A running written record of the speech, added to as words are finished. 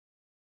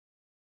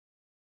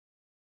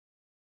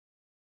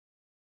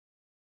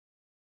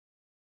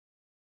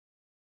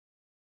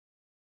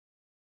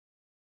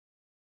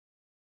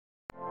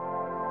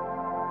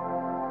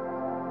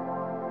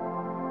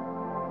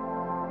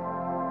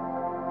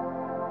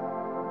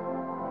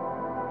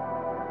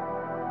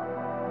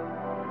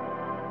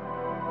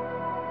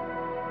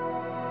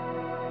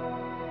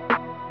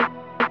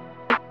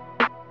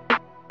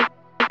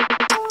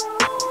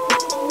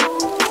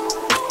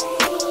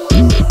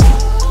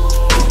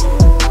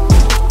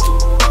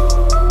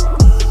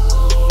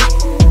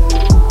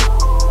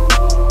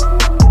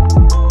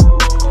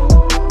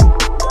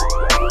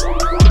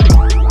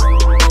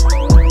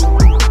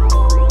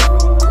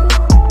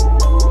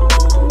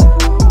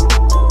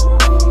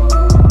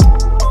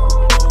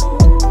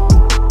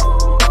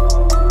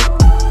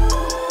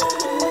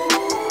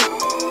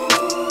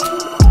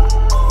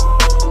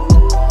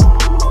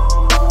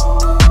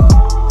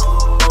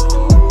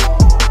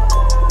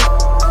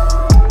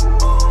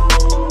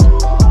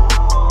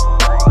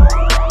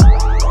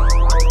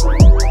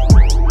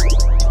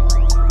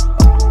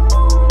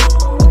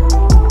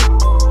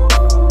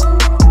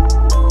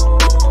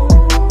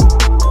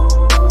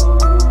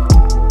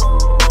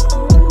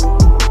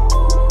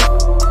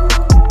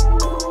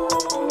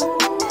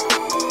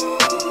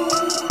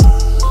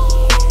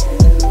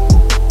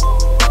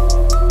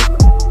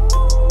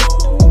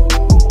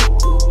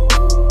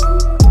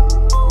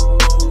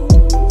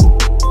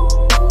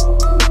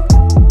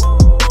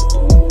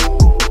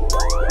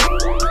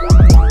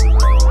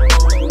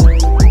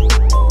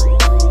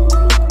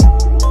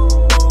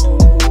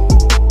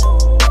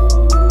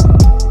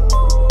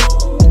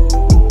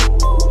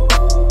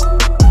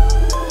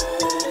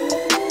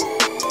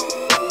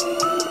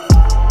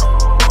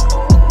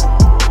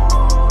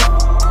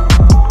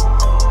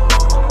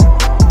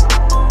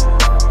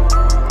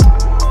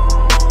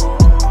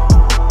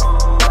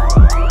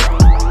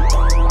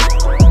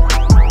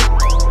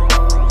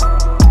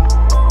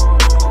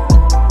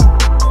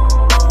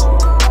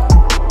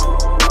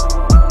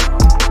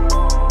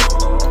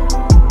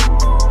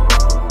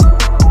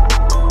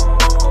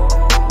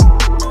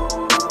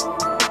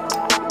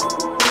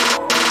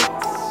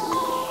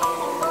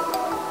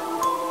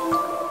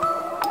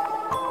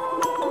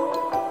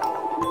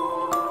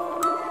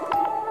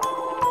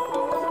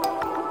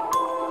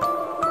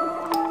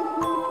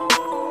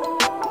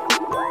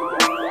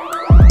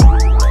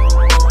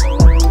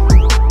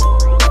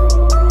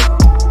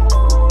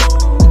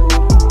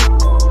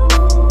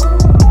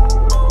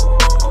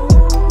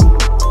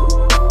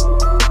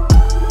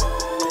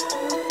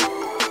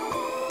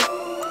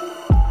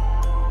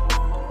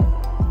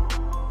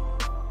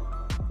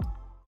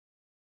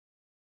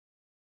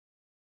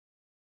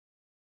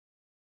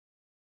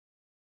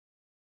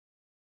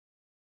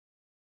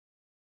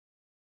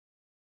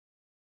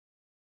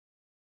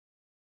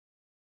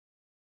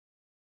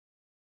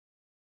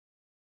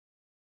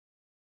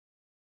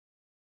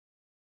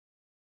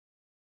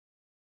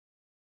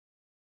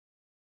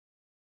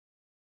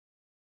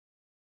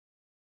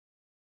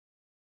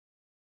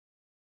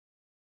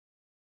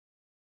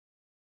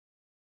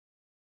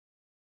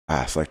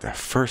It's like the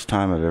first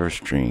time I've ever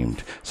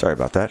streamed. Sorry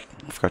about that.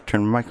 I forgot to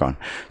turn my mic on.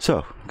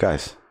 So,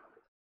 guys,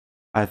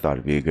 I thought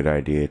it'd be a good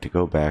idea to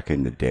go back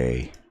in the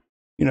day.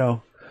 You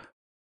know,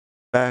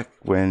 back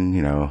when,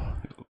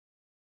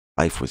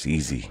 life was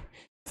easy.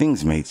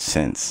 Things made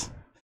sense.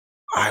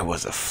 I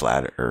was a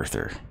flat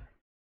earther.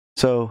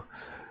 So,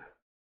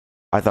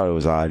 I thought it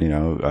was odd,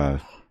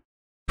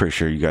 pretty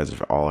sure you guys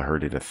have all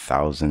heard it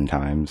 1,000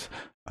 times.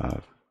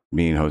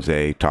 Me and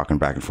Jose talking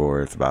back and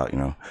forth about,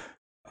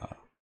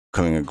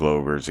 coming of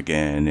Globers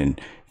again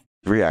and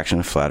the reaction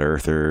of flat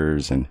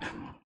earthers. And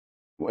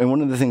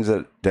one of the things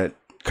that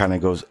kind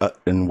of goes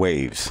up in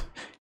waves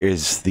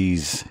is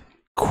these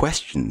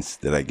questions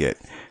that I get.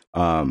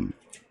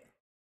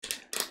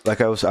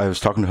 Like I was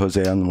talking to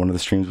Jose on one of the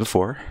streams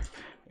before,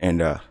 and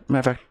matter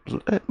of fact,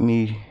 let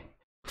me,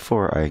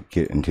 before I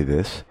get into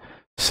this,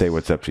 say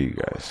what's up to you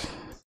guys,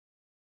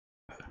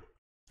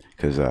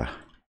 because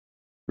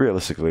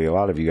realistically, a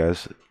lot of you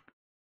guys,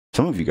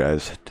 some of you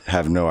guys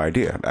have no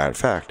idea. In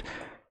fact,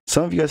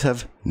 some of you guys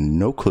have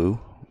no clue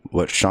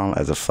what Sean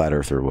as a flat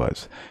earther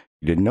was.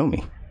 You didn't know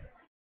me.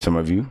 Some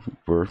of you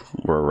were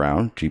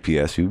around.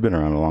 GPS, you've been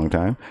around a long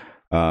time.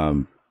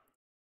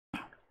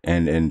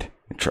 And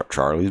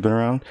Charlie's been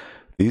around.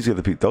 These are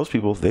those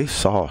people, they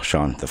saw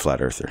Sean the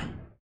flat earther.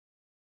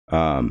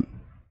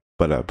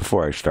 But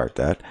before I start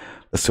that,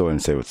 let's go ahead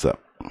and say what's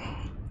up.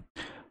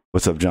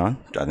 What's up, John?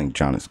 I think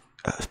John is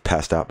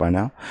passed out by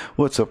now.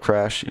 What's up,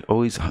 Crash?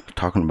 Always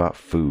talking about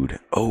food.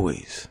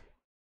 Always.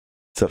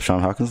 What's up,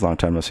 Sean Hawkins? Long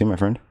time no see, my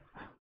friend.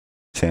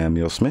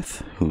 Samuel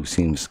Smith, who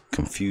seems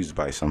confused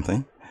by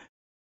something.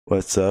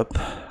 What's up?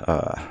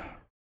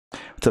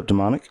 What's up,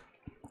 Demonic?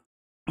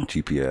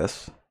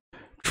 GPS.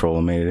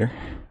 Trollomator.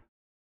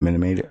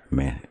 Minimator.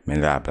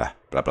 Blah, blah,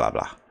 blah, blah,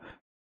 blah.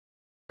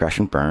 Crash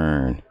and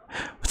burn.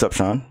 What's up,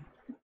 Sean?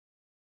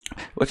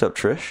 What's up,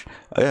 Trish?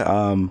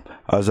 Yeah,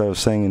 as I was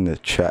saying in the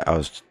chat, I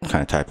was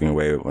kind of typing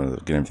away when I was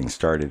getting everything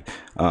started.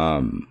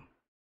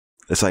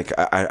 It's like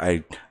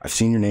I've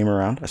seen your name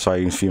around. I saw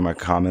you in a few of my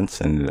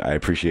comments, and I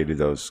appreciated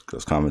those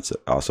comments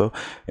also.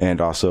 And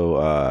also,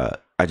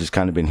 I just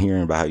kind of been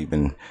hearing about how you've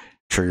been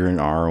triggering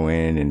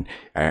Arwen, and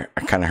I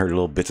kind of heard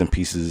little bits and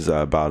pieces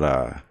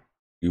about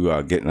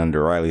you getting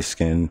under Riley's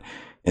skin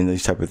and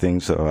these type of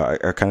things. So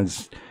I kind of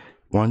just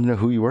wanted to know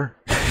who you were,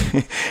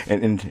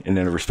 and in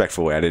a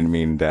respectful way. I didn't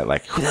mean that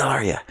like, who the hell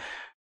are you?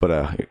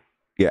 But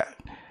yeah.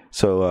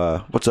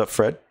 So what's up,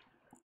 Fred?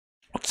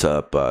 What's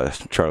up,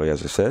 Charlie?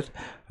 As I said,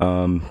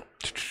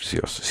 see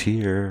what else is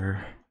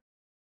here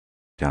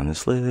down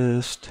this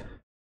list.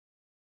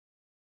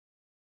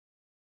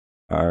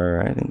 All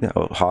right,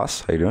 oh,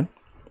 Haas, how you doing?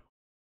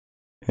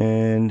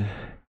 And I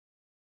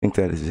think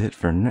that is it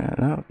for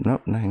now.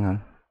 Nope, hang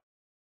on.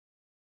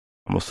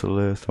 Almost to the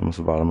list, almost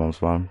to the bottom, almost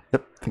to the bottom.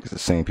 Yep, I think it's the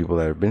same people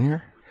that have been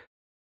here.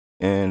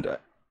 And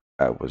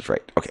I was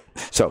right. Okay,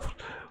 so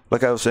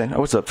like I was saying,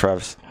 what's up,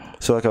 Travis?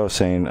 So like I was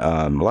saying,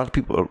 a lot of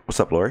people, what's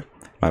up, Lori?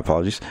 My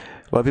apologies.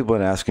 A lot of people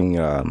have been asking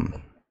a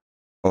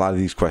lot of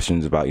these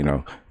questions about,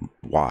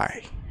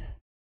 why?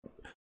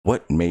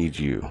 What made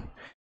you?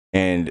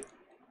 And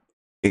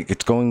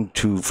it's going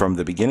to, from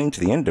the beginning to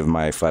the end of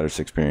my flat earth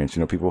experience,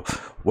 people,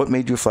 what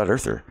made you a flat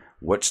earther?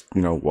 What's,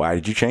 why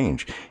did you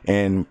change?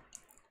 And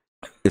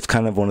it's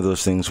kind of one of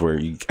those things where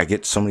I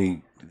get so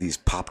many these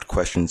popped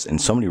questions in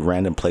so many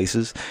random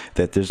places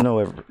that there's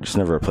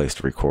never a place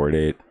to record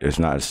it. There's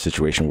not a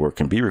situation where it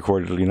can be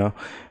recorded,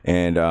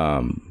 and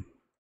I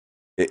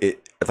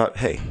thought,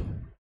 hey,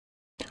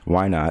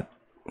 why not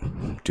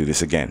do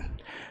this again?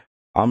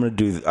 I'm gonna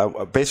do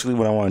basically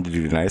what I wanted to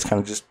do tonight is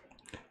kind of just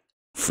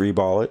free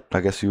ball it, I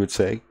guess you would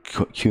say.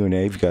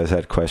 Q&A if you guys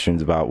had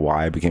questions about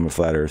why I became a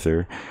flat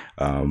earther,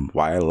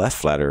 why I left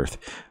flat earth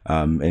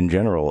in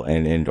general,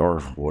 and or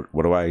what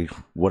do I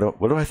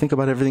think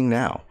about everything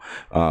now,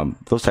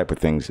 those type of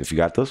things. If you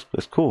got those,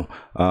 that's cool.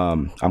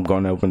 I'm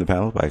going to open the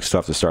panel, but I still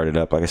have to start it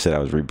up. Like I said, I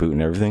was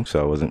rebooting everything,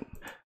 so I wasn't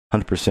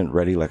 100%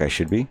 ready like I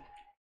should be.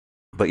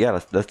 But yeah,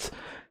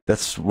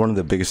 that's one of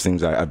the biggest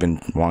things I've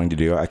been wanting to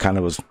do.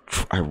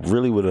 I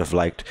really would have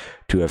liked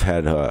to have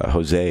had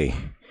Jose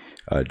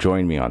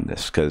join me on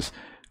this, because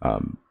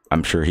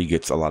I'm sure he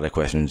gets a lot of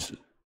questions,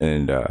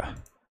 and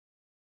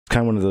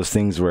kind of one of those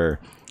things where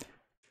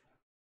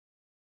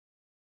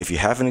if you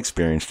haven't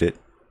experienced it,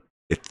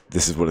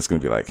 this is what it's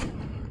going to be like.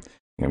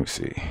 Let me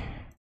see.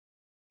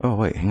 Oh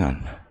wait, hang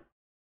on.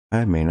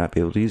 I may not be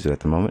able to use it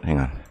at the moment. Hang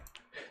on.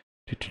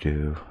 I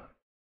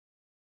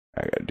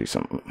gotta do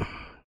something.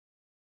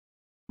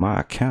 My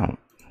account.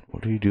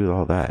 What do you do with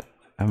all that?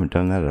 I haven't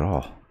done that at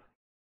all.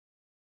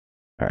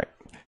 All right.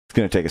 It's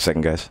gonna take a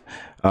second, guys.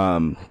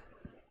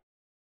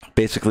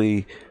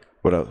 Basically,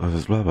 what I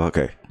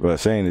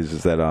was saying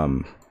is that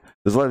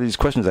there's a lot of these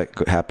questions that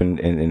could happen,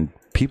 and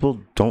people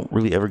don't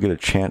really ever get a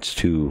chance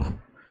to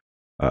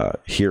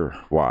hear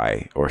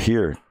why, or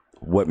hear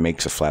what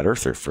makes a flat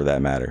earther, for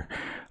that matter.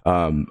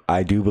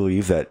 I do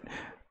believe that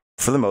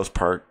for the most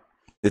part,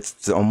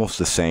 it's almost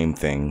the same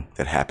thing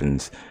that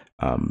happens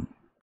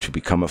to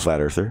become a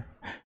flat earther.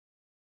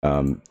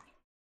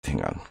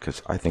 hang on,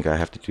 because I think I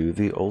have to do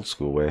the old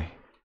school way.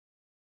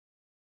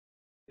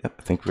 Yep,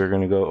 I think we're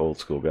gonna go old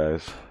school,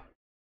 guys.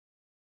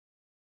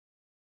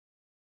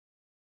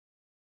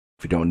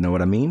 If you don't know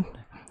what I mean,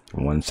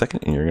 1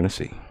 second and you're gonna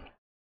see.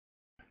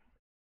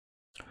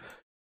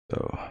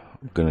 So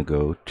I'm gonna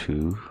go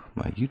to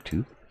my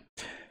YouTube.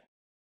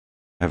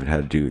 I haven't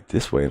had to do it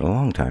this way in a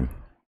long time.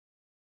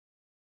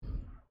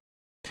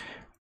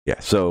 Yeah,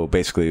 so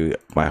basically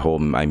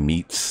my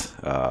meets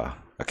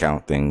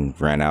account thing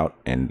ran out,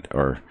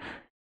 or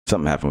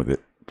something happened with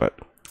it, but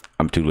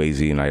I'm too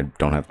lazy and I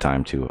don't have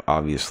time to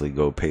obviously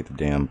go pay the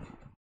damn,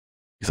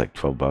 it's like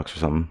 12 bucks or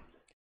something.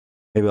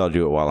 Maybe I'll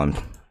do it while I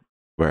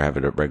have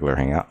it a regular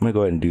hangout. I'm gonna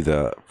go ahead and do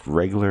the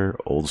regular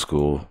old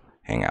school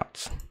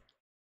hangouts.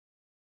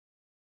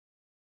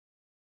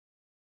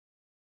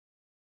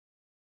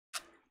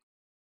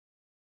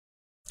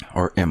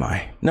 Or am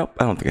I? Nope,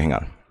 I don't think. Hang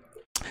on.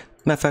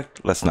 Matter of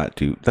fact, let's not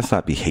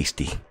be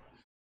hasty.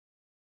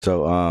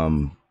 So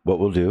what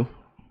we'll do,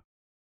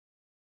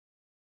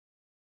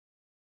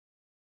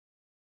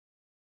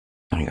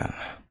 hang on.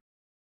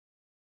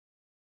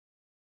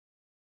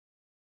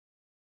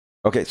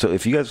 Okay, so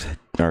if you guys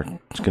are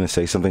gonna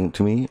say something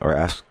to me or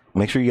ask,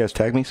 make sure you guys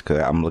tag me, because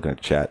I'm looking at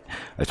the chat.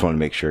 I just want to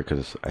make sure,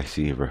 because I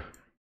see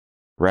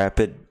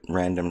rapid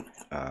random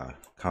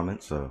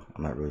comments, so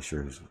I'm not really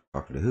sure who's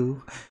talking to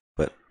who,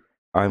 but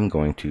I'm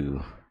going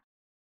to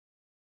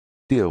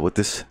deal with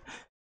this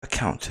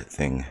account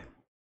thing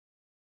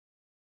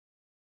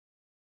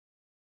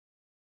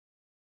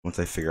once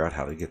I figure out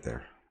how to get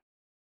there.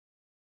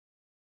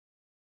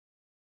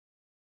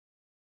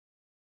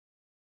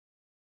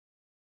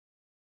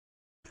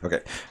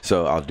 Okay,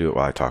 so I'll do it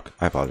while I talk.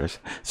 I apologize.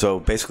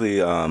 So basically,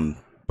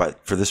 but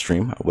for this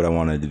stream, what I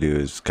wanted to do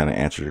is kind of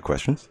answer your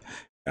questions.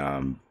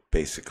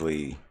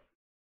 Basically,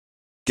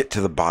 get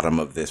to the bottom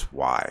of this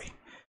why,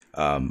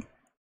 and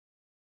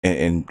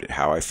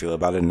how I feel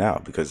about it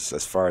now. Because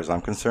as far as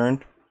I'm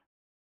concerned,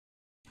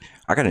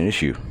 I got an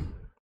issue.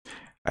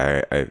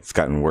 It's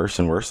gotten worse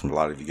and worse, and a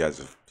lot of you guys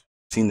have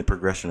seen the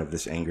progression of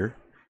this anger.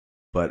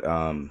 But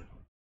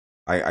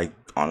I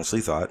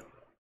honestly thought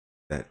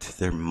that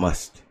there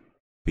must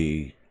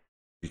be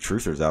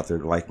truthers out there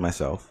like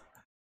myself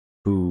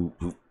who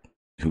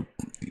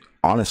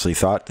honestly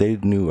thought they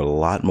knew a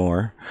lot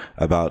more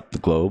about the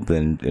globe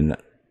than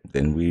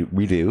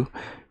we do,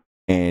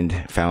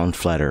 and found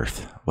flat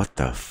Earth. What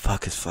the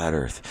fuck is flat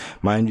Earth?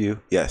 Mind you,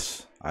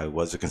 yes, I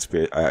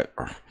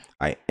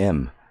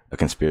am a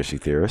conspiracy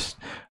theorist.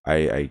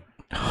 I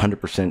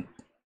 100%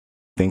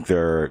 think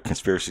there are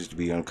conspiracies to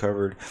be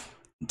uncovered.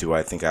 Do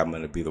I think I'm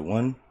going to be the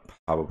one?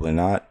 Probably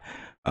not.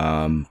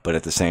 But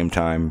at the same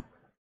time,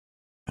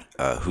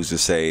 who's to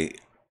say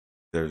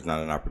there's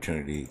not an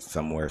opportunity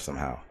somewhere,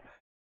 somehow?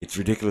 It's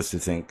ridiculous to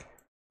think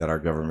that our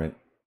government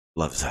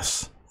loves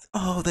us.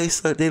 Oh, they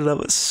said they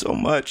love us so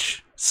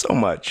much, so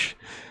much.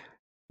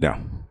 No,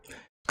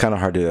 it's kind of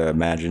hard to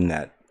imagine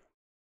that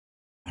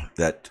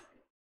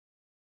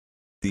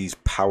these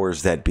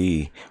powers that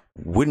be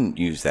wouldn't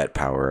use that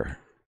power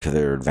to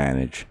their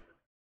advantage,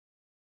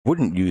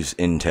 wouldn't use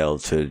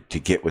intel to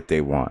get what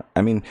they want.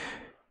 I mean,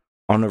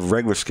 on a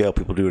regular scale,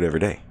 people do it every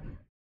day.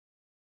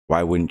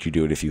 Why wouldn't you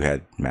do it if you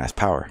had mass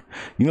power?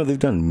 You know, they've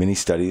done many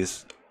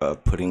studies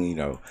of putting,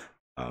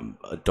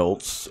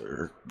 adults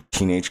or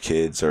teenage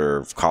kids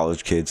or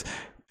college kids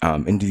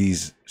into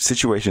these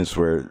situations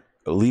where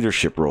a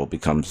leadership role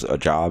becomes a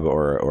job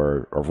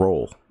or a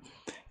role.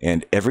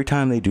 And every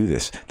time they do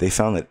this, they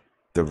found that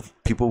the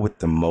people with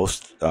the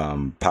most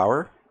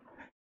power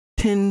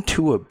tend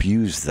to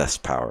abuse this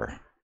power.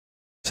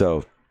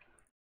 So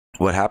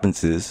what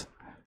happens is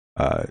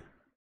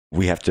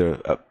we have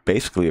to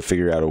basically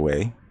figure out a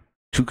way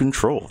to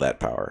control that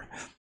power.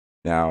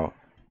 Now,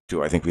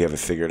 do I think we have it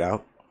figured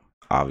out?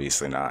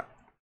 Obviously not.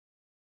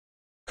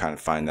 Kind of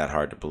find that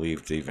hard to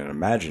believe, to even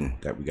imagine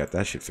that we got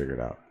that shit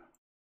figured out.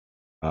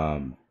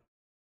 I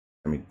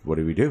mean, what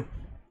do?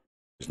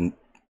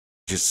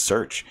 Just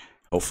search.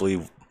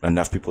 Hopefully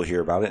enough people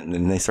hear about it, and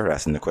then they start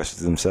asking the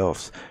questions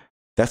themselves.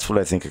 That's what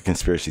I think a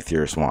conspiracy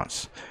theorist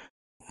wants.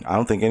 I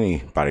don't think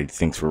anybody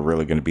thinks we're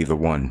really going to be the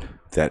one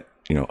that,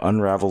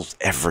 unravels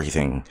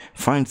everything,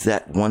 finds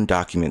that one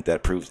document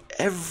that proves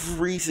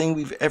everything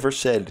we've ever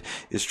said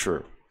is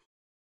true.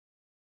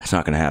 It's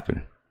not going to happen.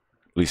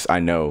 At least I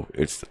know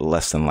it's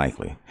less than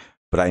likely.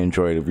 But I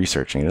enjoy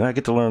researching, and I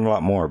get to learn a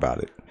lot more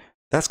about it.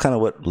 That's kind of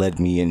what led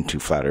me into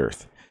flat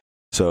Earth.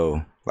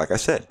 So, like I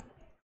said,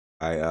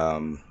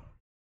 the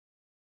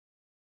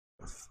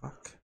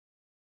fuck?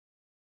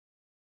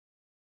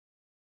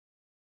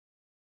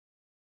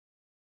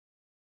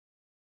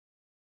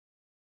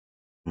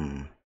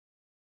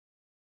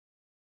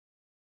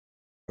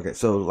 Okay,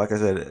 so like I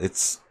said,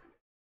 it's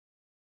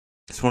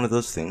one of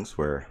those things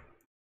where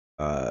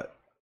I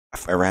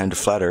ran to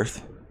flat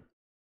Earth,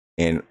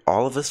 and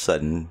all of a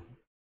sudden,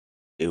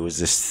 it was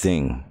this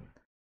thing,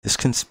 this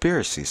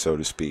conspiracy, so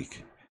to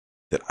speak,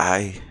 that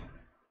I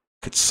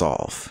could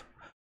solve.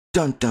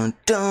 Dun dun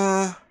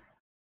dun!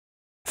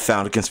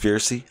 found a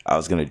conspiracy, I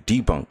was going to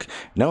debunk.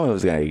 Not only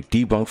was going to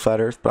debunk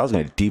flat Earth, but I was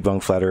going to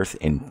debunk flat Earth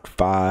in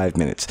 5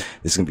 minutes.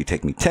 This is going to be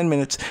taking me 10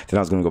 minutes. Then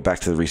I was going to go back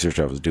to the research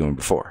I was doing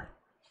before.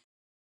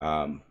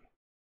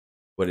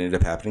 What ended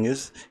up happening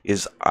is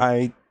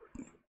I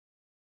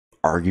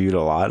argued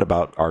a lot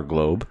about our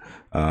globe,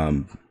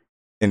 and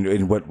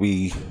what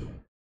we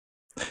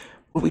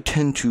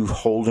tend to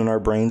hold in our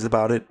brains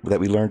about it that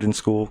we learned in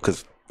school.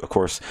 Because of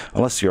course,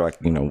 unless you're like,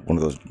 you know, one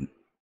of those, you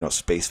know,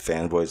 space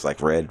fanboys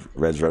like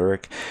Red's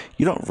rhetoric,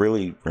 you don't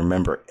really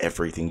remember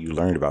everything you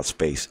learned about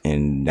space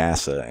in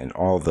NASA and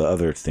all the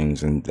other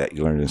things that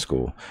you learned in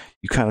school.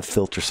 You kind of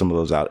filter some of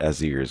those out as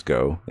the years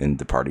go and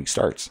the party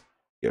starts.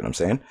 You know what I'm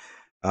saying?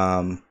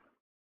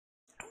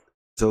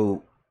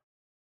 So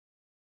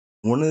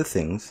one of the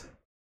things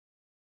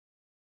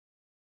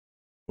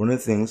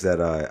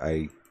that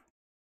I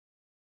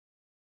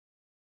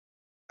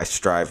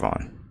strive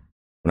on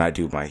when I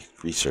do my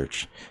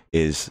research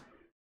is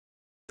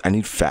I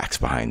need facts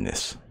behind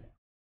this.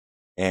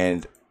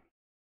 And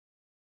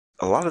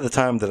a lot of the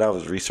time that I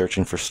was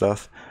researching for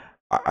stuff,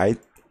 I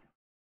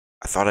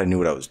thought I knew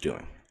what I was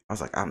doing. I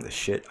was like, I'm the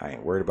shit. I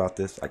ain't worried about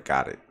this. I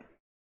got it.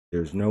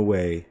 There's no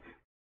way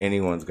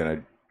anyone's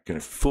gonna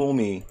fool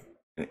me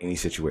in any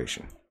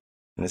situation.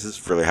 And this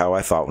is really how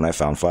I thought when I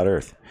found flat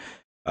Earth.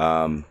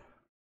 Then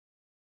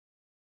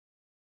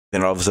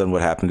all of a sudden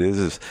what happened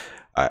is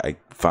I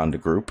found a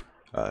group.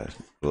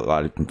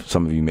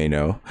 Some of you may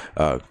know,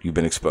 you've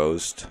been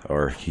exposed,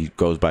 or he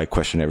goes by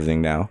QuestionEverything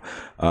now.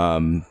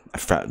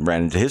 I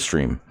ran into his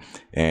stream,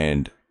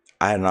 and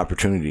I had an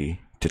opportunity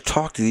to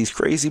talk to these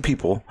crazy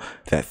people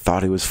that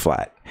thought it was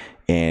flat.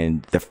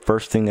 And the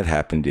first thing that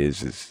happened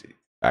is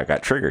I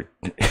got triggered.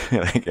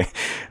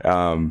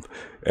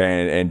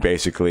 And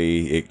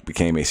basically it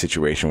became a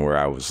situation where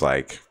I was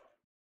like,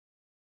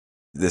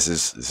 this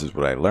is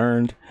what I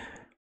learned.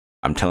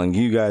 I'm telling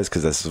you guys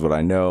because this is what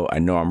I know. I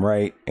know I'm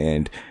right.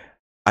 And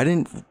I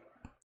didn't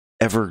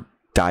ever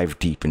dive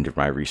deep into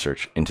my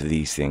research into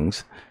these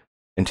things,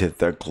 into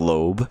the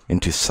globe,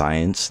 into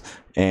science.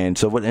 And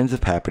so what ends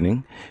up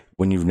happening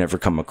when you've never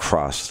come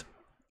across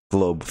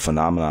globe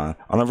phenomena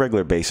on a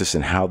regular basis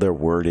and how they're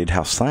worded,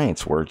 how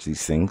science words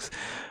these things,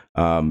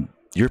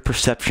 your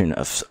perception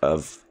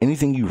of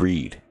anything you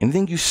read,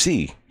 anything you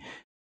see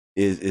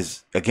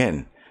is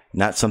again,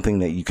 not something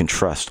that you can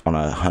trust on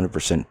a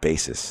 100%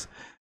 basis.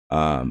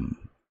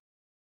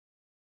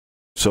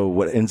 So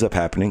what ends up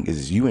happening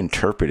is you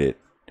interpret it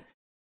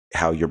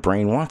how your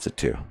brain wants it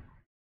to.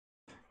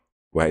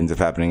 What ends up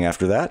happening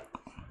after that?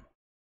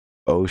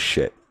 Oh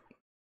shit.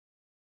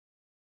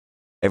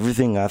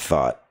 Everything I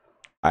thought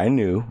I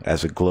knew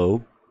as a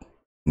globe,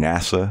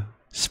 NASA,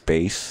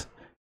 space,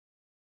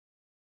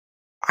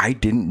 I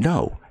didn't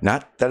know.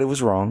 Not that it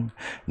was wrong,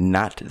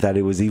 not that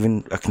it was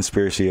even a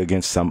conspiracy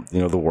against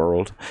the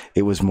world.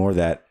 It was more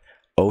that,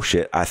 oh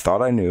shit, I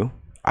thought I knew,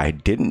 I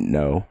didn't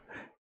know.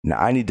 Now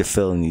I need to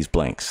fill in these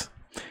blanks.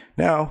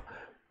 Now,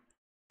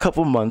 a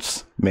couple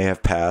months may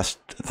have passed.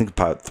 I think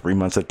about 3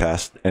 months had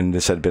passed, and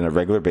this had been a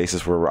regular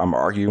basis where I'm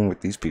arguing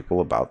with these people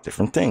about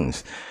different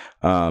things.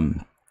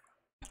 And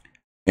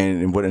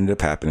what ended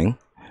up happening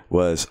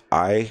was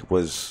I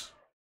was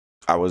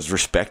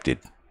respected.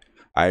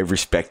 I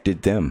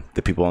respected them,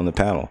 the people on the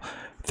panel.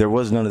 There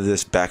was none of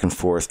this back and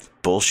forth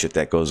bullshit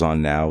that goes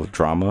on now,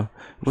 drama.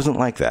 It wasn't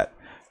like that.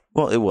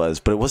 Well, it was,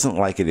 but it wasn't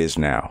like it is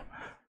now.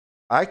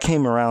 I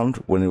came around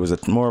when it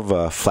was more of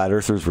a flat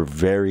earthers were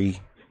very,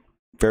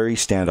 very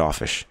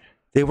standoffish.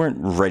 They weren't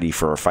ready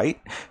for a fight.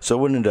 So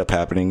what ended up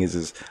happening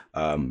is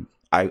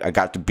I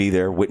got to be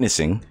there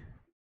witnessing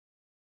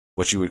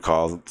what you would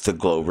call the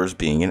Globers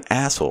being an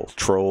asshole,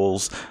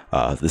 trolls.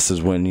 This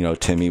is when,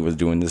 Timmy was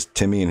doing this.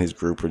 Timmy and his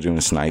group were doing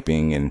the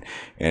sniping, and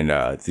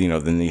then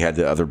you had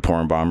the other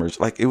porn bombers.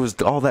 Like, it was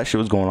all that shit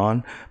was going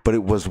on, but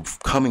it was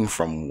coming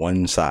from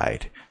one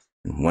side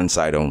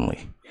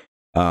only.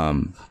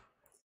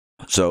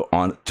 So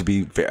to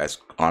be as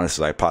honest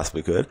as I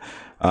possibly could,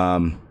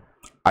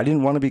 I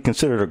didn't want to be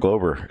considered a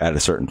Glober at a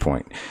certain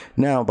point.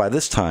 Now, by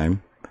this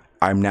time,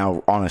 I'm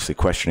now honestly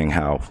questioning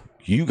how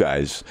you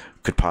guys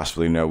could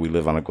possibly know we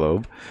live on a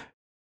globe.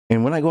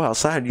 And when I go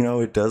outside,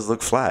 it does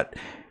look flat.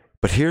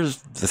 But here's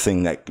the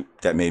thing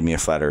that made me a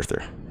flat earther.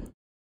 And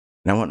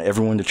I want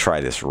everyone to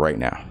try this right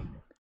now.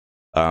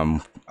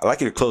 I'd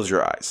like you to close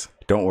your eyes.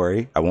 Don't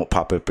worry, I won't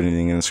pop up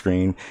anything on the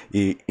screen.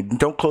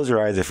 Don't close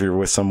your eyes if you're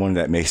with someone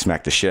that may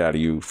smack the shit out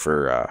of you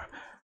for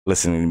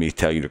listening to me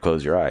tell you to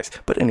close your eyes.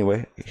 But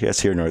anyway,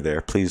 yes, here nor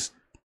there. Please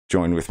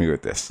join with me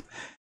with this.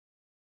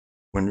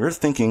 When you're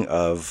thinking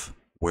of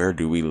where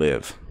do we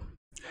live,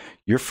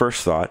 your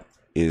first thought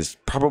is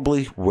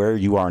probably where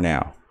you are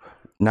now.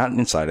 Not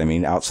inside, I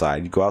mean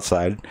outside. You go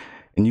outside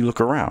and you look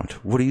around.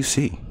 What do you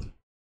see?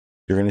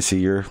 You're going to see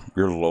your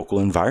local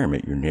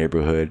environment, your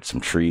neighborhood, some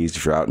trees.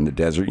 If you're out in the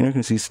desert, you're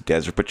going to see some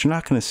desert, but you're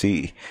not going to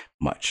see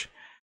much.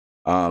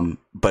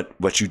 But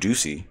what you do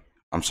see,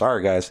 I'm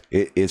sorry guys,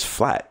 it is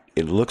flat.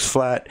 It looks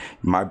flat.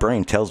 My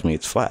brain tells me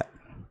it's flat.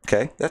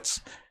 Okay,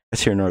 that's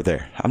here nor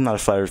there. I'm not a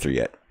flat earther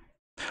yet.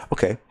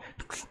 Okay,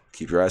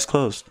 keep your eyes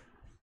closed.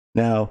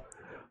 Now,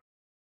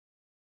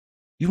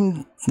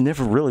 you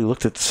never really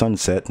looked at the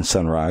sunset and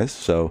sunrise,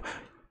 so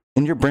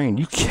in your brain,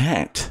 you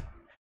can't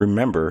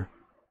remember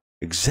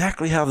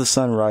exactly how the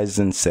sun rises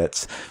and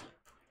sets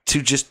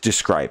to just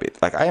describe it.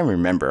 Like, I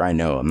remember, I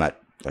know, I'm not,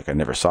 like, I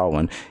never saw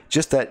one,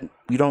 just that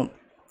you don't,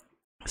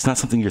 it's not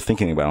something you're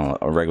thinking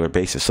about on a regular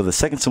basis. So the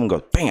second someone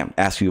goes, bam,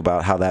 asks you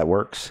about how that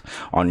works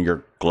on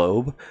your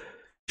globe,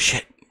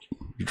 shit,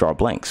 you draw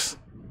blanks.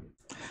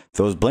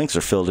 Those blanks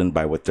are filled in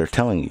by what they're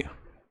telling you.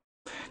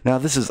 Now,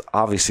 this is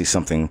obviously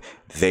something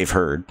they've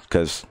heard,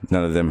 because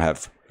none of them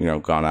have,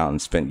 gone out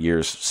and spent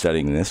years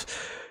studying this.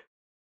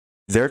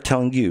 They're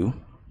telling you,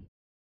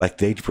 like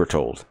they were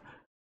told,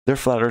 they're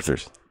flat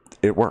earthers.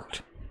 It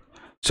worked.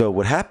 So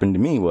what happened to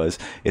me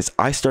is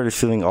I started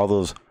feeling all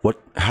those,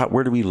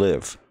 where do we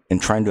live?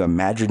 And trying to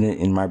imagine it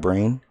in my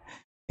brain.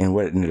 And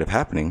what ended up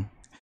happening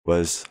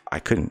was I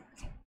couldn't.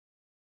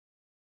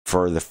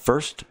 For the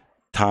first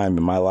time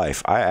in my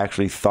life, I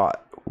actually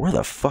thought, where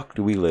the fuck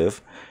do we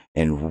live?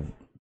 And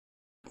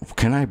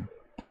can I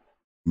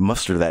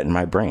muster that in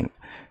my brain?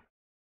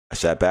 I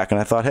sat back and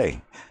I thought,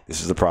 hey,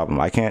 this is the problem.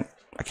 I can't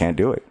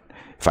do it.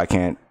 If I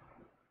can't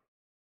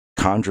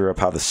conjure up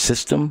how the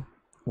system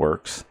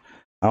works,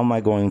 how am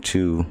I going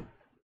to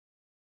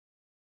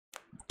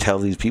tell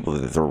these people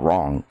that they're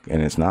wrong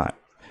and it's not?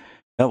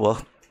 Oh,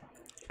 well,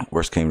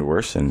 worst came to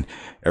worst and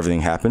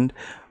everything happened.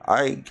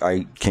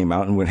 I came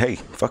out and went, hey,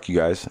 fuck you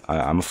guys.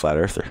 I'm a flat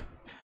earther.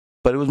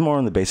 But it was more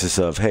on the basis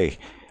of, hey,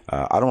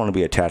 I don't want to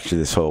be attached to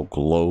this whole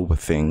globe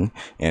thing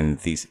and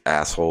these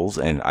assholes.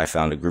 And I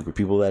found a group of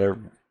people that are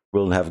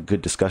willing to have a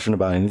good discussion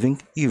about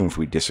anything, even if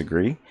we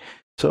disagree.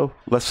 So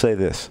let's say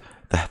this.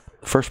 The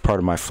first part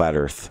of my flat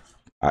earth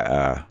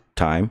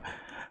time,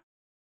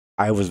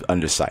 I was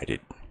undecided.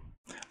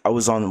 I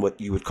was on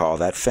what you would call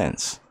that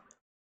fence.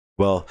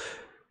 Well,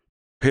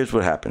 here's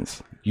what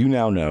happens. You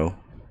now know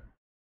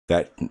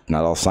that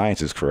not all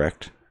science is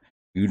correct.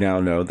 You now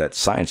know that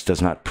science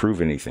does not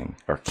prove anything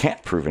or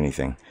can't prove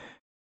anything.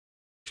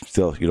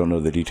 Still, you don't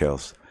know the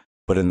details.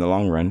 But in the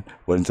long run,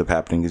 what ends up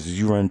happening is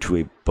you run into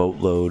a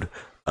boatload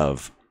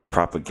of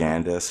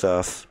propaganda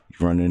stuff.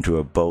 You run into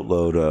a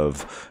boatload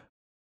of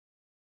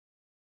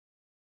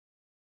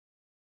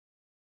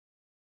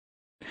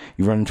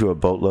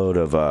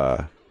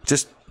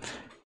just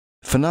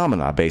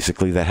phenomena,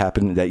 basically, that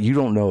happen that you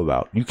don't know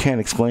about. You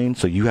can't explain,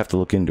 so you have to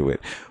look into it.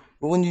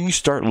 But when you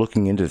start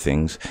looking into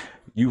things,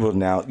 you'll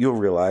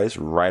realize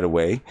right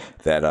away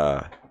that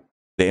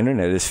the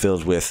internet is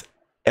filled with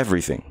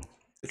everything: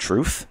 the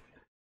truth,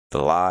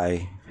 the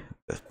lie,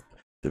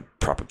 the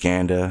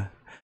propaganda,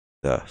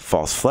 the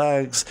false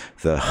flags,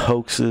 the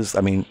hoaxes.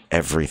 I mean,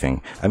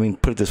 everything. I mean,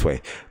 put it this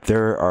way: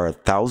 there are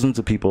thousands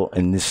of people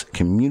in this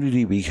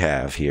community we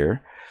have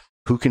here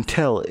who can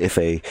tell if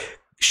a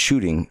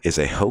shooting is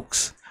a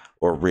hoax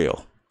or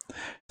real.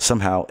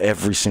 Somehow,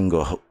 every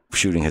single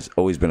shooting has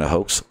always been a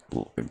hoax.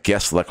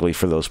 Guess, luckily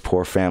for those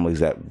poor families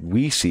that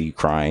we see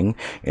crying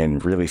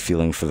and really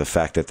feeling for the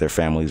fact that their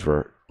families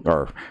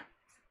are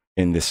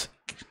in this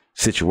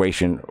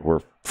situation,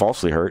 were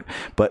falsely hurt.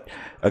 But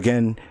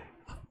again,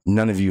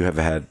 none of you have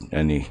had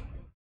any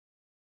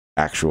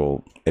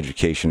actual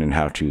education in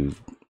how to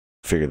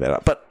figure that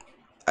out. But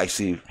I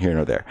see here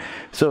nor there.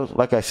 So,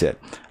 like I said,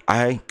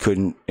 I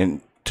couldn't,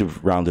 and to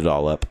round it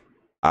all up,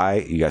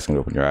 you guys can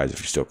open your eyes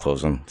if you still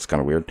close them. It's kind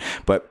of weird,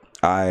 but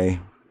I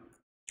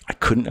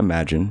couldn't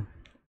imagine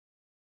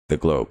the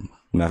globe.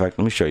 Matter of fact,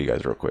 let me show you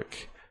guys real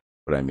quick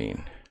what I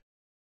mean.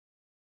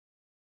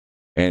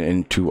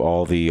 And to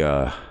all the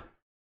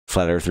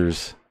flat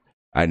earthers,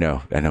 I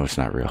know it's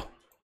not real,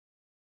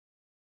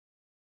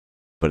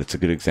 but it's a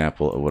good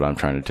example of what I'm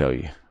trying to tell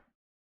you.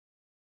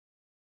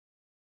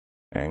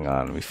 Hang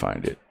on, let me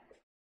find it.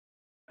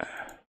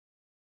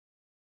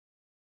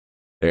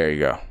 There you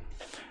go.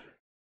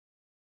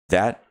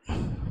 That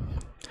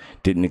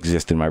didn't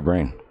exist in my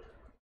brain.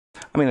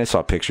 I mean, I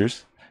saw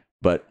pictures,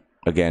 but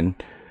again,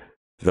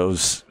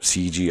 those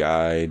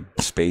CGI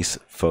space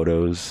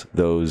photos,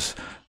 those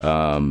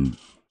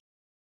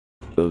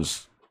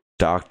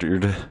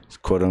doctored,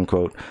 quote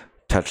unquote,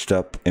 touched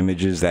up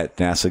images that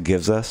NASA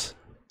gives us,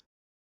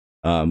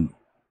 when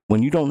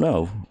you don't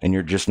know and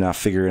you're just now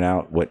figuring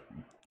out what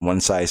one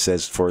side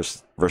says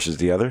versus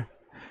the other,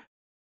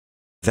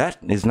 that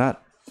is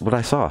not what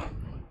I saw.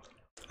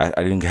 I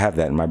didn't have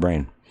that in my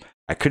brain.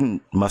 I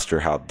couldn't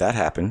muster how that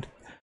happened,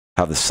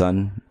 how the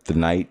sun, the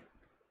night,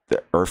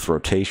 the earth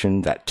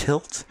rotation, that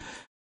tilt,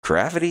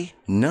 gravity,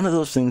 none of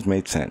those things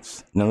made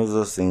sense. None of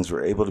those things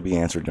were able to be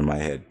answered in my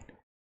head.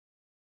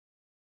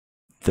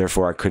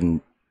 Therefore, I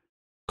couldn't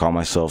call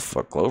myself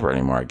a glober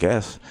anymore, I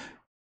guess.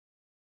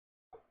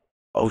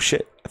 Oh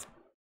shit,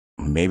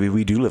 maybe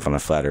we do live on a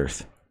flat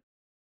earth.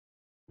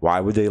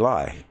 Why would they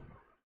lie?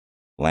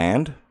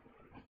 Land?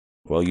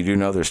 Well, you do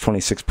know there's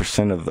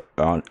 26%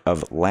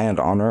 of land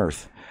on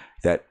Earth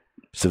that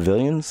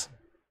civilians,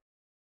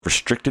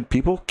 restricted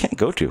people can't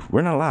go to.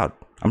 We're not allowed.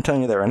 I'm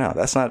telling you that right now.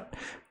 That's not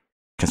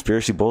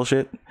conspiracy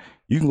bullshit.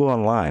 You can go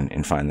online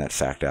and find that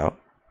fact out.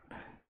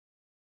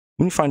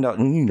 when you find out,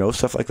 when you know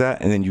stuff like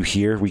that, and then you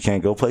hear we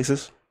can't go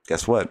places,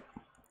 guess what?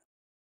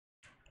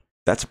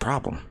 That's a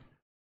problem.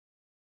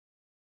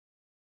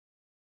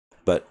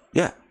 But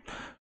yeah,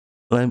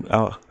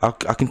 I'll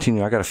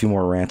continue. I got a few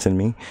more rants in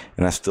me,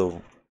 and I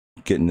still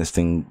getting this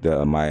thing,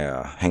 my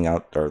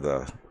hangout, or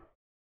the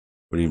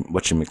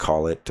what you may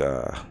call it,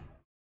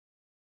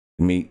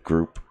 meet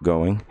group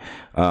going.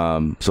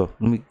 So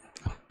let me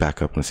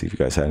back up and see if you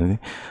guys had anything.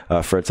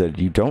 Fred said,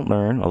 you don't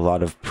learn a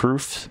lot of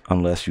proofs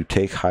unless you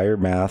take higher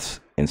maths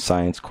and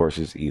science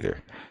courses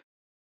either.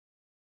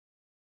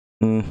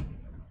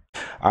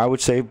 I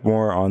would say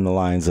more on the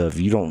lines of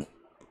you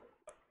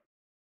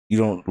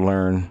don't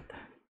learn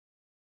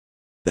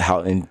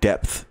how in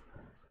depth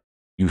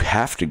you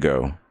have to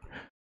go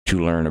to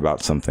learn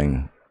about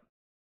something,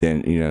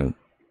 then, you know,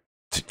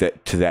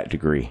 to that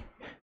degree.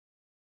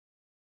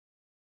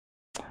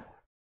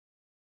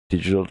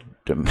 Digital,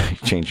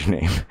 change your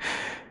name.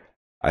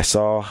 I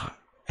saw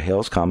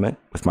Hale's comment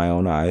with my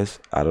own eyes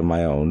out of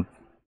my own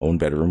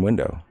bedroom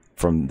window.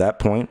 From that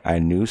point, I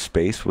knew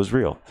space was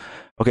real.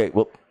 Okay,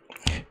 well,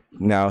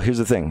 now here's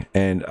the thing,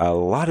 and a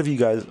lot of you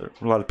guys, a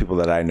lot of people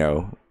that I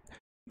know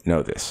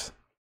this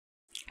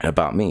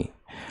about me.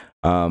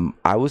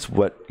 I was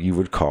what you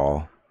would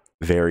call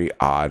very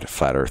odd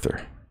flat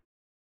earther.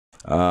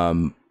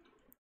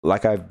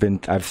 Like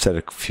I've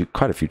said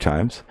quite a few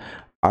times,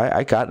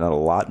 I got in a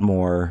lot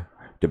more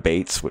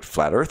debates with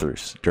flat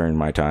earthers during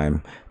my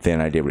time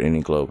than I did with any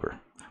glober.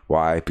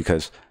 Why?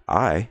 Because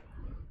I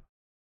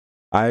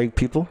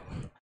people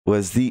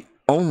was the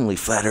only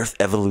flat earth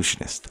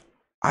evolutionist.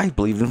 I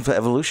believed in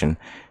evolution.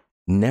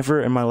 Never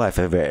in my life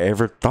have I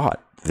ever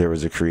thought there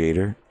was a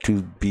creator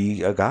to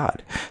be a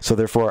god. So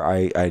therefore,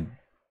 I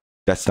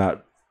that's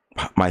not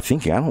my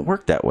thinking. I don't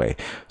work that way.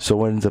 So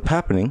what ends up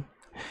happening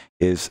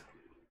is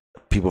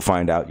people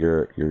find out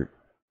you're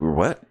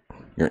what?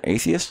 You're an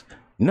atheist?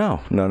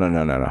 No.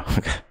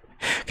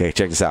 Okay,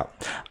 check this out.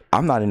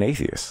 I'm not an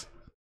atheist.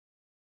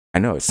 I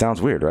know it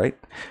sounds weird, right?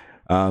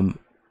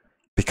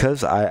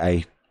 Because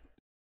I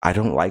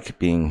don't like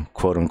being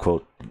quote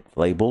unquote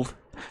labeled.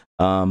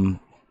 I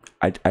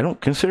don't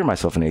consider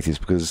myself an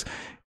atheist because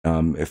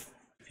if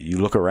you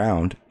look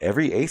around,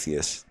 every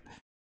atheist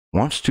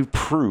wants to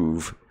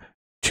prove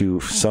to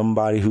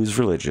somebody who's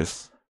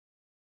religious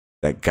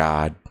that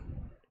God's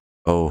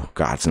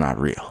not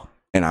real,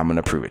 and I'm going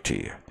to prove it to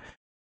you.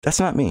 That's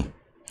not me.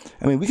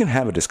 I mean, we can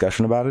have a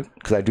discussion about it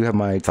because I do have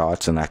my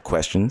thoughts and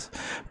questions,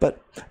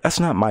 but that's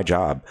not my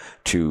job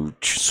to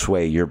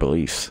sway your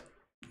beliefs.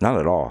 Not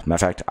at all. Matter of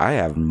fact, I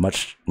have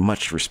much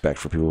respect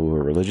for people who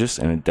are religious,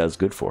 and it does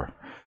good for.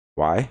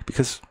 Why?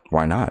 Because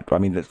why not? I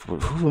mean,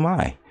 who am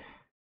I?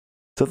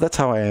 So that's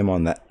how I am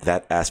on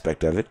that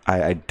aspect of it.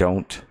 I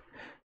don't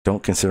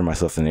consider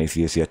myself an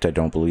atheist yet. I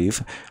don't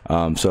believe.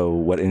 So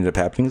what ended up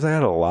happening is I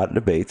had a lot of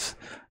debates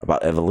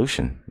about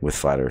evolution with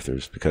flat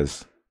earthers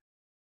because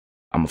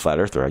I'm a flat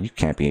earther. You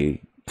can't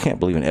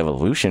believe in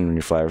evolution when you're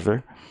a flat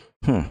earther.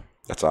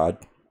 That's odd.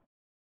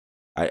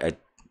 I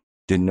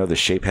didn't know the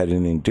shape had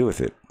anything to do with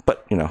it.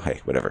 But, you know,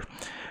 hey, whatever.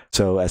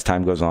 So as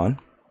time goes on,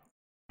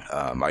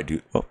 I do...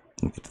 Oh,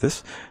 let me get to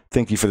this.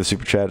 Thank you for the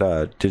super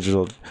chat,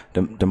 Digital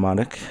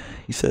Demonic.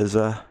 He says,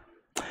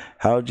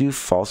 how do you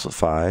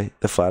falsify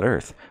the flat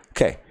earth?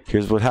 Okay,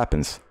 here's what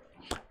happens.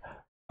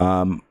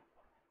 I'm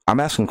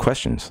asking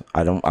questions.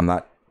 I'm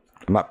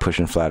not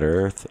pushing flat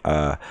earth.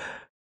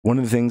 One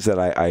of the things that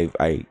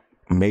I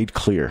made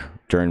clear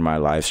during my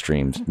live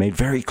streams, made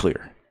very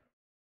clear,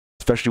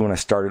 especially when I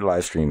started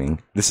live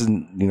streaming. This is,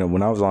 you know,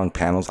 when I was on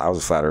panels, I was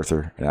a flat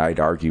earther and I'd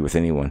argue with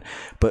anyone,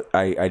 but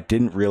I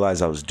didn't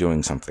realize I was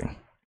doing something.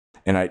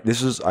 And I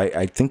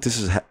think this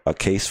is a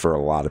case for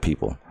a lot of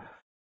people.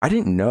 I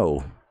didn't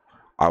know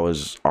I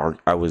was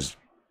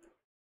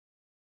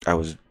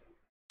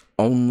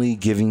only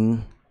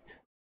giving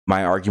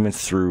my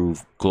arguments through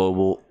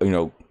global,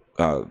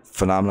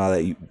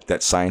 phenomena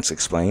that science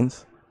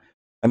explains.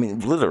 I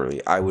mean,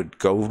 literally, I would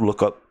go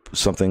look up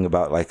something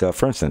about, like,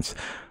 for instance,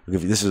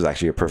 this is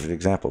actually a perfect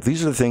example.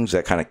 These are the things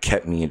that kind of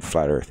kept me in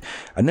flat earth.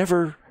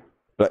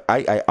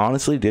 I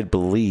honestly did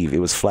believe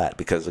it was flat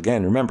because,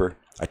 again, remember,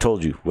 I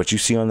told you what you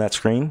see on that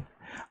screen.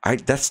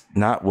 That's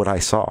not what I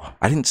saw.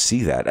 I didn't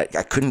see that.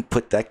 I couldn't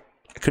put that.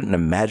 I couldn't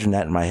imagine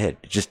that in my head.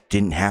 It just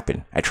didn't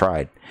happen. I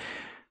tried.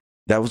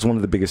 That was one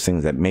of the biggest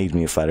things that made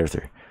me a flat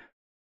earther.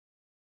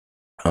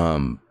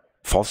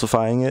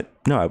 Falsifying it?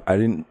 No, I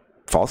didn't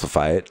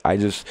falsify it. I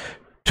just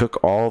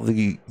took all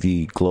the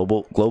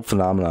globe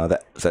phenomena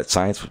that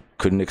science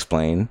couldn't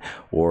explain,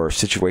 or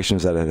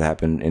situations that had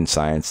happened in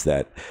science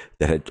that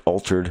had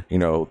altered,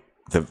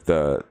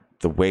 the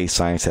way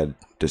science had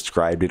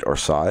described it or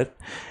saw it,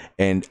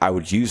 and I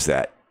would use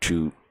that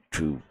to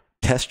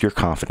test your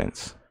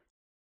confidence.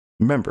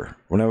 Remember,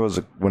 when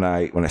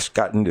I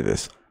got into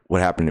this,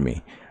 what happened to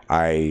me?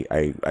 I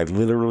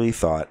literally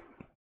thought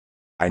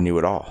I knew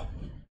it all.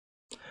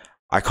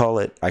 I called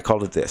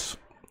it this.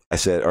 I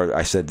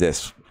said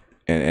this,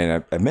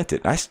 and I meant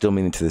it. I still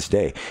mean it to this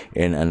day.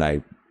 And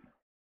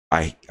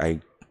I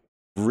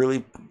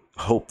really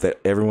hope that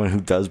everyone who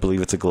does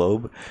believe it's a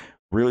globe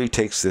really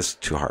takes this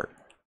to heart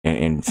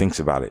and thinks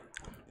about it,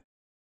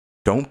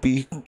 don't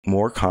be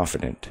more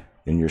confident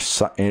in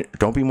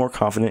don't be more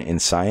confident in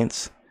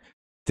science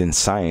than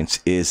science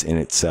is in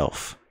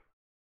itself.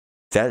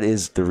 That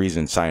is the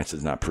reason science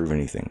does not prove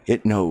anything.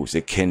 It knows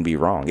it can be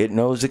wrong. It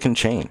knows it can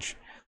change.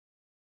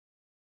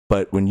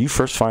 But when you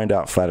first find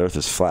out flat Earth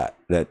is flat,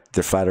 that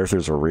the flat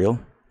earthers are real,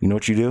 you know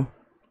what you do?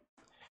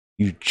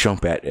 You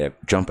jump at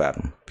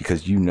them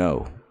because you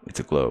know it's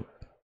a globe.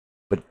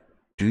 But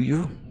do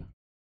you?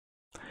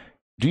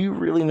 Do you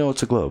really know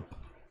it's a globe?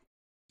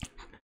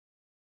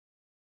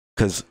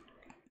 Because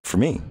for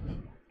me,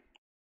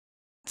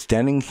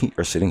 sitting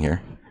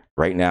here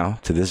right now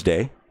to this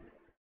day,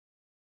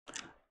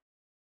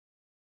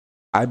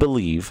 I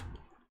believe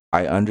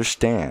I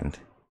understand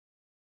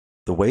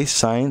the way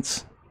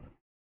science,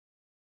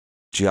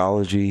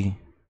 geology,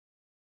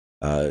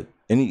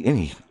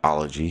 any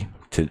ology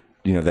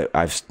that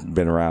I've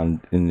been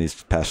around in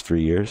these past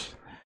 3 years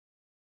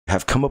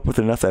have come up with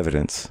enough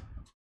evidence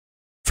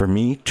for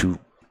me to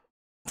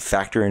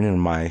factor in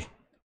my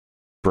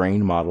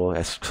brain model,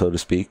 as so to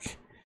speak,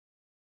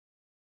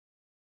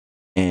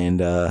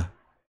 and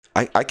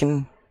I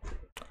can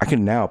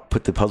now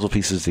put the puzzle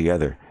pieces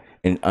together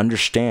and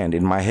understand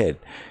in my head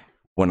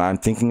when I'm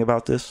thinking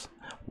about this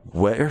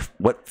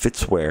what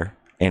fits where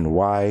and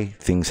why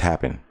things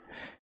happen.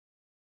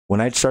 When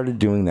I started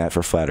doing that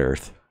for flat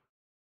Earth,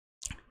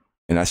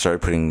 and I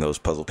started putting those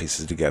puzzle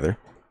pieces together,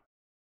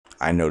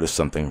 I noticed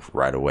something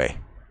right away.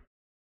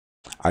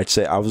 I'd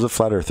say I was a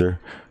flat earther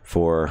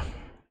for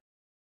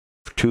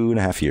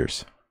 2.5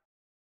 years.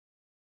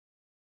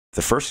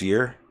 The first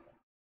year,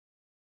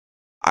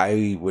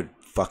 I would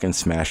fucking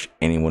smash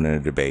anyone in a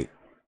debate,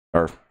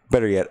 or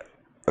better yet,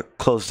 a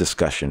closed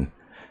discussion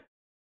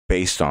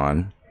based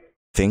on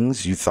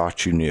things you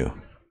thought you knew.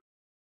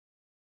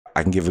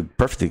 I can give a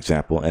perfect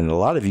example, and a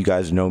lot of you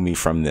guys know me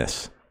from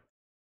this.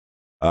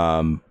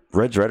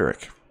 Red's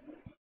Rhetoric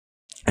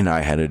and I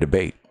had a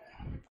debate.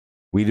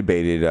 We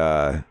debated,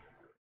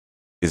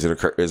 is it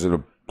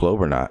a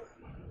globe or not?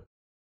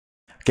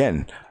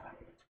 Again,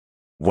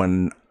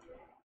 when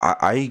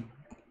I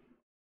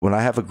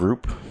have a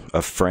group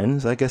of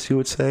friends, I guess you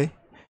would say,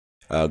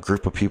 a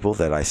group of people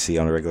that I see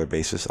on a regular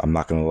basis, I'm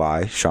not going to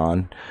lie,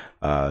 Sean,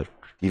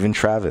 even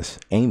Travis,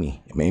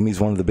 Amy. Amy's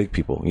one of the big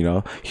people, you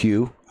know.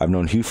 Hugh, I've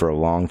known Hugh for a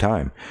long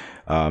time.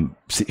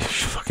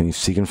 Fucking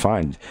Seek and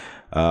Find.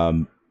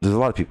 There's a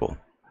lot of people.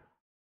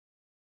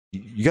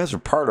 You guys are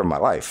part of my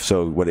life.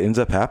 So what ends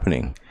up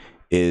happening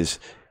is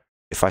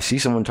if I see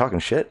someone talking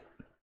shit,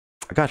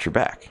 I got your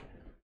back.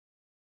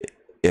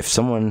 If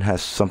someone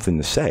has something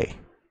to say,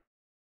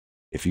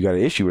 if you got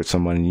an issue with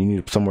someone and you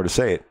need somewhere to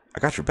say it, I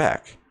got your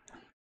back.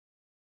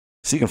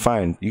 Seek and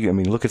Find,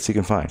 look at Seek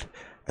and Find.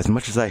 As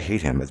much as I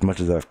hate him, as much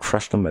as I've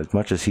crushed him, as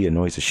much as he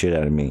annoys the shit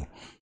out of me,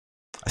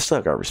 I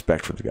still got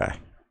respect for the guy.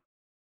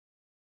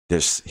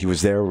 He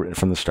was there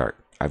from the start.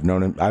 I've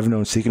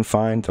known Seek and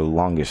Find the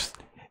longest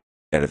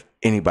out of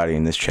anybody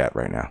in this chat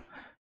right now.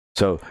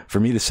 So for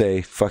me to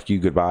say fuck you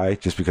goodbye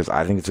just because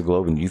I think it's a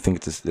globe and you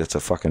think it's a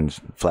fucking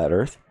flat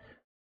earth,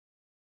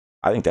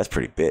 I think that's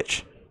pretty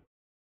bitch.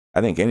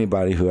 I think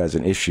anybody who has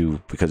an issue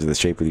because of the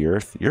shape of the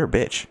earth, you're a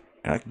bitch.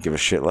 And I can give a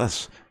shit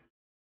less.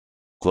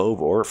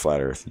 Globe or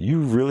flat earth.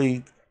 You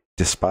really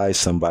despise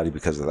somebody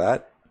because of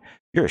that,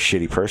 you're a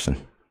shitty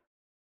person.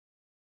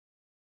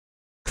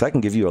 Because I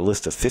can give you a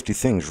list of 50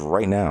 things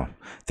right now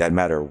that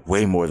matter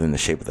way more than the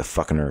shape of the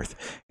fucking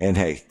earth. And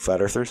hey, flat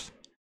earthers,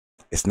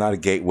 it's not a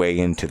gateway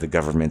into the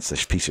government's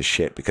a piece of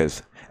shit,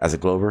 because as a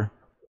glober,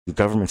 the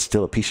government's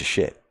still a piece of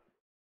shit.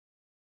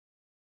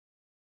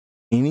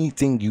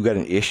 Anything you got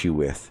an issue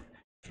with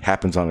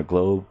happens on a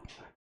globe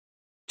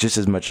just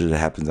as much as it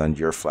happens on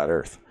your flat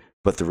earth.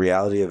 But the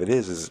reality of it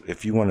is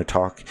if you want to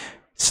talk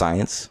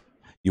science,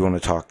 you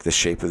want to talk the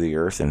shape of the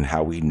earth and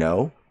how we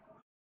know,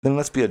 then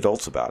let's be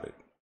adults about it.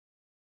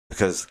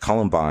 Because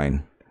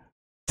Columbine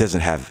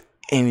doesn't have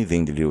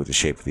anything to do with the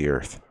shape of the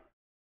earth.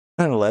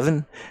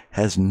 9/11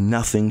 has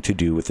nothing to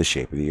do with the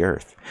shape of the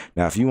earth.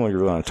 Now, if you want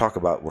to talk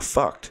about we're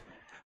fucked,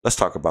 let's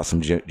talk about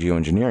some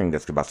geoengineering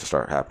that's about to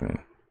start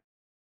happening.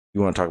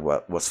 You want to talk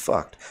about what's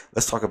fucked?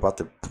 Let's talk about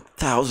the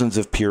thousands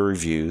of peer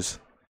reviews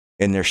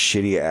and their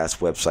shitty ass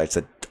websites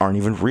that aren't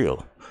even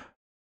real.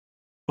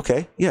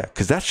 Okay, yeah,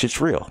 because that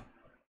shit's real.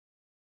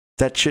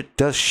 That shit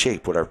does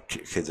shape what our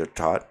kids are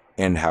taught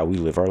and how we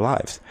live our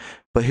lives.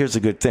 But here's the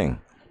good thing.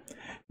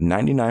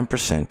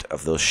 99%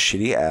 of those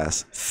shitty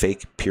ass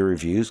fake peer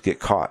reviews get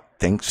caught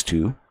thanks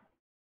to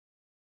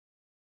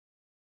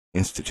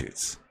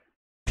institutes.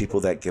 People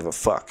that give a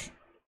fuck.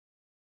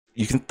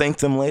 You can thank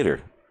them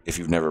later if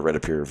you've never read a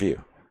peer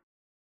review.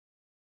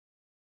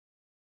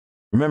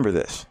 Remember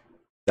this.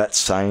 That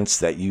science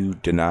that you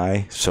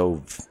deny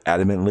so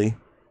adamantly,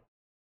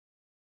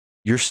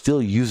 you're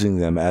still using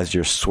them as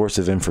your source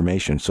of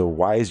information. So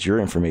why is your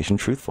information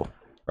truthful,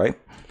 right?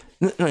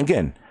 And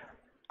again,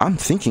 I'm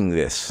thinking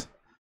this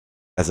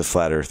as a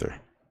flat earther.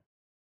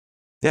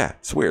 Yeah,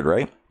 it's weird,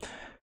 right?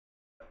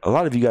 A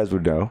lot of you guys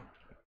would know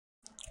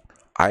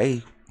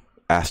I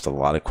asked a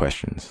lot of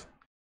questions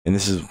And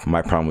this is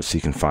my problem with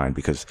seek and find,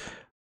 because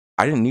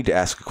I didn't need to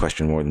ask a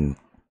question more than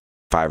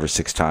 5 or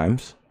 6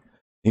 times,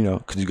 you know,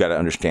 because you got to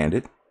understand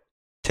it. It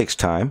takes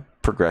time,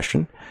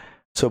 progression.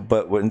 So,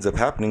 but what ends up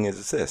happening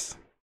is this.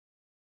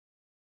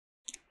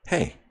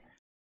 Hey,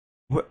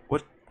 what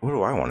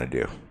do I want to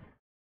do?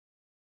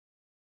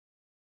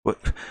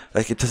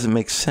 Like, it doesn't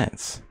make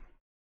sense.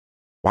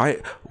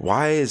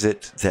 Why is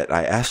it that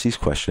I ask these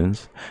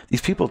questions?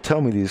 These people tell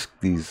me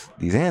these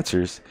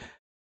answers.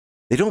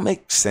 They don't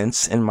make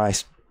sense in my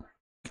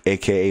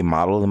AKA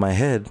model in my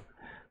head,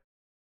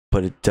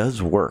 but it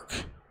does work.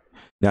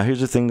 Now, here's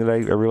the thing that I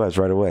realized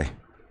right away.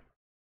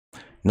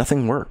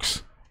 Nothing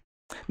works.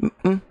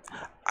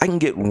 I can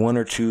get 1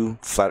 or 2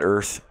 flat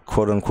earth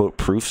quote unquote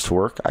proofs to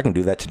work. I can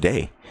do that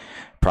today.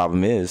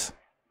 Problem is,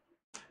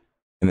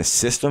 in a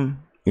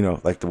system, you know,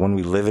 like the one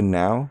we live in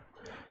now,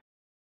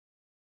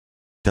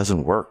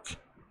 doesn't work.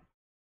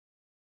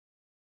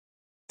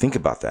 Think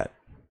about that.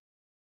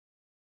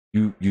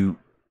 You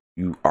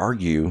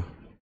argue,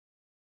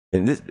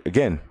 and this,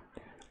 again,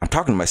 I'm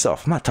talking to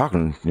myself. I'm not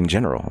talking in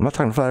general. I'm not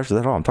talking to flat earthers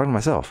at all. I'm talking to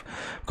myself.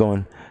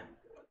 Going,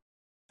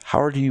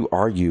 how do you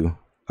argue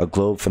a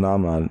globe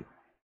phenomenon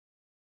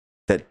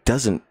that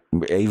doesn't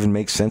even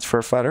make sense for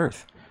a flat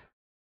earth?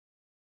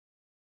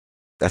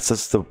 That's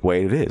just the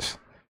way it is.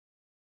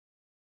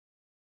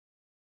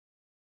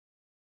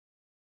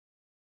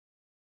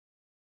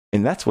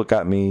 And that's what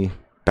got me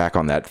back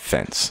on that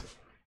fence.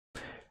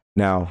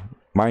 Now,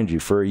 mind you,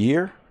 for a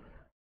year,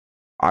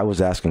 I was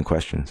asking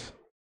questions.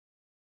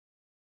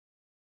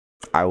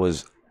 I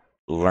was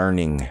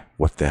learning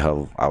what the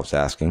hell I was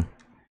asking.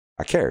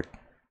 I cared.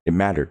 It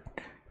mattered.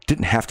 It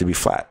didn't have to be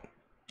flat.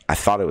 I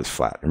thought it was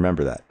flat.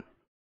 Remember that.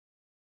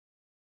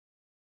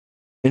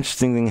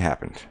 Interesting thing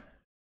happened.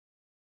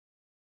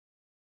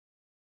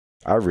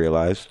 I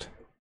realized,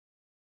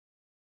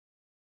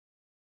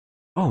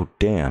 oh,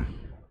 damn.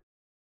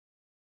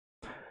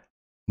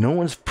 No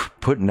one's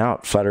putting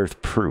out flat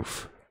earth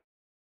proof.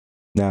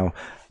 Now,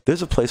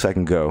 there's a place I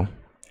can go,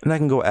 and I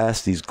can go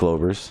ask these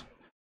globers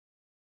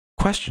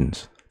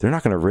questions. They're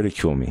not going to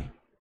ridicule me.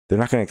 They're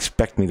not going to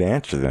expect me to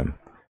answer them.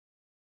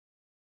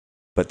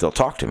 But they'll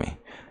talk to me.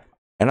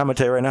 And I'm going to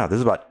tell you right now,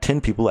 there's about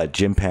 10 people at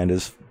Jim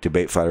Panda's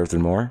Debate Flat Earth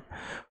and More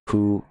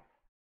who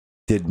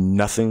did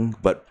nothing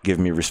but give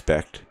me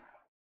respect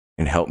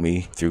and help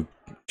me through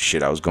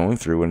shit I was going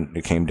through when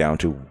it came down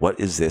to what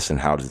is this and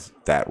how does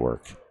that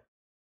work.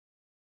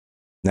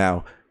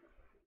 Now,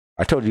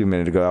 I told you a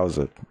minute ago I was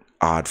an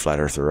odd flat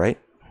earther, right?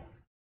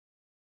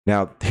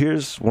 Now,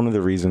 here's one of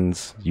the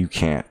reasons you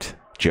can't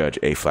judge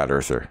a flat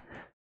earther.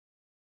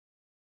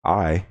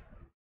 I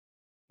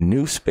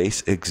knew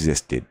space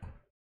existed.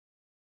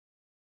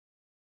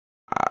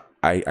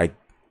 I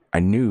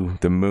knew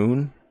the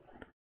moon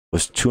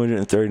was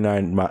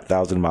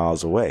 239,000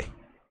 miles away.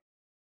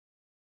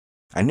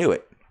 I knew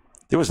it.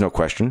 There was no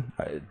question.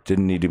 It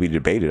didn't need to be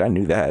debated. I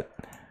knew that.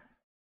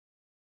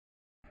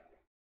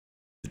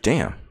 But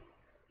damn.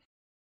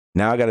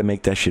 Now I got to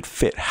make that shit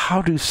fit.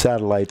 How do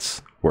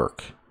satellites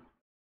work?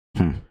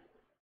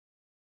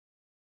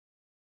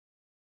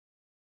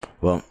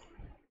 Well,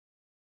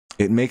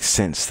 it makes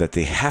sense that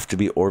they have to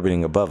be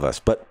orbiting above us,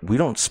 but we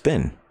don't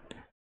spin.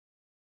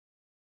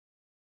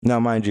 Now,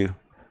 mind you,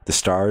 the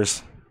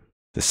stars,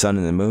 the sun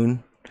and the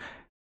moon,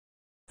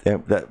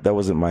 that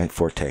wasn't my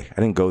forte. I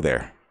didn't go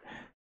there.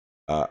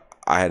 I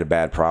had a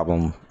bad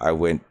problem. I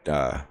went.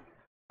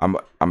 I'm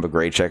a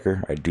grade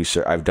checker.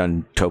 I've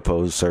done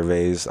topos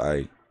surveys.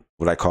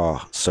 What I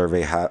call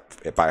survey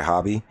by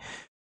hobby.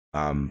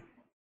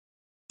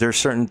 There are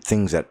certain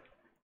things that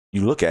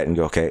you look at and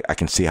go, okay, I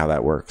can see how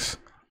that works.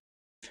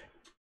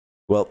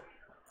 Well,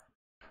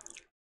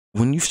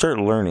 when you start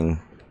learning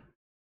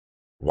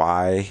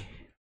why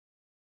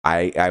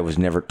I was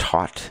never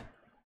taught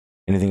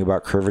anything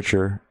about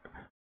curvature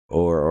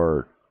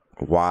or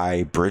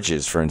why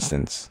bridges, for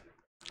instance,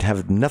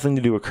 have nothing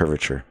to do with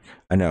curvature.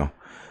 I know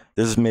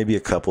there's maybe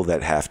a couple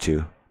that have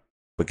to,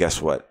 but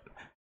guess what?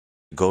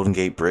 Golden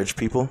Gate Bridge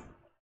people?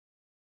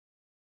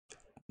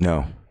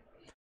 No.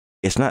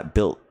 It's not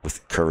built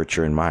with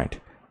curvature in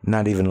mind.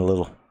 Not even a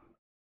little.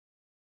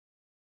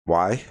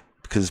 Why?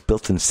 Because it's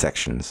built in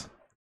sections.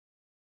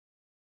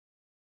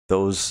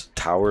 Those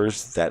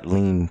towers that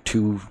lean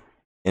 2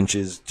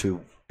 inches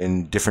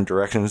in different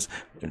directions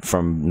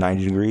from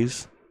 90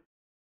 degrees,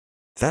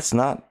 that's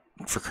not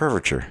for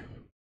curvature.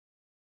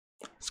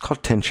 It's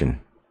called tension.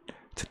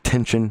 It's a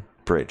tension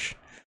bridge.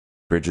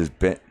 Bridge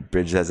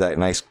has that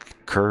nice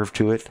curve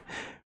to it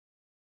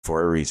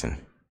for a reason.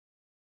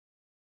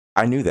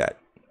 I knew that.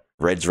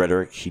 Red's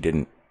rhetoric, he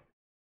didn't.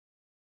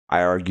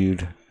 I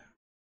argued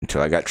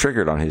until I got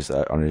triggered on his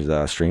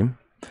stream,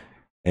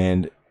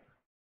 and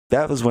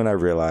that was when I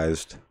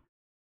realized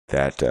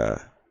that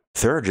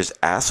there are just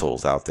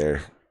assholes out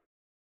there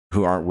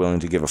who aren't willing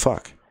to give a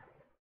fuck.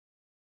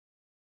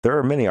 There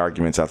are many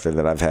arguments out there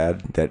that I've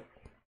had that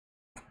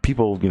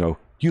people,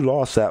 you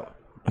lost that.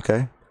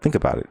 Okay, think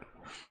about it.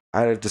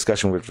 I had a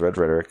discussion with Red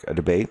Rhetoric, a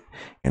debate,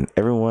 and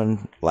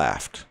everyone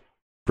laughed.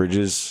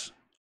 Bridges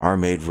are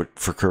made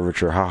for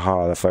curvature.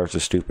 Haha, the flat earth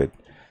is stupid.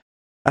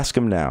 Ask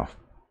him now.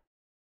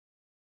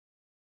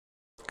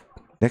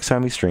 Next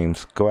time he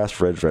streams, go ask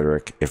Red's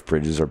Rhetoric if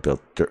bridges are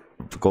built. The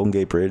Golden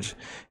Gate Bridge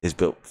is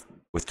built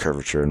with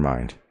curvature in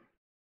mind.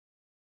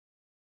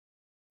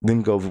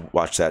 Then go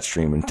watch that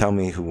stream and tell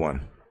me who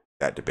won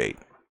that debate.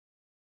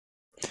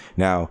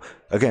 Now,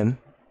 again,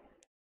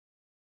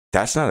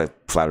 that's not a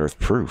flat earth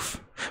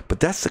proof, but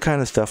that's the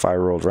kind of stuff I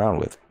rolled around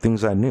with.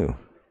 Things I knew.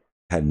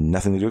 Had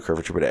nothing to do with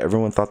curvature, but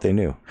everyone thought they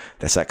knew.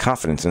 That's that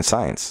confidence in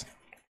science.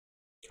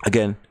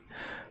 Again,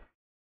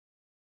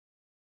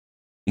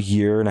 a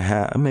year and a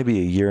half, maybe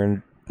a year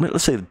and,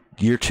 let's say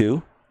year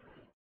 2,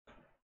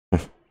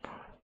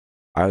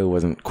 I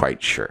wasn't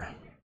quite sure.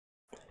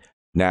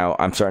 Now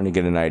I'm starting to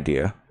get an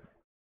idea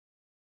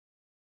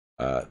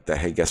that,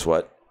 hey, guess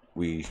what?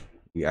 We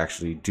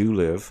actually do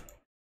live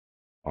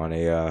on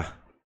a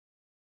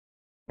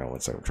one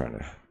second, I'm trying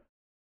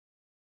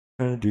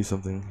to do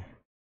something.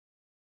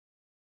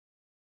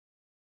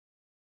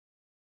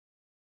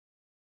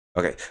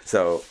 Okay,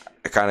 so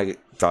I kind of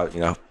thought,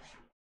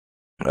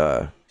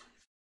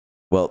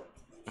 well,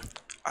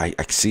 I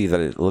see that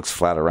it looks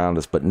flat around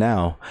us, but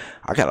now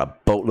I got a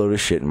boatload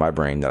of shit in my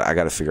brain that I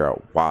got to figure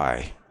out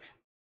why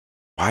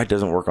it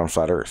doesn't work on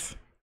flat Earth.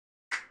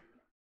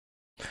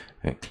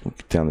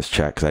 Get down this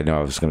chat because I know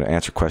I was going to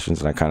answer questions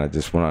and I kind of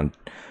just went on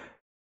a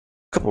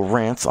couple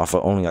rants off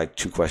of only like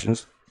 2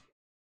 questions.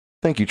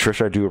 Thank you,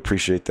 Trish. I do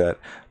appreciate that.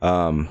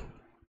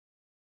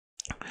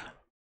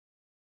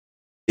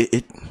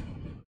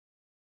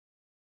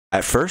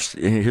 At first,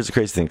 and here's the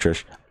crazy thing,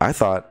 Trish. I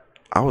thought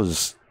it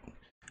was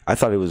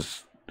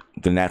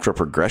the natural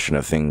progression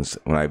of things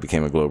when I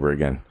became a Glober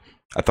again.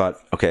 I thought,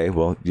 okay,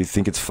 well, you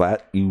think it's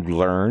flat, you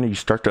learn, you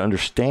start to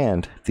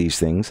understand these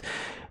things,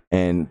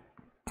 and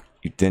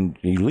then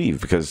you leave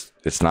because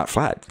it's not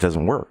flat. It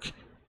doesn't work.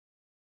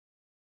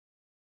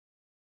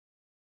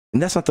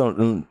 And that's not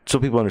so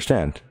people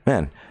understand,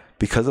 man,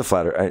 because of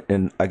flat Earth,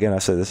 and again, I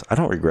say this, I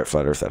don't regret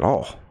flat Earth at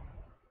all.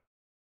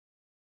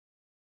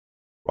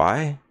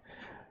 Why?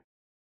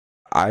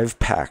 I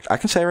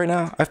can say right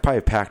now, I've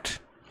probably packed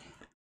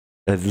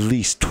at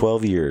least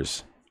 12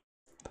 years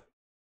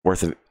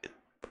worth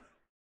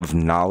of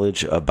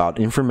knowledge about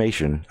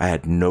information I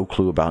had no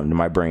clue about into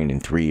my brain in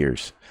 3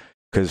 years.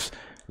 Because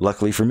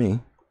luckily for me,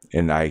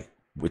 and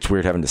it's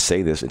weird having to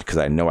say this because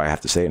I know I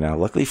have to say it now.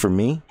 Luckily for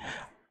me,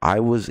 I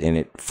was in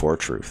it for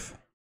truth.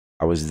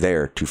 I was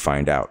there to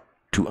find out,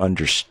 to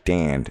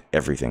understand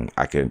everything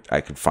I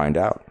could find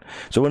out.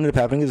 So what ended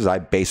up happening is I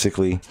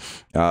basically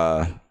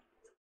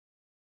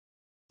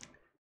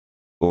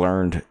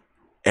learned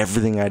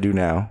everything I do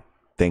now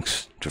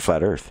thanks to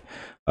flat Earth.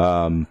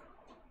 But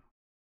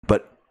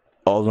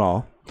all in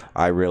all,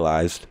 I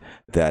realized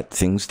that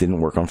things didn't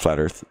work on flat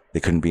Earth.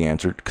 They couldn't be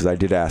answered because I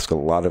did ask a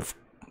lot of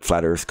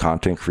flat Earth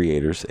content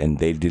creators and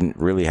they didn't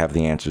really have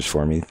the answers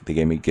for me. They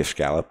gave me gift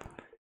scallop.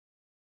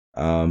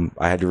 I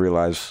had to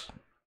realize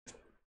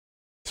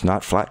it's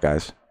not flat,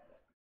 guys.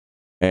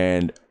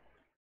 And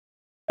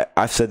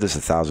I've said this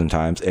 1,000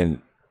 times,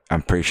 and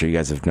I'm pretty sure you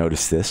guys have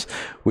noticed this.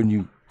 When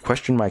you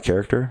question my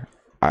character,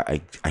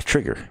 I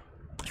trigger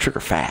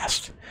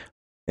fast,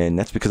 and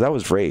that's because I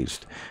was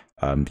raised.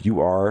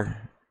 You are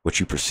what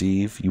you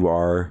perceive. You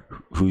are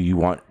who you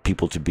want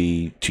people to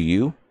be to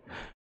you.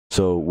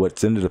 So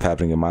what's ended up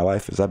happening in my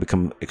life is I've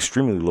become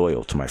extremely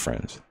loyal to my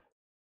friends.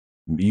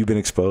 You've been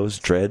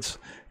exposed, Dreads.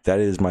 That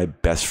is my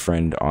best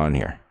friend on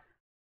here.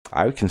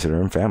 I would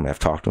consider him family. I've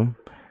talked to him.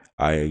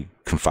 I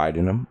confide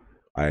in him.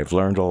 I've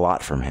learned a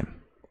lot from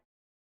him.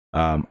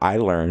 I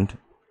learned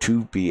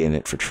to be in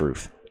it for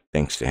truth,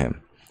 thanks to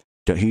him.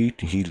 He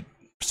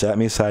sat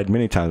me aside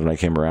many times when I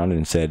came around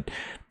and said,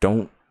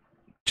 don't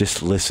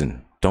just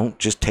listen. Don't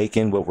just take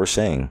in what we're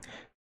saying.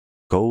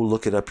 Go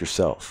look it up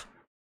yourself.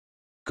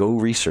 Go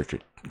research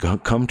it.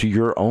 Come to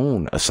your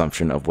own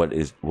assumption of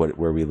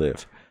where we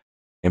live.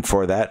 And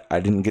for that, I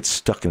didn't get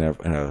stuck in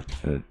a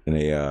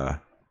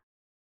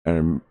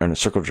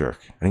circle jerk.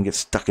 I didn't get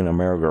stuck in a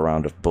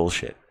merry-go-round of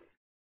bullshit.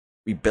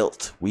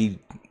 We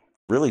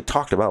really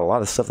talked about a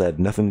lot of stuff that had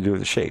nothing to do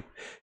with the shape,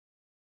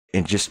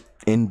 and just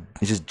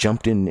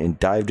jumped in and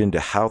dived into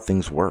how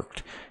things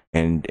worked,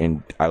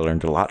 and I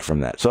learned a lot from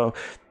that. So,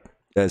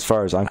 as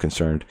far as I'm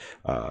concerned,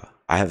 I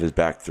have his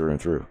back through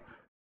and through.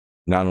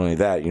 Not only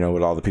that,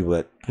 with all the people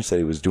that said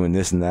he was doing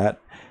this and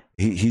that,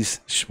 he's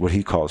what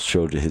he calls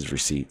showed his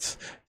receipts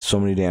so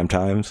many damn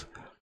times.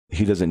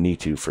 He doesn't need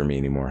to for me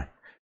anymore.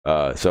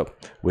 So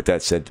with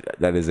that said,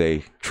 that is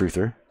a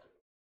truther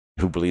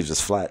who believes it's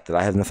flat that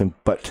I have nothing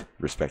but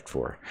respect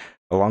for,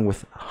 along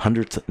with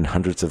hundreds and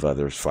hundreds of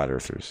others flat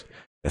earthers.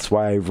 That's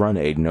why I run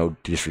a no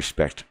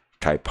disrespect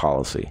type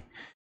policy.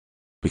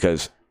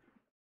 Because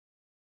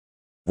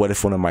what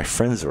if one of my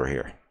friends were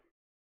here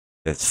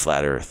that's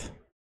flat earth?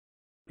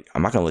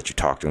 I'm not going to let you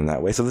talk to him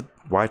that way. So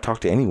why talk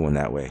to anyone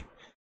that way?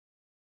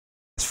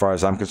 As far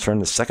as I'm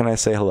concerned, the second I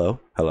say hello,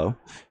 how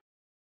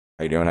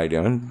you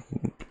doing?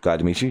 Glad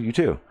to meet you. You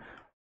too.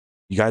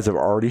 You guys have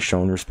already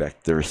shown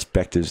respect. The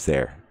respect is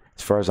there.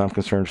 As far as I'm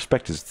concerned,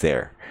 respect is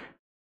there.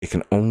 It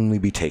can only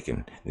be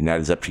taken, and that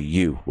is up to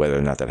you whether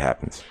or not that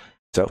happens.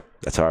 So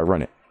that's how I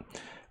run it,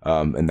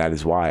 and that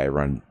is why I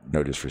run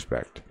No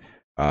Disrespect.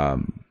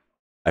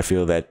 I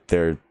feel that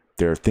there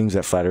are things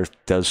that Flat Earth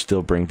does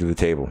still bring to the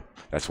table.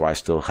 That's why I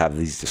still have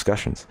these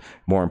discussions.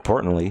 More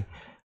importantly,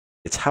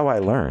 it's how I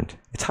learned.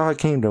 It's how I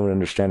came to an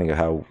understanding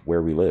of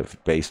where we live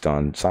based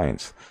on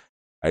science.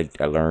 I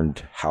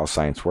learned how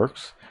science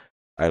works.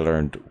 I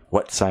learned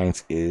what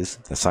science is,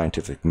 the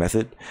scientific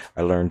method.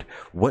 I learned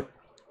what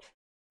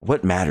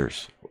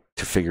matters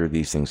to figure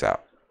these things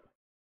out.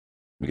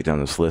 Let me get down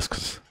this list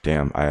because,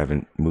 damn, I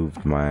haven't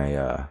moved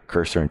my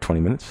cursor in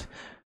 20 minutes.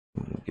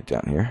 Let me get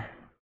down here.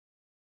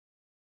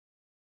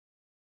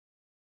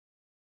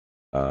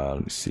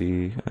 Let me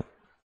see.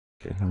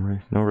 Okay,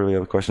 no really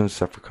other questions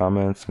except for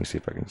comments. Let me see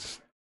if I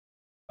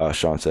can.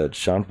 Sean said,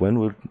 Sean,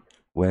 when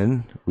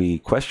we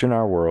question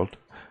our world,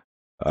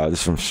 this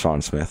is from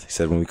Sean Smith. He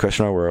said, when we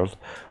question our world,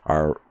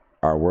 our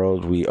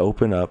world, we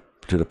open up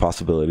to the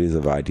possibilities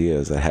of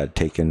ideas that had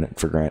taken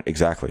for granted.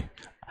 Exactly.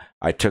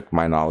 I took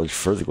my knowledge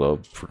for the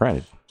globe for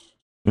granted.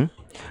 And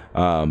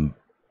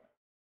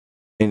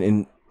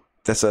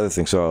that's the other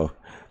thing. So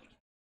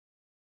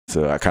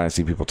I kind of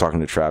see people talking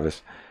to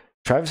Travis.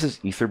 Travis's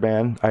ether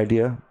band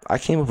idea, I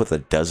came up with a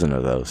dozen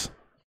of those,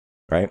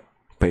 right?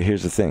 But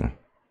here's the thing.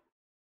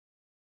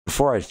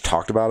 Before I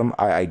talked about them,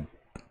 I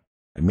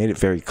made it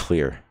very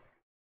clear.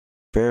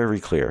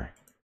 Very clear.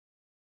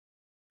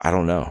 I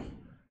don't know.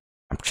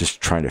 I'm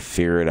just trying to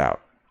figure it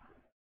out.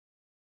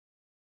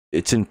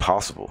 It's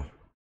impossible.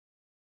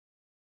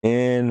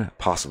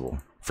 Impossible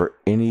for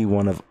any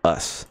one of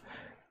us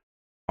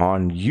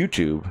on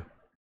YouTube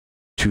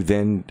to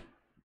then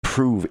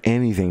prove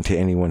anything to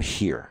anyone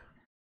here.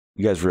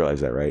 You guys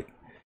realize that, right?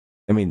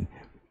 I mean,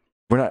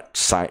 we're not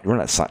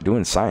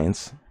doing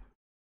science.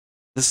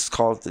 This is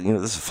called, this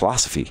is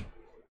philosophy.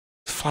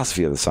 It's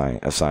philosophy of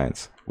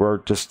science. We're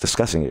just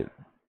discussing it,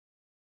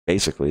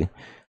 basically.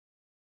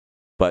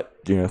 But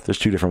there's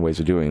two different ways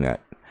of doing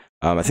that.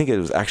 I think it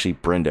was actually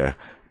Brenda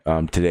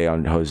today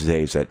on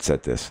Jose's that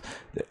said this,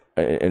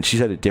 and she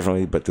said it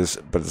differently. But this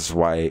is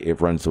why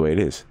it runs the way it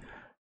is.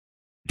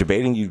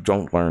 Debating, you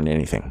don't learn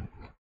anything.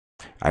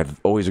 I've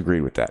always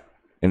agreed with that.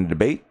 In a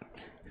debate,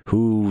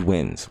 who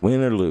wins?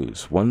 Win or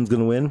lose? One's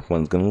going to win,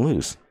 one's going to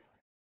lose.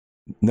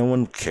 No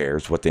one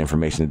cares what the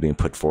information is being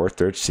put forth.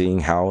 They're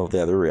seeing how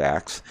the other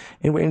reacts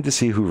and waiting to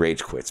see who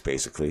rage quits,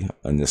 basically,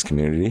 in this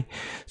community.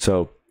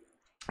 So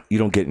you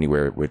don't get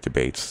anywhere with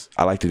debates.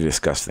 I like to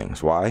discuss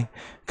things. Why?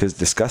 Because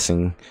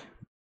discussing,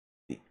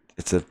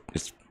 it's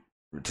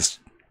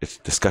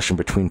discussion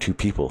between two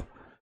people.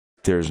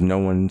 There's no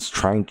one's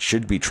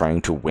should be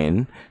trying to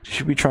win.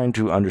 Should be trying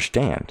to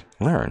understand,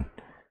 learn,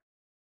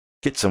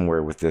 get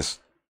somewhere with this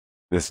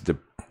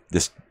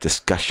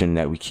discussion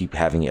that we keep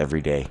having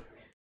every day.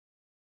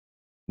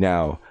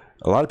 Now,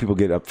 a lot of people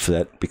get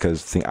upset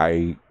because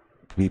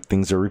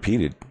things are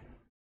repeated.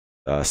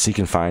 Seek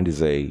and Find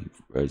is a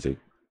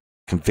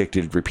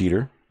convicted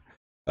repeater.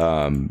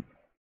 I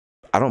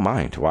don't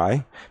mind.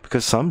 Why?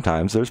 Because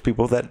sometimes there's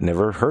people that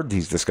never heard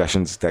these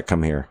discussions that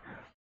come here,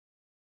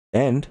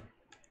 and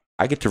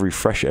I get to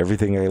refresh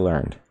everything I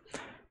learned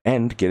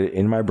and get it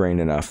in my brain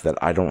enough that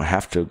I don't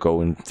have to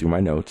go in through my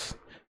notes.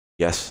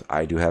 Yes,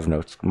 I do have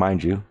notes,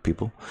 mind you,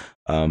 people.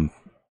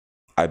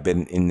 I've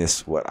been in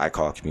this, what I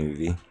call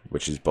community,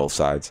 which is both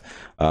sides,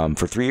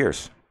 for 3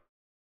 years.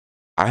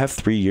 I have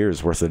 3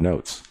 years worth of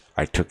notes.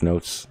 I took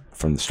notes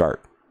from the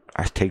start.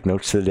 I take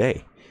notes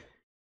today.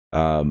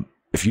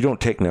 If you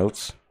don't take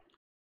notes,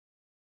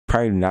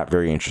 probably not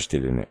very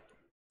interested in it.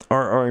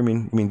 Or I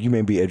mean, you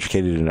may be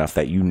educated enough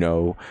that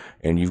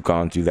and you've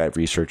gone through that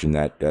research and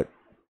that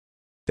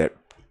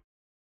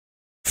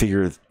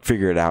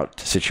figure it out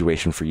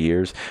situation for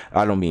years.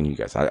 I don't mean you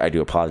guys. I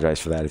do apologize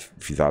for that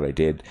if you thought I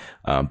did.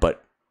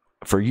 But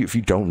for you, if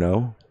you don't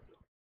know,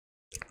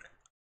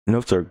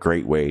 notes are a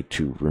great way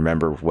to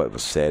remember what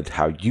was said,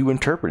 how you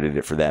interpreted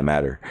it for that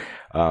matter.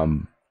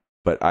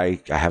 But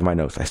I have my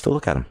notes. I still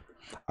look at them.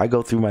 I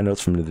go through my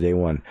notes from the day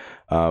one.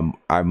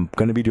 I'm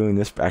going to be doing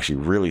this actually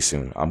really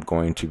soon. I'm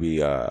going to be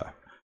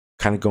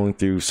kind of going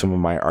through some of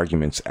my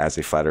arguments as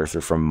a flat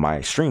earther from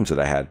my streams that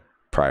I had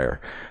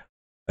prior.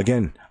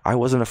 Again, I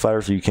wasn't a flat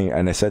earther you came,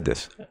 and I said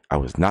this, I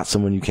was not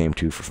someone you came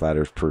to for flat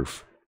earth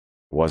proof.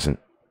 Wasn't.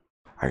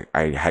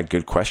 I had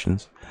good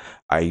questions.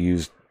 I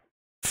used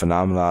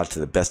phenomena to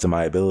the best of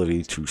my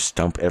ability to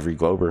stump every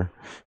glober.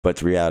 But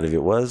the reality of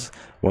it was,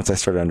 once I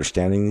started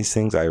understanding these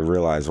things, I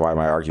realized why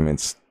my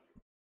arguments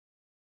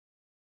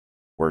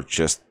were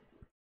just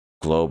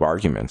globe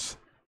arguments.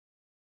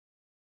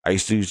 I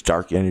used to use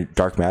dark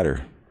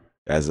matter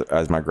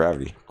as my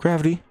gravity.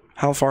 Gravity?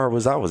 How far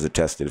was it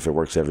tested if it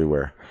works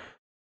everywhere?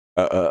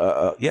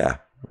 Yeah,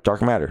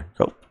 dark matter.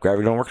 Oh,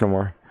 gravity don't work no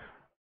more.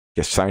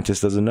 Guess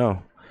scientist doesn't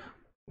know.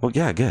 Well,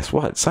 yeah, guess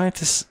what?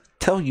 Scientists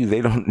tell you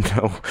they don't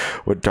know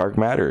what dark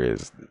matter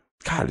is.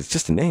 God, it's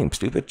just a name,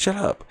 stupid. Shut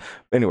up.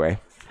 Anyway,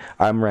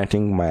 I'm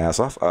ranting my ass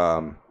off.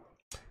 So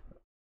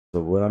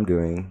what I'm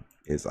doing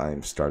is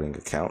I'm starting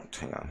a count.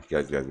 Hang on.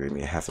 You guys give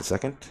me half a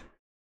second.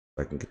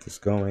 I can get this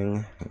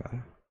going. Hang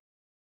on.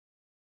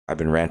 I've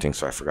been ranting,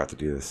 so I forgot to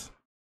do this.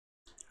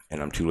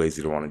 And I'm too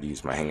lazy to want to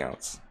use my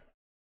Hangouts.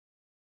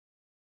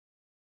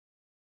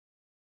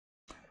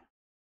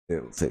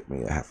 It'll take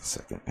me a half a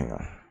second. Hang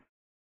on.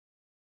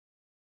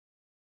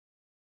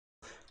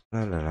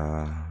 La la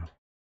la.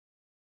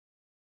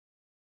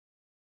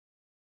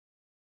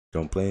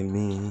 Don't blame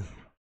me.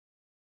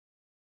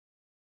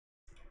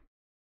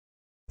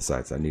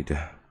 Besides, I need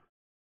to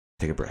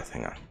take a breath.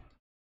 Hang on.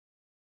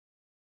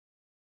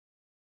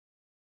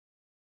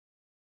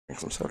 Drink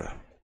some soda.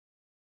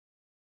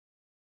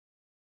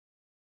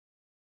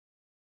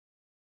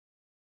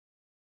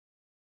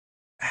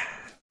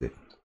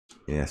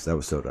 Yes, that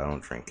was soda. I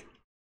don't drink.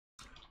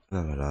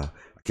 La la la.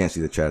 I can't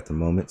see the chat at the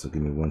moment, so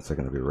give me 1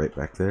 second. I'll be right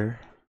back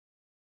there.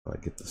 I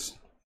get this.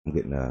 I'm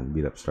getting a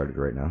meetup started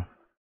right now,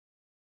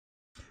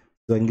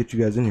 so I can get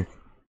you guys in here.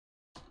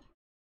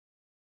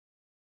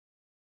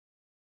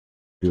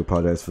 Do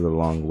apologize for the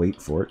long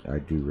wait for it. I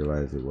do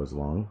realize it was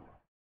long.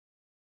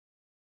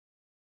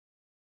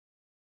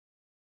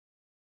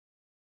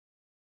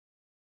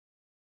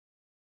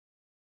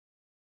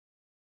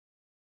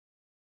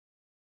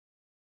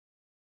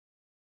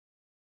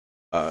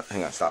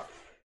 Hang on, stop.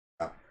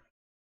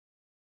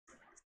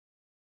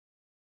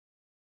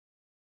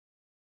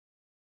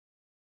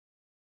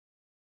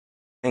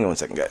 Hang on 1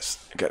 second, guys.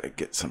 I gotta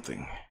get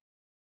something.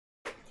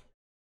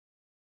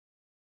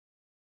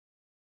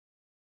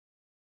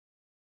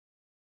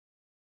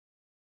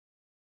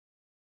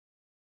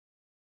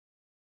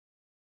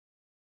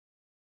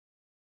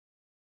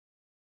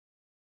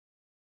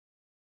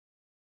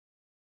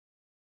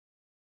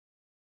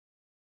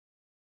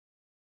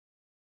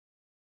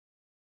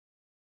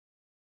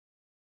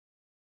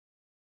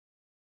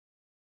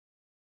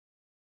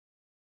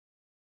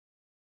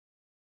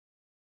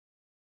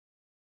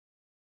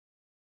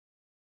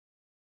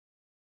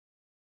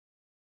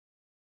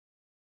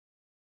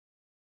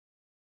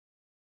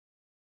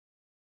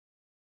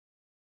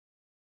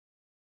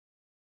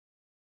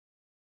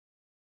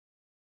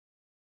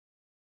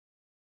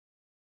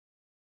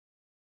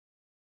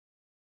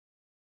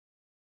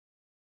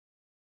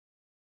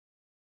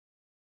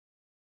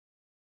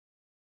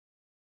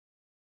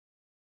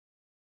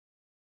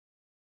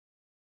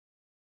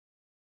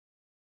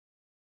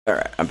 All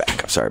right, I'm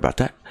back. I'm sorry about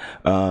that.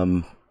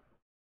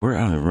 Where I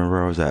don't even remember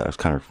where I was at. I was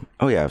kind of.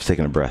 Oh yeah, I was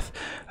taking a breath.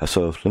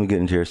 So let me get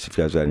into here. See if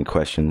you guys got any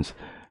questions,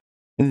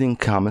 anything,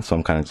 comments. So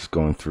I'm kind of just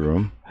going through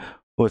them.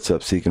 What's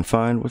up, Seek and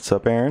Find? What's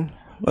up, Aaron?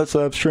 What's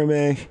up,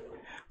 Streamy?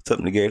 What's up,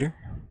 Negator?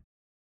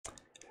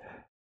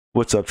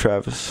 What's up,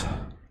 Travis?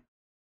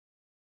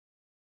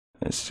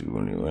 Let's see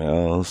anyone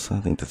else. I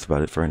think that's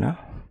about it for right now.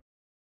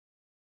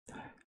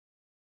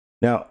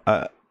 Now,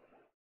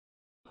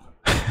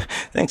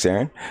 thanks,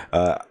 Aaron.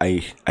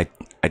 I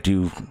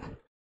do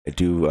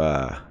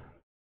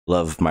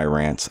love my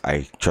rants.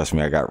 Trust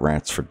me, I got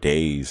rants for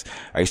days.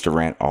 I used to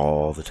rant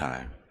all the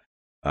time.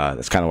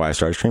 That's kind of why I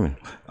started streaming.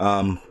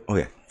 Oh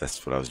yeah,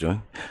 that's what I was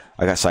doing.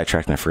 I got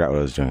sidetracked and I forgot what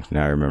I was doing.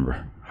 Now I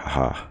remember.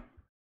 Haha.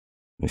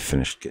 Let me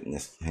finish getting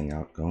this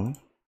hangout going.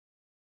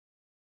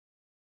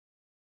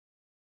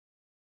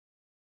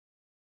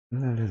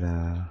 La, la,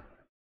 la.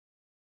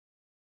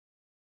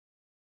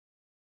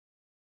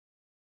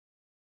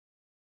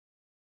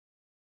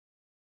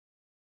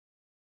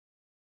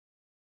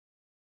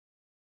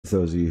 For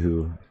those of you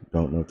who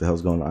don't know what the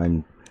hell's going on,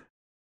 I'm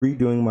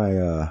redoing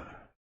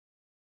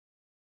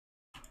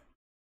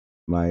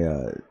my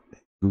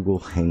Google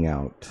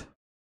Hangout,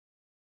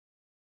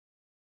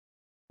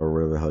 or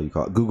whatever the hell you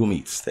call it. Google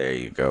Meets. There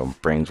you go.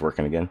 Brain's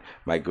working again.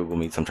 My Google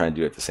Meets. I'm trying to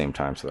do it at the same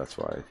time, so that's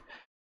why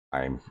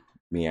I'm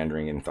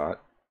meandering in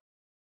thought.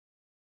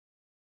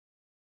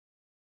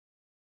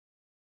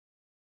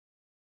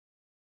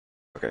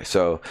 Okay,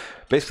 so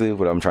basically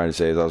what I'm trying to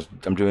say is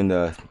I'm doing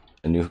a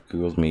new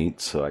Google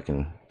Meet so I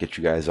can get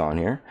you guys on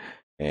here,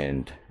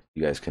 and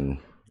you guys can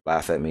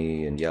laugh at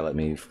me and yell at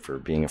me for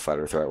being a flat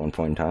earther at one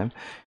point in time,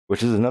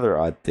 which is another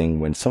odd thing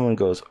when someone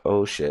goes,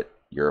 "Oh shit,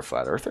 you're a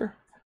flat earther,"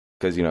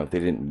 because you know they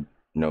didn't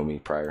know me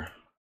prior.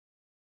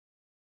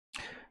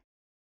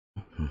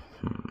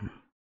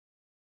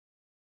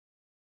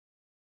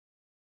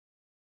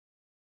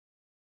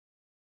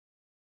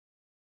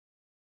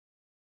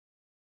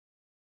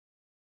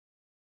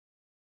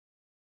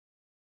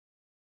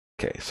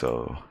 Okay,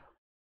 so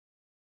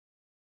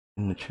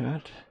in the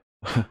chat,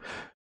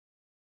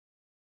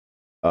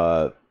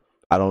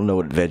 I don't know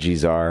what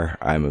veggies are.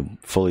 I'm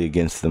fully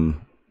against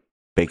them.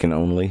 Bacon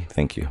only.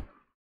 Thank you.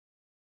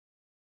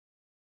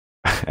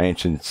 I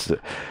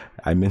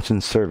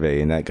mentioned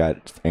survey, and that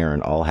got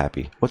Aaron all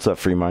happy. What's up,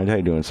 Free Mind? How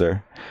you doing,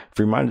 sir?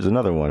 Free Mind is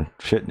another one.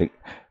 Shit,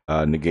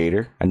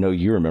 Negator. I know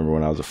you remember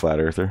when I was a flat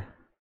earther.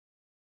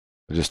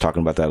 I was just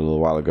talking about that a little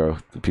while ago.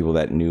 The people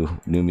that knew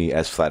me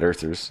as flat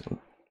earthers,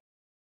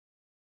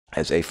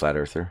 as a flat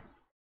earther.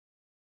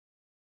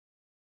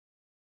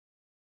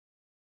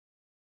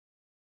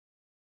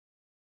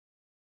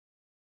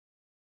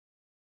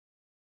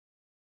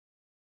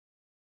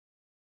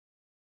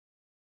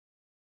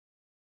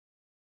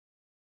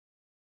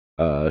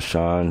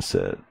 Sean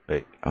said,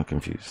 wait, I'm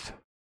confused.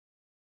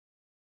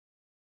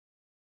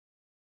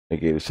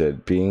 Negator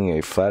said, being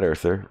a flat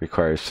earther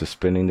requires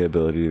suspending the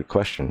ability to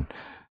question.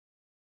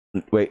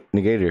 Wait,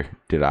 Negator,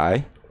 did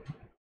I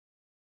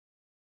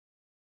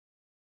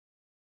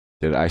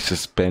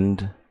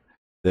suspend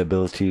the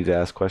ability to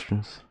ask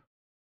questions?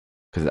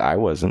 Because I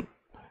wasn't.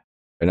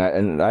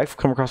 And I've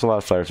come across a lot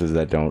of flat earthers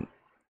that don't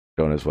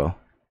as well.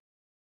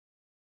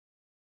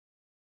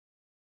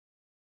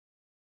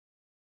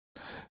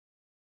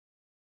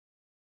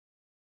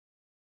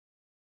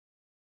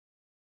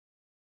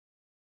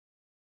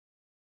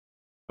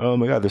 Oh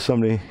my god, there's so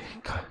many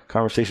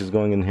conversations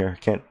going in here.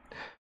 Can't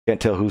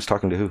tell who's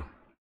talking to who.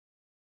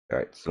 All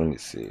right, so let me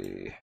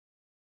see.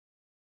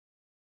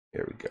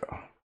 Here we go.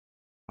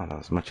 Oh, that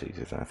was much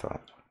easier than I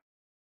thought.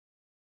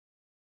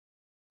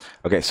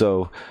 Okay,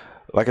 so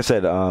like I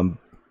said,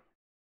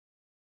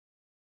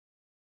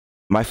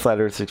 my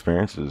flat Earth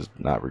experience is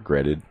not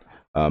regretted.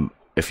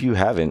 If you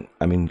haven't,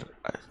 I mean,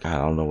 God,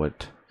 I don't know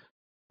what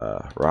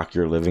rock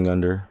you're living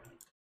under.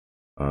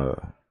 You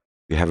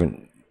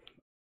haven't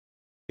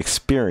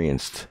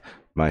experienced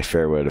my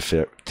farewell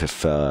to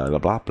blah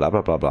blah blah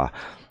blah blah blah.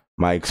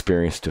 My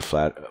experience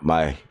to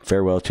my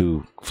farewell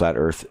to flat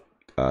Earth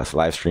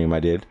live stream I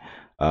did.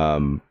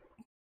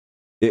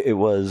 It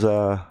was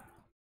I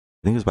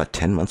think it was about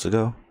 10 months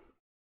ago.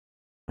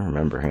 I don't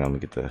remember. Hang on,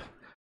 let me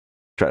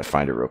try to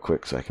find it real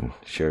quick so I can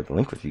share the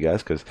link with you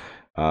guys. Because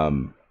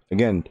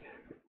again,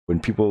 when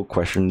people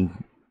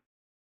question,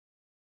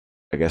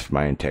 I guess,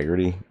 my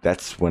integrity,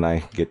 that's when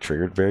I get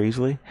triggered very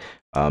easily.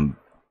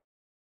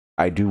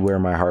 I do wear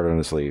my heart on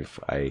the sleeve.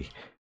 I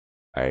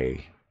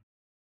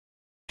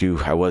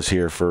was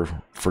here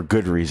for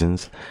good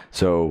reasons.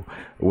 So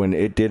when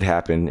it did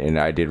happen and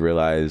I did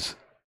realize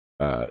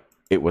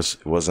it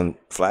wasn't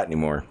flat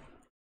anymore,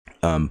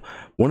 one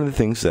of the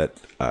things that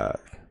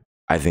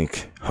I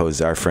think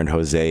our friend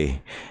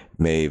Jose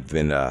may have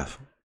been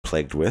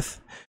plagued with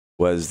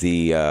was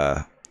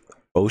the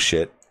oh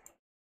shit,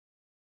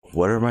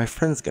 what are my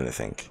friends gonna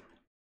think?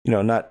 You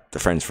know, not the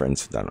friends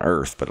on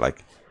Earth, but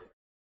like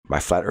my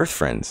flat Earth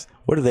friends.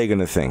 What are they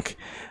gonna think?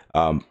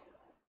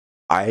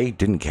 I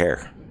didn't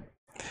care.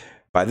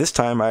 By this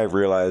time, I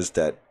realized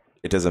that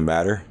it doesn't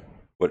matter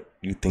what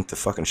you think the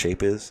fucking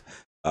shape is.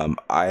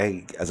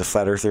 I, as a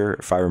flat earther,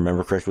 if I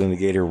remember correctly,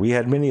 Negator, we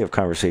had many of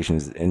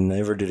conversations and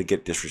never did it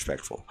get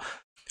disrespectful.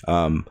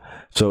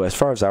 So as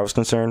far as I was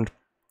concerned,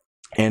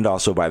 and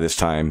also by this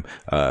time,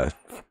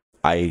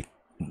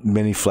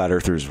 many flat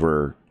earthers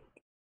were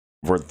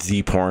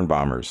the porn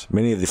bombers.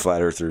 Many of the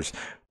flat earthers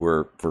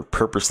were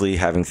purposely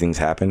having things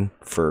happen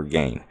for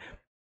gain.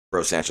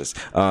 Bro Sanchez.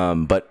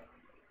 But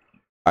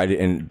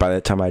and by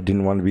that time I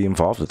didn't want to be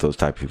involved with those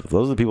type of people.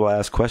 Those are the people I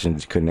asked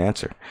questions you couldn't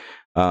answer.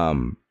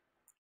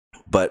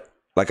 But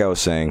like I was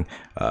saying,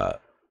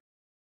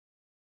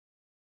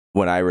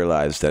 when I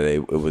realized that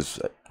it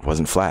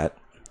wasn't flat,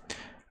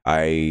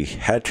 I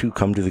had to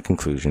come to the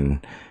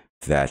conclusion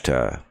that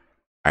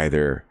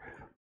either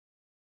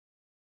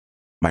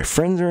my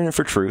friends are in it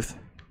for truth,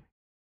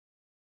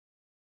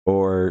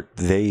 or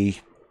they're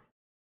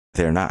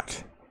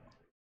not.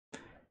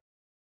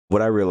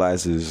 What I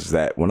realized is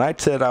that when I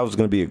said I was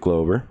going to be a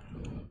Glober,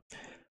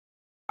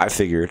 I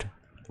figured,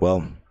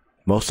 well,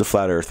 most of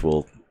Flat Earth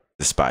will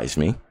despise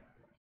me.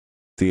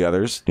 The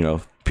others, you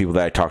know, people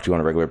that I talk to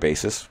on a regular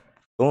basis,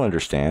 will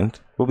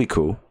understand. We'll be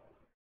cool.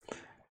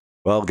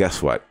 Well,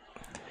 guess what?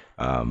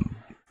 I'm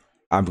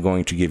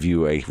going to give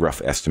you a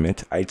rough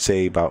estimate. I'd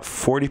say about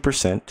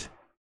 40%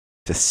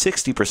 to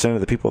 60%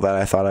 of the people that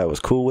I thought I was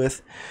cool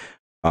with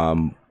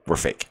were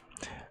fake.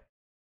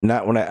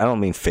 Not when I don't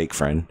mean fake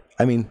friend.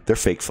 I mean they're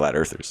fake flat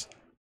earthers.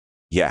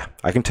 Yeah,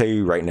 I can tell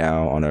you right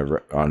now on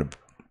a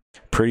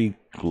pretty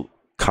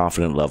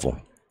confident level,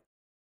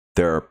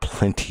 there are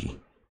plenty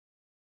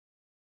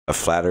of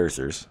flat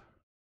earthers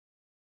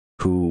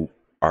who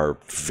are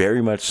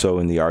very much so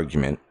in the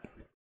argument.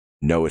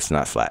 No, it's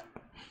not flat.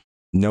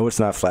 No, it's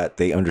not flat.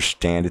 They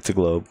understand it's a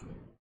globe.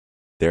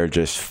 They're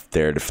just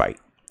there to fight.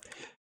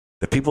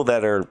 The people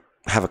that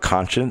have a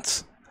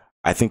conscience,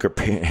 I think are,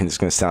 and it's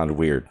going to sound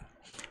weird,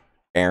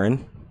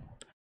 Aaron,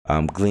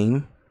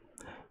 Gleam,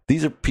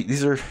 these are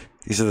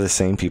the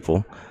same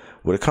people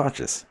with a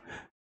conscience.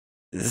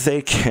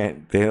 They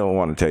don't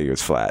want to tell you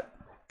it's flat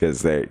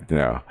because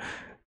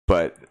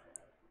but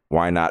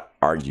why not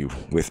argue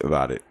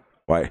about it?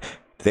 Why?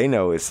 They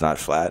know it's not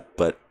flat,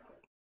 but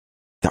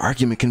the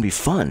argument can be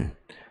fun.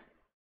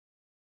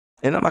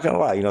 And I'm not gonna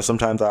lie,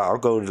 sometimes I'll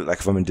go to, like,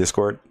 if I'm in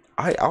Discord,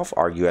 I'll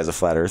argue as a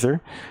flat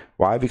earther.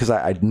 Why? Because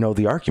I know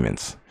the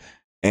arguments.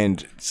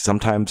 And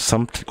sometimes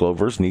some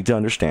Glovers need to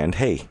understand,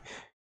 hey,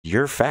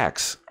 your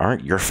facts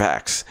aren't your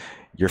facts.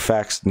 Your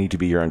facts need to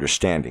be your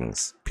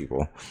understandings,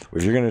 people.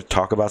 If you're going to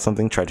talk about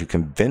something, try to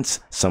convince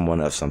someone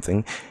of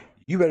something,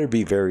 you better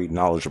be very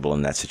knowledgeable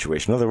in that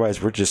situation.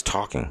 Otherwise, we're just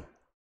talking.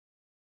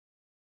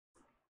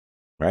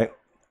 Right?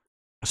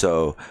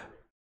 So,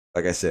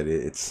 like I said,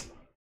 it's...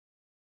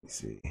 Let's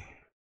see.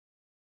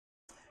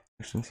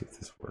 Actually, let's see if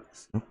this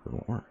works. Nope, it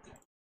won't work.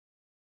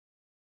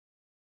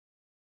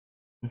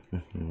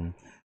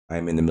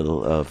 I'm in the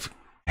middle of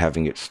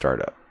having it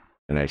start up,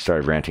 and I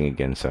started ranting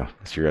again, so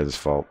it's your guys'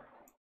 fault.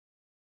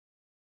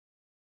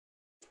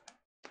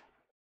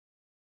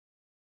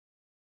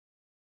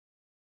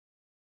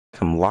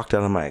 I'm locked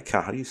out of my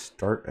account. How do you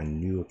start a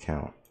new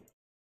account?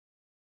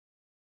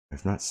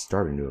 If not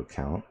start a new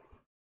account,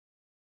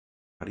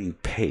 how do you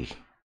pay?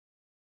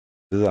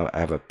 I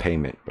have a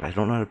payment, but I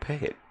don't know how to pay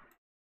it.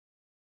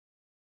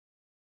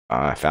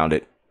 I found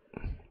it.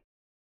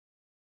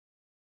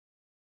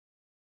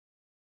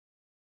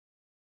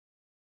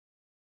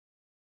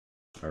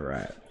 All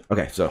right.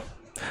 Okay, so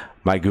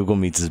my Google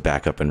Meets is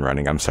back up and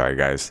running. I'm sorry,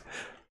 guys.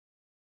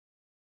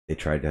 They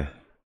tried to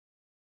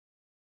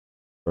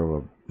throw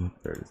a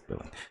there it is,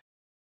 Billy.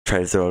 Tried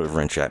to throw a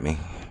wrench at me.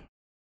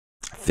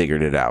 I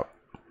figured it out.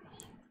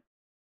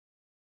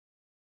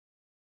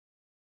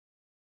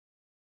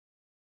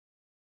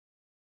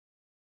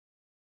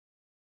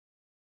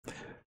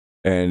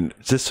 And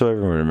just so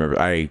everyone remembers,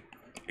 I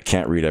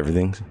can't read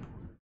everything.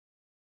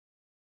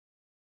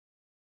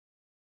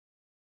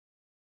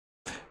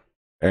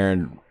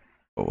 Aaron,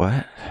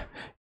 what?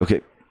 Okay,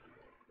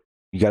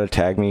 you gotta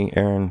tag me,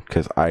 Aaron,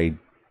 because I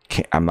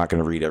can't. I'm not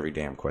gonna read every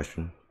damn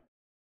question.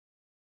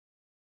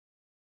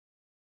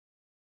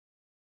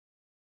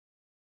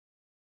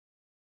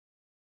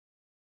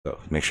 So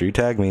make sure you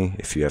tag me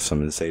if you have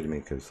something to say to me,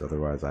 because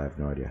otherwise I have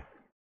no idea.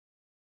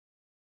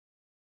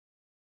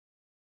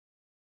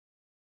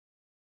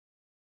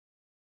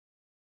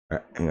 All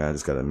right, I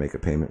just gotta make a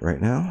payment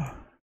right now.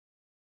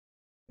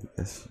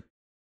 Yes.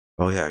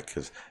 Oh yeah,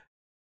 because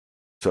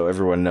so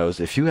everyone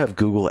knows, if you have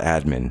Google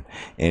Admin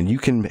and you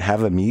can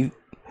have a meet,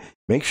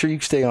 make sure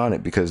you stay on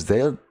it, because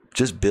they'll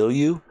just bill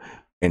you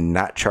and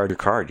not charge your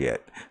card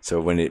yet.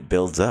 So when it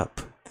builds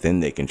up,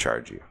 then they can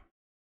charge you.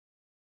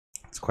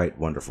 It's quite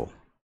wonderful.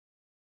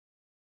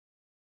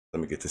 Let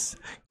me get this.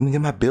 Let me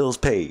get my bills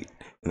paid,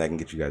 and I can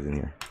get you guys in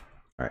here.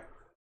 All right.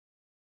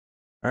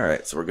 All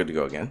right, so we're good to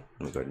go again.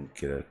 Let me go ahead and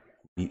get a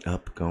meet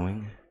up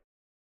going.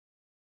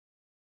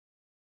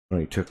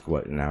 Only took,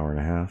 what, an hour and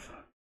a half?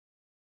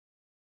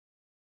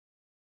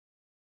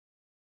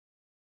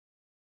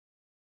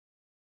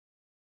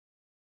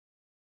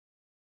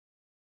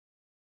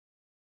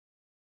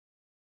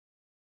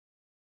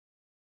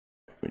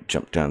 Let me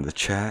jump down to the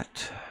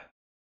chat.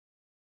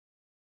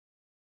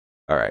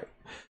 All right.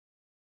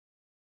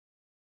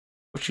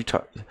 What you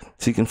talk?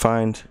 So you can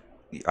find.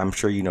 I'm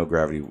sure you know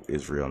gravity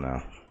is real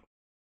now.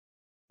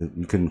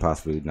 You couldn't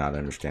possibly not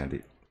understand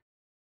it.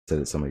 Said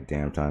it so many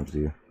damn times to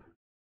you.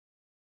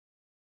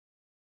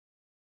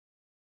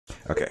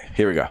 Okay,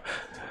 here we go.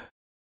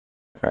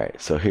 All right,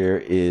 so here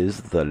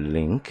is the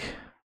link.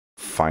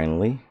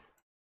 Finally.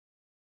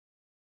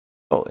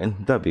 Oh,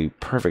 and that'd be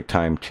perfect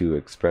time to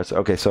express.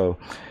 Okay, so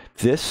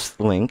this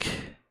link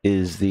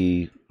is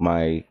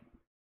my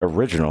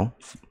original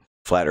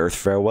Flat Earth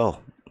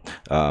farewell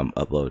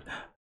upload.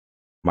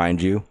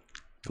 Mind you,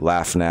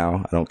 laugh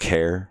now. I don't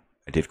care.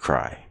 I did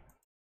cry.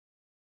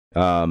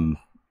 Let me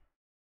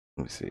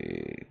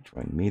see.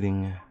 Join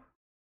meeting.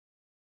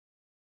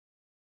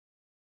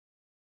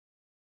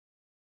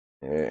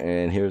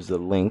 And here's the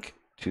link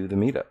to the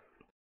meetup.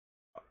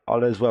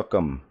 All is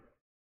welcome.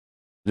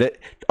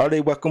 Are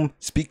they welcome?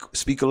 Speak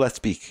or let's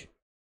speak.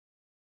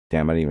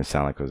 Damn, I didn't even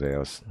sound like Jose. I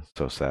was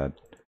so sad.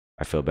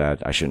 I feel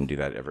bad. I shouldn't do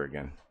that ever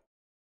again.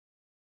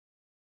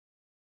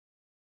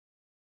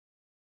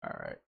 All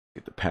right,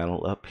 get the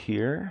panel up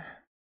here.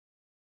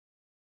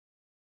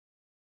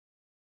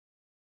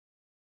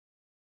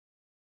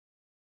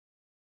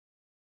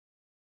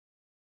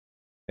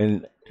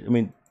 And I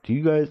mean, do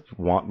you guys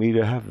want me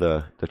to have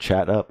the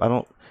chat up? I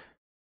don't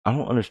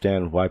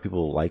understand why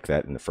people like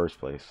that in the first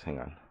place. Hang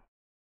on.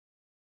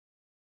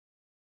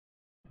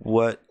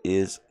 What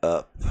is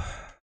up?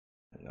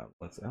 Hang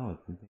on.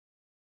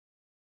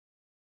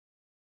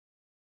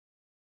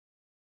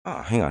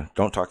 Oh, hang on.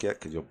 Don't talk yet,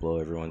 because you'll blow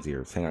everyone's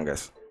ears. Hang on,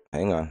 guys.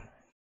 Hang on.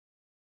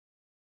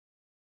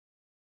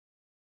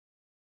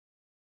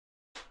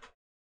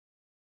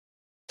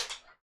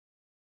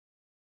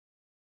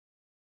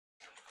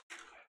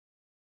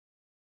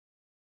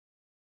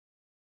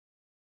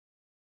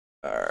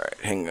 All right,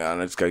 hang on.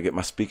 I just gotta get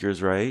my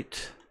speakers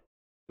right.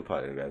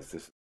 Probably, guys,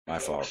 this is my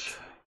fault.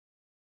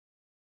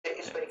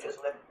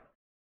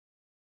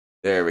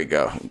 There we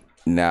go.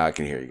 Now I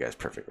can hear you guys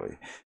perfectly.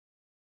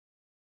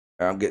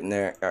 I'm getting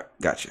there.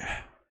 Gotcha.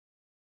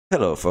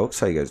 Hello, folks.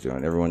 How you guys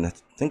doing? Everyone,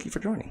 thank you for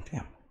joining.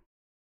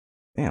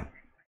 Damn.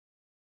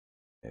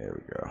 There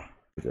we go.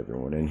 Get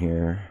everyone in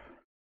here.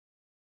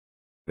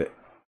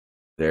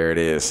 There it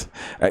is.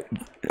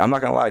 I'm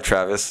not gonna lie,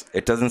 Travis.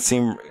 It doesn't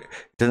seem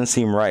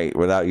right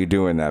without you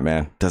doing that,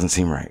 man. Doesn't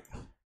seem right.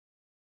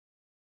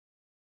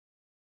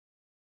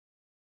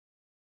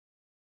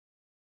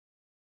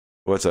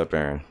 What's up,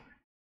 Aaron?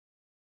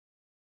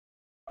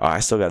 Oh, I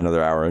still got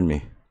another hour in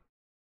me.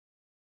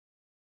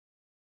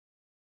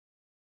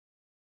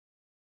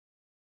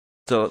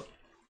 So,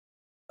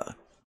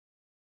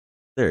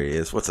 there he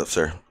is. What's up,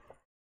 sir?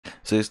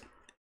 So,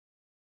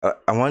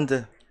 I wanted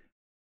to.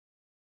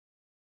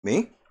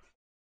 Me?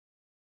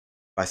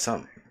 By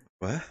some.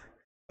 What? I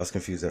was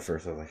confused at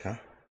first. I was like, huh?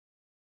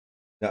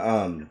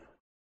 Now,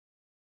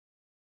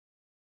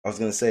 I was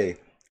gonna say,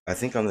 I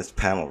think on this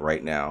panel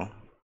right now,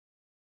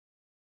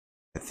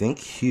 I think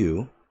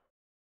Hugh,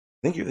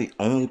 I think you're the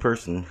only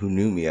person who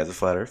knew me as a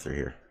flat earther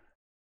here.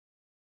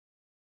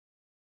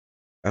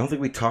 I don't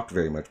think we talked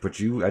very much, but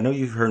I know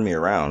you've heard me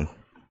around.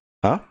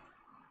 Huh?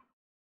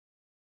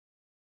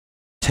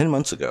 10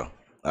 months ago,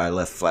 I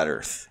left Flat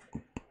Earth.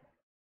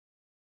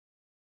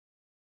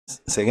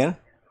 Say again?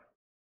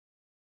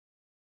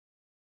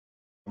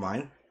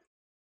 Mine?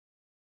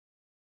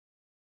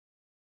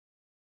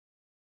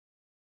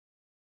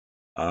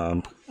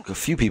 A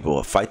few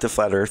people. Fight to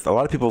Flat Earth. A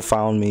lot of people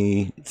found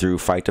me through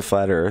Fight to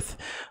Flat Earth.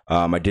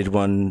 I did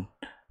one.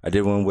 I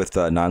did one with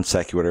Non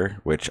Sequitur,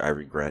 which I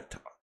regret.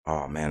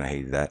 Oh man, I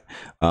hated that.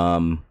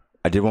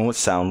 I did one with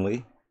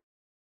Soundly.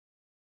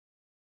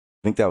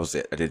 I think that was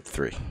it. I did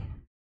 3.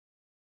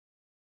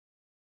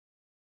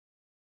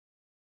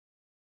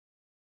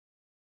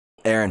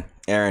 Aaron.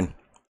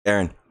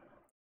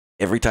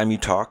 Every time you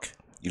talk,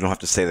 you don't have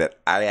to say that.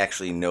 I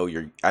actually know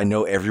I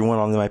know everyone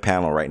on my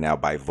panel right now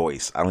by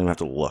voice. I don't even have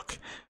to look.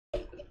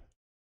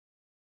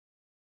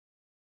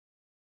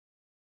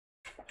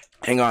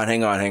 Hang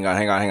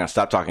on.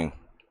 Stop talking.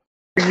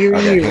 You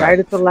right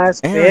at the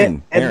last bit,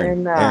 and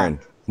Aaron,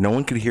 no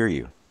one could hear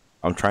you.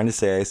 I'm trying to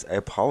say I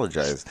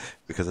apologize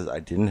because I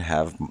didn't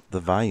have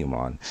the volume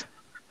on.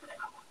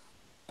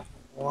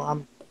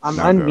 Well, I'm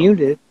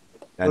unmuted.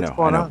 I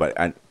know, but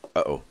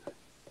uh-oh.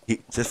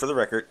 Just for the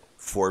record,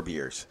 4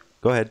 beers.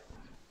 Go ahead.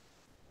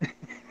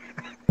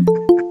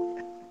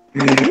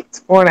 It's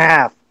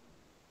 4.5.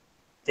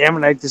 Damn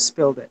it, I just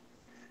spilled it.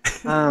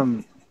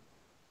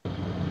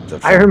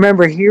 I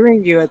remember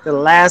hearing you at the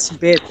last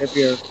bit of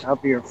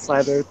your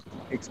Flat Earth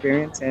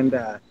experience, and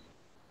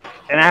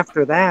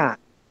after that,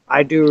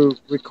 I do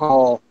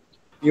recall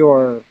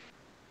your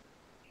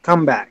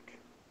comeback,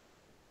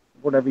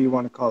 whatever you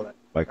want to call it.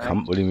 What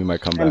do you mean by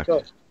comeback?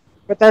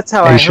 But that's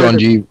how I heard Sean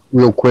G,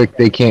 real quick,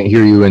 they can't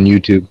hear you on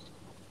YouTube.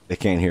 They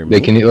can't hear me.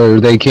 They can't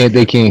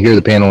hear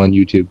the panel on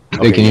YouTube.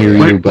 Okay, they can hear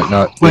you, but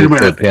not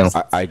the panel.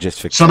 I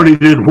just fixed somebody that.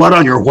 Did what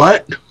on your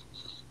what?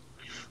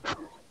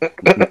 They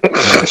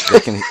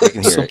can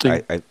hear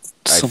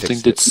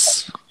something. it.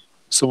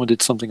 Someone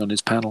did something on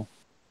his panel.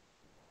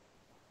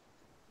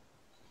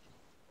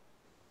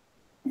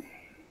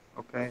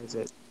 Okay, is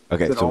it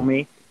so, all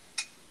me?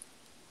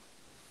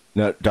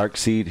 No,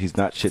 Darkseed, he's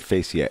not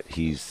shit-faced yet.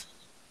 He's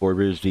 4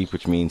 beers deep,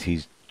 which means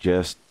he's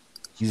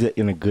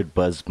in a good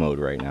buzz mode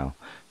right now.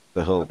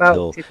 So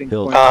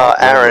he'll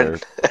Aaron,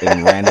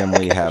 and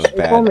randomly have bad.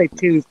 It's only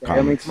Tuesday.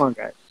 Comments. I mean, come on,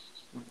 guys.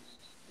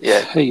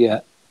 Yeah.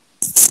 Hey,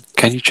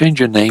 can you change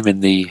your name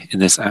in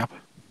this app?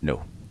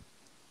 No.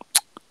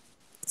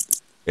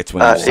 It's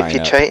when you sign if you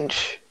up.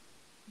 change.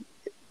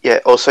 Yeah.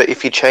 Also,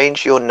 if you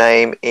change your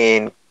name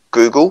in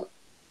Google,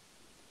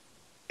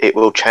 it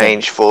will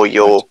change for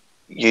your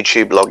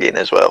YouTube login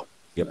as well.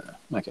 Yep.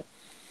 Okay.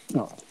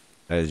 Oh.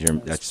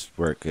 That's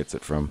where it gets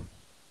it from.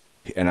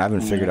 And I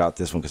haven't figured out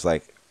this one because,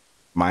 like,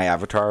 my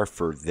avatar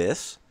for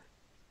this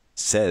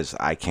says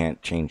I can't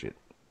change it.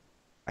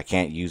 I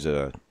can't use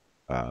a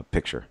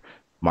picture.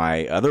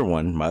 My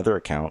other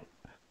account,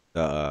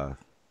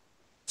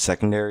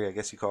 secondary, I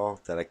guess you call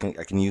it, that I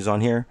can use on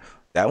here.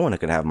 That one I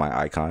can have my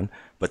icon,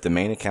 but the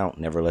main account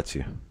never lets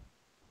you.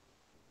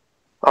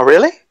 Oh,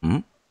 really? Mm-hmm.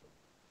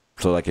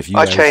 So, like, if you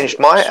I changed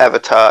my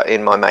avatar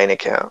in my main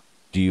account.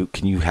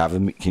 Can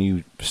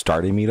you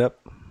start a meetup?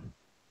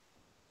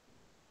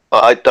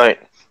 I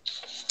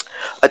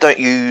don't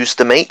use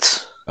the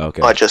meets.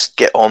 Okay. I just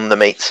get on the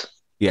meets.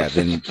 Yeah,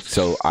 then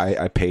so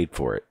I paid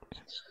for it.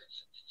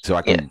 So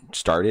I can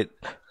start it.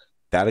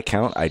 That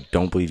account, I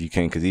don't believe you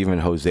can because even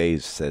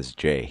Jose's says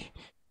J.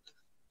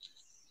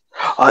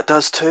 Oh, it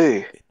does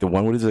too. The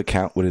one with his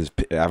account, with his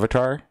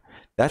avatar,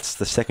 that's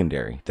the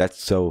secondary.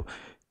 That's so,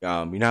 you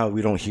know how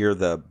we don't hear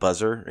the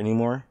buzzer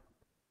anymore?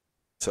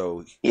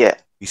 So yeah,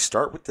 you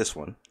start with this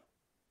one.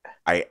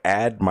 I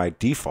add my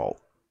default,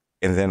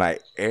 and then I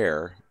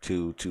air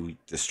to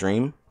the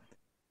stream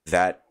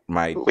that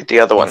my with the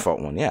other default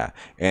one. Yeah,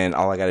 and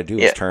all I got to do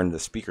is turn the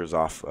speakers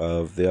off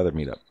of the other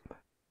meetup.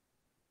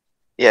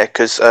 Yeah,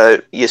 because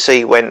you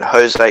see when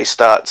Jose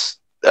starts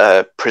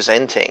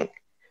presenting,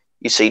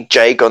 you see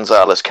JG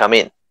Gonzalez come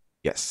in.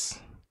 Yes.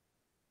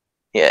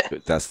 Yeah.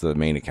 That's the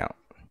main account.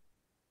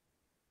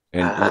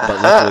 And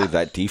but luckily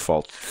that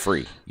default's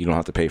free. You don't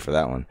have to pay for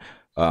that one.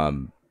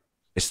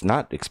 It's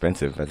not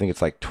expensive. I think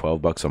it's like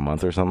 $12 a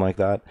month or something like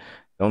that.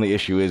 The only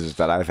issue is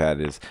that I've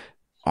had is,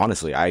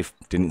 honestly, I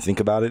didn't think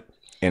about it,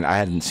 and I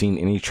hadn't seen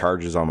any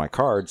charges on my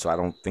card, so I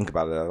don't think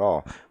about it at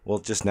all. Well,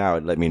 just now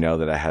it let me know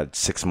that I had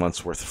 6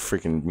 months worth of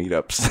freaking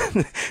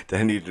meetups that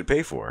I needed to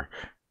pay for.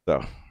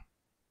 So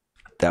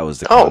that was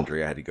the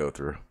quandary I had to go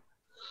through.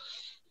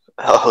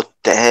 Oh,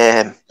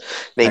 damn.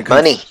 Need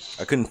money.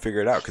 I couldn't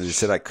figure it out because it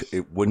said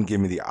it wouldn't give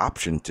me the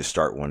option to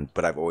start one,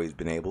 but I've always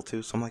been able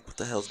to. So I'm like, what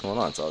the hell's going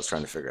on? So I was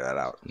trying to figure that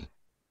out and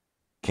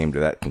came to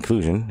that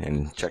conclusion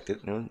and checked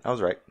it, and I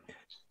was right.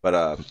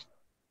 But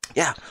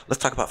yeah,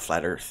 let's talk about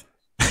flat Earth.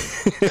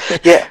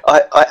 Yeah,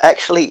 I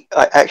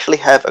actually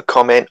have a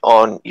comment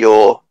on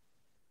your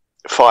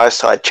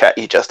fireside chat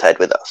you just had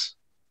with us.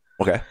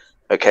 Okay.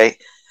 Okay.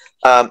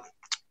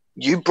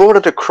 You brought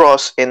it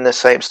across in the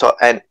same style,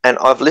 and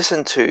I've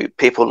listened to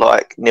people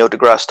like Neil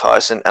deGrasse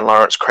Tyson and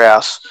Lawrence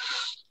Krauss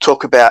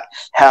talk about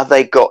how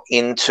they got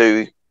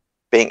into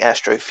being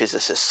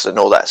astrophysicists and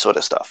all that sort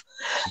of stuff.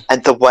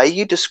 And the way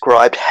you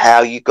described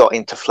how you got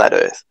into flat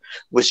Earth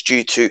was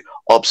due to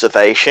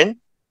observation,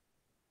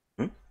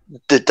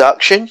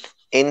 deduction,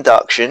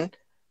 induction,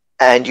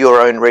 and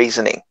your own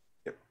reasoning.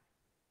 Yep.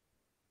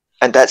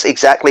 And that's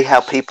exactly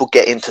how people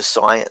get into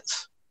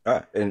science.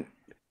 And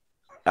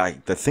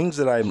the things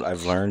that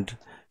I've learned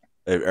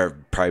are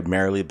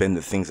primarily been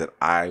the things that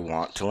I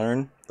want to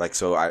learn. Like,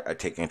 so I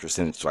take interest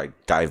in it, so I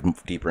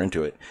dive deeper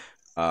into it.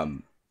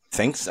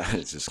 Thanks,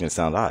 it's just going to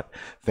sound odd.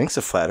 Thanks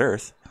to Flat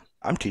Earth,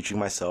 I'm teaching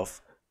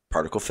myself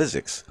particle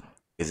physics.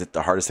 Is it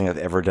the hardest thing I've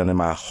ever done in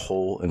my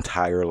whole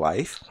entire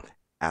life?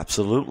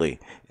 Absolutely.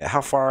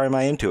 How far am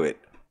I into it?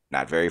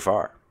 Not very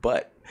far,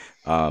 but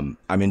I'm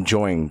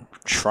enjoying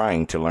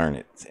trying to learn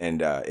it.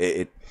 And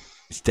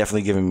it's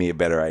definitely giving me a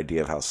better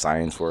idea of how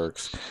science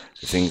works.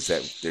 The things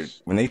that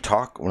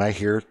when I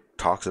hear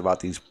talks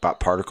about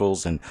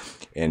particles and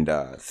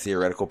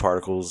theoretical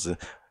particles,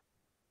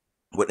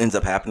 what ends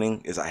up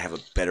happening is I have a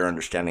better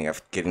understanding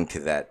of getting to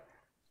that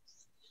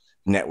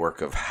network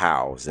of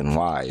hows and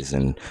whys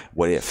and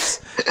what ifs,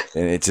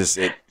 and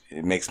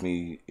it makes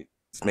me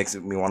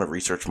want to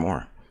research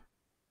more.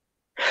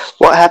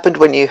 What happened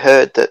when you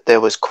heard that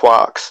there was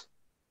quarks?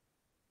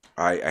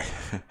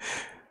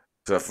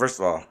 So first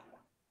of all,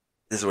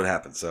 this is what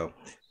happened. So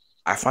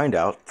I find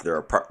out there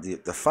are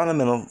the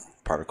fundamental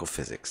particle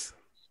physics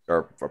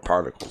or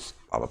particles,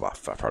 blah blah blah,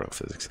 particle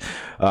physics,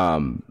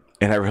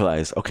 and I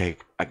realized, okay,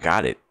 I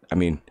got it. I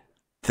mean,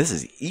 this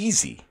is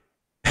easy.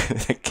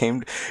 It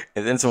came,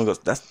 and then someone goes,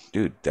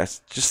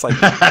 "That's just like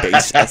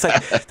base. that's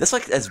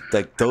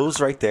like those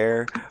right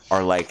there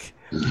are like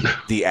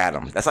the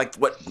atom. That's like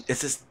what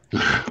it's just.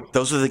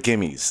 Those are the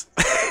gimmies.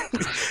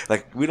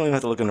 Like, we don't even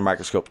have to look in the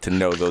microscope to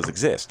know those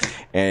exist."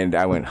 And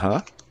I went,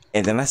 huh?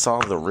 And then I saw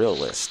the real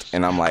list,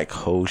 and I'm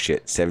like, oh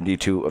shit,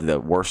 72 of the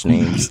worst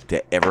names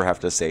to ever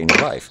have to say in your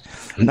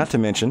life. Not to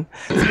mention,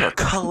 there are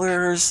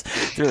colors,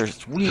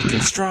 there's weak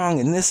and strong,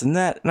 and this and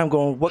that. And I'm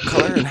going, what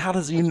color? And how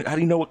do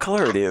you know what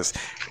color it is?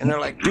 And they're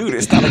like, dude,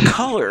 it's not a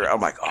color.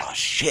 I'm like, oh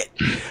shit.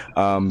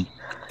 That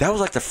was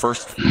like the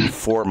first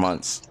 4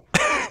 months.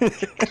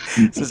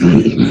 Just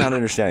not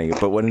understanding it.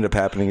 But what ended up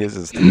happening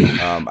is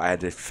I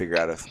had to figure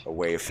out a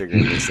way of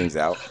figuring these things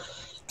out.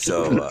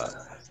 So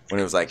when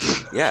it was like,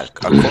 yeah,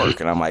 a cork,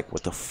 and I'm like,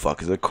 what the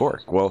fuck is a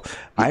cork? Well,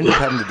 I ended up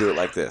having to do it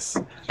like this: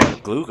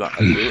 glue gun.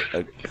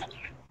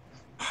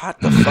 Hot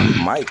the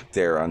fuck mic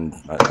there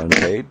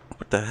unpaid.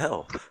 What the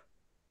hell?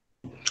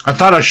 I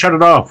thought I shut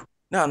it off.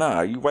 No,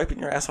 are you wiping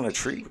your ass on a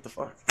tree? What the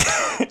fuck?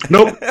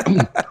 Nope.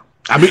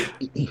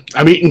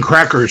 I'm eating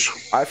crackers.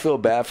 I feel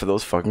bad for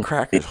those fucking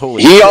crackers.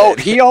 Holy shit.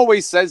 He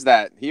always says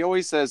that. He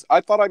always says, I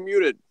thought I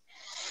muted.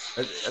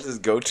 That's his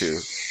go-to.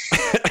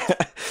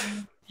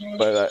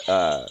 But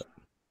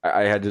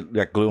I had to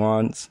like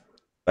glue-ons.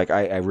 Like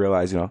I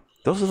realized,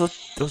 those are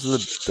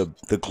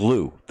the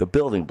glue, the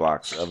building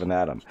blocks of an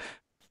atom.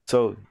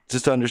 So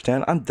just to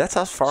understand, that's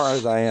as far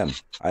as I am.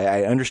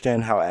 I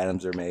understand how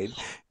atoms are made,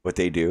 what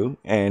they do,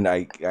 and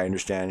I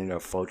understand,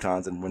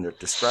 photons, and when they're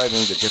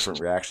describing the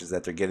different reactions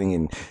that they're getting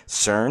in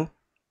CERN,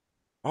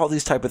 all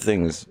these type of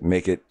things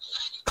make it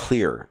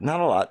clear. Not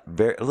a lot,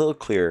 a little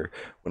clear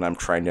when I'm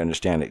trying to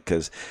understand it,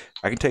 because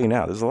I can tell you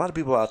now, there's a lot of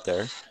people out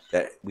there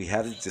that we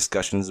have these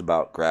discussions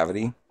about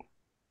gravity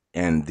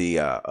and the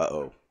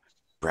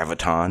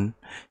graviton,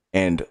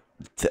 and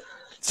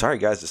sorry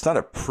guys, it's not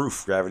a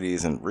proof gravity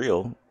isn't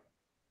real.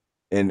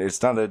 And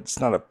it's not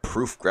a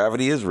proof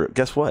gravity is real.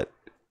 Guess what?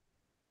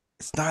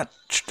 It's not.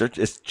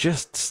 It's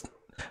just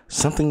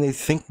something they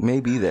think may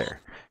be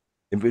there.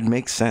 It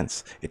makes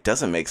sense. It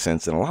doesn't make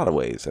sense in a lot of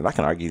ways, and I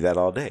can argue that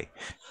all day.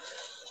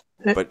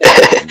 But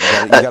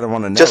you gotta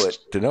want to know it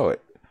to know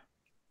it.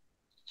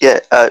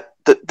 Yeah,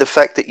 the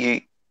fact that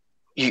you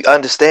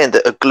understand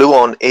that a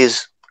gluon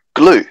is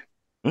glue.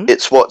 Hmm?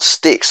 It's what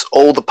sticks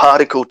all the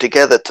particle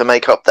together to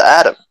make up the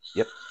atom.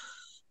 Yep.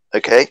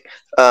 Okay.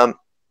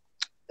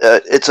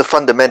 It's a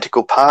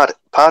fundamental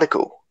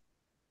particle.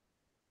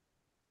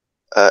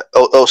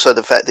 Also,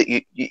 the fact that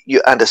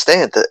you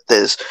understand that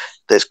there's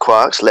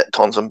quarks,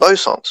 leptons, and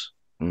bosons,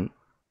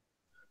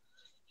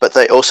 but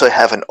they also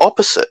have an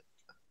opposite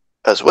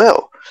as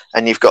well.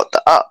 And you've got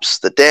the ups,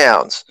 the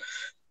downs.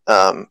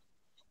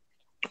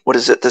 What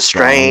is it? The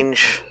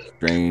strange,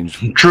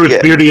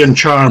 truth, beauty, and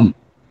charm.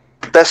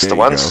 That's the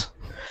ones.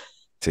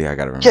 See, I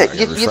gotta remember. Yeah, I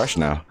gotta refresh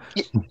now.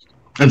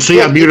 And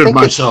see, I muted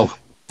myself.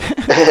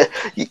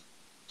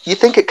 You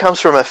think it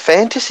comes from a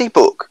fantasy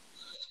book,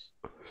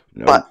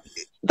 no. But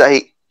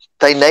they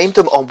named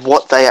them on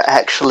what they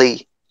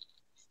actually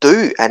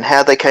do and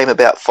how they came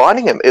about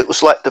finding them. It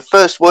was like the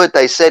first word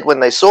they said when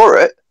they saw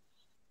it.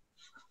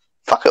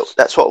 Fuck it,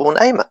 that's what we'll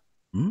name it.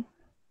 Hmm?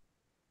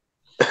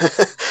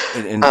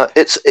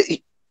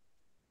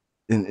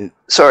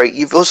 Sorry,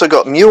 you've also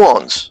got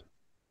muons.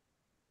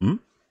 Hmm?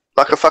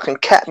 Like a fucking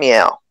cat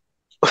meow.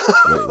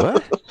 Wait,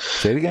 what?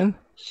 Say it again?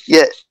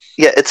 Yeah,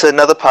 it's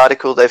another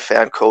particle they've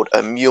found called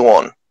a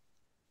muon.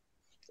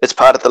 It's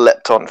part of the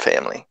lepton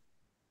family.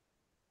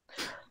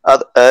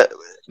 The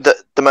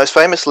most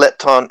famous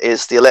lepton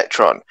is the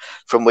electron,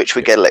 from which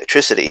we get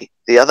electricity.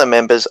 The other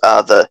members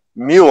are the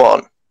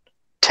muon,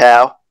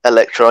 tau,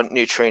 electron,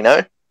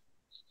 neutrino,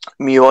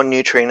 muon,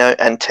 neutrino,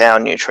 and tau,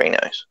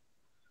 neutrinos.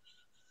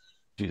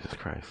 Jesus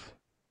Christ.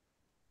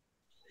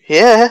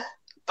 Yeah,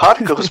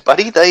 particles,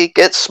 buddy, they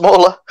get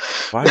smaller.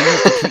 Why do you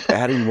have to keep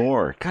adding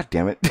more? God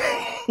damn it.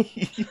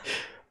 I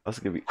was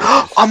gonna be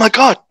Oh my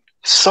god,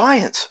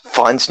 science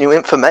finds new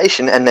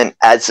information and then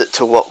adds it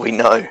to what we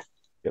know.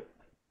 Yep.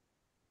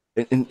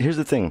 And here's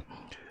the thing.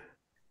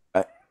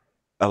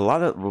 A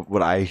lot of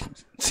what I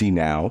see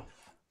now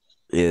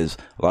is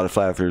a lot of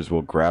flat earthers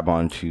will grab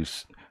onto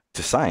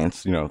to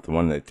science, you know, the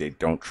one that they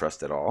don't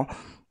trust at all,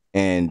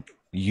 and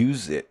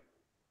use it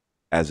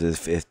as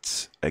if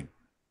it's a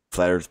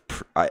flat earth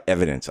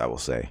evidence, I will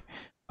say.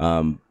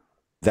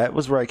 That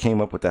was where I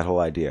came up with that whole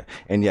idea.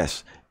 And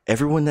yes,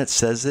 everyone that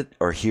says it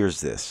or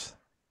hears this,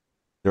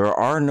 there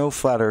are no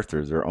flat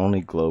earthers, there are only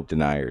globe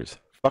deniers.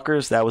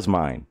 Fuckers, that was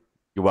mine.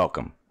 You're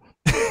welcome.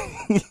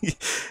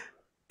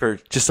 For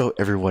just so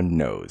everyone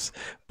knows.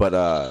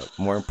 But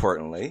more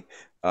importantly,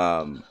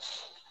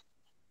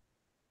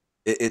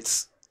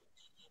 if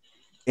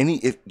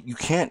you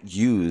can't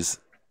use,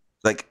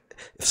 like,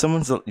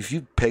 if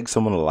you peg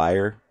someone a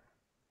liar,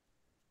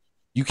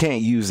 you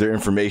can't use their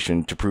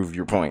information to prove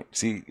your point.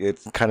 See, it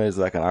kind of is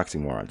like an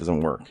oxymoron. It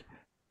doesn't work.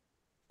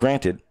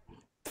 Granted,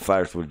 the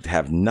flat earth would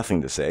have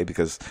nothing to say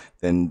because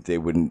then they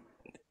wouldn't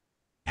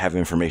have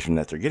information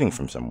that they're getting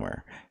from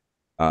somewhere.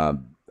 I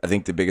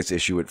think the biggest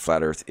issue with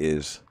flat earth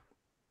is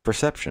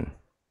perception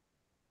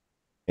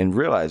and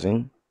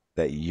realizing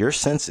that your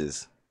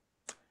senses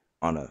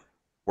on a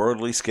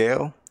worldly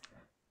scale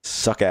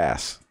suck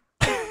ass.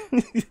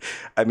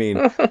 I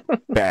mean,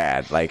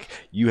 bad. Like,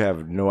 you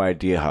have no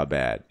idea how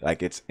bad.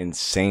 Like, it's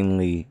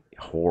insanely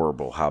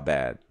horrible how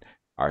bad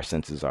our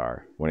senses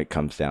are when it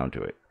comes down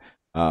to it.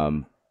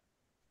 I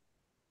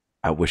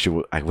wish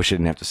I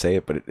didn't have to say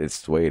it, but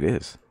it's the way it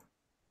is.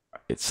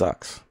 It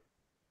sucks.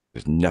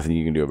 There's nothing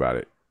you can do about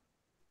it.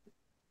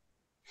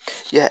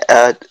 Yeah,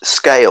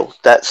 scale.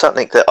 That's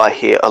something that I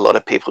hear a lot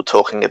of people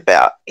talking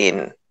about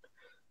in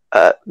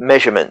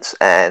measurements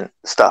and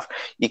stuff.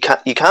 You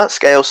can't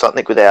scale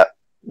something without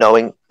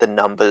knowing the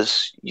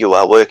numbers you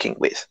are working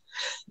with.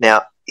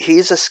 Now,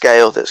 here's a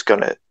scale that's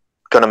gonna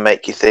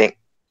make you think,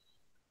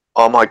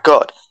 oh my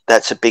god,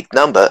 that's a big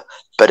number,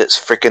 but it's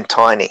freaking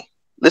tiny.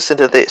 Listen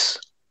to this.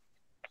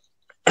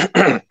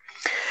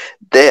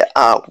 There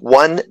are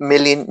 1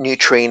 million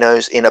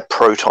neutrinos in a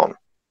proton.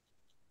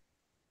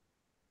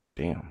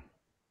 Damn.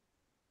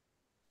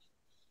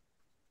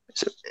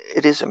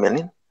 It is a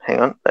million.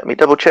 Hang on, let me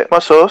double check my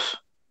source.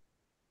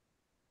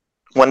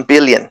 1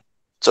 billion.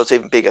 So it's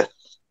even bigger.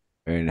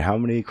 And how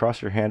many cross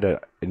your hand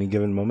at any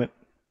given moment?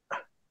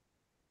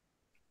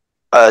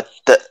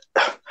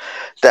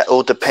 That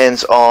all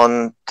depends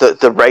on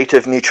the rate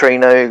of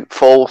neutrino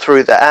fall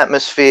through the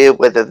atmosphere,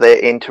 whether they're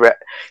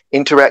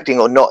interacting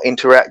or not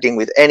interacting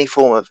with any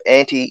form of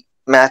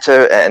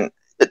antimatter, and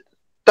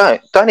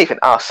don't even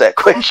ask that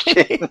question.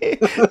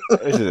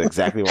 This is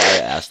exactly why I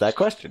asked that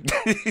question.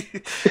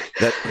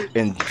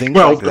 And things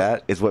like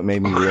that is what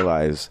made me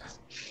realize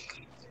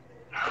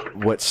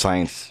what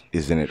science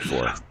is in it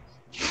for.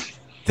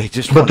 They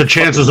just but the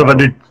chances of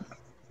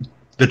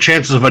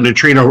a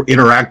neutrino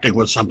interacting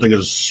with something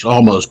is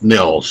almost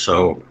nil,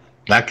 so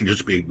that can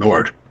just be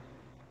ignored.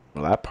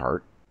 Well, that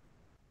part.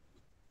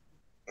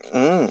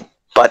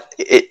 But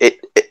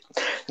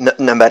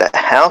no matter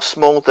how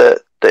small the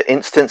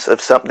instance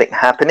of something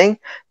happening,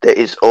 there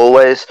is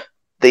always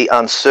the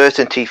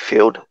uncertainty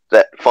field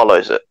that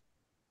follows it.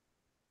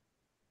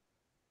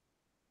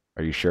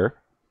 Are you sure?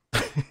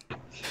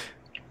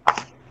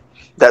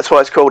 That's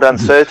why it's called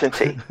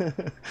uncertainty,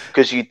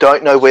 because you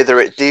don't know whether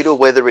it did or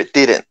whether it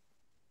didn't.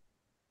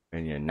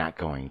 And you're not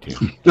going to.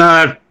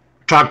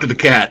 Talk to the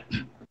cat.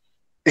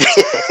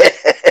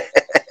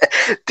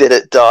 Did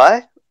it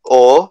die,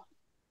 or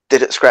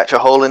did it scratch a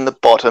hole in the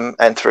bottom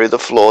and through the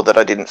floor that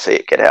I didn't see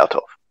it get out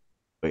of?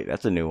 Wait,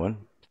 that's a new one.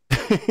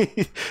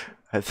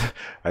 I've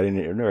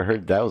never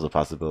heard that was a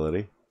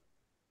possibility.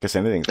 Guess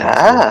anything's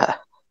possible.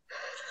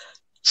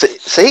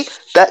 See,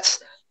 that's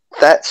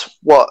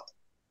what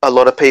a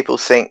lot of people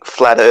think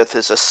flat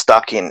earthers are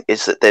stuck in,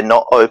 is that they're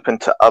not open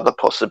to other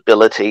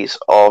possibilities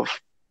of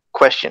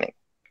questioning.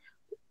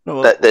 No,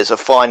 well, that there's a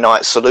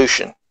finite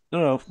solution.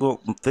 No, well,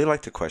 they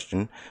like to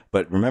question,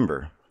 but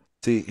remember,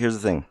 see, here's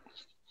the thing.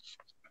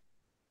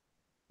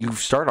 You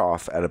start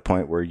off at a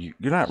point where you're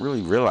not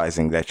really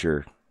realizing that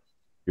you're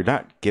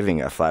not giving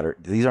a flat earth.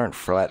 These aren't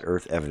flat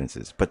earth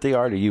evidences, but they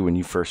are to you when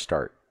you first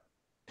start.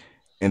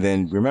 And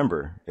then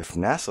remember, if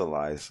NASA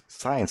lies,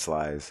 science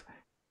lies,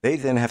 they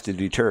then have to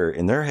deter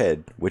in their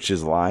head which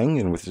is lying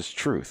and which is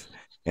truth.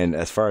 And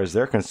as far as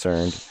they're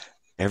concerned,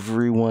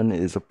 everyone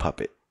is a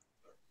puppet.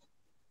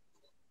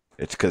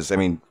 It's because, I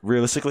mean,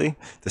 realistically,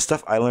 the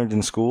stuff I learned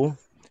in school,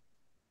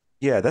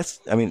 yeah,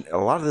 I mean, a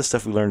lot of the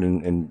stuff we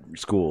learned in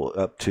school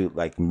up to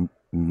like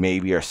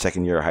maybe our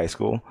second year of high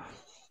school,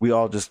 we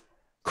all just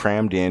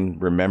crammed in,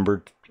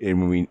 remembered, and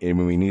when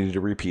we needed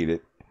to repeat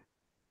it,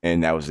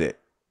 and that was it.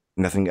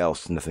 Nothing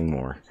else, nothing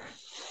more.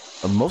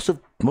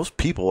 Most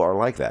people are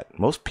like that.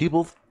 Most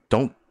people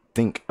don't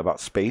think about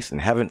space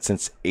and haven't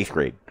since 8th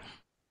grade.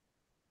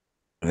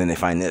 And then they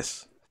find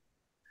this.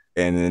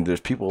 And then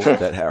there's people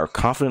that are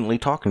confidently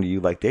talking to you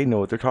like they know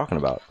what they're talking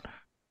about.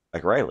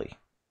 Like Riley.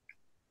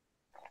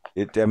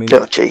 I mean,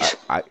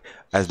 I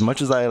as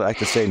much as I like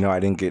to say, no, I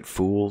didn't get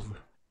fooled.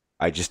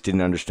 I just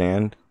didn't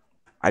understand.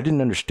 I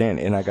didn't understand,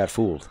 and I got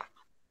fooled.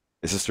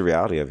 It's just the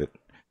reality of it.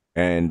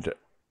 And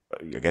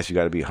I guess you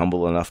got to be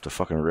humble enough to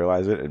fucking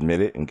realize it, admit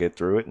it, and get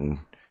through it, and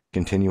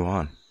continue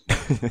on.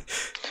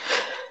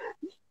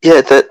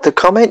 Yeah, the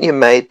comment you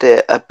made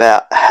there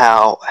about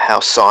how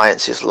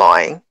science is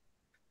lying,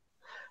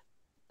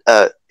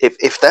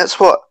 if that's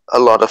what a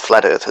lot of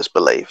flat earthers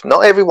believe,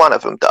 not every one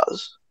of them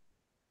does,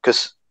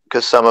 because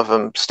some of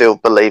them still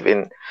believe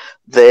in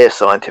their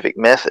scientific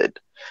method.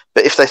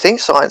 But if they think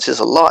science is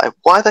a lie,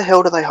 why the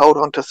hell do they hold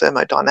on to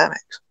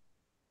thermodynamics?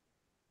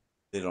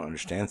 They don't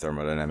understand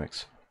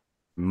thermodynamics.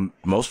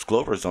 Most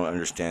Globers don't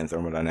understand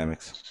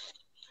thermodynamics.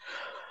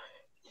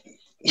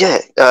 Yeah,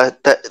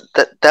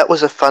 that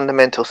was a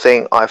fundamental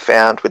thing I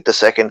found with the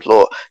second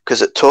law,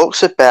 because it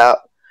talks about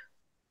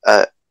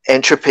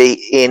entropy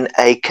in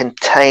a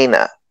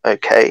container.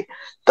 Okay,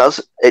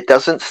 it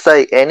doesn't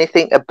say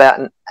anything about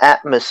an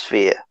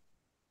atmosphere.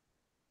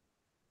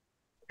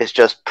 It's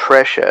just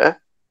pressure,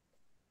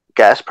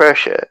 gas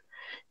pressure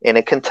in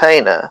a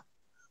container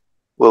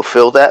will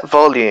fill that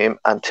volume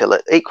until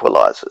it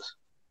equalizes,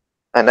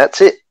 and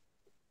that's it.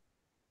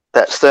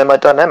 That's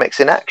thermodynamics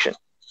in action.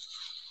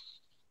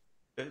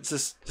 It's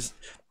just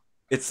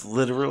it's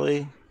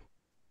literally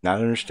not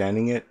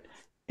understanding it,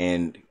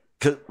 and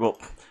well,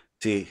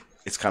 see,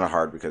 it's kind of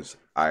hard because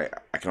I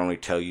can only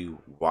tell you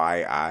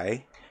why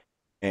I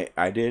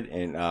did,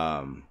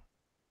 and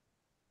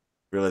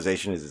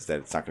realization is that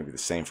it's not going to be the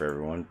same for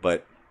everyone.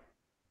 But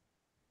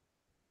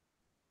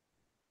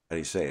how do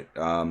you say it?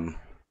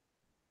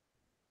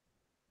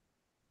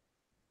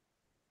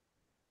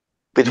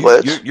 With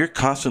words, you're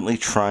constantly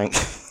trying.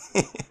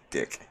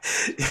 Dick,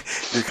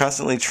 you're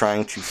constantly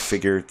trying to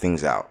figure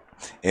things out,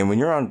 and when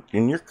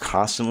you're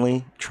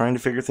constantly trying to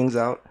figure things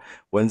out,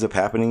 what ends up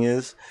happening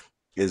is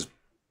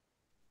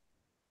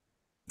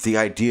the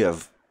idea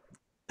of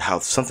how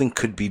something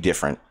could be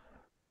different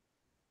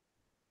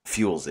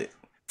fuels it.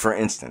 For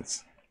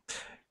instance,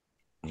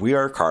 we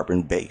are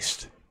carbon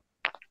based.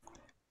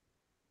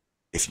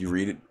 If you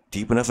read it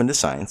deep enough into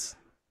science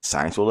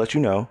will let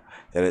you know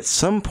that at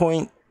some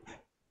point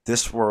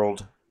this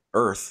world,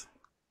 Earth,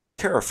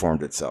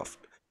 terraformed itself.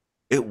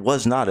 It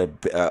was not it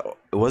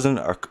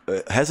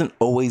hasn't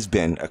always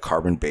been a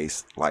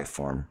carbon-based life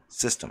form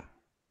system.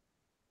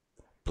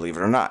 Believe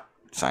it or not,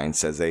 science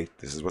says this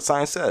is what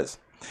science says.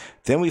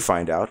 Then we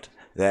find out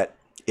that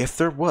if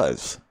there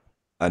was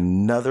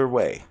another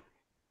way,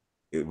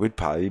 it would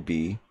probably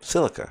be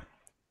silica.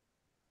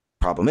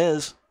 Problem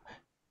is,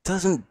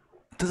 doesn't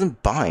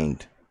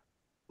bind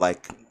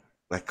like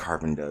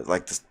carbon does,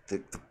 like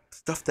the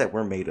stuff that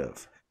we're made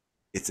of.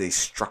 It's a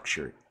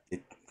structure.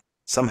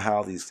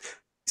 Somehow these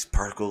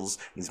particles,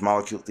 these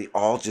molecules, they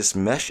all just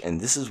mesh,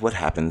 and this is what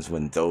happens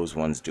when those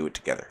ones do it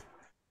together.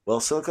 Well,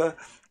 silica,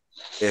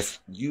 if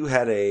you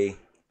had a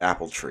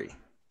apple tree,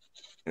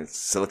 and it's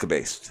silica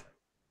based,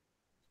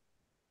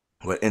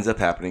 what ends up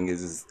happening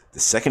is the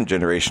second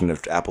generation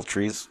of apple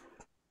trees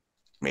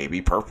may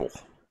be purple,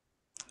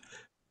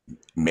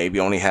 maybe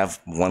only have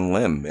one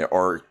limb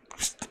or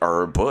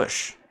a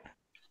bush.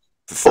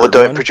 Or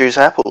don't produce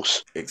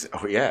apples.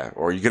 Oh, yeah,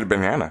 or you get a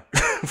banana,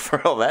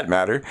 for all that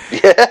matter.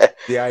 Yeah.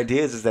 The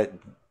idea is that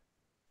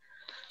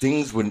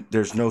things, when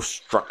there's no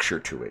structure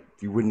to it,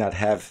 you would not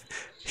have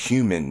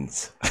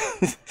humans.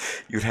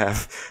 You'd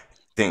have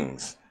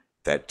things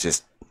that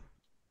just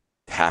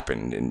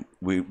happened, and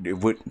it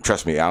would,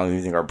 trust me, I don't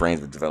even think our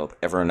brains would develop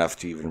ever enough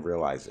to even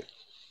realize it.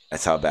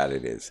 That's how bad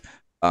it is.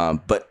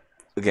 But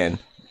again,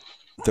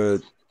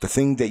 the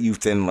thing that you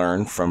then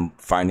learn from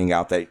finding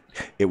out that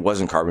it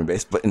wasn't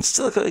carbon-based, but in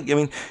silica, I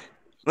mean,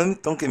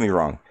 don't get me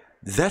wrong.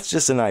 That's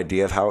just an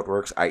idea of how it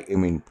works. I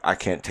mean, I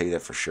can't tell you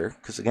that for sure,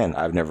 because again,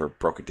 I've never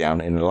broke it down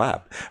in a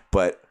lab.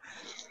 But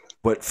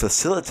what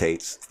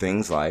facilitates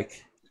things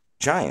like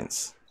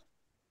giants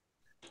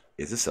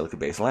is a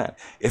silica-based land.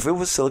 If it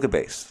was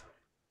silica-based,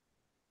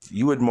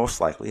 you would most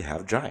likely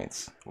have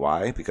giants.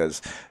 Why?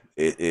 Because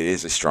it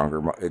is a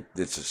stronger,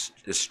 its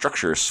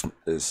structure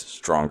is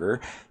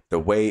stronger. The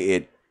way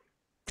it,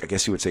 I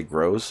guess you would say,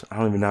 grows. I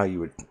don't even know how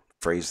you would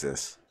phrase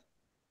this.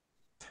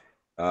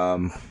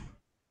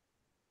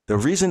 The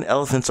reason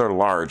elephants are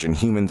large and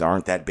humans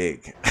aren't that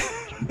big.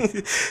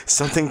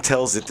 Something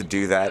tells it to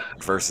do that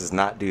versus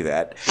not do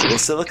that. Well,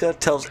 silica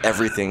tells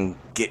everything,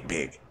 get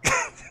big.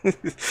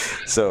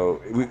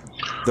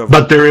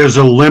 But there is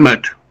a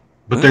limit.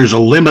 But there's a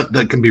limit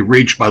that can be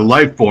reached by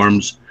life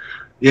forms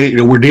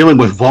we're dealing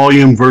with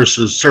volume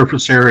versus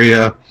surface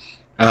area.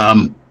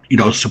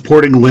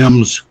 Supporting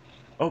limbs.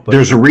 Oh, but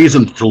there's a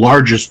reason the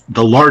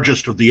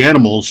largest of the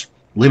animals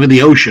live in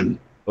the ocean.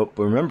 But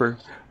remember,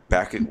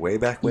 way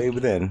back,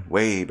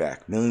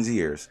 millions of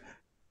years,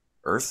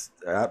 Earth's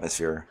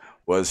atmosphere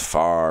was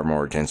far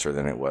more denser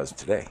than it was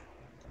today.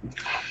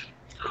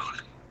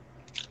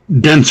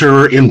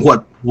 Denser in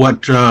what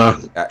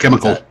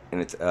chemical?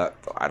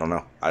 I don't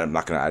know.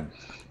 I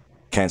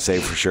can't say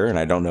for sure, and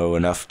I don't know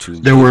enough to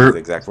there were the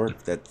exact word.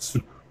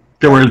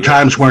 There were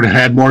times when it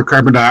had more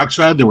carbon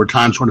dioxide. There were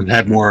times when it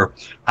had more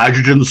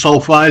hydrogen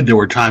sulfide. There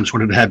were times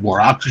when it had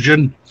more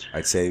oxygen.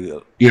 I'd say,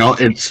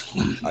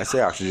 I say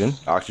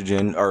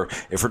oxygen, or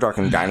if we're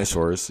talking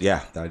dinosaurs,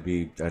 yeah, that'd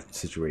be that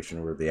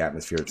situation where the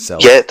atmosphere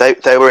itself. Yeah,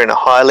 they were in a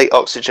highly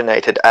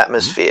oxygenated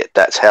atmosphere. Mm-hmm.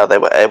 That's how they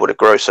were able to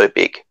grow so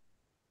big.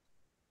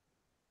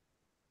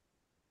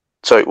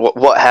 So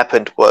what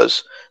happened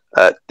was,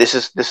 this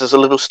is a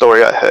little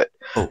story I heard.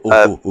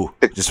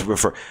 Just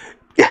refer.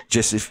 Yeah.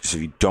 Just if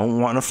you don't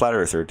want a flat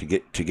earther to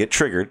get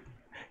triggered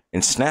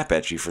and snap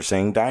at you for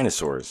saying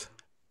dinosaurs,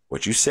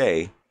 what you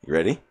say? You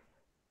ready?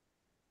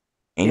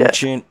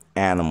 Ancient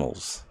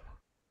animals.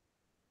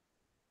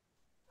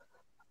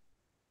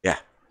 Yeah.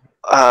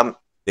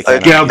 Okay,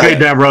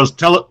 Davros.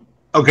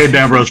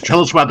 Davros,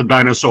 tell us about the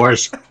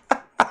dinosaurs.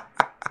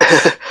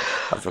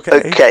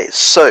 Okay,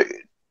 so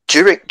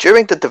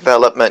during the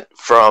development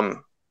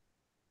from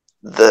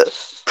the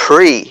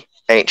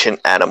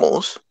pre-ancient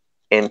animals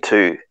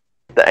into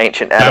the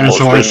ancient animals,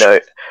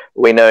 dinosaurs.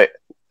 we know.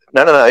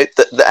 No.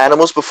 The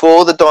animals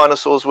before the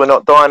dinosaurs were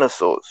not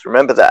dinosaurs.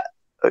 Remember that.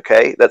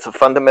 Okay, that's a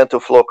fundamental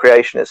flaw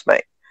creationists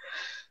make.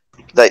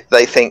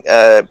 They think,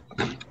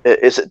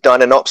 is it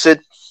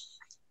Deinonychid?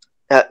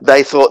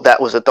 They thought that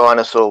was a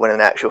dinosaur when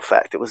in actual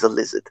fact it was a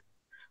lizard.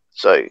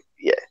 So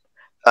yeah,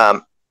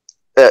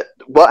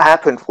 what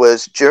happened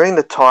was during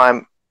the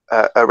time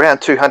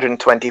around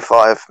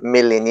 225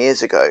 million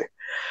years ago,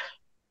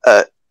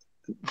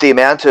 the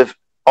amount of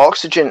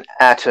oxygen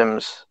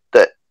atoms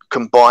that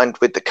combined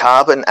with the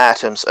carbon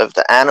atoms of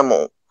the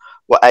animal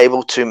were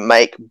able to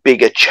make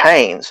bigger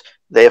chains.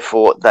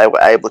 Therefore, they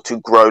were able to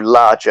grow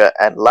larger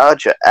and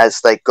larger as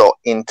they got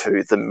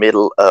into the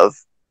middle of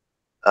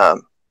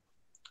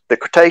the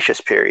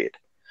Cretaceous period.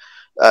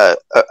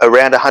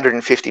 Around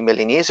 150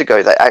 million years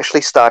ago, they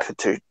actually started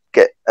to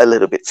get a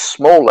little bit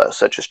smaller,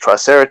 such as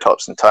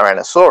Triceratops and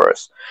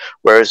Tyrannosaurus,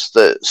 whereas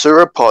the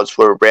sauropods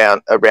were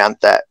around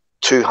that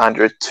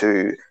 200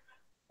 to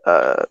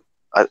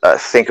I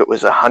think it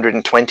was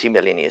 120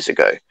 million years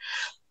ago.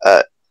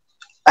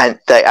 And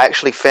they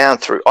actually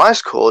found through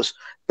ice cores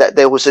that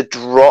there was a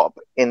drop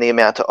in the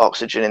amount of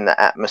oxygen in the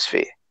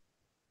atmosphere.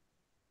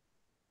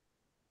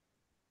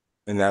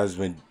 And that was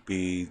going to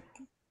be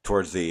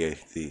towards the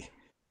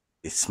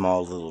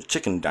small little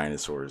chicken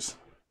dinosaurs,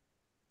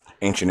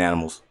 ancient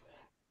animals.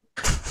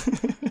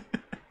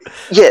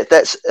 Yeah,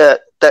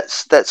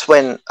 that's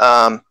when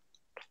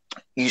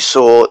you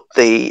saw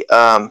the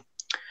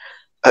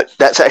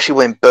that's actually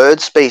when bird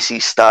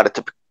species started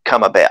to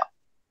come about.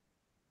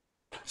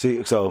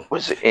 See, so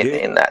was it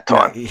in that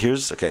time?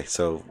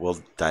 So we'll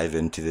dive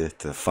into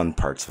the fun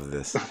parts of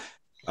this.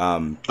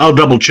 I'll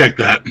double check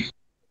that.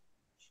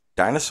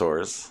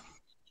 Dinosaurs,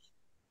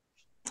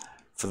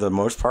 for the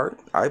most part,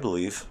 I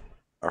believe,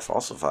 are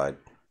falsified.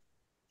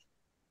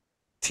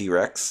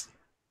 T-Rex.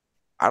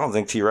 I don't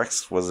think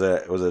T-Rex was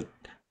a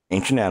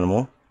ancient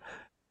animal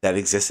that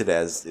existed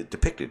as it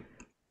depicted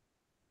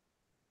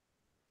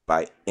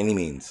by any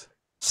means.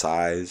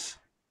 Size,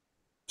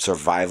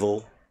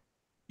 survival,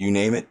 you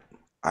name it.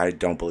 I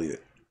don't believe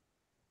it.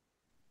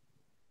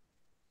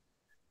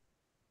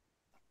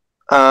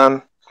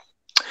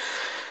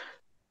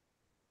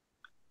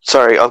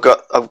 Sorry, I've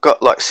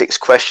got like 6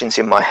 questions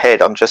in my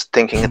head. I'm just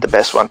thinking of the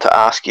best one to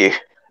ask you.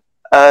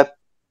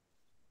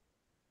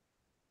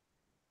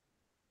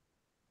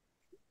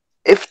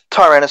 If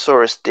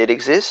Tyrannosaurus did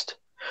exist,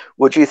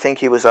 would you think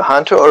he was a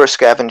hunter or a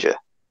scavenger?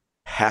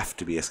 Have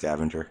to be a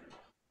scavenger.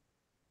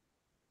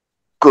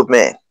 Good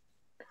man.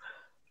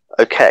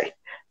 Okay,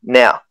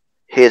 now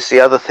here's the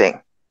other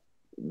thing.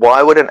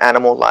 Why would an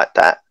animal like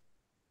that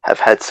have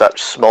had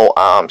such small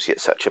arms yet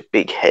such a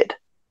big head?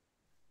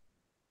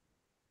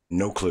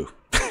 No clue.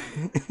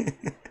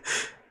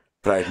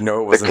 But I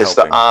know it wasn't because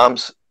helping.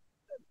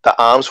 the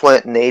arms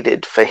weren't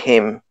needed for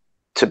him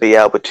to be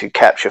able to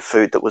capture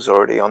food that was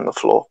already on the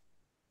floor.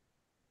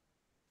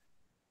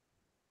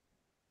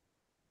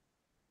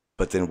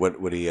 But then what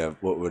would he have?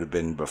 What would have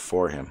been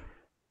before him?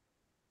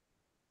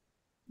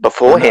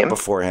 Before him?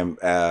 Before him.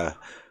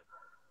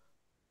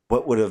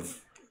 What would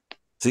have?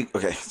 See,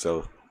 okay,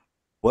 so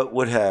what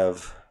would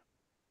have?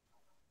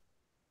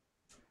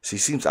 See,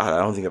 seems odd. I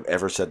don't think I've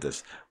ever said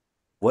this.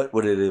 What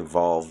would it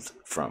evolved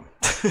from?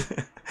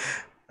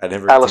 I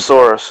never.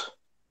 Allosaurus.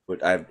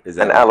 Is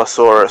that an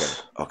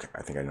Allosaurus? Okay,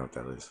 I think I know what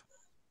that is.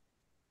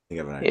 I think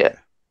I have an idea. Yeah.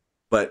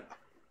 But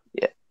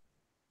yeah.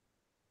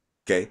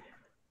 Okay.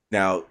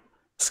 Now,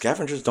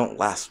 scavengers don't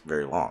last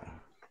very long.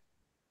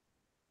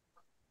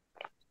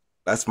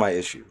 That's my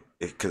issue,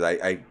 because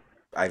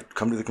I've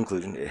come to the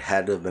conclusion it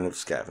had to have been a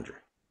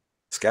scavenger.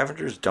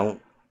 Scavengers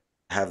don't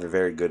have a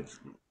very good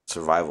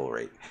survival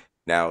rate.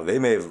 Now, they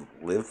may have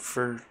lived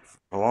for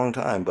a long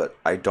time, but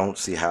I don't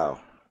see how.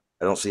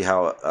 I don't see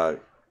how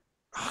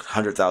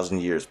 100,000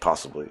 years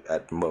possibly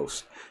at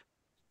most.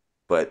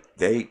 But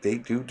they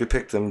do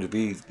depict them to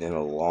be in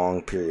a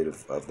long period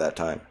of that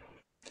time.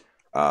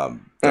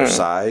 Their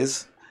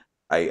size,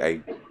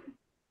 I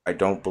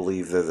don't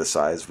believe they're the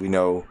size. We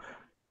know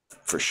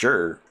for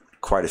sure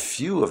quite a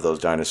few of those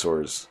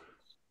dinosaurs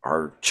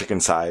are chicken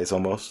size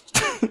almost,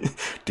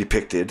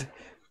 depicted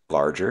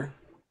larger.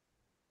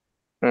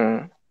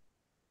 I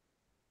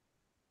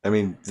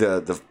mean,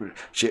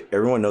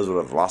 everyone knows what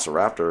a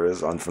velociraptor is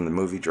from the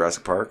movie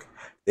Jurassic Park.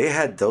 They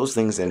had those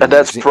things in. And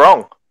that's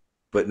wrong.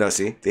 But no,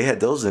 see, they had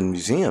those in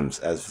museums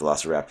as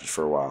velociraptors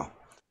for a while.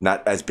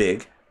 Not as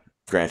big,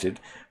 granted,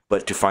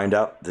 but to find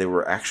out they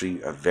were actually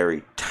a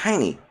very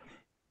tiny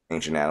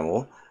ancient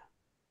animal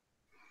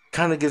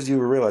kind of gives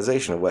you a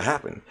realization of what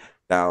happened.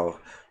 Now,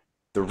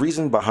 the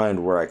reason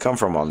behind where I come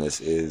from on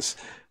this is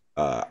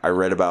I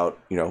read about,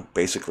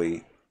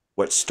 basically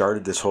what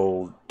started this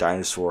whole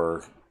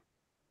dinosaur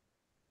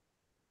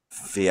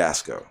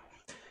fiasco.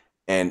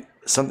 And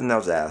something that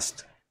was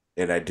asked,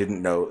 and I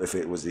didn't know if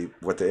it was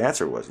what the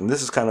answer was. And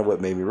this is kind of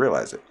what made me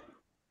realize it.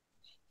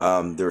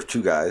 There were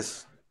two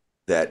guys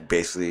that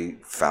basically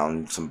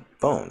found some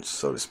bones,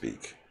 so to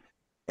speak.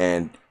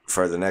 And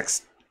for the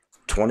next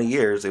 20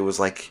 years, it was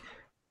like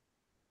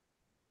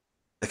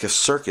a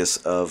circus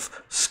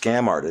of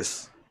scam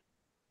artists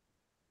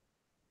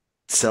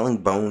selling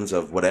bones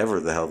of whatever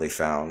the hell they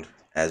found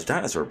as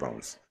dinosaur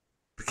bones.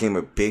 It became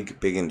a big,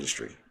 big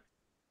industry.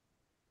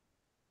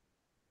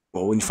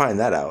 Well, when you find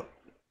that out,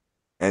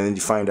 and then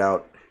you find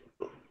out,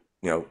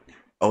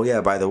 oh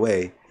yeah, by the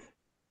way,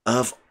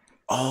 of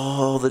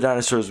all the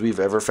dinosaurs we've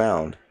ever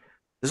found,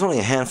 there's only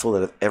a handful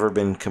that have ever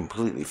been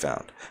completely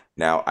found.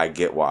 Now, I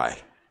get why.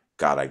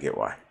 God, I get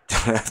why.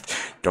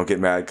 Don't get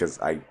mad, because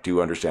I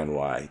do understand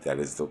why that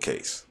is the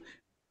case.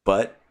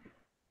 But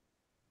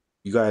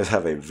you guys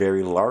have a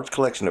very large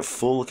collection of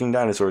full-looking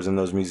dinosaurs in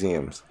those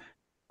museums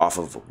off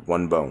of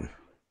one bone.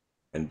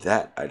 And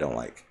that I don't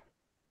like.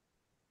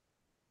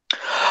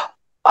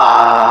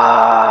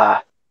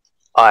 I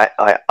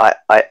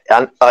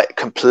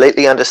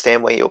completely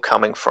understand where you're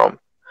coming from.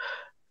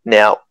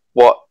 Now,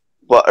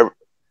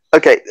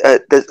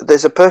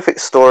 there's a perfect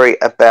story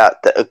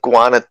about the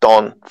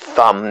iguanodon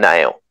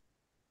thumbnail.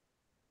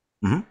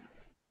 Mm-hmm.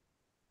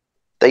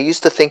 They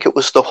used to think it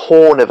was the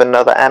horn of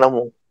another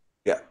animal.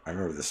 Yeah, I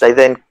remember this. They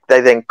then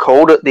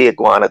called it the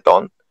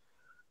iguanodon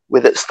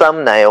with its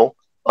thumbnail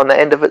on the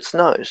end of its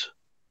nose.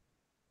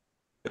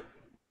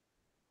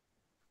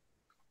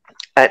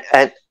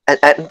 And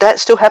that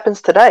still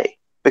happens today,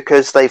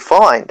 because they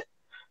find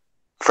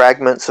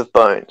fragments of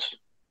bones,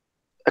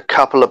 a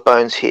couple of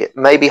bones here,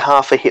 maybe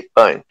half a hip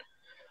bone.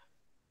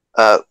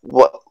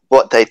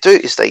 What they do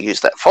is they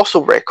use that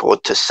fossil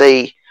record to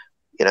see,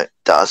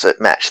 does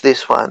it match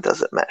this one?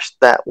 Does it match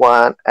that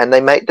one? And they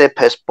make their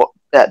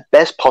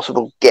best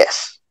possible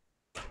guess.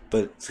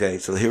 But okay,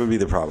 so here would be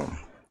the problem.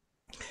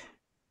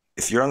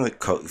 If you're on the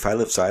coast, if I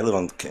live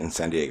in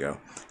San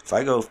Diego. If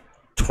I go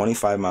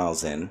 25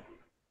 miles in,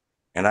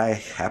 and I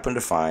happen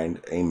to find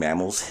a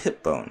mammal's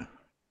hip bone,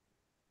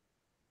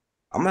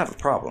 I'm gonna have a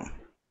problem,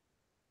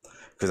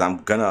 because I'm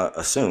gonna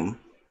assume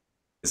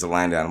it's a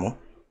land animal.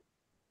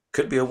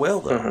 Could be a whale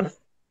though. Mm-hmm.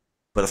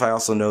 But if I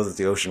also know that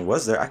the ocean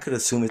was there, I could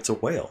assume it's a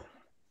whale.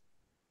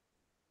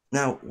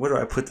 Now, where do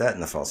I put that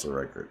in the fossil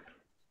record?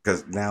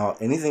 Because now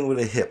anything with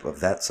a hip of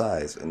that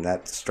size and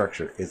that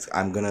structure,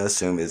 I'm gonna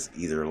assume is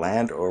either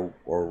land or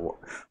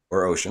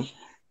ocean,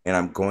 and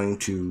I'm going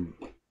to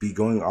be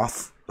going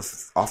off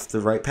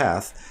the right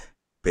path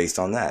based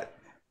on that.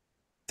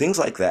 Things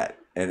like that,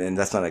 and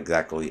that's not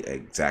exactly an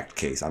exact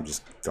case. I'm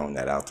just throwing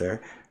that out there.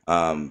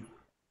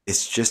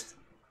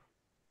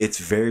 It's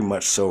very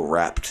much so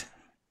wrapped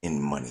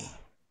in money.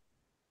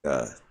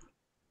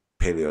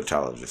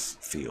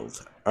 Paleontologist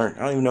field. I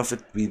don't even know if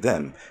it'd be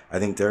them. I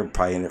think they're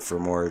probably in it for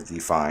more of the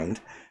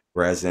find,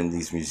 whereas in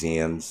these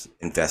museums,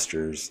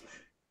 investors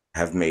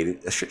have made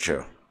it a shit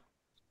show.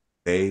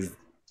 They've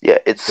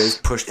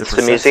pushed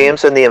the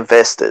museums and the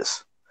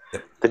investors.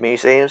 Yep. The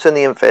museums and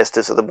the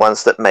investors are the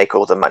ones that make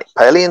all the money.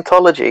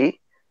 Paleontology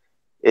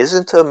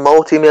isn't a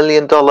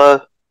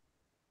multi-million-dollar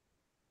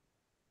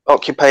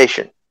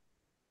occupation.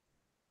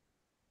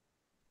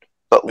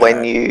 But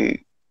when you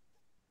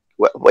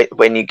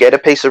get a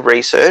piece of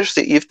research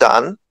that you've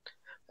done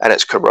and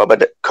it's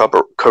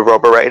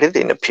corroborated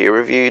in a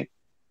peer-reviewed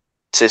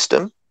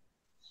system,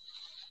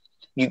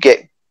 you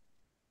get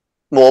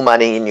more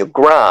money in your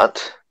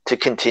grant to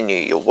continue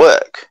your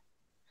work.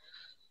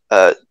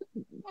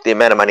 The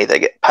amount of money they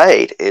get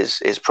paid is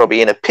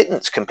probably in a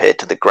pittance compared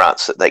to the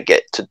grants that they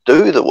get to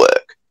do the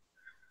work.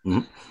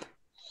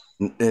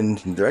 Mm-hmm.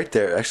 And right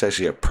there,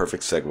 actually a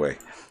perfect segue.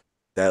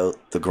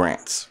 The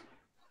grants.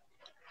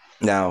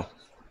 Now,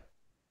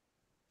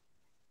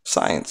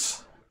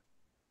 science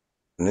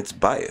and its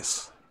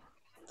bias.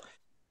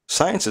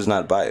 Science is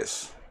not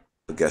biased,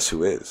 but guess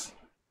who is?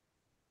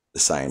 the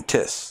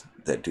scientists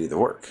that do the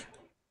work.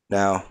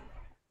 Now,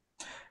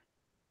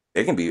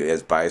 they can be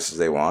as biased as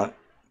they want.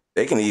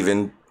 They can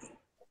even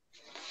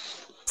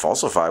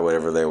falsify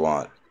whatever they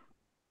want.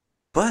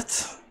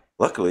 But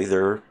luckily,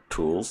 there are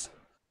tools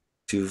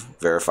to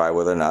verify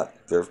whether or not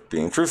they're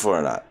being truthful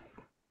or not.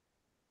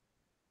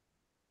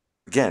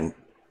 Again,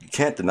 you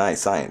can't deny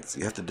science.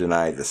 You have to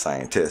deny the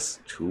scientists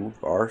who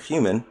are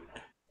human.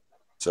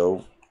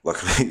 So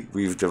luckily,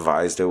 we've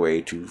devised a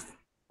way to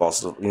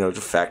to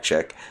fact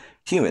check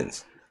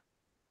humans.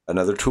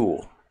 Another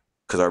tool,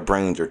 because our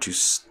brains are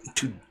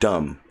too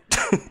dumb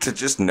to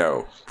just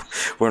know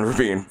when we're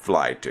being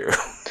lied to.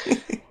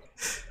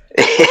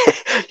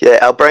 Yeah,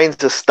 our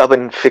brains are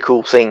stubborn,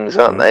 fickle things,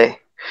 aren't they?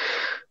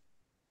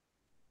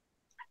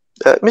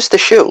 Mr.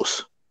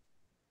 Shields,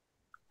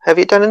 have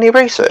you done any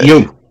research?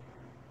 You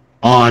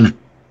on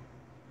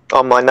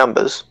my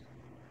numbers?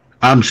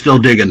 I'm still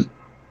digging.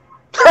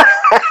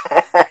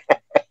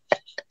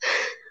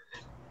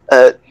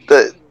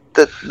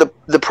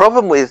 The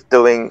problem with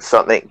doing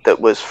something that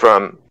was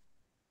from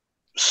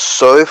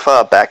so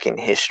far back in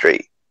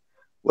history,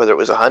 whether it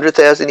was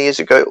 100,000 years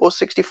ago or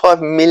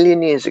 65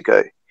 million years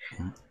ago,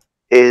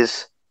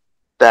 is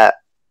that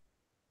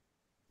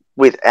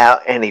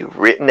without any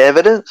written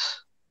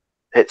evidence,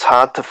 it's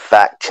hard to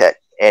fact check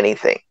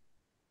anything.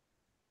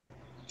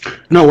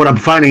 No, what I'm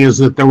finding is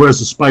that there was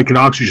a spike in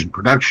oxygen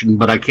production,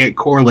 but I can't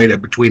correlate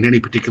it between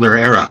any particular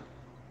era.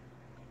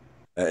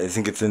 I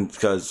think it's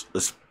because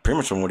it's pretty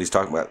much from what he's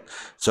talking about.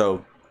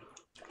 So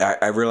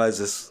I realized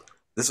this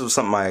was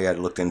something I had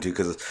looked into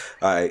because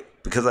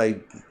I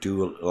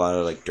do a lot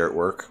of like dirt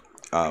work.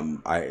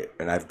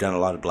 I've done a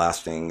lot of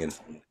blasting and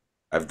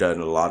I've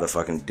done a lot of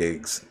fucking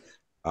digs.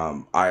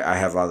 I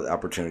have the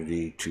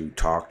opportunity to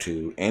talk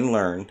to and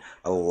learn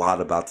a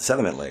lot about the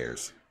sediment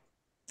layers,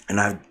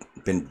 and I've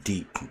been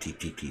deep.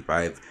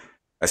 I've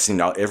seen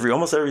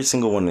almost every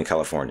single one in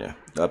California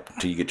up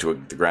until you get to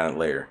the granite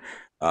layer.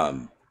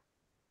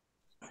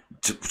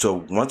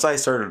 So once I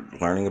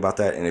started learning about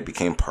that, and it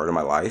became part of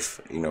my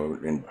life,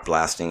 in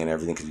blasting and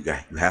everything,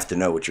 because you have to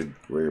know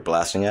where you're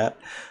blasting at.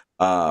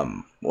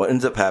 What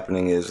ends up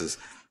happening is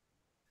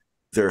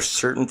there are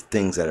certain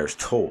things that are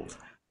told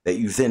that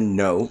you then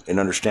know and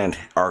understand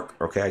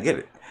okay, I get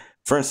it.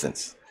 For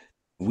instance,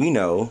 we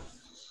know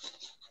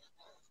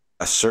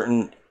a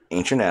certain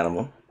ancient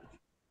animal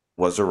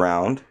was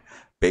around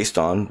based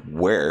on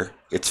where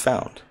it's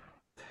found.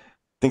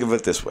 Think of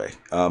it this way.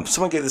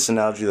 Someone gave this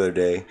analogy the other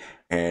day,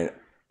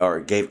 or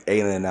gave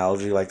an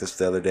analogy like this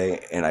the other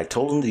day, and I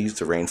told them to use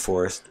the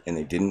rainforest, and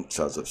they didn't,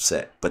 so I was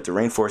upset. But the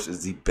rainforest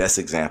is the best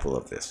example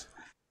of this.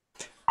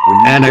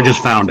 And I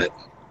just found it.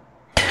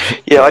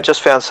 Yeah, I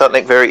just found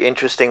something very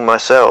interesting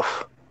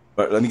myself.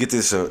 But let me get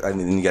this, so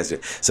you guys do.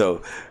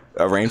 So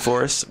a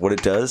rainforest, what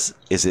it does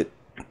is it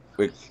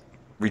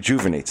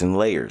rejuvenates in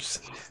layers.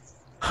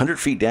 100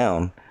 feet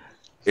down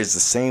is the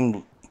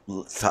same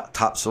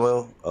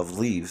topsoil of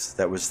leaves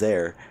that was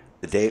there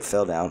the day it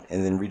fell down,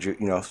 and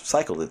then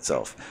cycled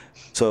itself.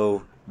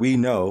 So we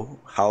know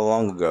how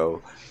long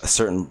ago a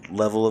certain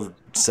level of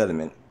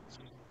sediment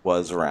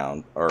was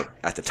around, or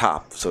at the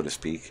top, so to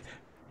speak,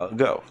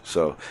 ago.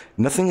 So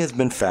nothing has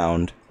been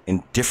found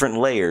in different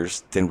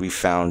layers than we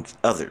found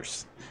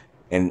others.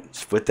 And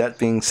with that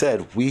being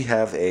said, we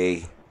have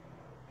a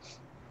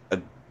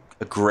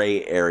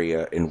gray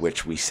area in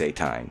which we say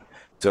time.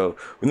 So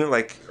when they're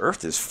like,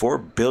 Earth is 4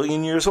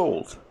 billion years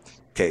old.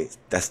 Okay,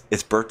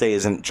 its birthday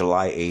isn't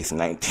July 8th,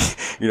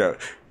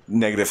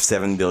 negative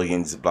 7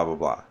 billion, blah, blah,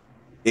 blah.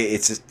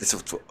 It's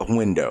a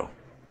window.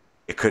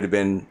 It could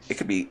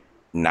be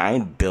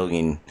 9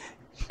 billion.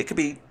 It could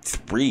be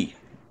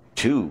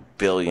 2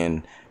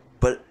 billion.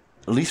 But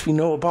at least we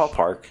know a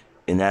ballpark.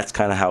 And that's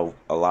kind of how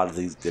a lot of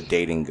the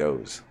dating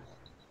goes.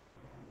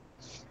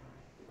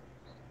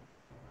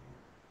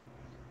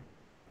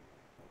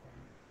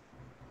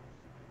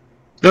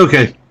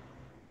 Okay.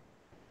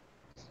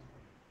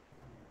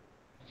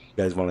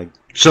 You guys want to?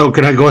 So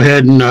can I go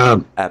ahead and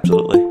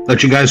Absolutely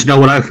let you guys know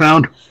what I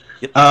found?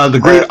 Yep.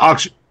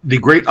 The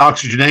great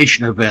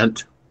oxygenation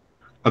event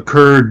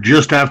occurred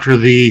just after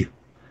the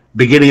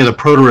beginning of the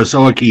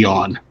Proterozoic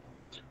eon,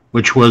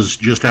 which was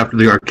just after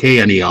the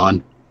Archean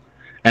eon,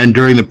 and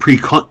during the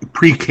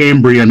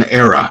Precambrian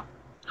era,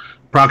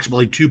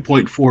 approximately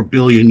 2.4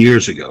 billion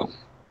years ago.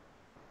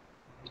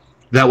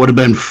 That would have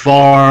been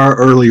far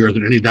earlier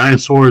than any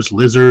dinosaurs,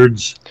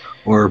 lizards,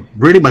 or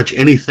pretty much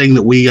anything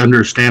that we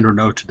understand or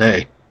know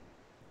today.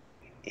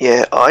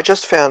 Yeah, I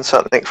just found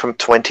something from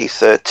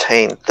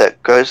 2013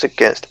 that goes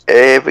against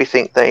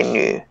everything they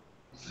knew.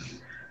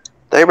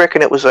 They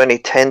reckon it was only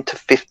 10 to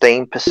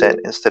 15%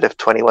 instead of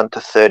 21 to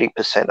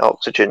 30%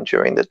 oxygen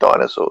during the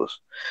dinosaurs,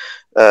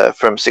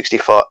 from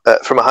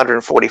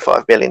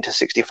 145 million to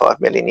 65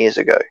 million years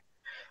ago.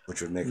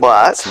 Which would make it a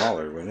lot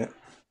smaller, wouldn't it?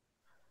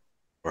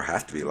 Or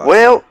have to be a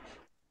lot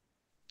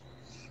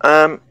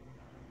smaller.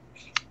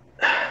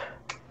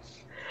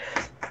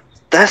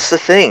 That's the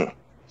thing.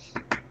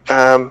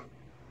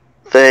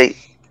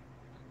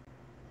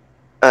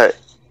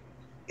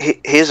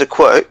 Here's a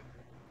quote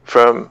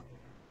from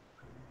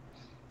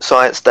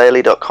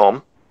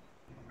BlueMarbleScienceDaily.com.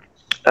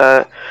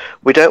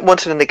 We don't want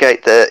to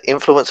negate the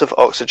influence of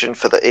oxygen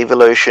for the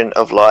evolution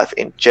of life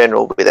in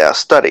general with our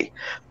study,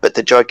 but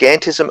the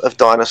gigantism of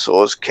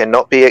dinosaurs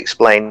cannot be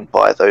explained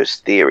by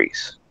those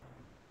theories.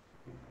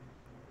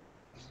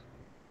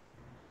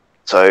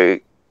 So,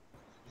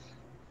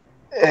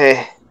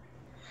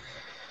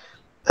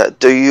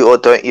 do you or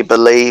don't you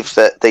believe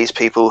that these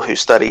people who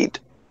studied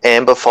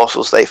amber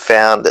fossils they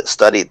found that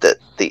studied that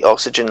the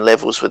oxygen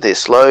levels were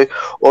this low,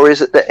 or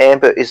is it that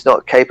amber is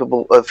not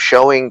capable of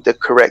showing the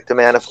correct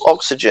amount of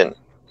oxygen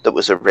that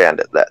was around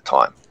at that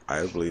time?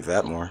 I would believe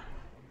that more.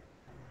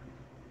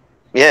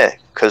 Yeah,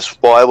 because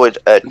why would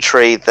a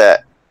tree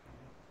that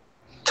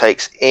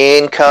takes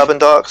in carbon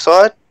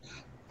dioxide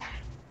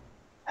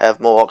have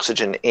more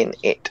oxygen in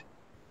it?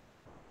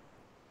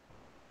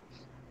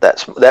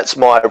 That's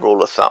my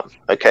rule of thumb.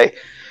 Okay,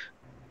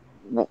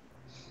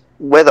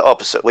 we're the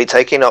opposite. We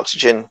take in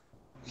oxygen,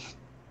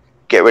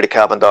 get rid of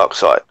carbon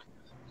dioxide.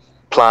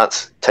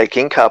 Plants take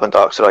in carbon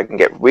dioxide and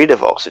get rid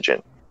of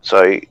oxygen.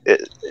 So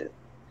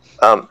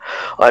I'm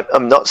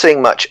not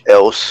seeing much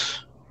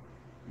else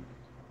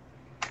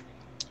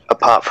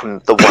apart from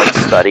the one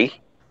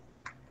study.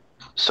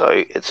 So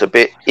it's a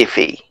bit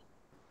iffy.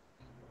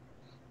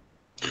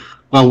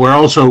 Well, we're I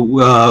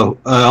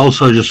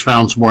also just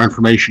found some more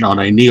information on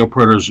a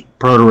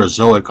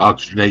Neoproterozoic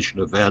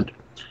oxygenation event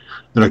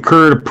that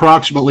occurred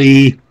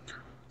approximately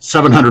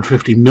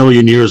 750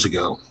 million years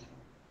ago.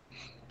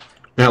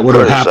 That would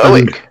have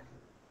happened.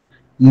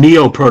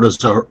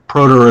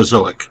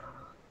 Neoproterozoic.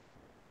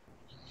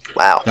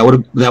 Wow.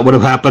 That would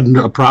have happened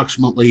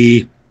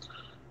approximately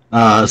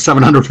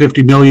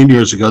 750 million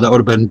years ago. That would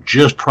have been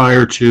just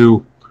prior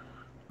to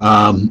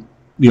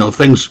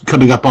things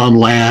coming up on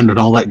land and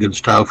all that good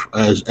stuff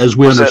as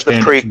we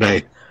understand it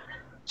today.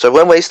 So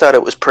when we started,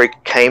 it was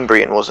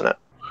pre-Cambrian, wasn't it?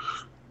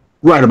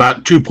 Right,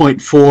 about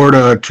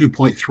 2.4 to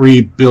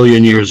 2.3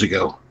 billion years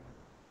ago.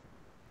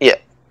 Yeah.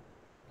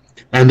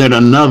 And then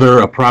another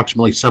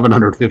approximately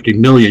 750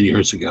 million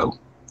years ago.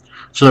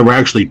 So there were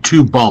actually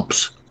two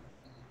bumps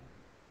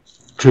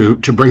to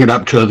bring it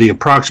up to the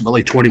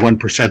approximately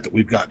 21% that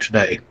we've got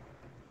today.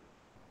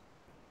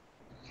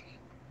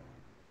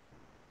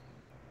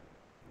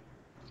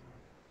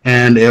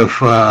 And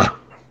if,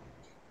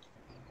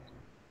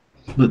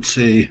 let's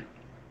see,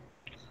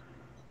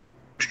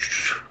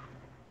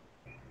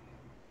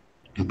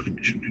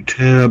 new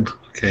tab.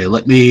 Okay,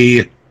 let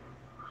me.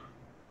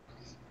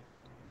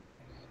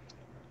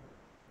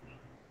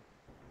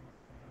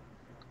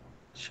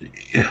 See.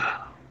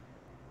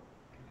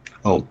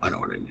 Oh, I know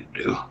what I need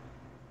to do. All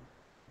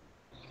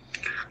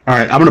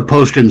right, I'm going to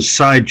post in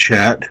side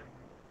chat.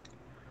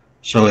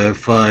 So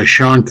if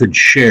Sean could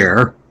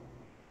share,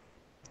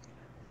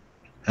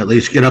 at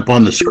least get up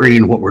on the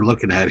screen what we're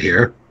looking at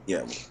here.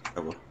 Yeah, I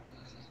will.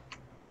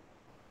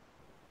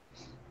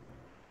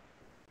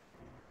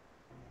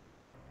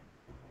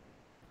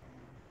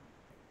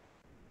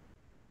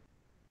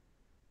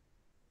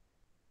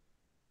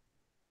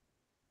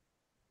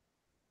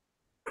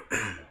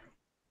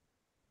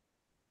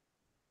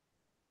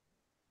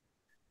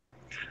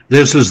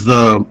 This is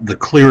the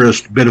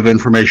clearest bit of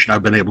information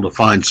I've been able to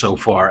find so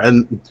far.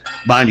 And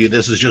mind you,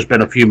 this has just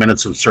been a few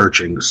minutes of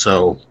searching,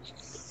 so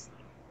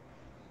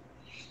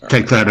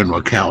take that into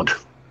account.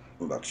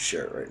 I'm about to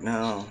share it right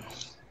now.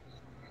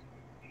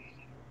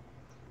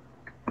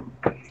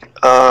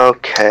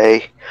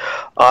 Okay.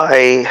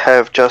 I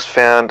have just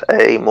found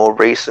a more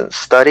recent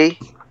study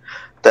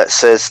that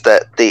says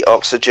that the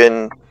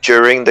oxygen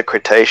during the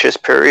Cretaceous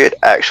period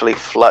actually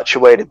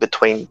fluctuated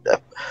between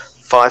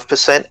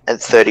 5% and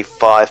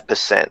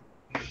 35%.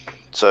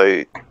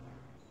 So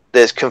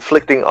there's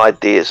conflicting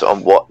ideas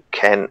on what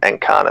can and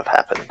can't have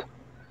happened.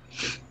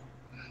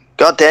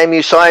 God damn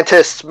you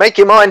scientists, make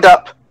your mind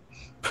up.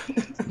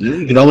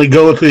 You can only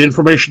go with the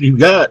information you've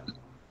got.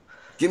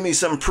 Give me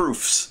some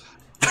proofs.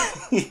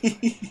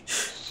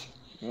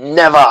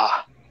 Never.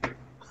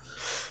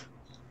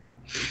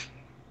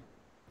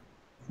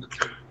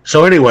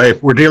 So anyway,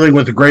 we're dealing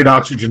with the Great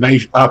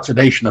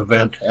Oxidation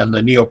Event and the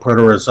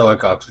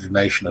Neoproterozoic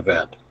Oxygenation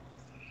Event.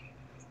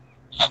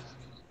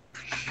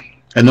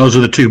 And those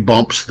are the two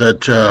bumps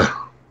that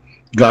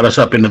got us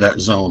up into that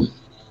zone.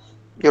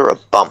 You're a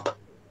bump.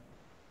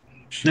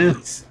 Yeah,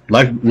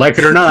 like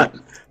it or not.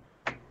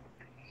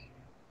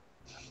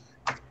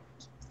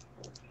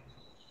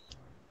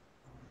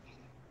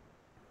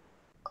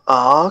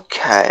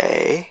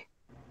 Okay.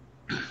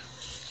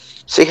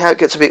 See how it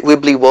gets a bit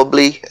wibbly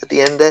wobbly at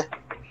the end there?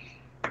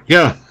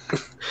 Yeah.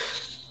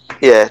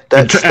 Yeah,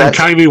 that's and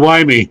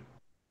timey-wimey.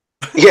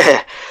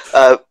 Yeah.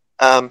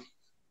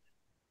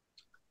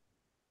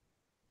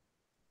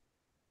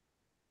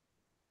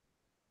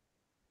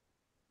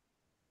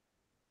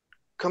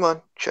 Come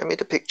on, show me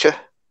the picture.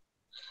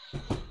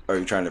 Are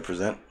you trying to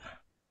present?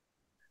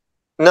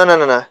 No.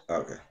 Oh,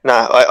 okay.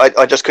 No,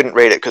 I just couldn't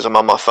read it because I'm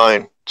on my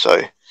phone.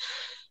 So,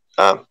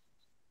 and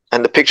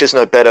the picture's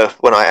no better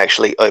when I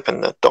actually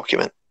open the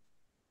document.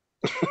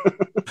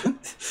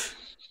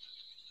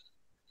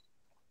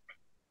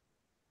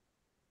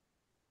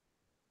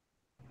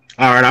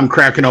 All right, I'm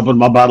cracking open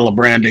my bottle of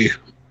brandy.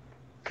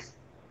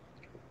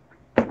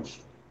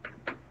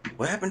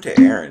 What happened to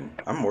Aaron?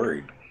 I'm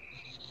worried.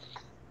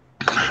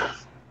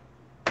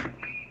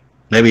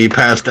 Maybe he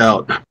passed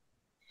out.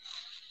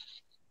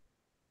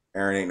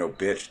 Aaron ain't no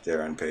bitch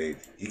there unpaid.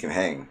 He can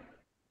hang.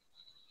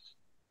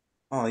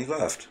 Oh, he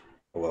left.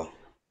 Oh, well.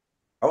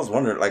 I was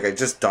wondering, like, it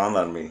just dawned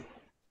on me.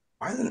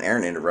 Why isn't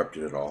Aaron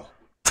interrupted at all?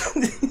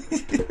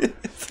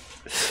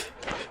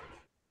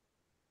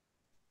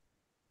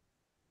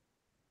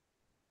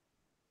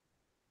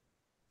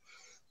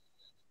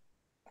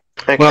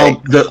 Okay.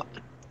 Well,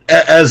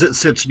 as it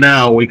sits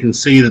now, we can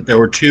see that there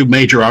were two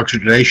major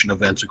oxygenation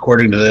events,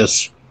 according to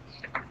this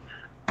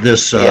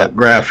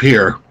graph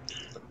here.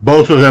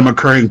 Both of them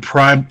occurring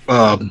prior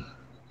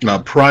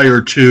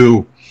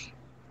to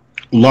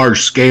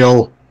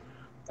large-scale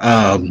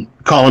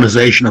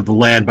colonization of the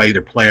land by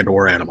either plant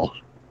or animals.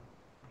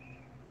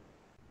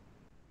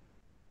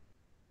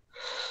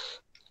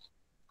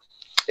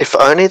 If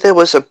only there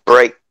was a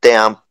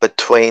breakdown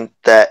between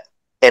that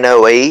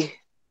NOE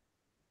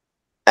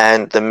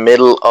and the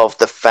middle of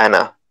the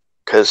Fana,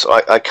 because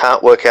I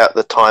can't work out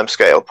the time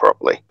scale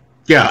properly.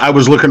 Yeah, I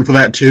was looking for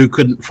that too,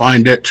 couldn't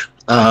find it.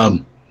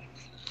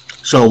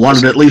 So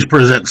wanted to at least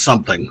present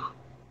something.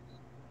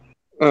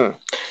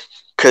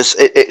 Because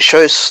it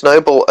shows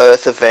snowball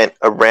Earth event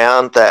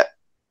around that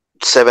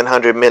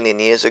 700 million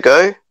years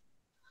ago,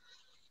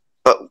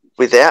 but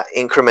without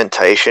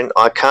incrementation,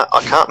 I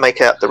can't make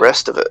out the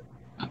rest of it.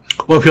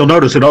 Well, if you'll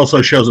notice, it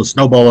also shows a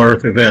snowball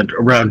Earth event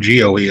around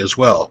GOE as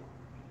well.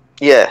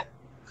 Yeah.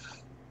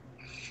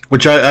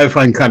 Which I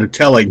find kind of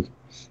telling.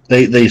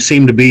 They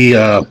seem to be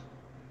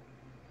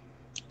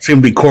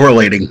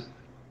correlating,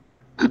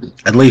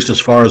 at least as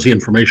far as the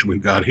information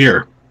we've got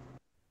here.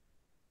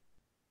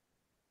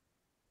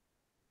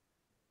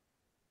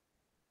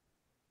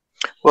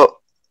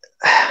 Well,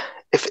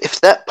 if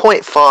that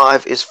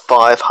 0.5 is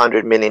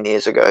 500 million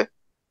years ago,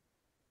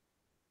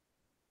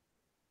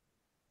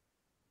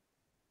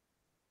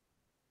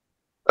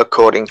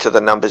 according to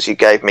the numbers you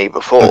gave me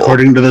before.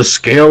 According to the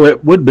scale,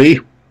 it would be.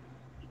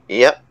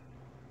 Yep.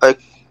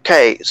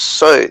 Okay,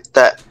 so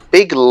that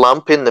big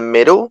lump in the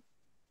middle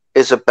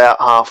is about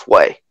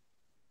halfway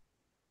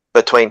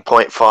between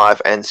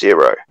 0.5 and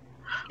 0.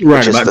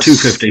 Right, about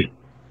 250.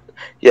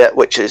 Yeah,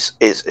 which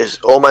is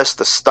almost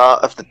the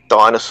start of the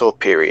dinosaur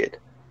period.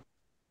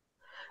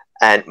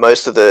 And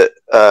most of the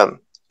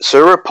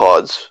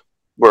sauropods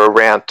were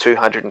around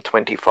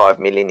 225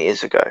 million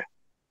years ago.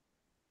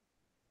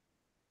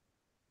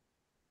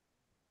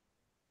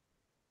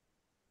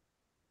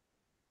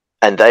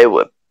 And they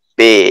were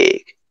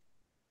big.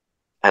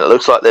 And it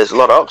looks like there's a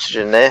lot of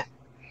oxygen there.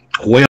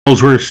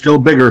 Whales were still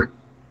bigger.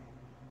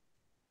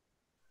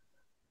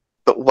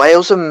 But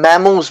whales are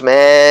mammals,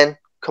 man.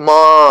 Come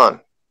on.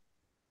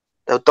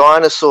 They're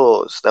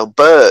dinosaurs. They're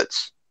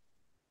birds.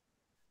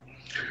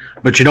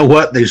 But you know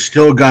what? They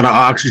still got to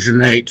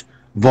oxygenate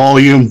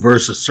volume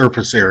versus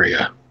surface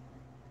area.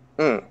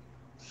 What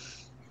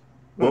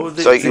would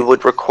they So you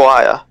would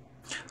require...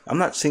 I'm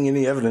not seeing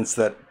any evidence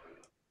that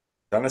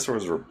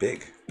dinosaurs were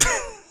big.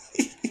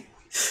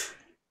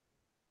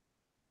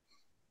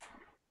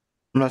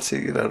 I'm not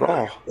seeing it at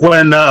all.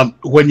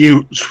 When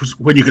you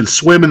can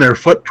swim in their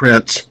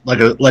footprints like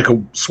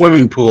a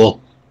swimming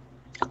pool,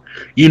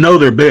 you know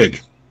they're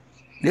big.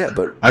 Yeah,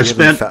 but I've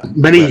spent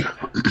many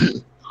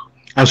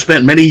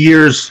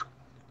years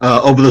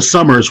over the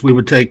summers. We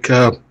would take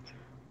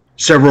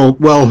several.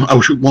 Well, I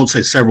won't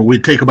say several.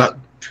 We'd take about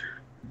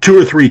 2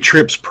 or 3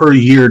 trips per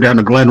year down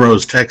to Glen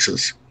Rose,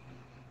 Texas,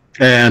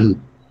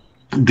 and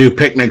do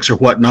picnics or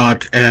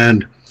whatnot.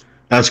 And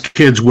us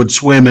kids would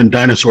swim in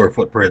dinosaur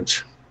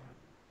footprints.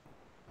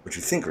 What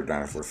you think are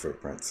dinosaur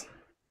footprints?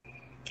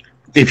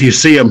 If you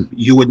see them,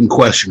 you wouldn't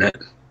question it.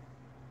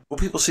 Well,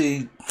 people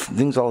see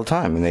things all the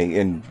time,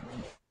 and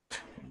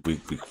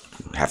we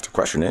have to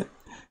question it.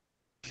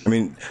 I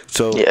mean,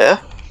 so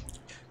yeah.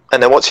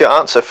 And then what's your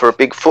answer for a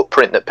big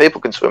footprint that people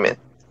can swim in?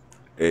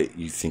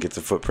 You think it's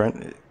a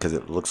footprint because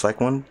it looks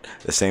like one?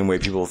 The same way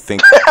people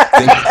think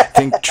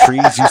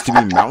trees used to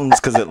be mountains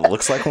because it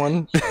looks like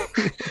one?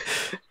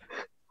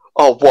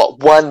 Oh, what?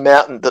 One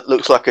mountain that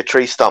looks like a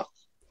tree stump?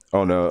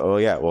 Oh, no. Oh,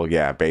 yeah. Well,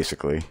 yeah,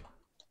 basically.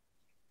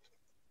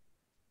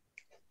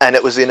 And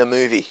it was in a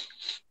movie.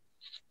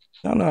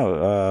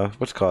 No.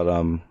 What's it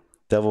called?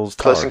 Devil's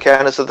Tower. Close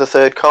Encounters of the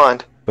Third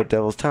Kind. But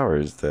Devil's Tower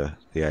is the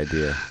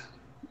idea.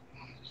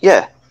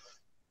 Yeah.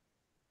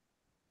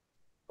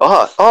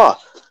 Oh.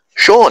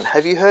 Sean,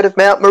 have you heard of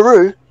Mount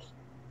Meru?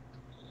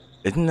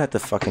 Isn't that the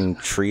fucking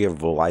tree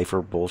of life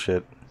or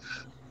bullshit?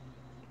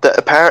 That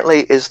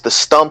apparently is the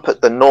stump at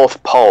the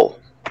North Pole.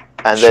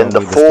 And then the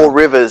 4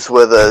 rivers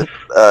were the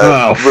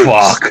roots.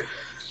 Fuck.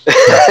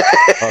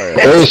 Oh,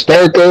 yeah. Hey,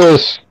 start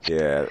this.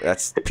 Yeah,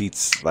 that's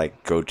Pete's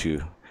like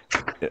go-to.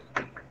 Yeah.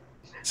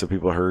 So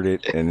people heard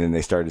it and then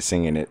they started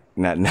singing it,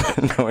 not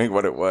knowing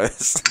what it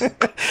was.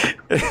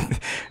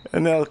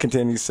 And they'll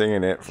continue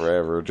singing it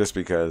forever just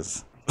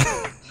because.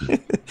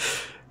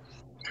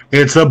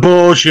 It's a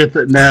bullshit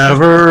that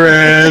never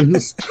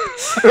ends.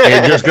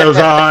 It just goes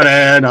on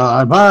and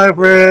on, my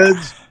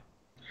friends.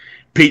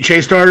 Pete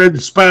Chase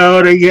started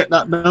spouting it,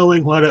 not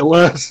knowing what it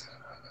was.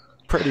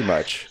 Pretty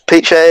much.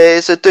 Pete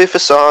Chase, a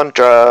doofus on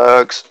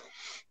drugs.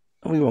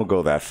 We won't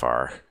go that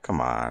far.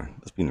 Come on.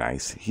 Let's be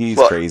nice. He's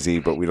What? crazy,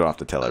 but we don't have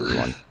to tell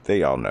everyone.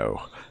 They all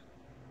know.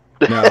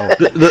 Now,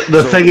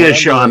 The thing is,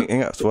 Sean.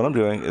 So what I'm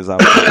doing is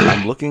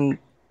I'm looking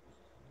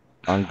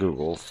on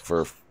Google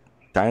for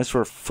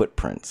dinosaur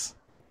footprints.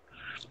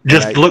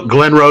 Just look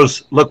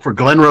for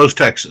Glen Rose,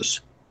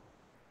 Texas.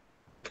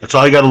 That's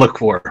all you got to look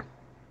for.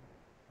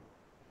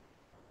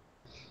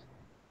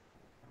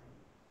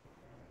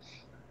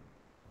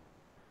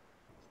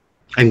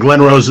 And Glen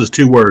Rose is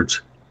 2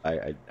 words.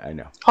 I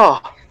know.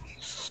 Oh,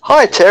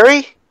 hi,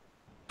 Terry.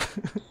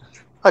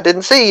 I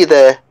didn't see you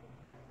there.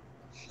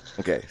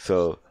 Okay,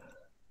 so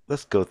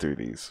let's go through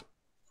these.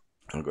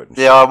 I'm good.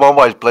 Yeah, I'm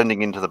always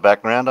blending into the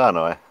background, aren't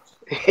I?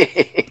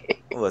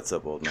 What's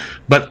up, old man?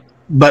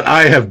 But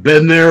I have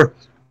been there.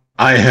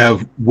 I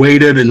have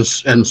waded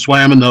and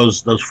swam in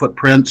those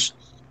footprints.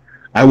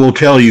 I will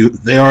tell you,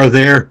 they are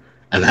there,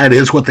 and that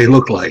is what they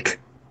look like.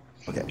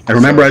 Okay. I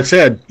remember I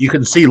said you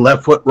can see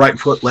left foot, right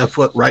foot,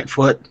 right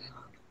foot.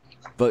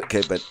 But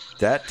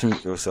that to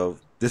me, so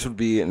this would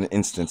be an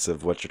instance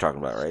of what you're talking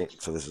about, right?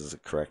 So this is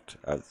correct.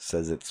 It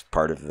says it's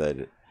part of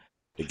the.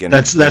 Again,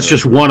 That's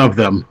just one of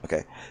them.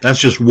 Okay. That's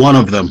just one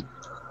of them.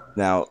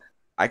 Now,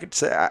 I could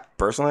say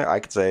personally,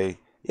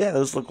 yeah,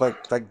 those look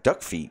like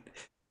duck feet,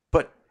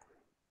 but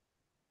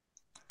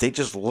they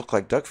just look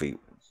like duck feet.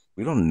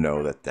 We don't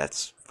know that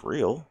that's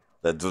real.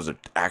 That those are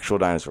actual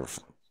dinosaurs,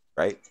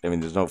 right? I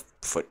mean, there's no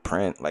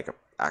footprint like an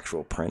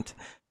actual print.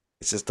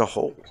 It's just a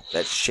hole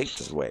that's shaped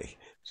this way.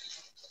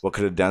 What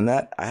could have done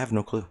that? I have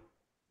no clue.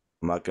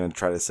 I'm not going to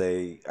try to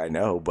say I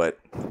know, but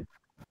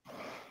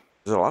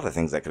there's a lot of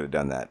things that could have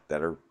done that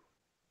are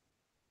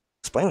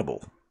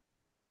explainable.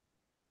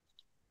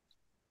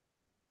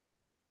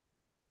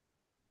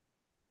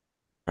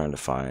 Trying to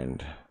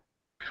find.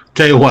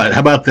 Tell you what,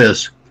 how about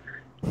this?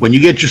 When you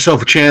get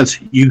yourself a chance,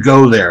 you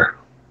go there.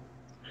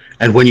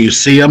 And when you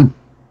see them,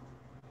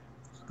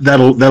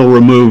 that'll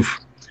remove,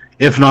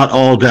 if not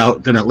all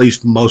doubt, then at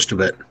least most of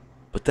it.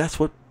 But that's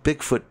what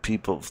Bigfoot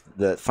people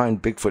that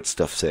find Bigfoot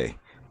stuff say.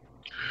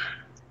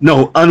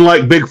 No,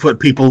 unlike Bigfoot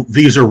people,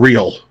 these are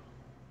real.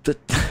 But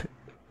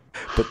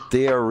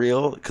they are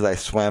real because I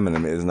swam in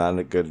them. Isn't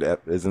a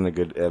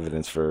good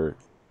evidence for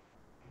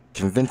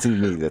convincing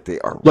me that they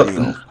are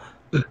real.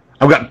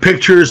 I've got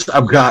pictures.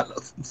 I've got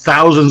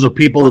thousands of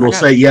people that'll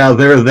say, "Yeah,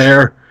 they're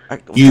there."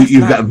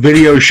 You've got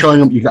videos showing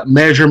them. You've got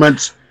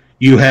measurements.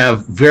 You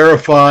have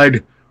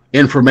verified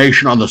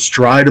information on the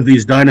stride of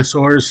these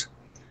dinosaurs.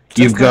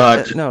 You've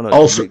got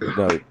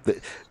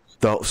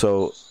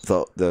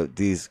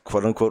these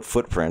quote unquote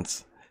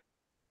footprints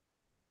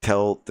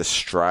tell the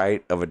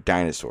stride of a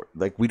dinosaur.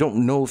 Like, we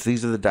don't know if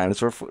these are the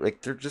dinosaur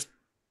like they're just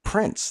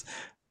prints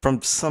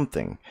from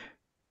something.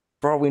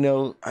 For all we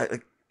know, I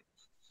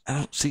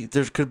don't see.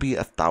 There could be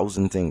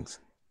 1,000 things.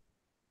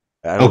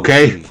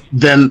 Okay,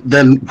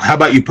 then how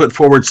about you put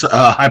forward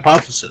a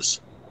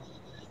hypothesis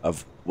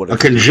of what a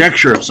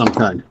conjecture of some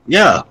kind?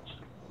 Yeah,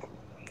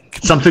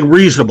 something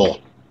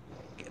reasonable.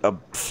 A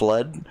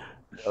flood.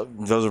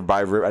 Those are by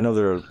river. I know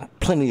there are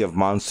plenty of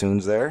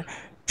monsoons there.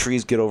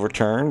 Trees get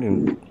overturned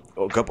and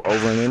go up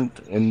over and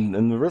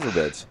in the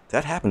riverbeds.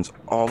 That happens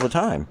all the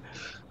time.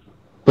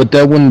 But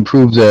that wouldn't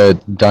prove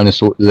that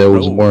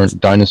weren't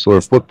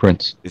dinosaur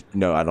footprints.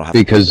 No, I don't have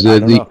because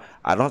to.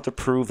 I don't have to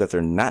prove that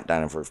they're not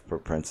dinosaur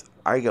footprints.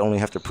 I only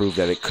have to prove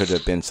that it could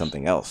have been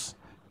something else.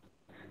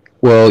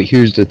 Well,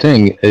 here's the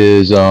thing: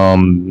 is the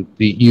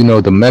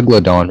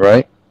megalodon,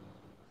 right?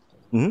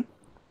 Mm-hmm.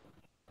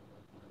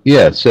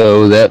 Yeah,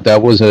 so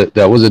that was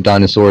a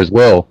dinosaur as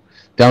well.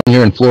 Down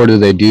here in Florida,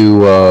 they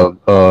do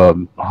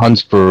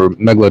hunts for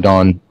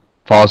megalodon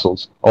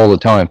fossils all the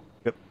time.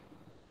 Yep.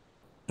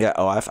 Yeah.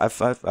 Oh, I've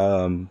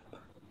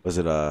was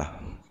it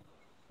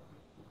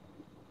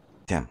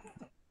damn,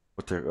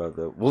 what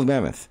the woolly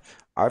mammoth?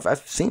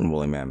 I've seen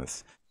woolly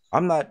mammoths.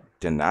 I'm not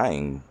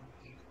denying,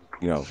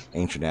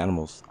 ancient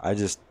animals. I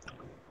just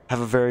have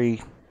a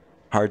very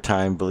hard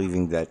time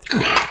believing that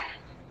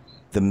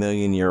the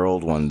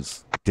million-year-old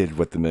ones did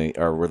what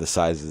were the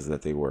sizes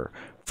that they were.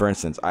 For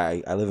instance,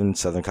 I live in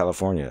Southern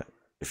California.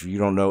 If you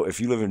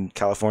live in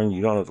California,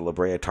 you don't know what the La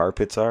Brea tar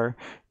pits are,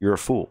 you're a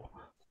fool.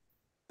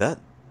 That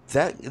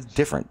is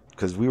different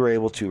because we were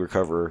able to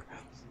recover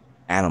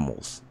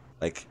animals.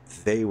 Like,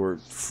 they were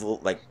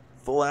full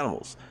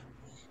animals.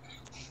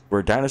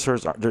 Where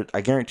dinosaurs are,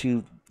 I guarantee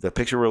you, the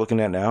picture we're looking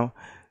at now,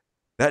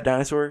 that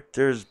dinosaur,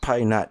 there's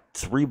probably not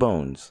 3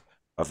 bones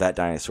of that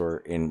dinosaur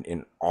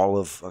in all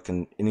of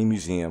fucking any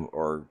museum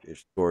or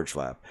storage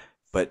lab,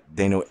 but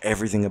they know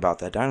everything about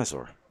that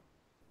dinosaur.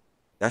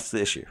 That's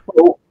the issue.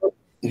 Well,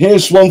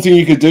 here's one thing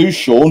you could do,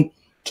 Sean.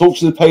 Talk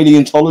to the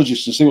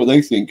paleontologists and see what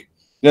they think.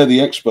 They're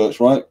the experts,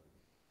 right?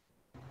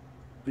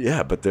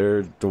 Yeah, but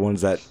they're the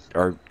ones that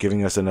are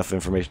giving us enough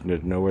information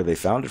to know where they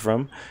found it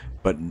from.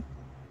 But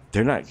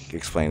they're not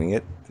explaining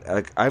it.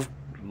 Like, I've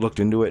looked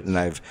into it, and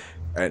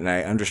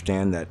I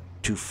understand that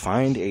to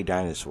find a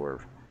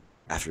dinosaur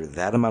after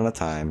that amount of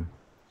time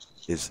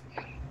is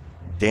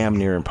damn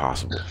near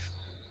impossible.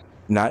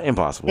 Not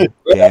impossible,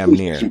 damn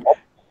near.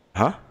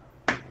 Huh?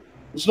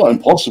 It's not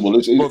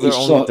impossible.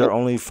 They're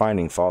only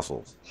finding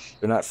fossils.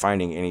 They're not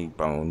finding any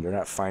bone. They're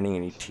not finding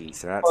any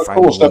teeth. They're not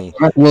finding any.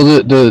 Well,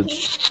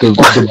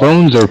 the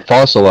bones are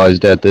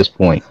fossilized at this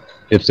point.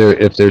 If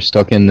they're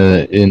stuck in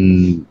the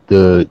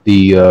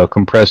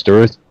compressed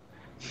earth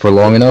for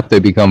long enough, they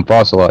become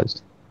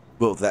fossilized.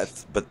 Well,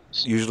 but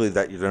usually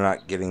they're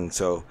not getting,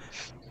 so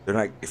they're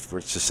not, if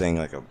we're just saying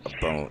like a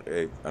bone,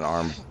 an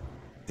arm,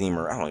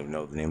 femur, I don't even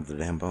know the name of the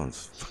damn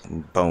bones,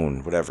 fucking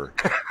bone, whatever.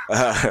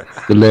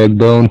 The leg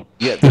bone.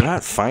 Yeah, they're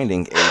not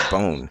finding a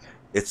bone.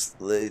 It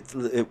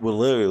will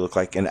literally look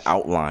like an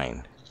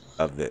outline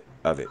of it.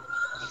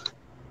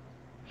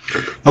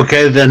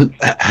 Okay, then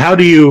how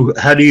do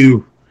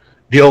you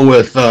deal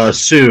with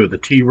Sue, the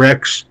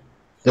T-Rex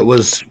that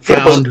was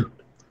found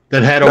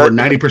that had over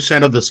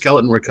 90% of the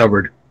skeleton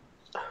recovered?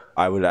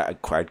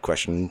 I'd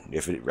question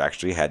if it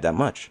actually had that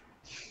much.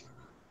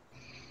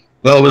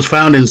 Well, it was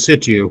found in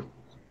situ.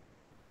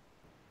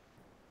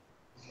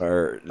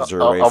 Or is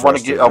there a way I want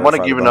to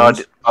give an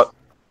idea.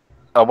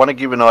 I want to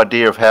give an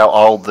idea of how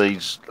old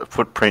these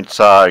footprints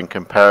are in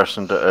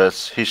comparison to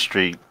Earth's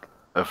history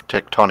of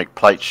tectonic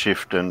plate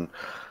shift and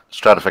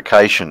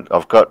stratification.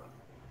 I've got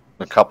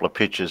a couple of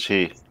pictures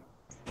here.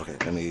 Okay,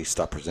 let me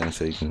stop presenting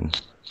so you can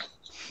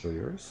show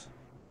yours.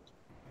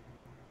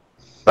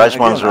 Those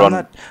ones are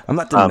on. I'm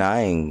not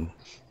denying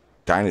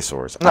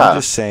dinosaurs. No. I'm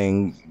just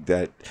saying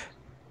that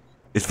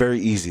it's very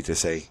easy to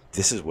say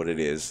this is what it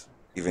is,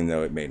 even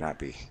though it may not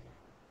be.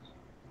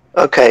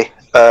 Okay,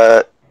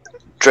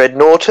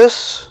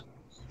 Dreadnoughtus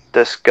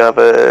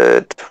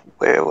discovered,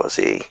 where was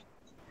he?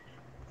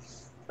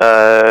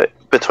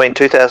 Between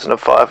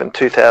 2005 and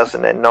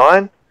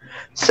 2009,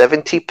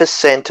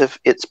 70% of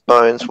its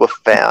bones were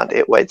found.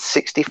 It weighed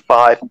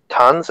 65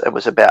 tons and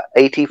was about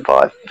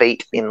 85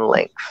 feet in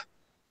length.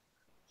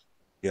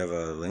 You have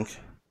a link?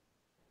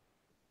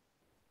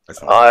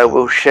 I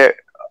will share.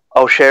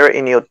 I'll share it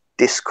in your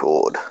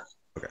Discord.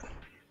 Okay.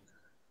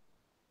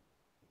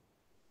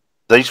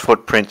 These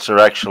footprints are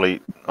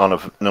actually on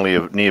a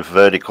near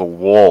vertical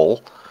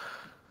wall,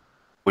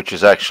 which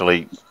is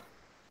actually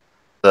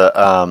the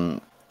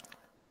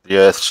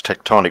Earth's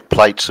tectonic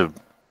plates have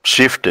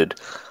shifted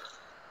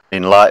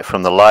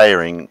from the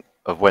layering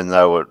of when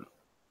the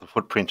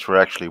footprints were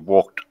actually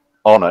walked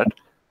on it.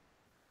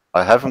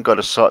 I haven't got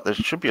a side. There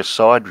should be a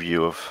side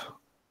view of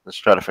the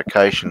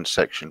stratification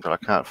section, but I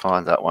can't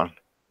find that one.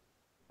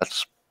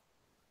 That's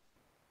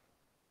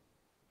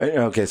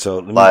okay. So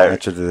let me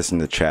answer this in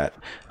the chat.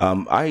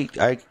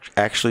 I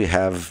actually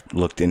have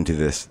looked into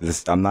this.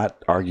 I'm not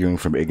arguing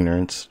from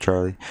ignorance,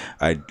 Charlie.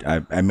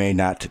 I may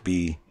not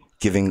be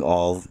giving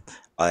all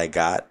I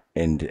got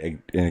and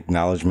an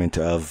acknowledgement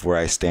of where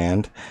I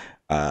stand.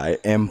 I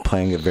am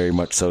playing a very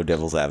much so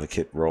devil's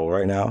advocate role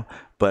right now,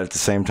 but at the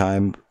same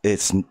time,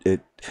 the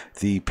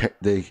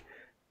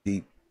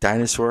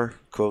dinosaur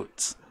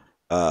quotes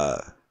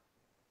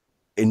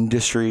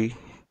industry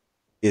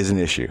is an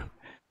issue.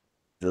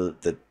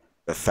 The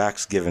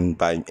facts given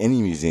by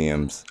any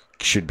museums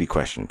should be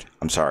questioned.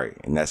 I'm sorry,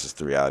 and that's just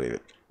the reality of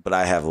it. But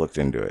I have looked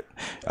into it.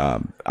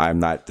 I'm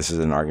not. This is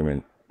an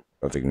argument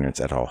of ignorance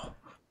at all.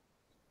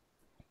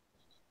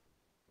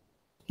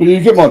 But you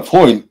get my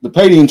point. The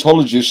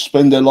paleontologists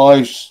spend their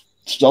lives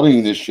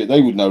studying this shit.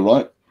 They would know,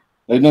 right?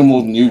 They know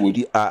more than you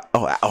would.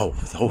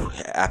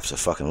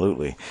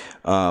 Absolutely.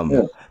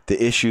 The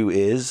issue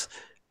is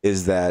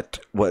that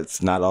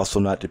what's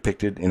not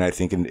depicted, and I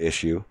think an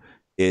issue,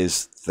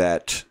 is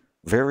that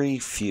very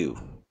few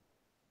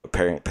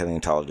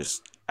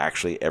paleontologists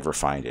actually ever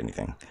find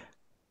anything.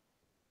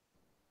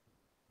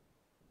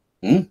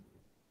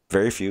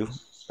 Very few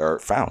are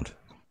found.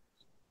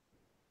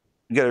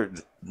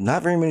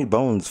 Not very many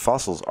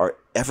fossils are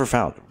ever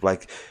found.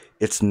 Like,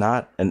 it's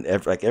not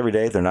like every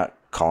day they're not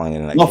calling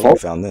in and like, hey, we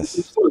found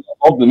this.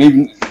 Of them,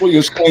 even what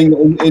you're saying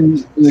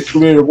in the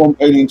career of one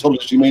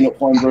paleontologist, you may not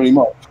find very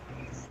much.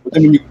 But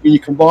then when you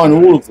combine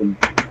all of them,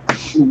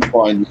 you'll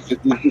find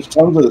there's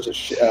tons of this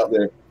shit out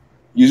there.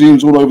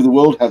 Museums all over the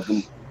world have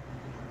them.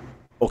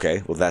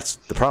 Okay, well that's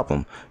the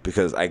problem,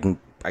 because I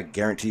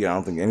guarantee you, I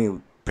don't think any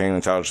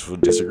paleontologist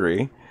would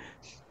disagree.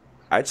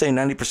 I'd say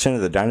 90%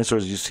 of the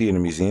dinosaurs you see in a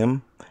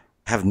museum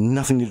have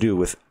nothing to do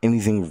with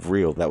anything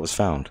real that was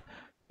found.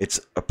 It's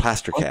a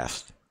plaster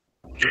cast.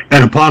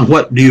 And upon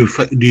what do you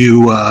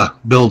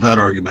build that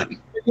argument?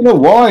 You know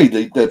why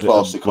they're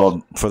plaster cast?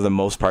 For the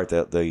most part,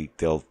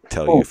 they'll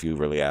tell you if you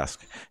really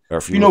ask, or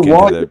if you know look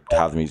why? into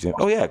how the museum.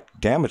 Oh yeah,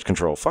 damage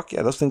control. Fuck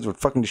yeah, those things would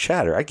fucking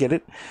shatter. I get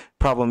it.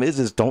 Problem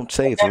is don't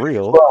say it's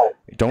real.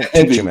 Don't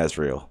teach them as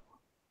real.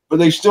 But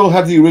they still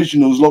have the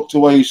originals locked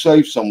away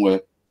safe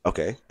somewhere.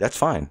 Okay, that's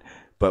fine.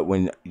 But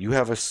when you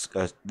have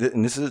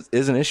and this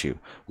is an issue,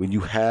 when you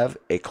have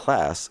a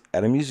class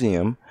at a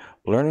museum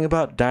learning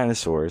about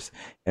dinosaurs,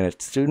 and a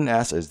student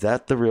asks, "Is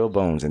that the real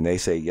bones?" and they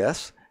say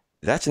yes,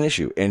 That's an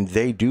issue, and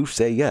they do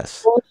say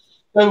yes.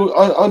 No,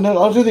 I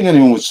don't think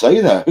anyone would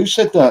say that. Who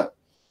said that?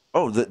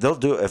 Oh, they'll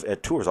do it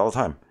at tours all the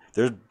time.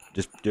 There's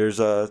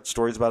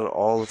stories about it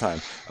all the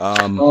time.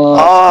 Let me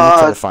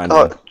try to find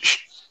one.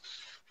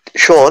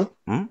 Sean,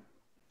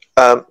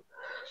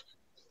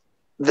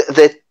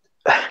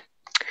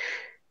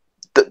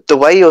 the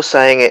way you're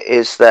saying it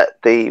is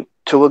that the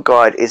tour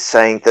guide is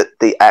saying that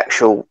the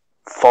actual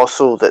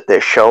fossil that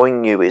they're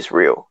showing you is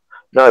real.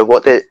 No,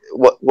 what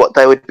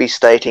they would be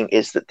stating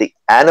is that the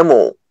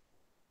animal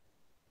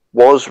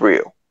was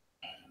real.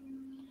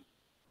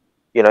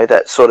 You know,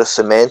 that sort of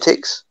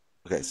semantics.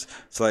 Okay,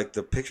 so like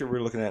the picture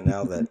we're looking at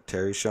now that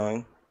Terry's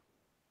showing,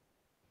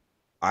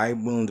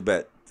 I'm willing to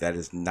bet that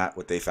is not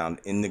what they found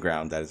in the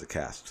ground. That is a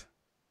cast.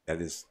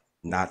 That is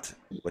not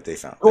what they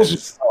found. Of course,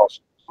 it's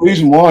cast.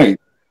 Reason why?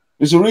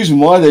 There's a reason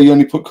why they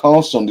only put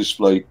casts on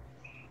display.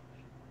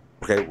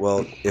 Okay,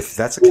 well, if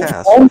that's a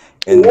cast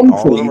and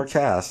all of them are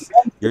casts,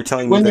 you're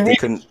telling me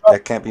that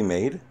that can't be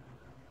made?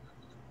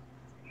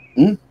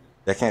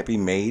 That can't be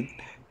made?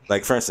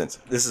 Like, for instance,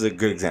 this is a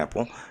good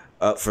example.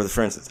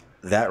 For instance,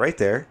 that right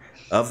there,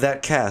 of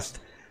that cast,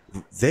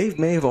 they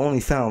may have only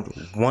found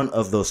one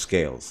of those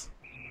scales.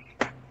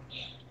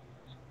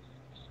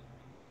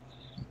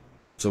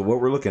 So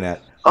what we're looking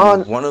at,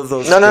 one of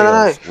those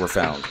scales were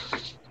found.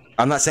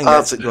 I'm not saying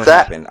that's what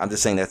happened. I'm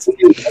just saying that's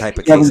the type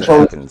of case that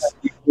happens.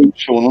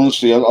 Sean,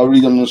 honestly, I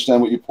really don't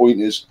understand what your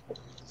point is.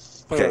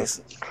 Okay,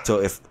 so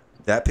if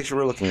that picture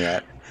we're looking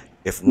at,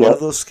 if one of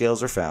those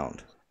scales are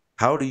found,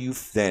 how do you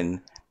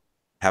then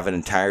have an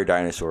entire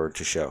dinosaur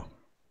to show?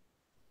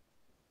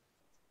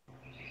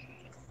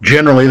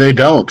 Generally, they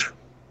don't.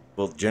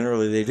 Well,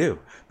 generally they do.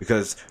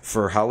 Because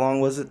for how long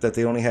was it that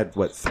they only had,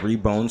 3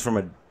 bones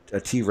from a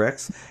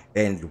T-Rex?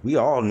 And we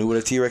all knew what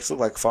a T-Rex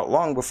looked like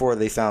long before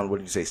they found, what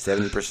did you say,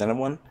 70% of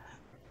one?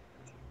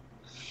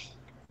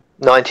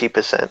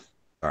 90%.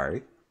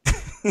 Sorry.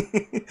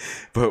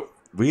 But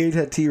we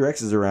had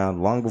T-Rexes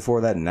around long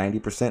before that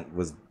 90%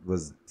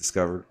 was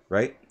discovered,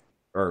 right?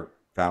 Or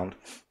found.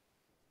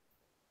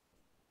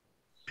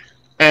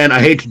 And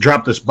I hate to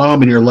drop this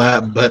bomb in your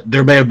lap, but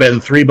there may have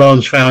been 3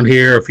 bones found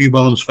here, a few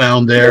bones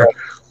found there,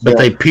 but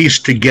they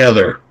pieced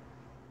together.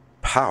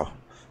 How?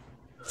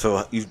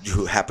 So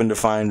you happen to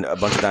find a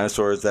bunch of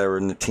dinosaurs that were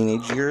in the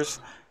teenage years?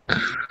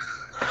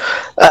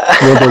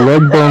 Well, the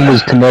leg bone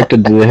was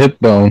connected to the hip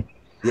bone.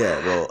 Yeah,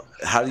 well,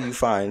 how do you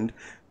find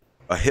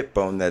a hip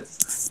bone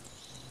that's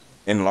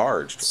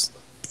enlarged?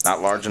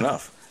 Not large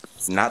enough.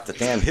 Not the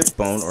damn hip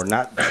bone, or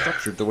not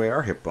structured the way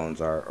our hip bones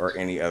are, or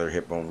any other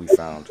hip bone we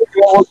found.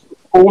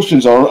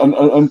 Proportions are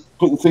and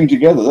put the thing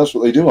together. That's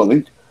what they do, I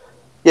think.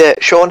 Yeah,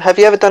 Sean, have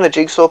you ever done a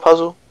jigsaw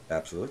puzzle?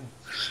 Absolutely.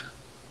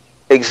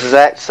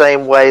 Exact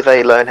same way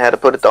they learn how to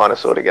put a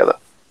dinosaur together.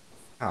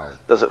 How?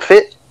 Does it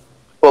fit?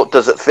 Well,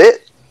 does it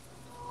fit?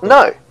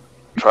 No.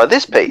 Try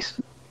this piece.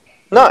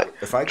 No.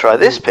 Try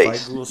this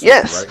piece.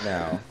 Yes. Right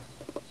now,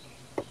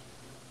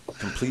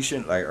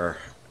 completion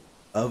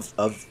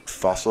of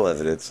fossil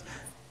evidence,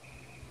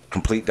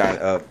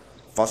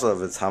 fossil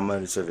evidence. How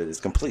much of it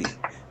is complete?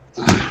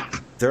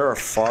 There are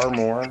far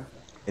more,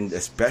 and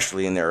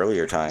especially in the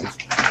earlier times,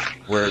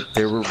 where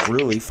they were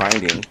really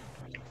finding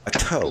a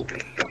toe,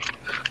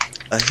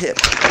 a hip,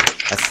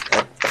 a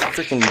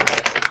freaking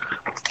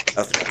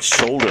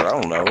shoulder.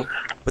 I don't know,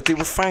 but they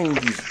were finding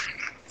these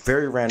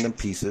very random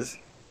pieces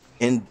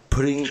and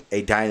putting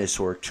a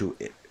dinosaur to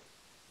it.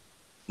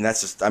 And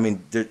that's just, I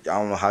mean, I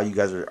don't know how you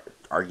guys are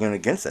arguing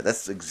against that.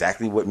 That's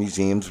exactly what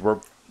museums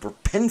were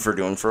pinned for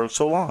doing for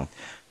so long.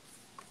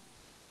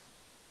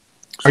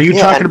 Are you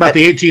talking about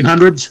the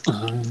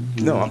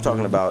 1800s? No, I'm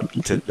talking about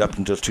up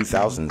until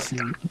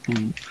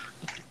 2000s.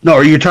 No,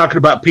 are you talking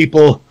about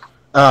people,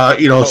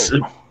 back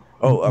in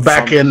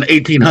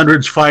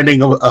 1800s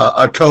finding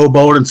a toe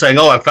bone and saying,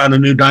 "Oh, I found a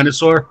new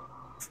dinosaur"?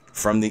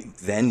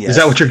 Yes. Is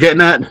that what you're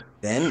getting at?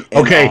 Then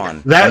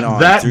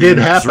that did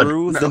happen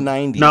through the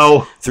 90s.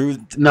 No,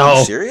 Are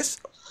you serious?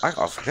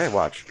 Okay,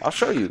 watch. I'll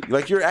show you.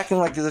 Like, you're acting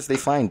like as if they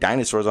find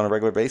dinosaurs on a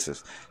regular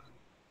basis.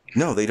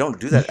 No, they don't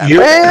do that.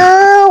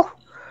 Well,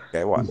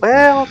 okay, what?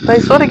 Well, they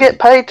sort of get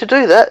paid to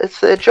do that. It's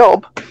their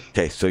job.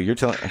 Okay, so you're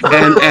telling.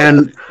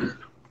 and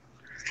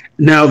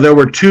now there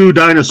were 2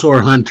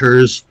 dinosaur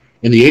hunters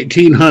in the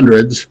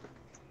 1800s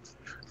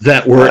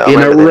that were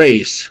in a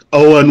race.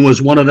 Owen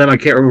was one of them. I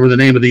can't remember the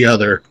name of the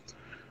other.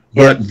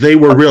 But they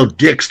were real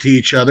dicks to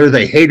each other.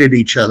 They hated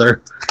each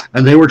other.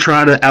 And they were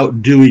trying to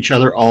outdo each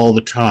other all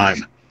the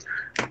time.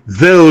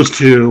 Those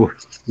 2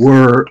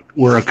 were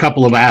a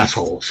couple of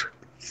assholes.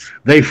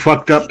 They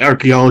fucked up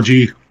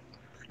archaeology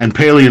and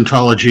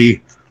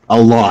paleontology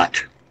a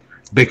lot.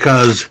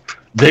 Because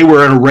they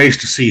were in a race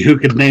to see who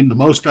could name the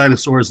most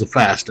dinosaurs the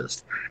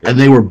fastest. And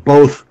they were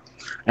both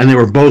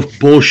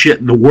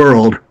bullshitting the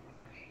world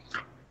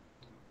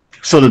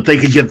so that they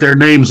could get their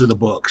names in the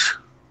books.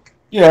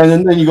 Yeah,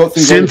 and then you got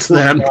things since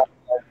then,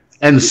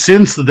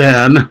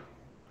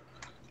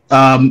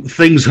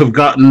 things have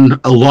gotten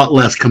a lot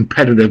less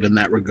competitive in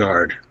that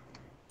regard.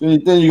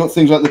 Then you got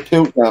things like the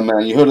Piltdown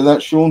Man. You heard of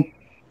that, Sean?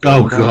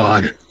 Oh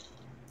God,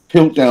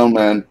 Piltdown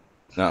Man.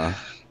 No.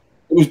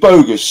 It was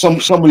bogus.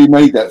 Somebody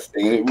made that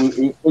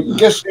thing.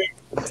 Guess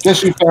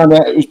who found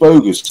out it was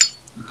bogus?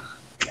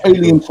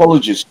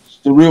 Paleontologists,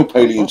 the real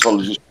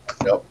paleontologists.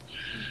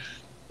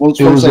 Once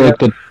they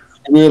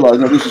realised,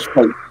 no, this is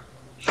fake.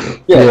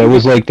 Yeah, it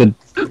was like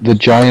the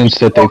giants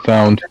that they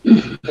found,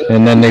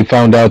 and then they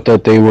found out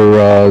that they were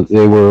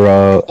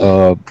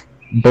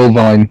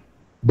bovine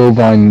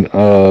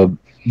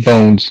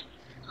bones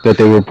that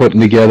they were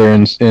putting together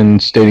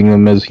and stating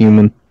them as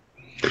human.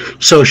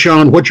 So,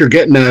 Sean, what you're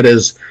getting at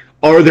is,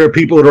 are there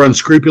people that are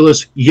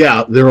unscrupulous?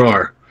 Yeah, there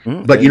are.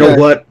 But you know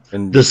what?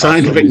 The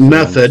scientific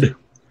method,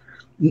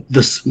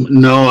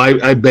 no,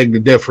 I beg to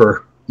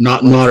differ.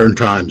 Not in modern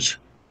times.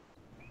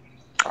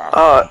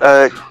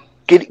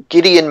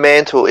 Gideon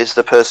Mantle is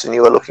the person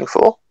you were looking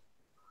for?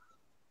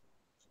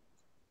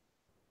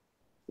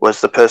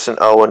 Was the person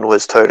Owen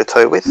was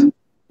toe-to-toe with?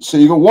 So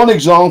you got one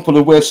example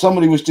of where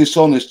somebody was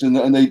dishonest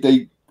and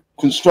they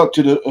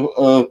constructed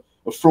a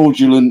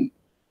fraudulent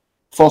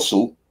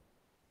fossil.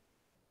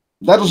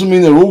 That doesn't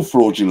mean they're all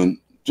fraudulent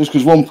just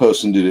because one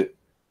person did it.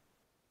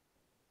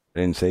 I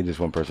didn't say just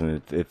one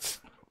person.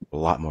 It's a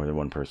lot more than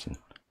one person.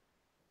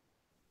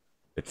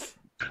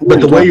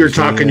 But the way you're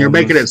talking, you're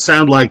making it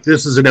sound like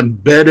this is an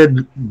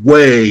embedded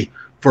way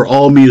for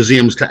all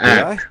museums to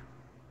act.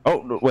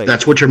 Oh, wait.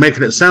 That's what you're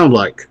making it sound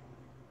like.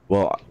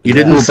 Well, you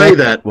didn't say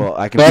that. Well,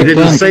 I can. You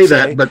didn't say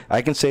that, but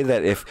I can say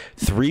that if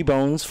 3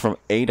 bones from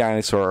a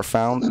dinosaur are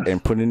found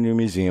and put in your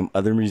museum,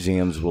 other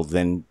museums will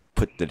then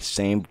put the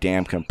same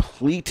damn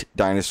complete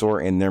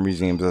dinosaur in their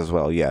museums as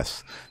well.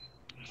 Yes.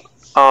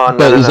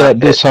 But is that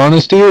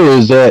dishonesty or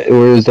is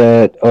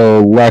that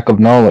lack of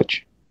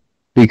knowledge?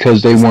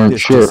 Because they weren't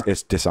sure.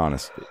 It's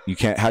dishonest. You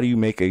can't. How do you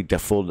make a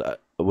full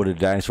what a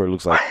dinosaur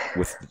looks like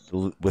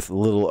with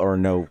little or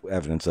no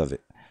evidence of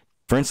it?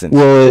 For instance,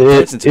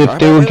 if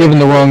they were given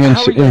the wrong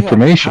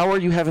information, how are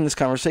you having this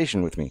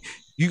conversation with me?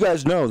 You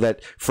guys know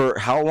that for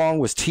how long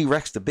was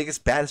T-Rex the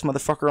biggest, baddest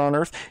motherfucker on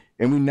Earth,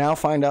 and we now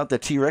find out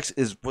that T-Rex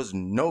was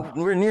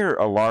nowhere near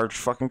a large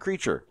fucking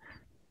creature.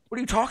 What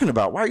are you talking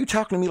about? Why are you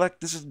talking to me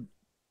like this is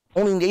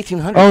only in the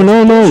 1800s? Oh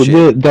no,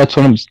 that's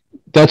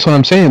what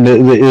I'm saying.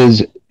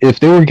 Is if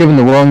they were given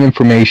the wrong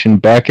information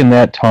back in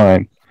that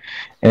time,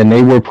 and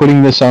they were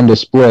putting this on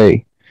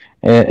display,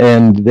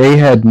 and they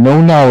had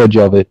no knowledge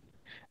of it.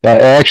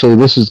 Actually,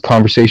 this is a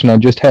conversation I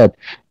just had.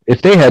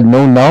 If they had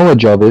no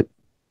knowledge of it,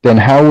 then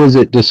how was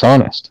it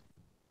dishonest?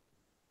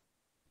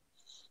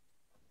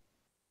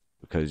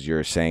 Because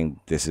you're saying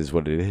this is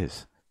what it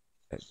is.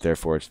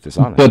 Therefore, it's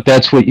dishonest. But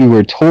that's what you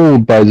were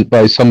told by the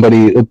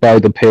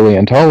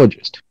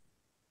paleontologist.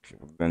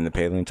 And the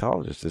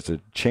paleontologist is a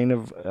chain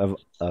of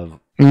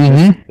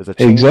mm-hmm. a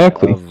chain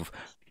exactly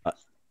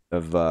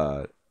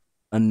of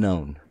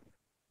unknown.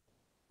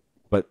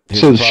 But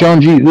so Sean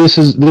G, this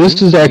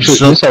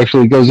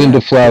actually goes into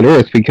flat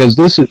Earth because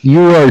you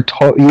were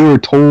told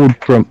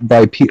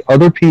by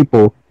other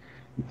people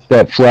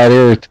that flat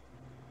Earth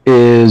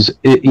is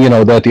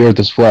that the Earth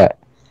is flat,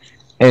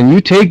 and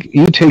you take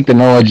the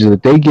knowledge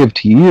that they give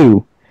to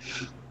you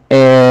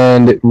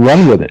and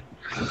run with it,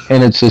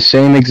 and it's the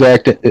same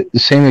exact thing.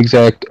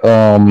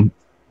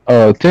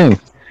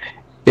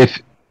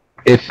 If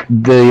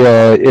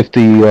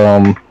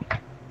the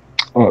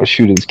oh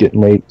shoot, it's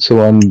getting late, so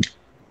I'm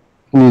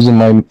losing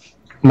my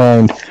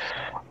mind.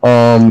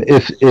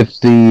 If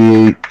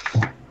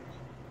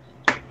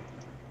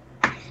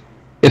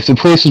the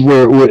places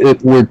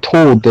were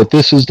told that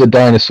this is the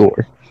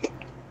dinosaur,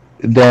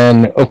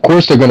 then of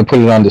course they're going to put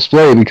it on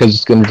display because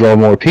it's going to draw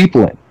more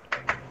people in.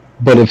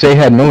 But if they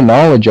had no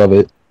knowledge of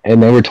it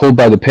and they were told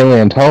by the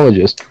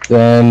paleontologist,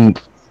 then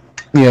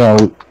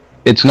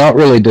it's not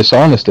really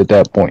dishonest at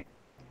that point.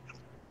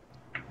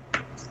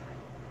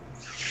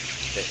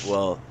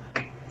 Well,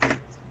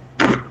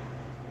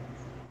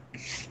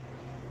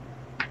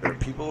 there are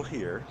people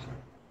here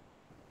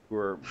who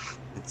are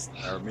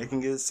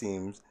making it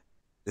seem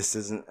this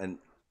isn't an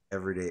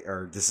everyday,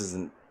 or this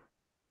isn't,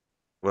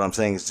 what I'm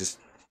saying is just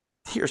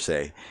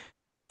hearsay.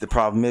 The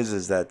problem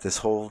is that this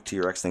whole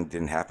T-Rex thing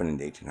didn't happen in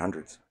the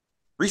 1800s.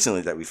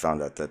 Recently that we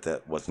found out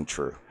that wasn't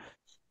true.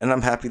 And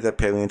I'm happy that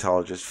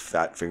paleontologists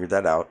figured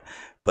that out.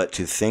 But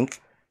to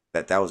think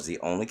that was the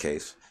only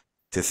case,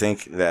 to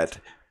think that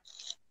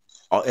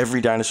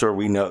every dinosaur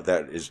we know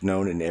that is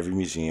known in every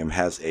museum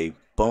has a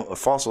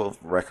fossil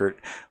record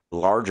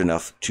large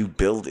enough to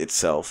build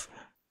itself,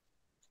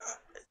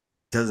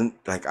 doesn't,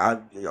 like,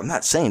 I'm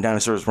not saying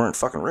dinosaurs weren't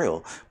fucking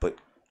real, but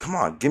come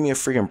on, give me a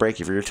freaking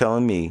break if you're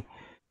telling me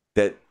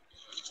that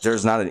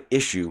there's not an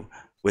issue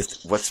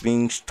with what's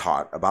being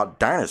taught about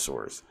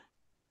dinosaurs.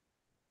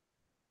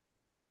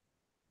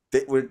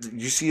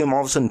 You see them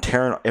all of a sudden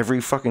tearing every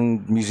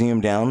fucking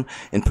museum down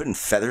and putting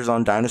feathers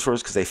on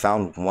dinosaurs because they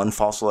found one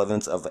fossil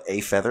evidence of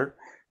a feather?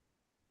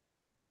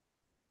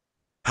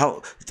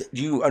 How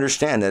do you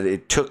understand that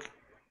it took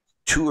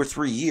 2 or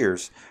 3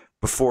 years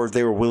before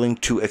they were willing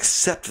to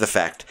accept the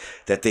fact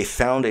that they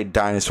found a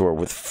dinosaur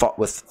with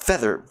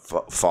feather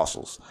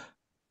fossils?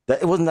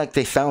 That it wasn't like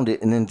they found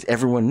it and then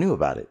everyone knew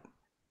about it.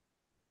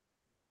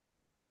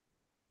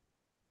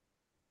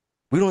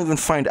 We don't even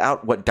find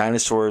out what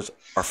dinosaurs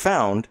are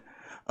found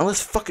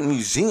unless fucking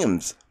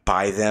museums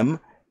buy them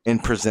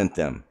and present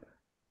them.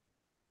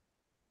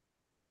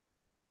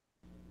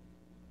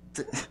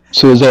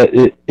 So is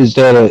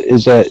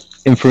that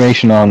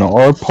information on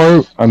our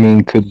part? I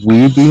mean, could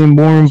we be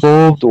more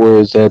involved, or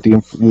is that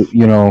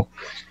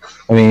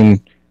I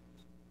mean,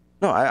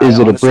 no, is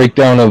it honestly, a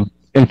breakdown of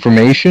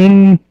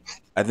information?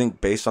 I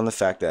think based on the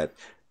fact that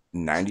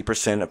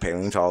 90% of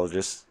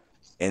paleontologists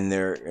in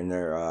their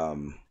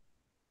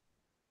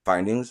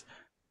findings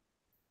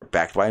are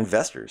backed by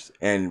investors,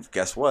 and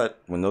guess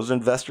what? When those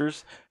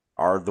investors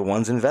are the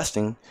ones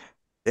investing,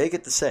 they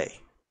get the say.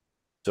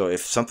 So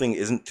if something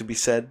isn't to be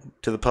said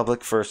to the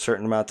public for a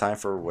certain amount of time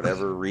for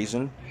whatever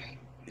reason,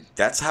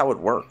 that's how it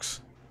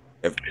works.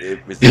 If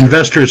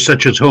investors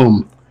such as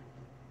whom?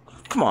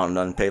 Come on,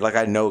 Unpaid. Like,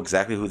 I know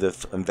exactly who the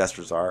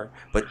investors are,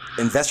 but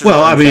investors.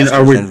 Well, I mean,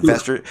 are we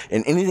investor,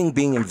 and anything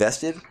being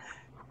invested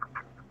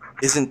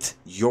isn't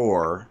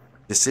your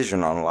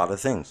decision on a lot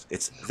of things.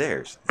 It's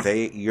theirs.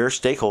 Your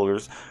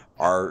stakeholders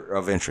are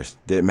of interest.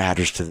 It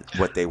matters to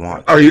what they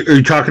want. Are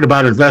you talking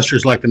about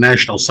investors like the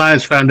National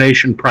Science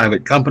Foundation,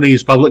 private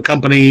companies, public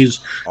companies,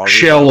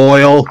 Shell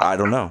Oil? I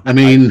don't know. I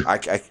mean,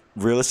 I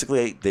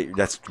realistically,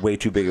 that's way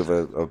too big of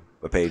a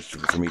page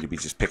for me to be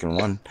just picking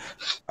one.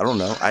 I don't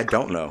know. I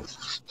don't know,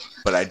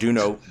 but I do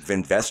know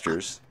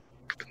investors.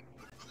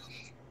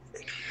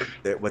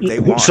 What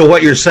they want. So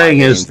what you're saying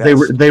is they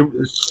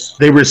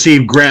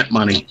receive grant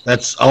money.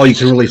 That's all you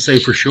can really say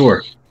for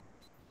sure.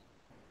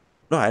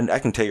 No, I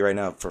can tell you right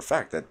now for a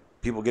fact that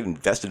people get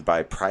invested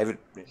by private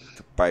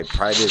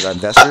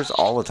investors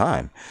all the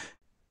time.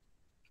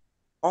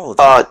 All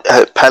the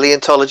time.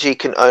 Paleontology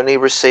can only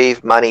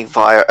receive money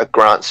via a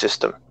grant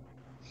system.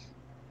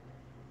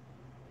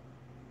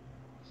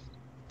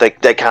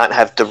 They can't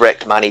have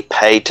direct money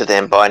paid to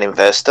them by an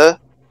investor.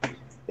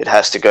 It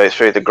has to go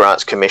through the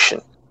Grants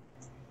Commission.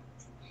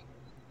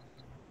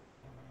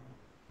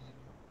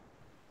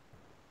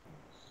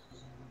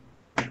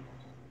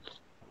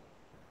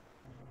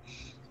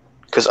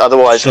 Because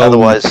otherwise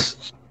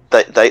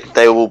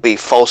they will be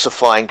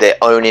falsifying their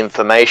own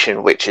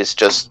information, which is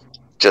just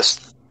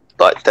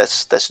like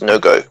that's no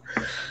go.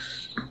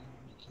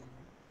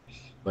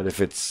 But if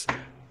it's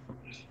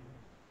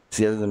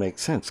see, that doesn't make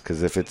sense,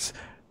 because if it's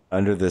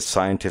under the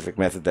scientific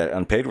method that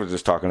Unpaid was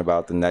just talking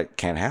about, then that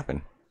can't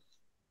happen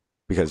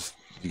because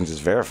you can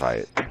just verify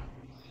it.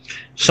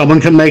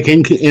 Someone can make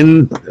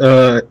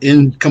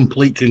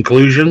incomplete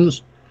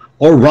conclusions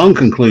or wrong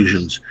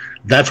conclusions.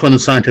 That's when the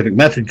scientific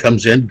method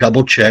comes in,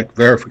 double check,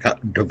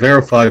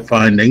 verify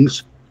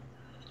findings,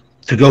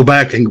 to go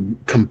back and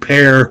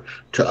compare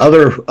to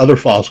other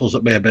fossils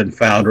that may have been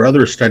found or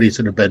other studies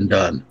that have been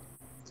done.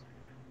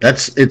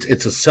 It's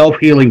a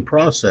self-healing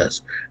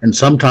process, and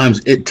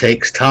sometimes it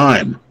takes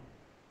time.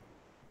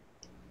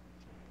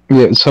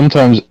 Yeah,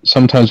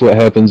 sometimes what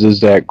happens is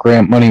that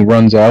grant money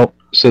runs out,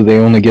 so they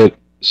only get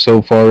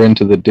so far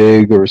into the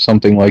dig or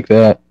something like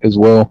that as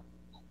well.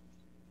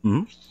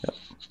 Mm-hmm. Yep.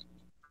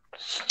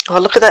 Oh,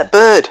 look at that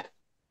bird.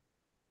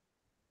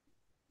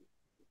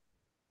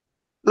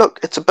 Look,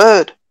 it's a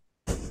bird.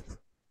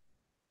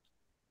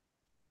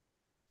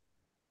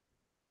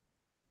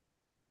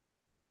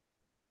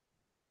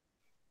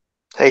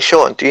 Hey,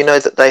 Sean, do you know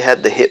that they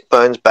had the hip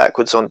bones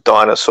backwards on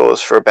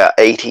dinosaurs for about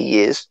 80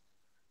 years?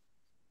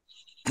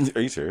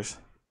 Are you serious?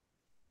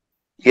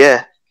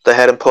 Yeah, they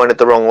had them pointed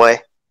the wrong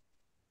way.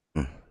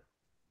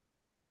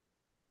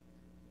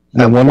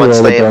 No wonder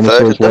all the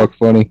dinosaurs walk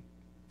funny.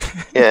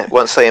 Yeah,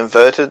 once they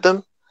inverted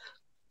them,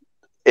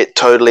 it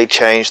totally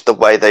changed the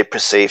way they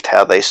perceived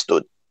how they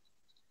stood.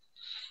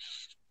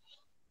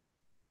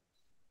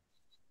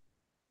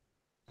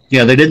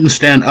 Yeah, they didn't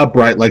stand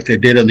upright like they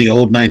did in the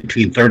old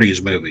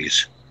 1930s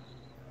movies.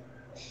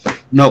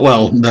 No,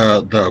 well,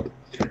 the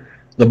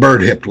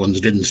bird-hipped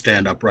ones didn't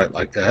stand upright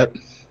like that.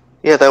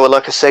 Yeah, they were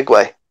like a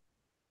Segway.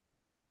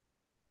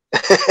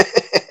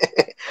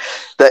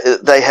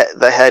 they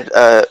had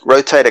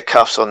rotator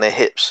cuffs on their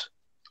hips,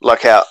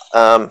 like our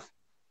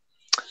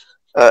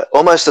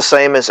almost the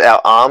same as our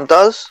arm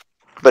does,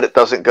 but it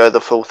doesn't go the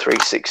full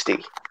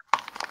 360.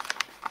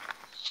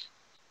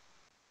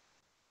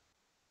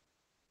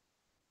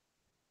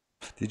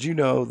 Did you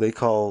know they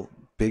call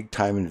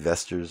big-time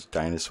investors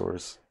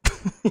dinosaurs?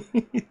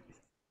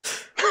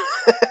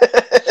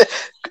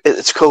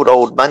 It's called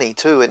old money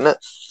too, isn't it?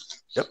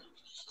 Yep.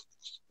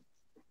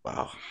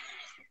 Wow.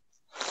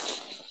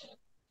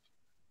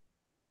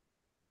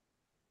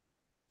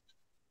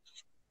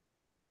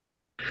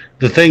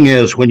 The thing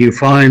is, when you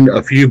find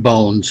a few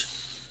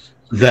bones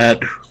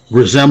that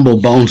resemble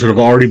bones that have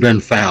already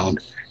been found,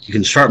 you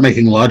can start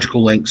making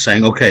logical links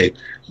saying, okay,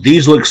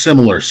 these look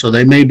similar, so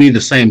they may be the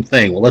same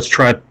thing. Well, let's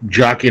try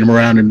jockeying them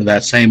around into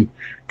that same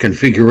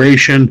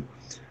configuration,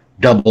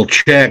 double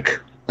check,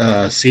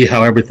 see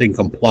how everything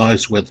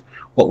complies with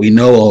what we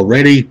know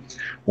already.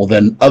 Well,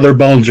 then other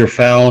bones are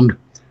found,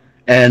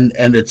 and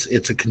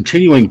it's a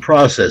continuing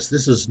process.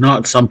 This is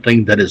not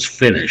something that is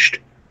finished.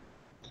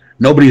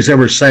 Nobody's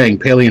ever saying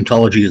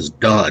paleontology is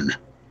done.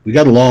 We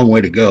got a long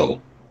way to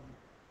go.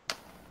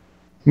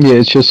 Yeah,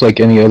 it's just like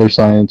any other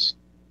science.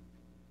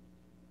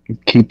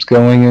 It keeps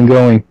going and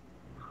going.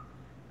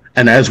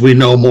 And as we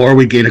know more,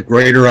 we gain a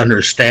greater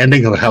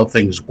understanding of how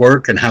things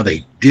work and how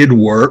they did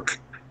work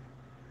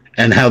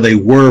and how they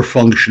were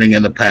functioning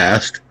in the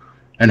past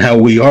and how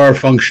we are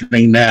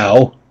functioning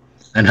now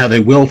and how they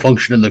will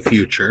function in the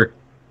future.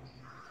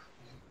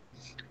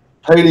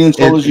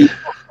 Paleontology is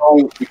not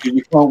science because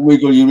you can't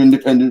wiggle your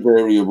independent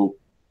variable.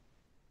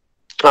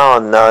 Oh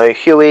no,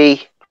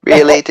 Huey!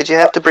 Really? Did you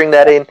have to bring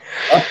that in?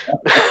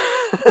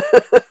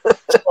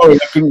 Sorry,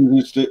 I couldn't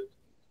resist it.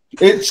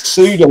 It's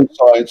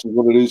pseudoscience is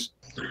what it is.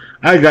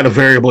 I got a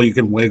variable you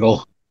can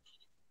wiggle.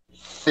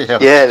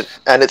 Yeah,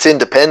 and it's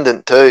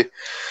independent too.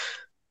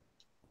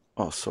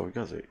 Oh, so we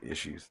got the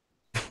issues.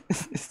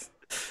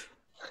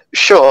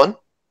 Sean,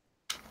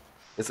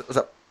 What's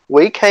up?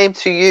 we came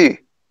to you.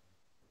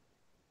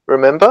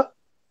 Remember?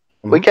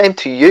 We came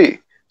to you.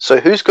 So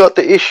who's got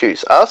the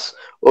issues? Us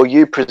or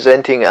you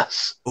presenting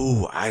us?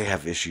 Ooh, I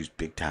have issues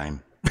big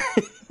time.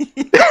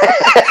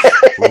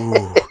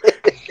 Ooh,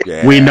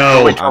 yeah, We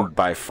know. I'm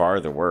by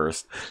far the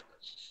worst.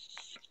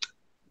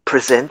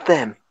 Present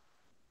them.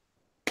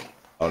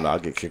 Oh no, I'll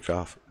get kicked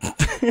off.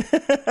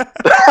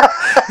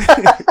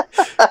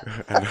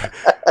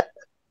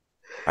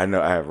 I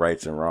know I have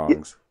rights and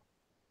wrongs.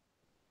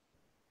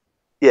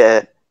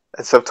 Yeah,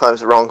 and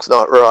sometimes wrong's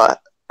not right.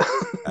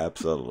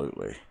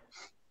 Absolutely.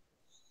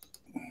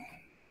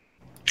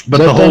 But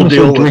Is the that whole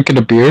dinosaur deal. drinking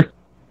a beer?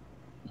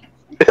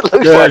 It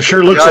looks Yeah, like it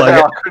sure looks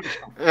like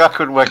it. I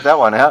couldn't work that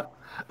one out.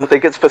 I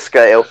think it's for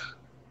scale.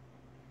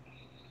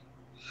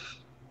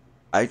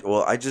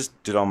 I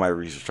just did all my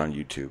research on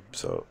YouTube,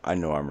 so I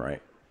know I'm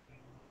right.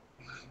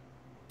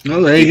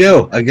 Oh, there you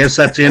go. I guess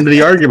that's the end of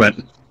the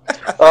argument.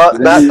 Oh,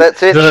 no,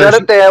 that's it. Shut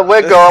it down.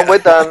 We're gone. We're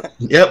done.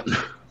 Yep.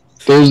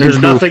 There's There's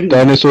the proof. nothing.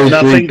 Dinosaurs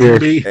Nothing drink beer.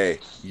 can be. Hey,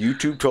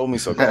 YouTube told me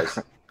so, guys.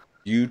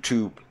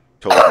 YouTube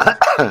told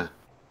me.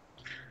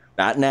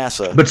 Not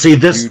NASA. But see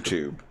this.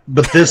 YouTube.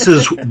 But this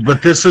is.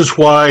 But this is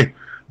why.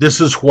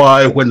 This is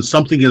why when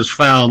something is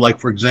found, like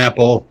for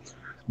example,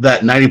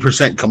 that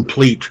 90%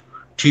 complete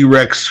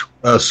T-Rex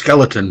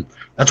skeleton.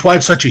 That's why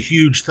it's such a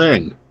huge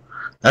thing.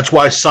 That's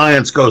why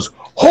science goes,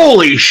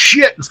 holy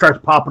shit, and starts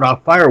popping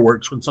off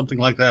fireworks when something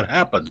like that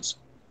happens.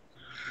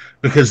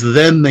 Because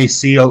then they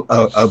see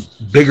a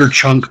bigger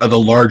chunk of the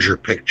larger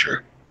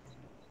picture.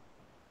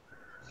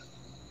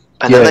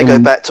 And then they go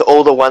back to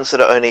all the ones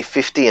that are only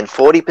 50 and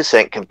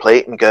 40%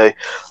 complete and go,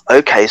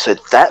 okay, so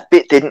that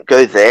bit didn't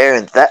go there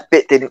and that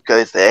bit didn't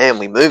go there, and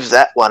we move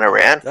that one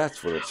around.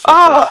 That's what it's.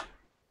 Now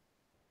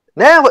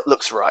it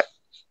looks right.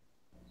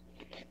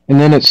 And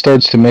then it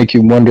starts to make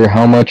you wonder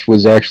how much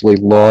was actually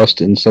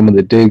lost in some of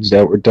the digs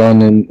that were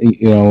done in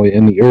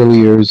the early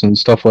years and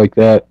stuff like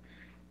that.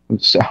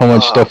 How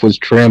much stuff was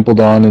trampled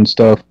on and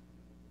stuff.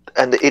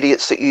 And the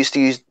idiots that used to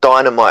use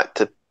dynamite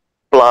to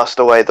blast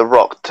away the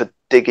rock to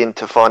dig in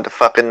to find a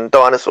fucking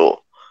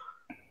dinosaur.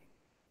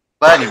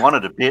 They only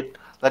wanted a bit.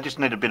 They just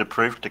need a bit of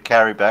proof to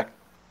carry back.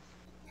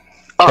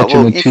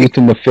 Catching the tooth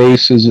in the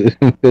face is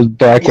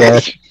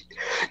backlash.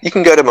 Yeah, you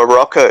can go to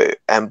Morocco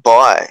and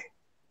buy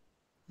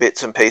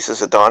bits and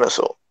pieces of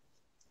dinosaur.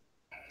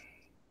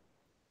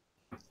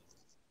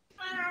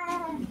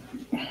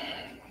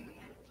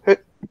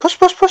 Push,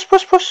 push, push,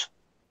 push, push.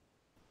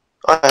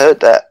 I heard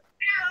that.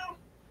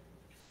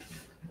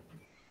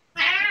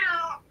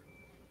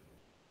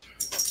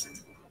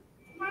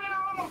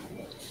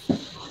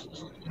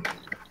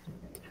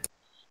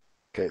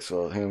 Okay,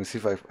 so let me see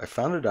if I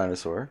found a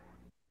dinosaur.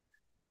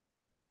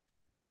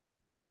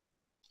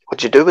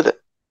 What'd you do with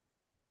it?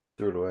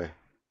 Threw it away.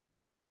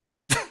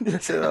 Did I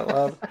say that out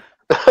loud?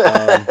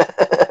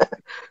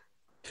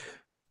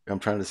 I'm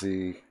trying to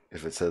see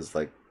if it says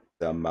like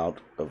the amount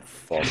of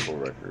fossil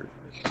record.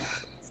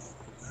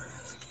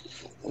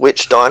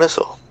 Which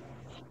dinosaur?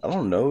 I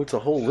don't know. It's a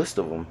whole list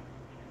of them.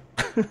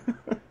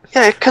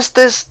 Yeah, because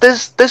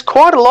there's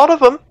quite a lot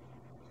of them.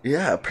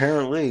 Yeah,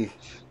 apparently.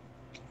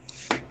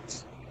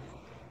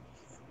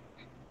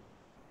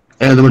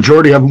 And the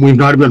majority of them we've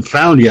not even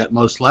found yet,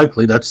 most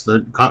likely. That's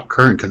the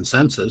current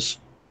consensus.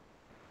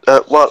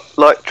 What,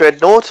 like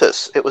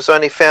Dreadnoughtus? It was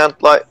only found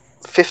like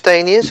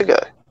 15 years ago.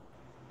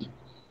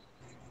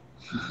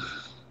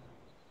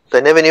 They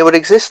never knew it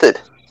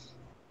existed.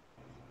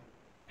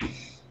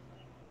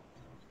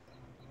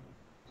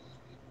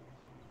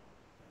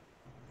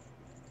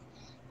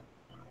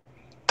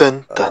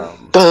 Dun,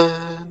 dun,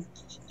 dun.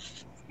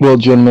 Well,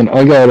 gentlemen,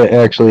 I gotta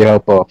actually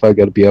hop off. I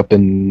gotta be up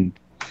in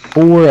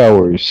 4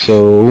 hours,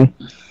 so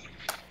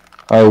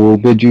I will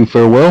bid you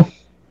farewell.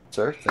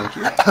 Sir, thank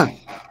you.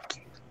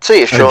 See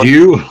you, Sean.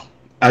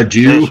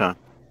 Adieu.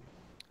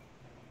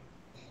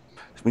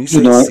 When you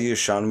say see you,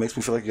 Sean, it makes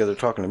me feel like you guys are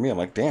talking to me. I'm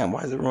like, damn,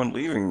 why is everyone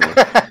leaving me?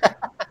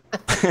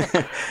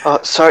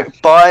 Sorry,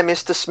 bye,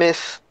 Mr.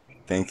 Smith.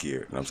 Thank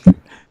you. No, I'm just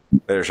kidding.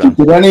 Later, Sean.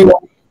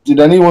 Did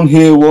anyone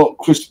hear what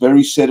Chris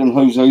Berry said on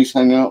Jose's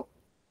Hangout?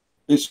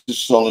 It's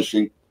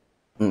astonishing.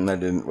 I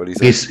didn't. What did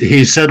he say?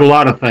 He said a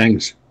lot of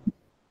things.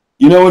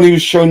 You know when he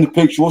was showing the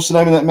picture, what's the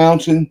name of that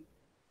mountain?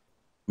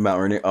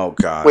 Mount Rainier. Oh,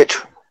 God. Which?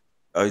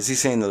 Oh, is he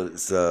saying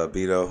the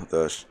Beto,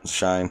 the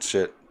shine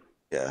shit?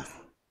 Yeah.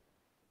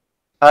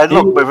 Hey,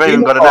 look, we've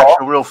even got an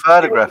actual real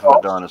photograph of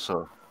a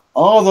dinosaur.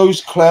 Are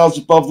those clouds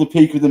above the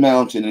peak of the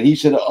mountain? And he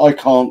said, I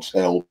can't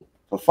tell.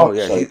 For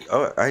fuck's sake.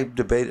 I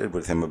debated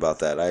with him about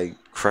that. I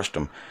crushed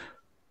him.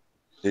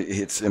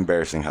 It's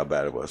embarrassing how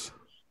bad it was.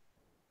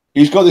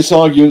 He's got this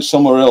argument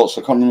somewhere else.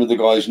 I can't remember the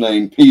guy's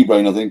name.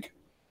 P-Brain, I think.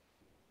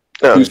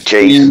 Oh,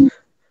 jeez.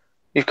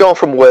 You've gone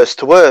from worse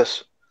to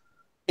worse.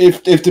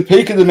 If the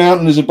peak of the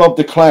mountain is above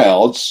the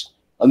clouds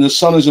and the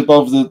sun is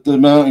above the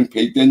mountain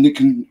peak, then it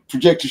can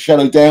project a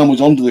shadow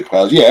downwards onto the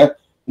clouds. Yeah,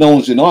 no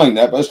one's denying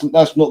that, but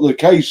that's not the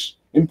case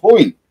in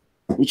point.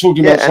 We're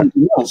talking about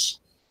something else.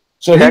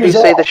 So how do you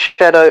see the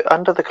shadow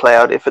under the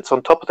cloud if it's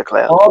on top of the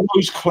cloud? Are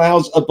those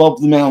clouds above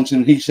the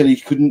mountain? He said he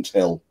couldn't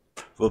tell.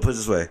 Well, put it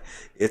this way.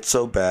 It's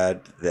so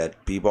bad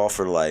that B-Ball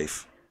for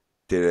Life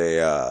did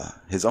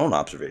his own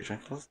observation.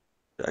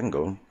 I can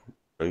go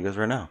show you guys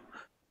right now.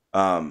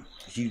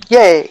 He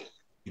did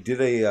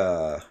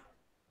an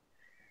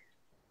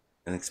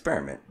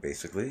experiment,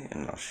 basically,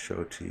 and I'll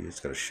show it to you. It's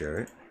got to share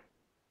it.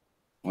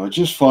 I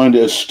just find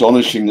it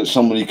astonishing that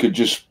somebody could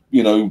just,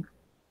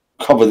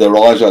 cover their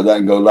eyes like that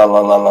and go la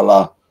la la la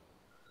la.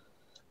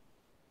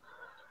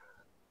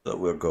 So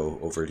we'll go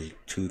over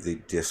to the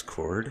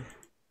Discord.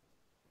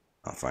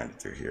 I'll find it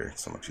through here.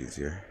 It's so much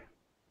easier.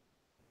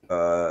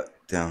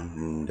 Down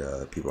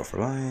in People for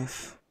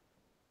Life.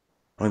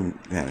 There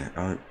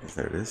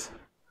it is.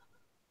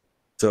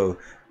 So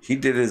he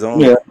did his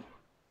own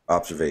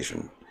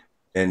observation,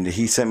 and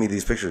he sent me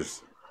these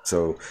pictures.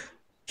 So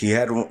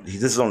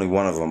this is only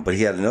one of them, but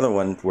he had another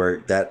one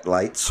where that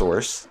light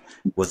source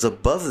was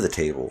above the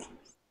table,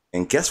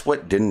 and guess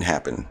what didn't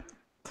happen?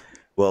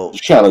 Well,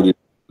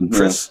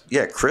 Chris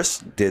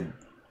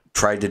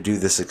tried to do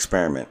this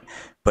experiment,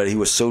 but he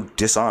was so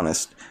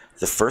dishonest.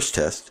 The first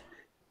test,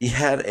 he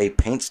had a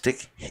paint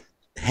stick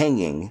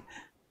hanging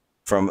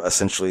from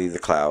essentially the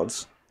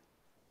clouds.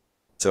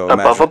 So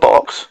above a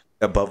box.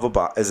 Above a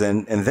box,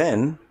 and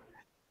then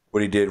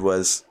what he did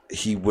was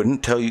he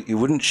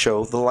wouldn't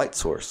show the light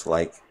source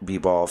like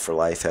B-Ball for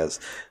Life has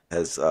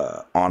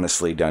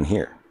honestly done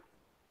here.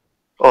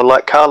 Or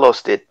like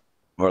Carlos did.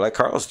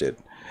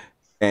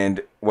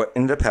 And what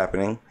ended up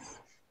happening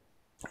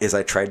is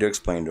I tried to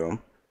explain to him,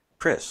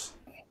 Chris,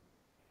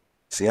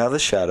 see how the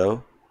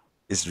shadow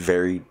is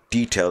very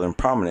detailed and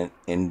prominent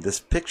in this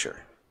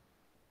picture.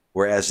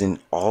 Whereas in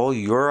all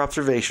your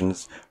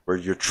observations where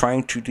you're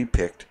trying to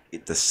depict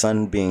the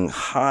sun being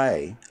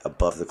high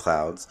above the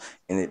clouds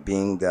and it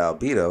being the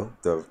albedo,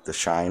 the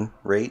shine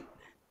rate,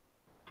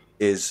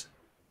 it's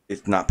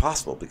not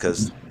possible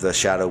because the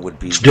shadow would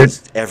be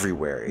just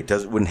everywhere.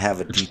 Wouldn't have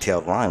a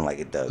detailed line like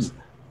it does.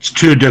 It's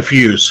too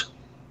diffuse.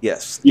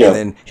 Yes. Yeah. And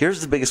then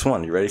here's the biggest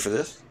one. You ready for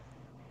this?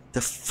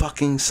 The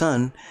fucking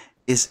sun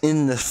is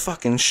in the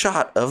fucking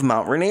shot of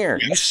Mount Rainier.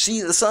 You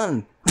see the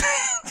sun.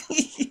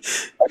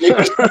 You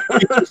can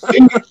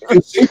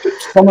see the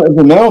summit of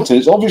the mountain.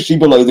 It's obviously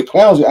below the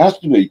clouds. It has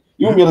to be.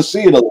 You won't be able to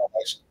see it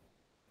otherwise.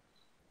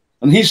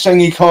 And he's saying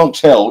he can't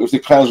tell if the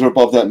clouds are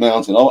above that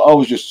mountain. I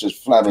was just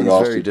flabbergasted.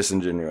 He's very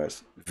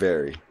disingenuous.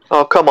 Very.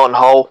 Oh, come on,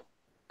 Hole.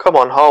 Come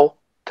on, Hole.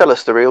 Tell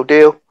us the real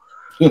deal.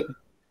 He's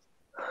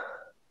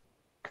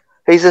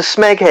a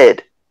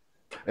smeghead.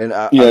 And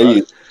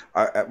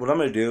what I'm going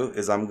to do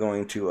is I'm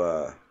going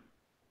to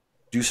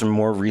do some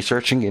more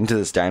researching into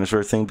this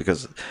dinosaur thing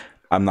because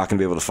I'm not going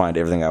to be able to find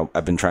everything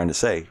I've been trying to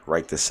say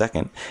right this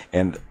second.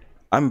 And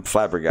I'm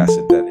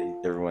flabbergasted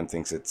that everyone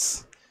thinks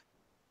it's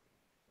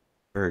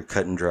very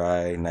cut and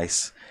dry,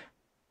 nice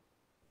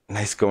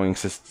going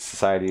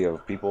society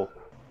of people.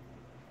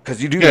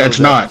 Because you do know it's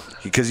not.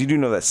 Because you do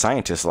know that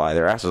scientists lie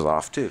their asses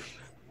off too.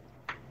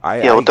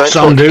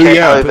 Some do,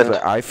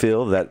 yeah. I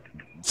feel that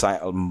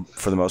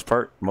for the most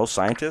part, most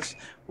scientists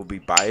will be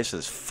biased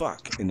as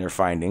fuck in their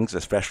findings,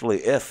 especially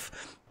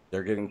if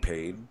they're getting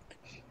paid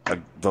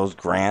those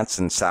grants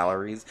and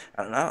salaries.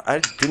 I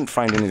didn't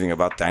find anything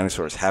about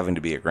dinosaurs having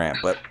to be a grant,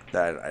 but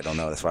I don't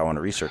know. That's why I want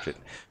to research it.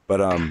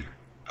 But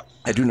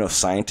I do know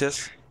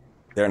scientists;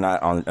 they're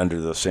not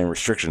under those same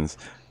restrictions.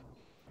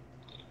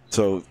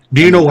 So,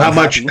 do you know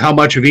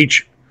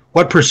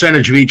what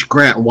percentage of each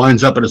grant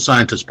winds up in a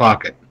scientist's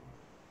pocket?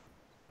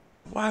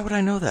 Why would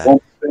I know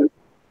that?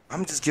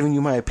 I'm just giving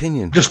you my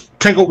opinion. Just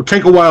take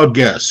a wild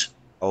guess.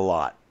 A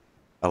lot.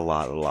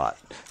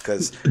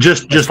 Because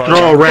just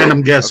throw a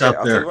random guess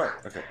out there.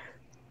 Okay.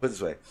 Put it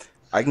this way.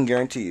 I can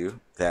guarantee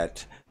you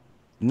that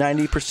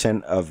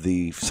 90% of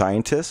the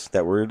scientists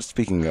that we're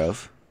speaking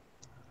of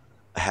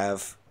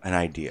have an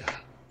idea,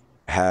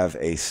 have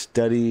a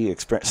study,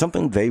 experience,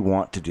 something they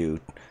want to do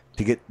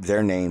to get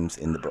their names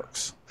in the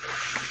books.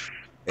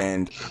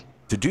 And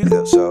to do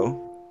that,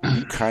 so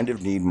you kind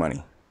of need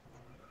money.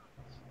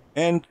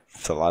 And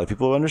a lot of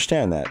people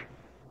understand that.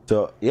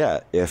 So,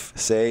 yeah, if,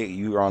 say,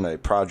 you're on a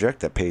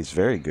project that pays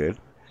very good,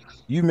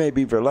 you may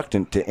be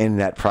reluctant to end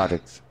that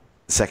project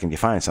the second you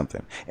find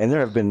something. And there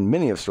have been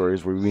many of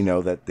stories where we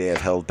know that they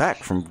have held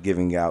back from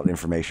giving out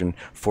information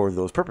for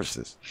those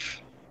purposes.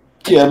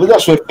 Yeah, but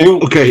that's what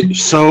field. Okay,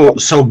 so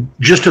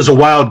just as a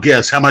wild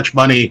guess, how much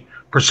money,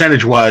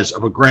 percentage-wise,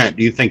 of a grant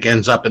do you think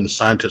ends up in the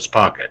scientist's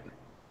pocket?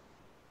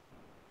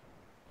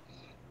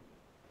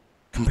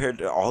 Compared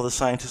to all the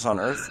scientists on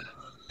Earth,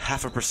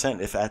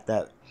 0.5%, if at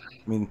that.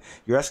 I mean,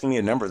 you're asking me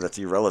a number that's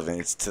irrelevant.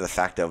 It's to the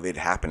fact of it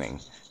happening.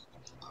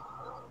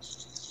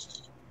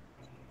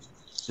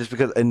 Just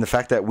because, and the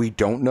fact that we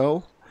don't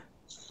know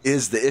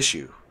is the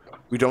issue.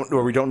 We don't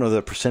know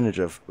the percentage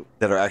of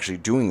that are actually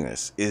doing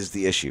this is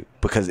the issue,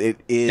 because it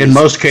is. In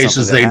most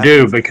cases, they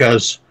do,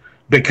 because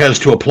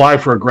to apply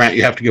for a grant,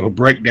 you have to give a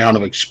breakdown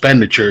of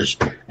expenditures,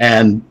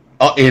 and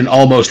in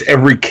almost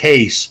every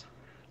case,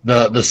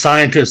 the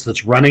scientist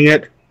that's running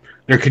it,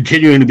 they're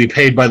continuing to be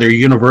paid by their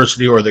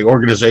university or the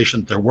organization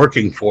that they're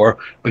working for,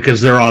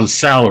 because they're on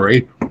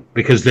salary,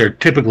 because they're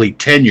typically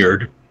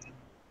tenured.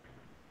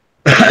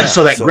 Yeah,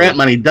 so grant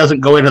money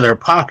doesn't go into their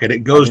pocket;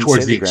 it goes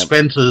towards the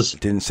expenses. It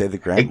didn't say the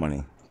grant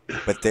money,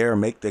 but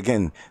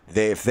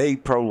if they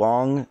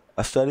prolong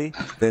a study,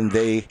 then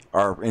they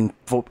are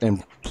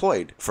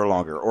employed for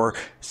longer, or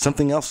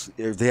something else.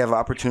 If they have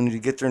opportunity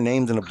to get their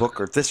names in a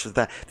book, or this or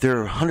that. There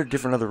are 100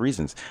 different other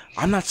reasons.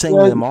 I'm not saying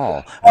them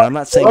all, and I'm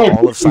not saying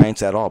all of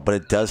science at all, but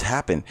it does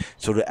happen.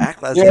 So to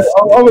act as if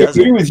I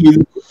agree with you.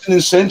 There's an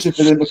incentive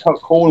for them to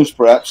cut corners,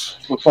 perhaps,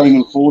 for fame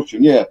and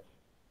fortune. Yeah.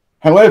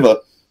 However,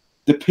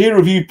 the peer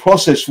review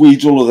process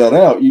weeds all of that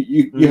out.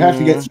 You have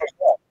to get through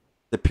that.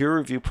 The peer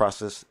review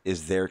process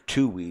is there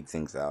to weed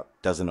things out.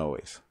 Doesn't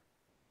always.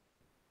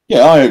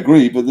 Yeah, I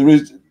agree, but there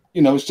is,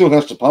 it still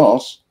has to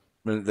pass.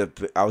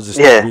 I was just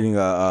reading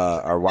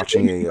or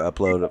watching a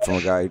upload from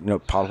a guy,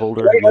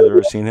 Potholder. Have you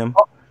ever seen him?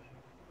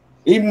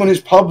 Even when it's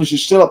published,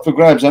 it's still up for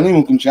grabs.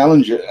 Anyone can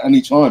challenge it at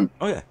any time.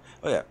 Oh yeah.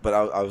 But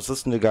I was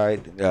listening to a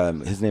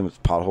guy. His name is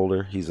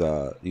Potholder. He's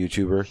a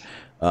YouTuber,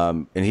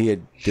 and he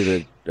did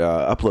a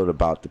upload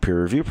about the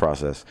peer review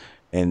process.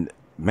 And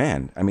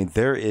man, I mean,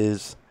 there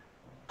is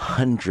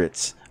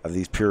hundreds of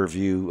these peer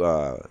review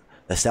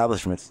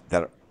establishments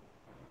that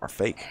are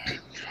fake,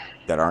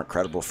 that aren't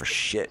credible for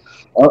shit.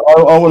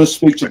 I want to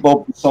speak to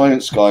Bob, the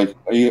science guy.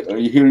 Are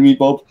you hearing me,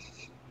 Bob?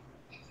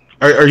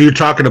 Are you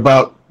talking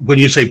about, when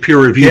you say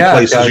peer review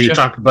places? Gotcha. Are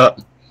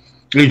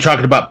you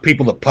talking about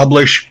people that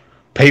publish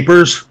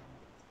papers?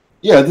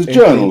 Yeah, the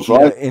journals,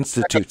 right?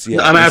 Institutes.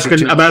 Yeah, I'm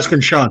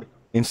asking Sean.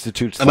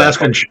 Institutes.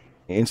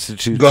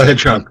 Institutes. Go ahead,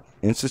 Sean.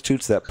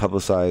 Institutes that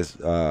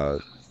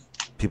publicize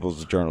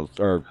people's journals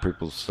or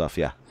people's stuff.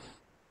 Yeah.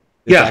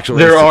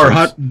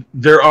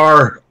 There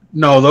are.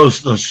 No,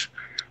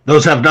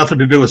 those have nothing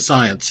to do with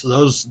science.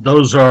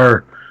 Those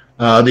are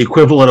the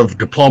equivalent of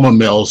diploma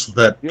mills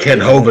that Ken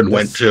Hovind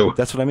went to.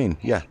 That's what I mean.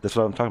 Yeah, that's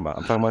what I'm talking about.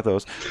 I'm talking about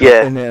those.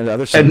 Yeah, and then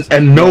other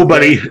and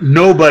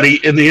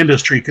nobody in the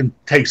industry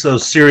takes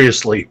those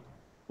seriously.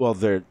 Well,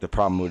 the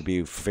problem would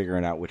be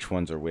figuring out which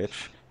ones are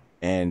which,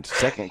 and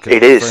second,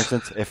 it is. For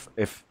instance,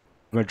 if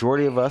the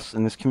majority of us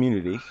in this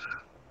community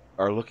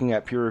are looking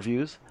at peer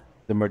reviews,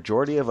 the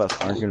majority of us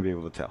aren't going to be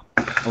able to tell,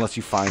 unless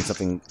you find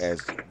something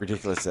as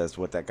ridiculous as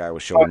what that guy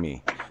was showing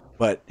me.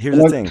 But here's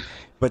the thing.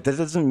 But that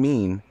doesn't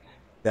mean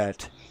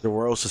that the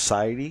Royal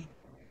Society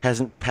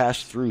hasn't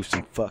passed through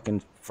some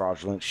fucking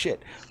fraudulent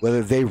shit,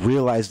 whether they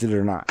realized it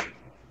or not.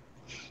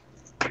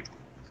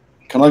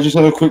 Can I just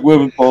have a quick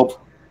word with Bob?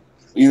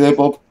 Are you there,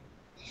 Bob?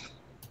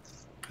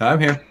 I'm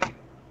here.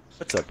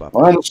 What's up, Bob?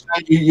 I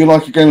understand you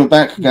like a game of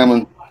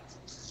backgammon.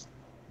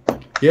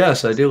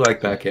 Yes, I do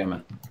like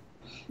backgammon.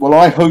 Well,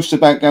 I host a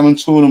backgammon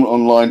tournament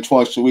online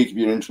twice a week if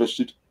you're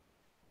interested.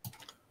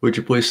 Would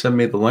you please send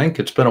me the link?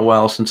 It's been a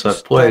while since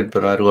I've played,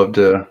 but I'd love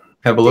to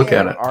have a look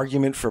at it.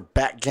 Argument for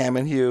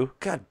backgammon, Hugh.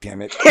 God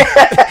damn it.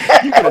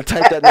 You gotta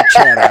type that in the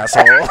chat,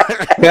 asshole.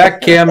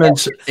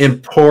 Backgammon's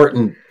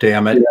important,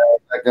 damn it. Yeah,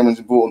 backgammon's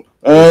important.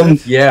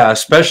 Yeah,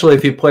 especially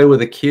if you play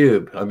with a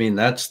cube. I mean,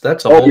 that's a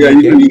whole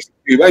new game.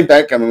 You ain't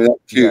backgammon without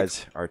a cube. You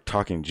guys are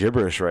talking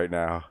gibberish right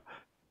now.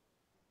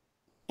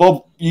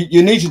 Bob,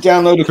 you need to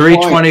download a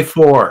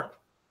 324.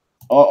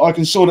 I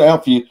can sort it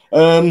out for you.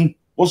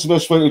 What's the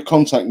best way to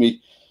contact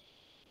me?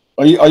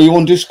 Are you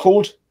on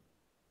Discord?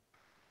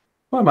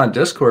 Well, I'm on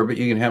Discord, but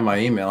you can have my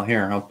email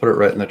here. I'll put it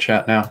right in the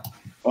chat now.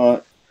 All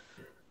right.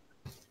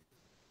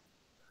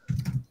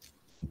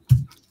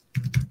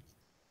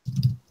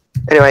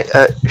 Anyway,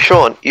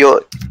 Sean,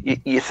 your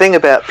thing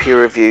about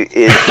peer review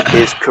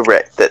is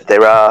correct. That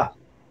there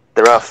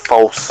are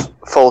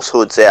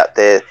falsehoods out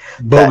there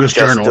bogus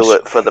that just journals. Do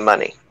it for the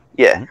money.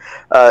 Yeah,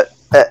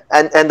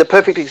 and the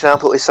perfect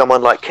example is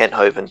someone like Kent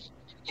Hovind.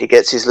 He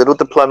gets his little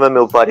diploma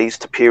mill buddies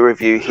to peer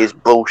review his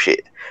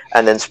bullshit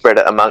and then spread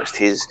it amongst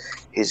his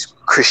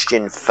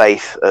Christian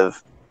faith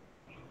of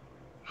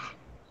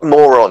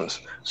morons.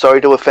 Sorry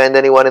to offend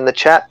anyone in the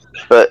chat,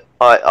 but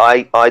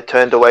I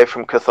turned away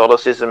from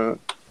Catholicism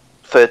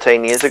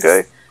 13 years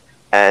ago,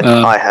 and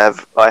I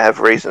have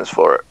reasons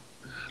for it.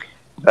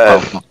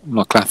 I'm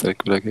not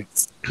Catholic, but okay.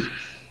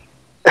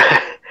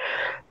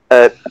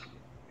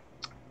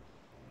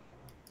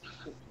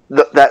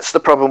 That's the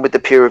problem with the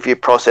peer review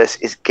process,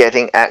 is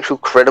getting actual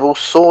credible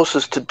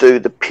sources to do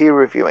the peer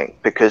reviewing,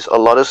 because a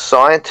lot of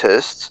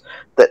scientists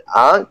that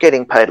aren't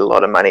getting paid a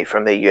lot of money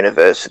from their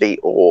university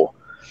or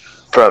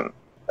from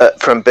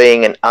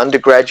being an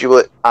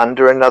undergraduate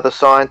under another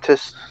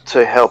scientist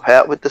to help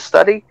out with the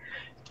study,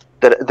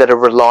 that are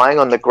relying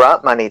on the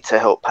grant money to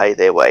help pay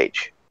their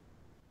wage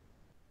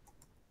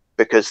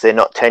because they're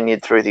not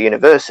tenured through the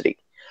university.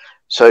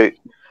 So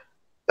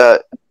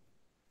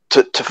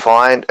to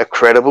find a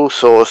credible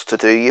source to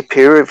do your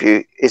peer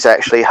review is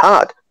actually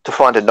hard. To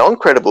find a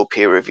non-credible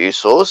peer review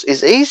source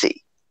is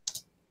easy.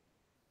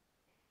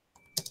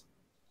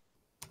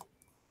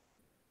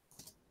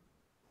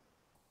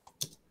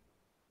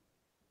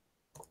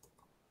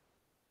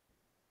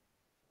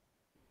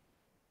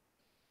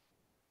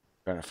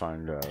 Trying to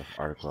find an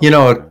article. You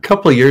know, a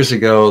couple of years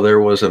ago, there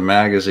was a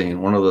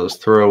magazine, one of those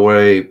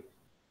throwaway,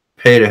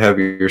 pay to have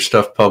your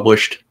stuff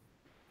published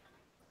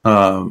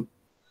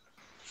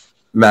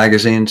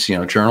magazines, you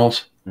know,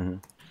 journals. Mm-hmm.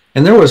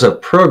 And there was a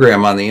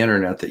program on the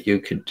internet that you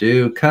could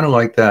do, kind of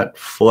like that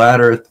flat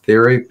earth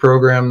theory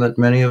program that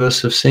many of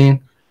us have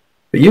seen.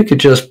 But you could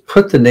just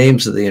put the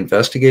names of the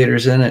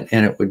investigators in it,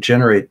 and it would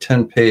generate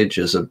 10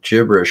 pages of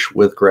gibberish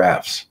with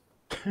graphs.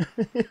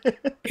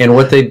 And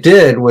what they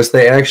did was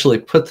they actually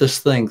put this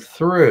thing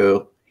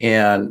through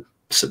and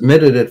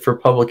submitted it for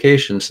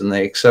publications, and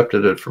they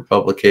accepted it for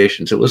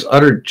publications. It was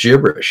utter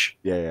gibberish.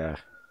 Yeah.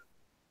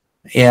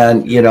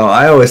 And, you know,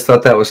 I always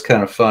thought that was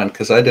kind of fun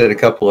because I did a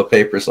couple of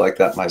papers like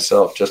that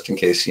myself, just in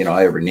case, you know,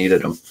 I ever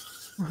needed them.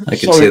 I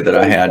could say that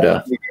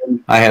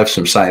I have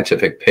some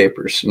scientific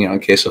papers, you know, in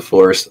case a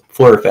florist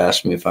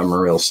asks me if I'm a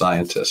real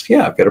scientist.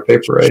 Yeah, I've got a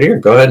paper right here.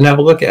 Go ahead and have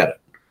a look at it.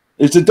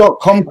 Is the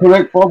 .com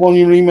correct, Bob, on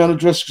your email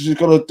address? Because it's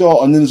got a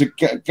dot and then there's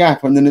a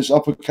gap and then it's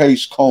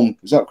uppercase com.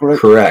 Is that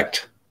correct?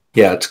 Correct.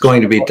 Yeah, it's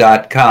going to be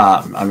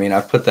 .com. I mean,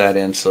 I put that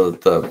in so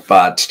that the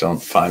bots don't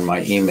find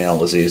my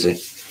email as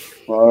easy.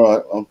 All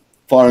right. I'm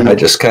firing. I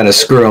just kind of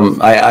screw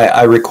them.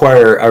 I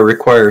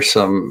require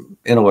some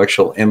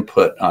intellectual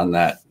input on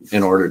that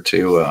in order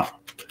to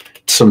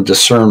some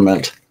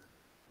discernment.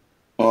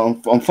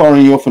 I'm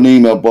firing you off an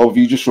email, Bob.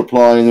 You just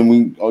reply and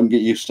then I can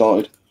get you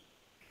started.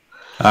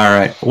 All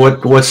right.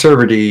 What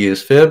server do you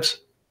use?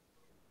 Fibs?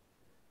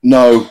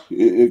 No,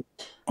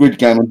 Grid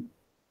Gammon.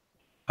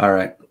 All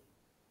right.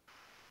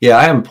 Yeah,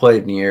 I haven't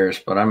played in years,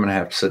 but I'm gonna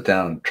have to sit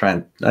down and try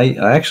and. I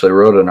actually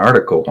wrote an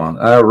article on.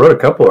 I wrote a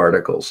couple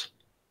articles.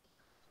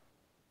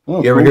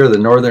 Oh, You ever hear the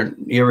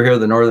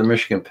Northern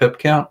Michigan pip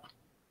count?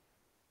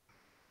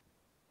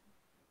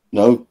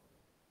 No.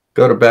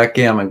 Go to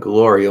Backgammon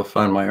Galore. You'll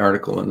find my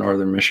article in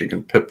Northern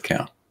Michigan pip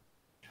count.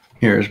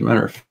 Here, as a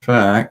matter of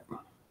fact.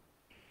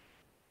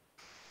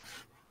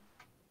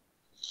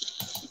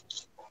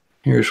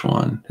 Here's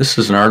one. This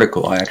is an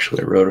article I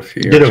actually wrote a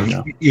few years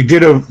ago. You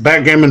did a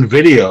backgammon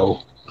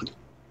video.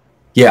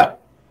 Yeah.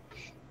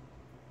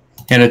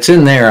 And it's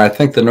in there. I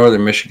think the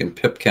Northern Michigan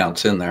pip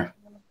count's in there.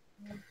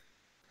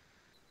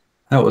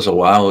 That was a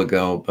while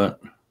ago, but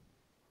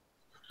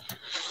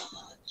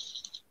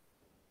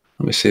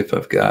let me see if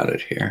I've got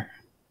it here.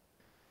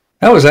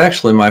 That was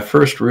actually my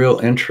first real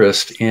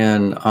interest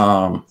in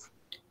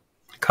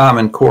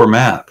Common Core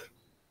math.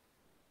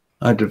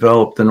 I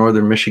developed the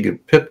Northern Michigan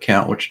pip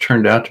count, which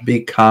turned out to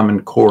be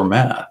Common Core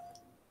math.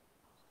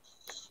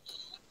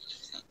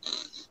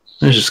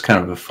 It was just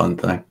kind of a fun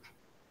thing.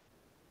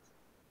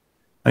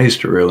 I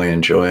used to really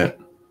enjoy it.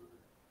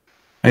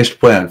 I used to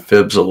play on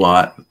Fibs a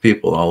lot with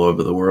people all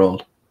over the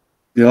world.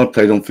 Yeah, I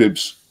played on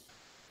Fibs.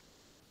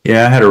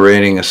 Yeah, I had a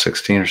rating of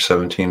 16 or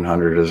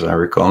 1700, as I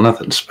recall.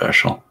 Nothing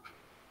special.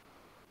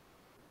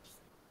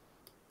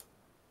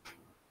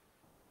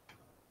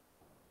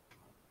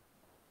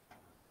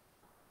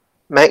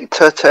 Make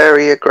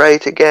Tartaria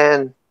great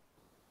again.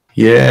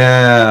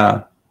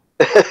 Yeah.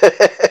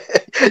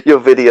 Your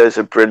videos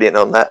are brilliant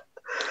on that.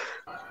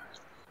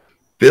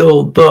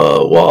 Build the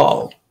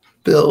wall.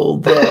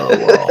 Build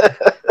the wall.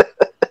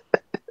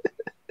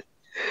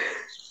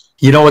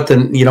 You know what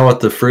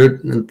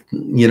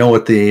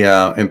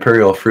the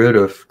imperial fruit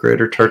of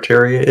Greater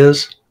Tartaria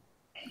is?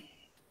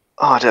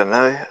 Oh, I don't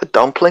know. A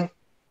dumpling?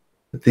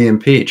 The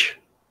impeach.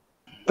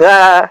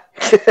 Ah!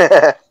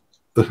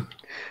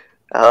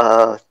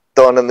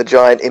 Don and the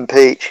Giant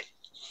impeach.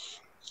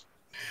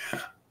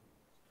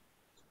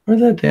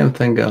 Where'd that damn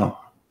thing go?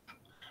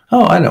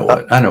 Oh, I know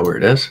where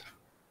it is.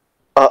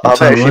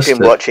 I've actually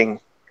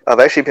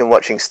been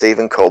watching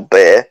Stephen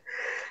Colbert.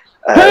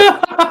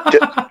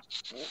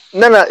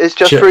 No, it's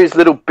just for his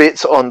little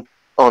bits on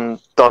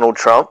Donald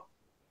Trump.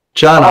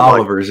 John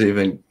Oliver's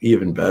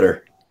even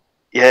better.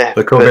 Yeah,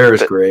 but Colbert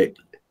is great.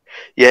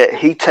 Yeah,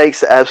 he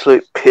takes the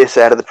absolute piss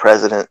out of the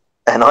president,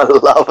 and I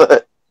love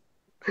it.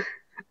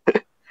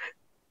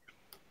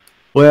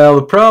 Well,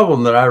 the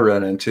problem that I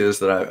run into is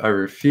that I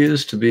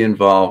refuse to be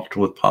involved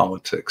with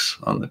politics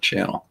on the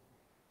channel.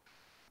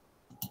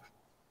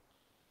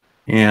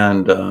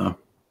 And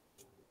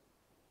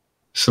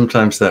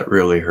sometimes that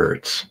really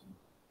hurts.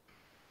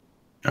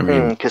 I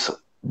mean, because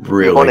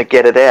really. You want to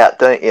get it out,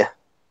 don't you?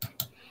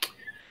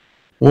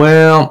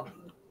 Well,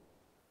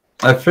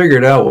 I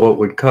figured out what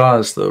would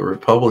cause the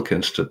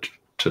Republicans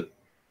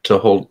to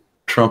hold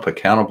Trump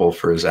accountable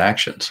for his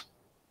actions.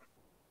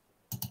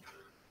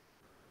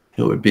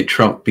 It would be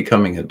Trump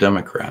becoming a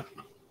Democrat.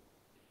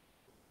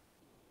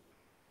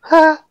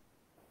 Huh?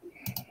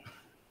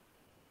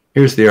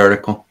 Here's the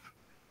article.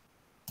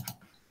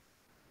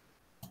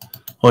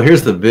 Well,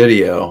 here's the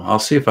video. I'll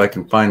see if I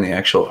can find the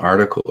actual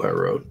article I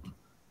wrote.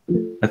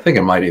 I think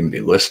it might even be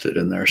listed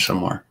in there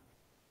somewhere.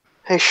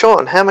 Hey,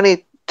 Sean, how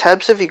many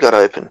tabs have you got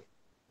open?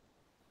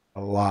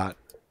 A lot.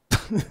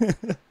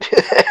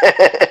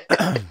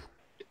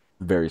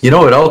 Very. You know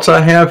what else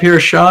I have here,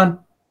 Sean?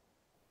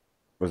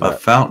 What's A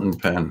that? fountain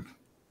pen.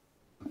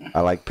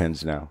 I like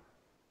pens now.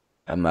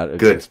 I'm not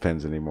Good. against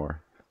pens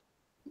anymore.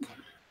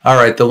 All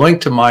right, the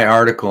link to my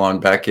article on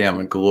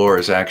Backgammon Galore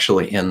is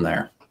actually in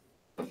there.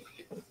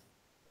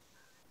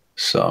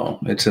 So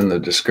it's in the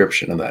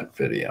description of that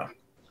video.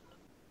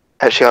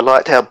 Actually, I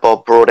liked how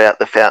Bob brought out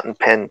the fountain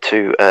pen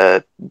to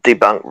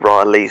debunk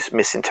Riley's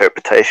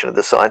misinterpretation of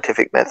the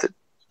scientific method.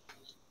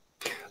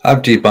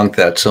 I've debunked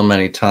that so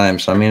many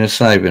times. I mean, it's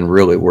not even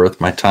really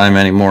worth my time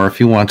anymore. If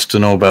he wants to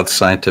know about the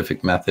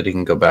scientific method, he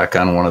can go back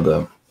on one of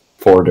the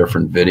 4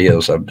 different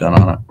videos I've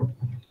done on it.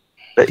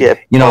 But yeah,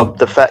 You know,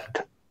 the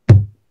fact,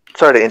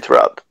 sorry to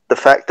interrupt, the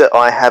fact that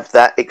I have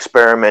that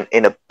experiment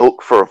in a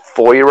book for a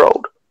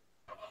 4-year-old,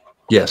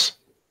 yes.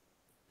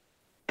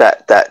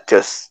 that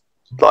just,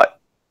 like,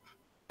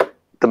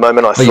 the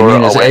moment I Oh, saw you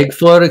mean it, his I went, egg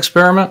float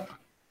experiment?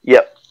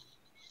 yep.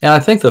 Yeah, I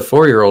think the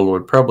 4-year-old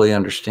would probably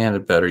understand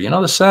it better. You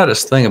know, the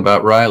saddest thing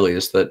about Riley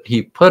is that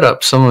he put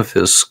up some of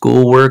his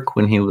schoolwork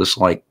when he was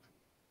like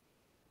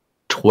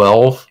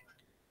 12,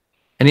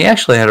 and he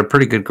actually had a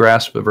pretty good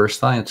grasp of earth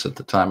science at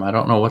the time. I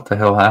don't know what the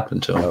hell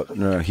happened to him. Oh,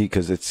 no, he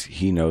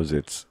knows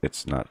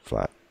it's not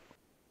flat.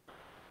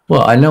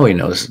 Well, I know he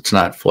knows it's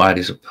not flat.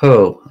 He's a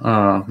Poe.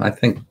 I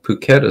think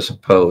Phuket is a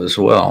Poe as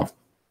well,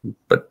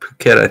 but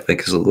Phuket I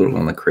think is a little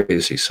on the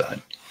crazy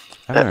side.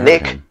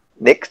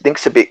 Nick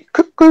thinks a bit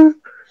cuckoo.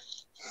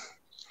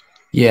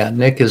 Yeah,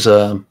 Nick is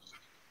a.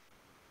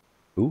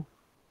 Who?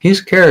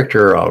 He's a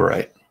character, all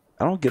right.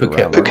 I don't get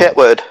Phuket. Phuket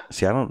word.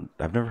 See,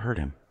 I've never heard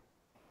him.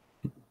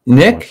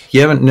 Nick,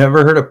 you haven't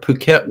never heard of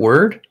Phuket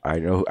word? I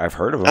know I've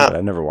heard of him, but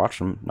I never watched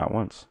him, not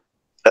once.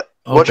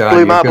 Watch God, Blue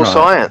you're Marble gonna-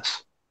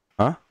 Science.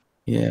 Huh?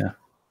 Yeah.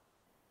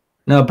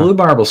 No, Blue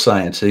Marble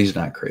Science. He's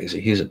not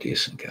crazy. He's a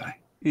decent guy.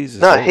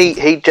 No,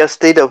 he just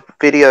did a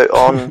video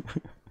on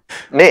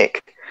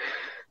Nick.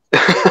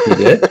 He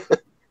did?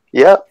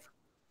 Yep.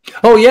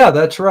 Oh yeah,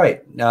 that's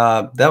right.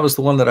 That was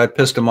the one that I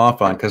pissed him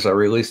off on because I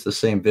released the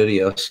same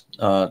video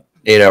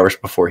 8 hours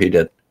before he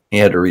did. He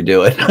had to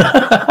redo it.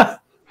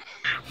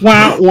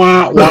 Wah,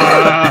 wah,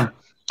 wah.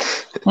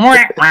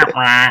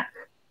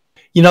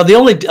 You know, the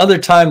only other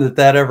time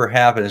that ever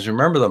happened is,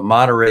 remember the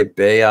Monterey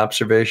Bay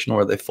observation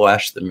where they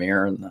flashed the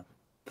mirror and the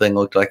thing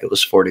looked like it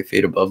was 40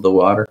 feet above the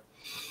water?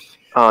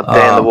 Oh,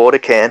 Dan the water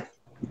can.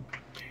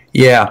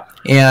 Yeah,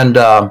 and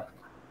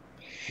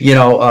you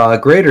know,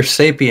 Greater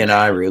Sapien and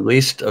I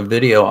released a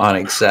video on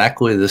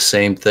exactly the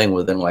same thing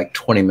within like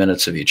 20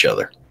 minutes of each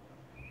other.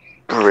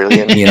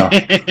 Brilliant. You know,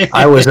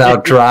 I was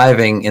out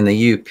driving in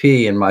the UP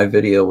and my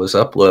video was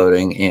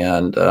uploading,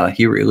 and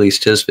he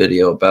released his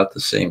video about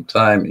the same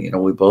time. And, you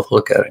know, we both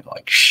look at it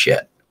like,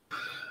 shit.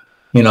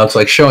 You know, it's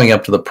like showing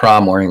up to the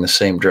prom wearing the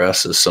same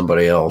dress as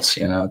somebody else.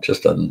 You know, it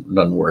just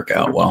doesn't work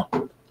out well.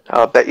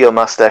 I bet your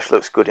mustache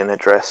looks good in a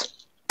dress.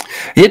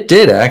 It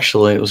did,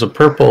 actually. It was a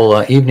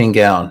purple evening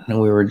gown,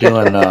 and we were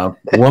doing a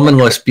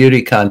womanless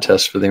beauty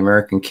contest for the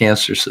American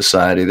Cancer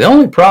Society. The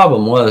only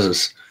problem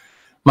was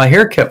my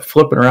hair kept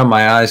flipping around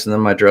my eyes, and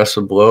then my dress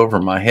would blow over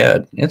my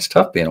head. It's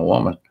tough being a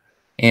woman.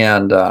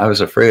 And I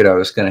was afraid I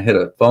was going to hit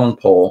a phone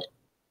pole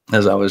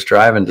as I was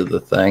driving to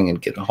the thing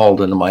and get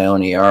hauled into my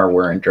own ER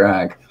wearing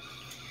drag.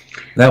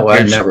 That way,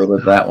 I never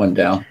lived that one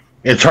down.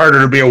 It's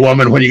harder to be a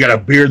woman when you got a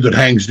beard that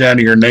hangs down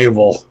to your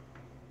navel.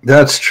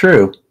 That's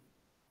true.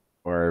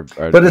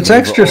 But it's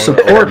extra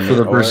support for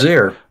the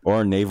brassiere.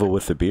 Or navel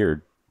with the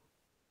beard.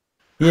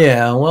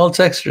 Yeah, well, it's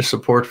extra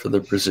support for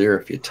the brassiere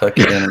if you tuck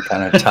it in and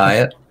kind of tie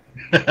it.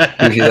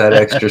 Gives you that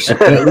extra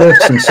support. It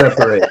lifts and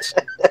separates.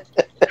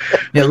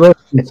 It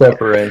lifts and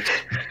separates.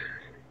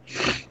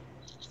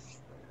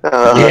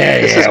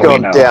 This has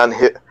gone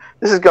downhill.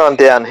 This has gone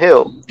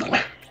downhill.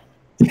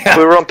 Yeah.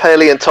 We were on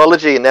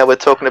paleontology, and now we're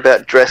talking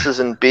about dresses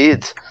and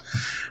beards.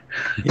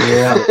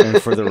 Yeah,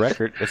 and for the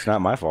record, it's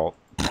not my fault.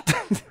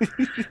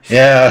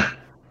 Yeah.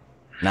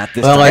 Not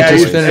this well, time.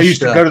 I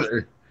used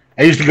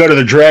to go to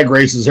the drag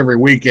races every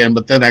weekend,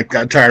 but then I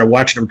got tired of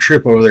watching them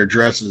trip over their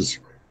dresses.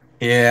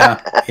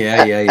 Yeah.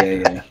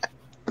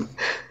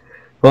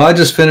 Well, I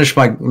just finished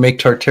my Make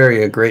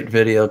Tartaria a Great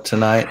video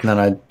tonight, and then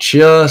I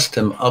just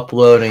am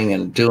uploading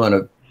and doing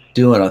a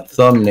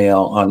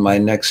thumbnail on my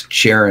next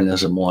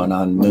Jeranism one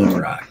on moon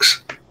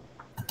rocks.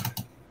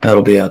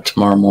 That'll be out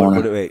tomorrow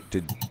morning. Wait,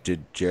 did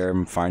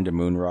Jerem find a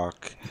moon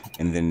rock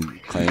and then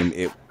claim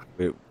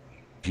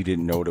he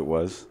didn't know what it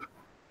was?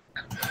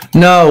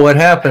 No, what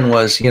happened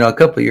was, a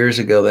couple of years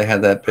ago they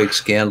had that big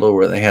scandal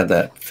where they had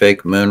that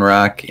fake moon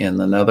rock in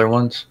the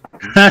Netherlands.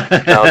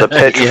 The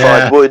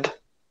petrified wood.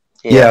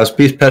 Yeah, it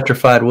was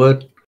petrified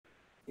wood.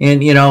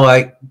 And, you know,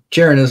 like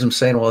Jeranism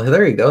saying, well,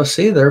 there you go.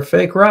 See, they're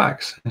fake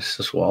rocks. I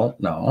says, well,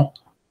 no.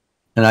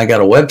 And I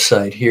got a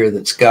website here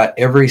that's got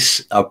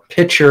a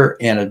picture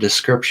and a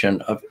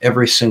description of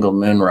every single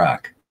moon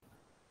rock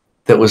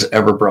that was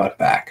ever brought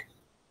back.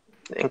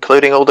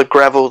 Including all the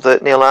gravel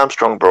that Neil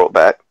Armstrong brought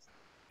back.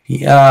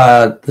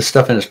 Yeah, the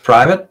stuff in his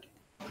private?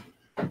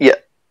 Yeah.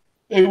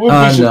 It would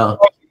be surprising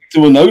if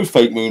there were no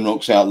fake moon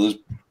rocks out there.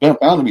 There's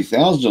bound to be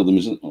thousands of them,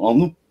 isn't on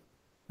them?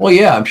 Well,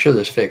 yeah, I'm sure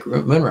there's fake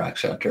moon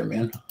rocks out there,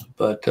 man.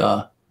 But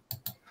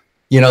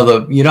you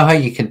know how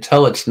you can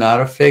tell it's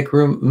not a fake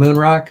moon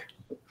rock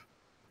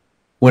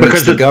when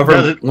it's the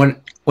government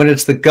when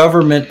it's the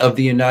government of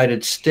the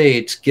United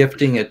States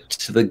gifting it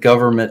to the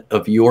government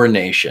of your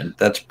nation.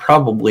 That's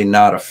probably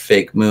not a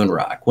fake moon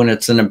rock. When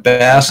it's an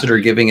ambassador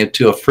giving it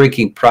to a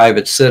freaking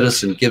private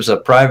citizen, gives a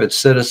private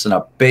citizen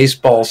a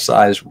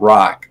baseball-sized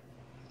rock.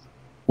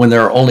 When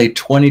there are only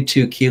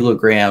 22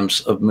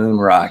 kilograms of moon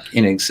rock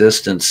in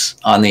existence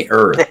on the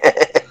Earth.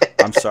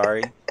 I'm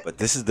sorry, but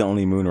this is the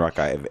only moon rock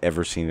I have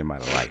ever seen in my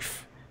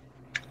life.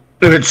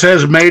 If it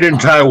says made in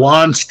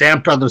Taiwan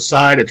stamped on the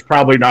side, it's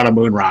probably not a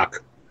moon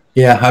rock.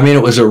 Yeah, I mean,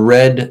 it was a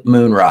red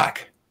moon rock.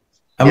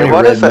 How many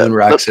red moon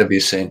rocks have you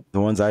seen? The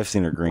ones I've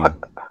seen are green.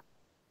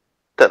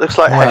 That looks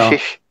like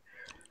hashish.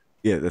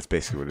 Yeah, that's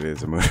basically what it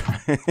is, a moon.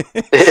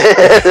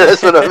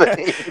 That's what I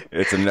mean.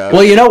 It's a nut.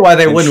 Well, you know why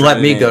they wouldn't let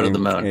me go to the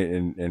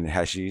moon? And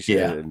hashish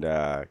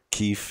and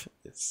keef.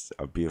 It's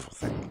a beautiful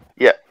thing.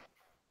 Yeah.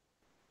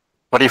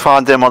 What do you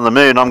find them on the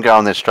moon? I'm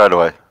going there straight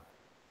away.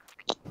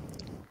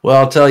 Well,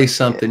 I'll tell you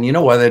something. You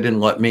know why they didn't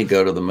let me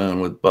go to the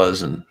moon with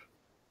Buzz and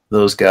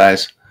those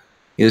guys?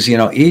 Is, you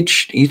know,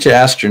 each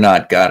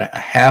astronaut got a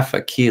half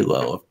a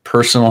kilo of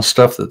personal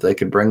stuff that they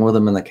could bring with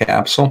them in the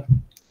capsule.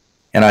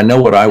 And I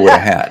know what I would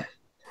have had.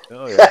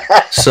 Oh,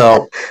 yeah.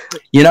 So,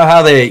 you know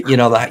how they,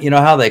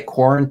 how they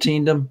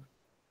quarantined them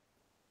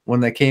when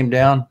they came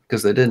down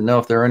because they didn't know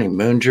if there were any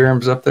moon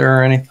germs up there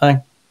or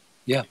anything.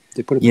 Yeah,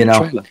 they put it in the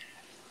trailer.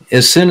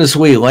 As soon as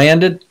we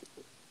landed,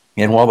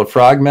 and while the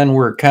frogmen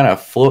were kind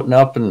of floating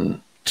up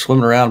and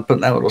swimming around,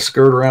 putting that little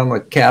skirt around the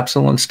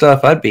capsule and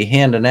stuff, I'd be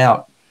handing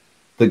out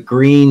the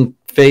green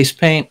face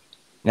paint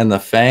and the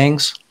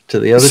fangs to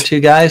the other two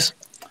guys.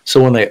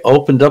 So when they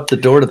opened up the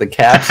door to the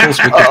capsules,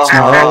 we could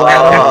smell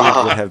at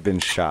them. Would have been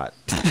shot.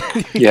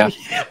 Yeah.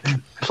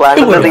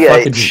 They would have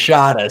fucking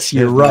shot us.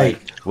 You're right.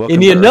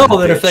 And you know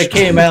that if they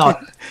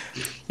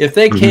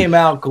came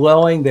out,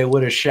 glowing, they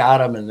would have shot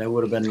them, and they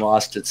would have been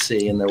lost at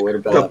sea, and there would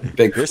have been a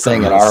big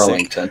thing at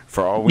Arlington.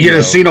 For all we You'd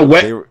have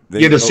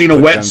know, seen a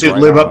wetsuit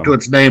live up to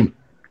its name.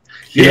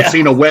 You'd have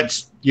seen a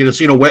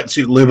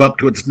wetsuit live up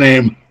to its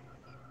name.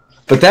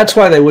 But that's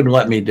why they wouldn't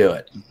let me do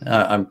it.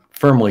 I'm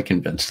firmly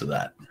convinced of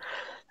that.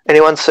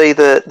 Anyone see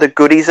the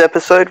Goodies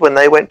episode when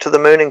they went to the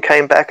moon and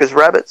came back as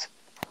rabbits?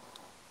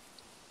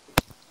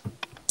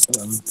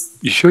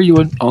 You sure you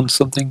weren't on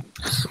something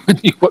when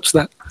you watched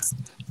that?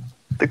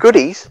 The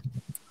Goodies?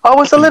 I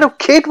was a little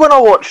kid when I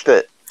watched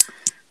it.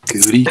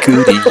 Goody,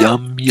 goody,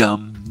 yum,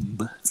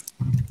 yum.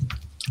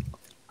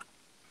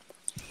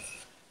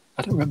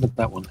 I don't remember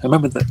that one. I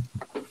remember that.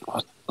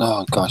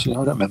 Oh, gosh, I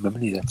don't remember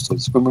many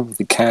episodes. I remember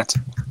the cat.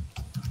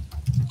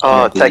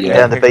 Oh, taking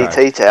down the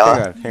BT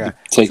tower. Hang on.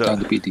 Take down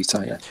the BT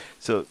tower, yeah.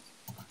 So,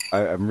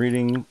 I'm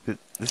reading.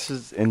 This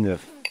is in the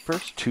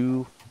first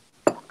two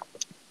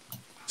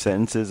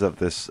sentences of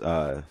this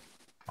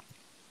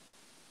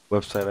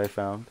website I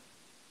found.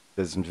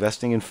 It says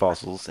investing in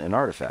fossils and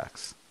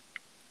artifacts.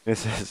 It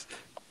says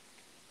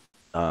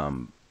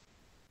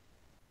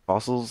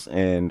fossils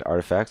and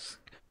artifacts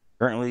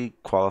currently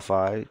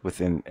qualify with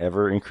an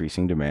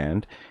ever-increasing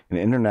demand, an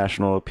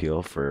international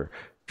appeal for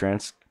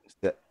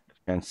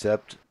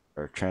transcedes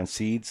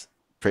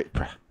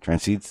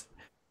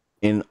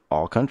in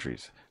all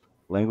countries,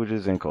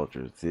 languages, and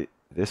cultures.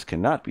 This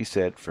cannot be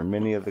said for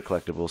many of the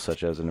collectibles,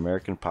 such as in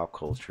American pop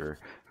culture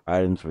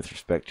items with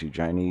respect to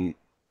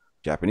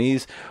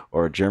Japanese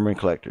or German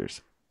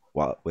collectors.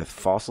 While with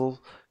fossil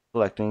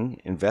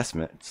collecting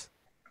investments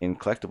in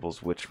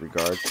collectibles which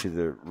regard to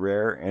the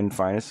rare and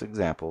finest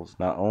examples,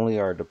 not only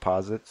are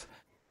deposits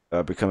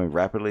becoming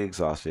rapidly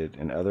exhausted,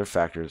 and other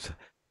factors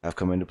have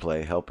come into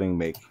play, helping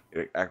make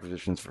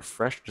acquisitions for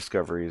fresh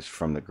discoveries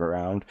from the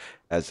ground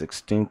as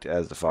extinct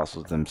as the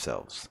fossils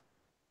themselves.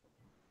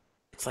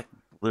 It's like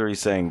literally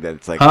saying that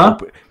it's like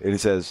it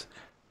says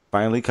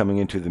finally coming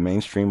into the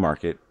mainstream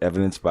market,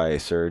 evidenced by a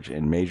surge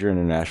in major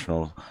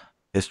international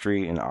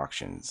history and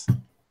auctions.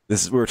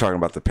 We were talking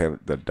about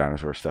the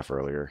dinosaur stuff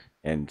earlier,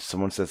 and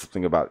someone said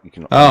something about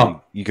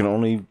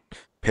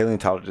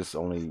paleontologists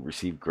only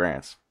receive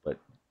grants, but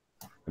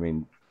I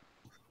mean,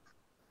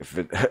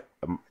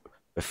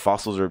 if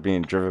fossils are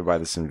being driven by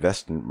this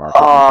investment market,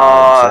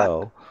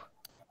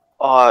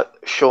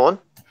 Sean.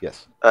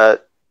 Yes.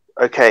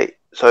 Okay,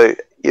 so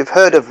you've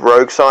heard of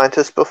rogue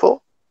scientists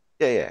before?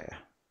 Yeah.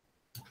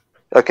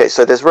 Okay,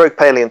 so there's rogue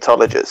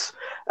paleontologists,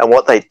 and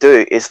what they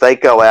do is they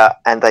go out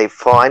and they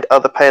find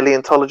other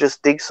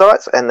paleontologist dig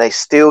sites, and they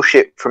steal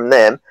shit from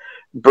them,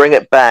 bring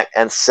it back,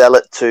 and sell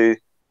it to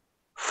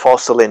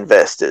fossil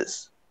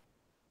investors.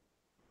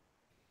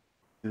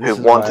 who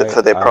want it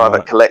for their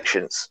private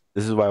collections.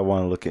 This is why I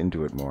want to look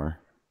into it more,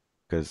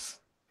 because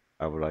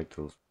I would like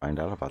to find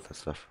out about that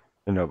stuff.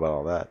 I know about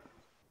all that.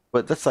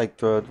 But that's like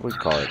the, what do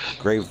you call it?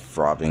 Grave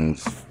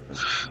robbings,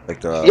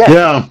 like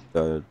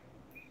the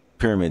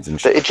pyramids and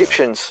shit. The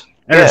Egyptians.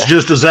 And it's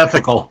just as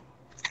ethical.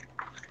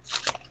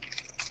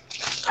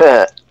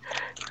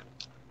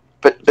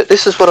 But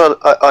this is what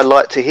I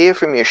like to hear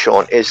from you,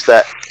 Sean, is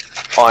that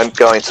I'm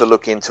going to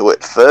look into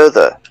it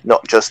further,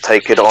 not just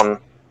take it on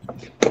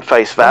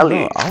face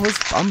value. No,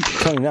 I'm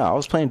telling you now, I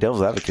was playing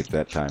devil's advocate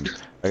that time.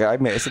 Like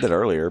I said that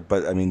earlier,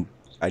 but I mean,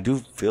 I do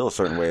feel a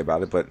certain way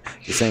about it, but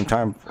at the same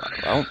time,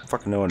 I don't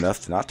fucking know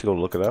enough not to go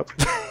look it up.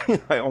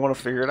 I want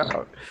to figure it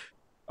out.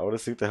 I want to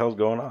see what the hell's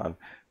going on.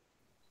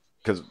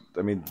 Because,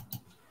 I mean,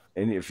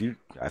 if you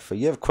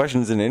have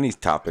questions in any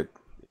topic,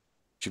 you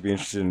should be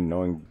interested in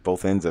knowing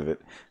both ends of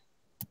it.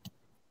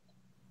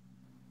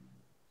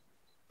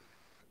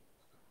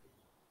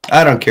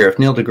 I don't care. If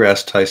Neil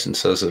deGrasse Tyson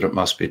says it, it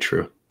must be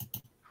true.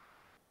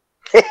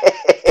 Do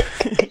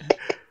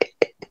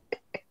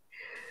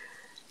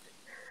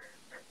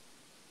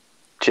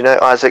you know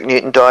Isaac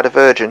Newton died a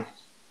virgin?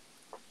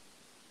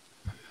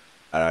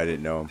 I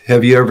didn't know him.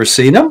 Have you ever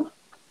seen him?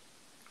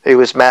 He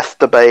was math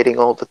debating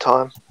all the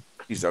time.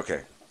 He's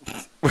okay.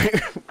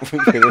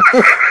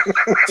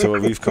 So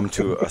we've come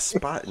to a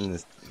spot in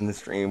the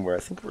stream where I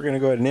think we're gonna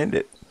go ahead and end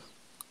it.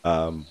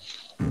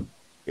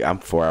 Yeah, I'm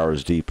 4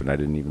 hours deep and I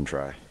didn't even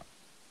try.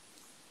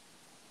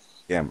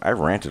 Damn, I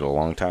ranted a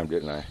long time,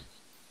 didn't I?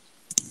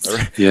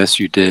 Yes,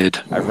 you did.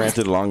 I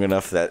ranted long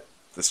enough that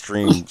the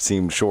stream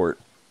seemed short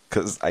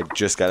because I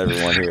just got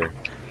everyone here.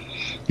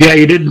 Yeah,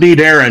 you didn't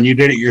need Aaron. You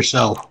did it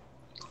yourself.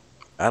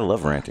 I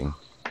love ranting.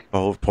 The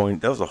whole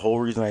point. That was the whole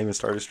reason I even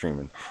started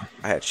streaming.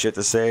 I had shit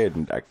to say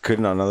and I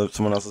couldn't on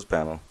someone else's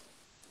panel.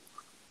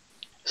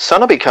 Sun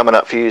will be coming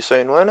up for you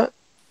soon, won't it?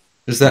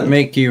 Does that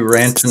make you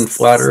rant and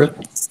flat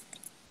earth?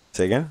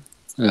 Say again?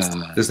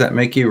 Does that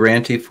make you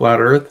ranty flat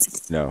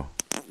earth? No.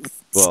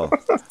 Well,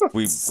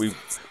 we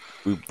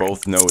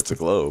both know it's a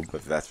globe,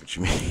 if that's what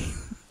you mean.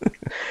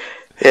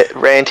 Yeah,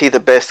 Ranty, the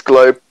best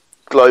globe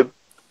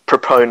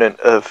proponent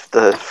of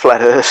the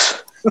flat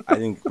Earth. I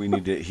think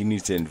he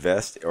needs to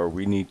invest, or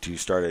we need to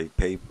start a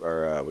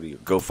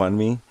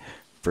GoFundMe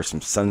for some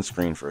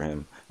sunscreen for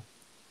him.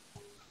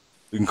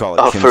 We can call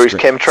it for his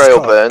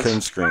chemtrail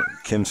burns.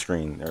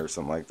 Chemscreen or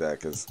something like that.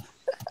 Because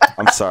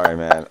I'm sorry,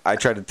 man. I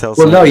tried to tell.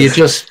 Well, no,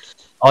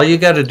 all you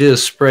got to do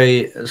is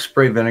spray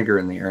vinegar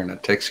in the air, and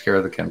it takes care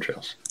of the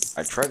chemtrails.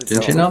 I tried to.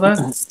 Didn't you know that?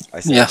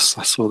 Yes,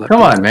 I saw that.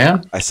 Come on,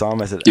 man. I saw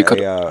him. I said,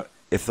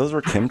 if those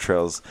were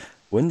chemtrails,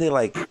 wouldn't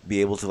they be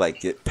able to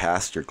get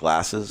past your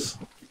glasses?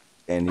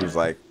 And he was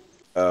like,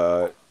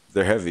 they're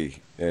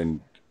heavy, and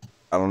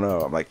I don't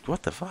know. I'm like,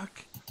 what the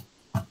fuck?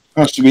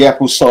 Has to be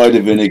apple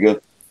cider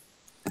vinegar.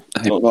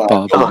 Hey,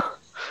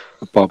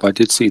 Bob, I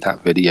did see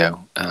that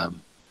video.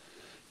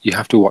 You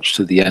have to watch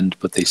to the end,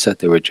 but they said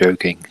they were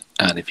joking.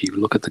 And if you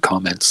look at the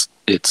comments,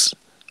 it's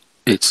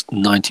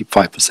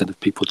 95% of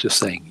people just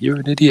saying you're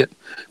an idiot,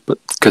 but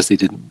because they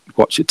didn't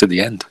watch it to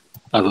the end.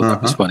 I thought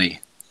that was funny,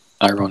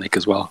 ironic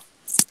as well.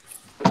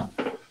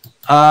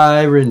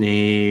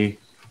 Irony.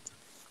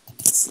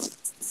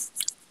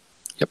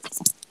 Yep.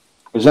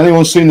 Has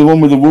anyone seen the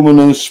one with the woman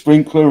and a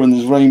sprinkler and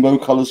there's rainbow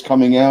colours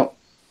coming out?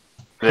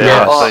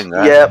 Yeah, I've seen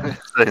that. Yeah,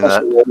 Seen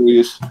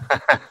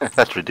that.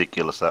 That's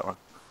ridiculous. That one.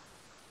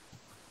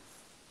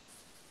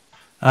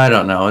 I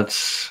don't know.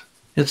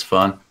 It's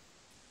fun.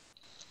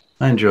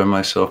 I enjoy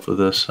myself with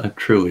this. I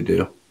truly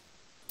do.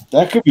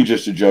 That could be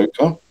just a joke,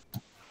 huh?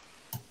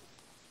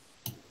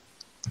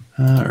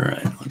 All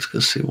right, let's go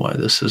see why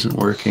this isn't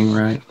working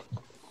right.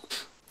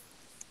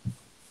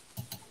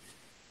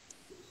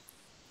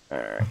 All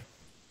right.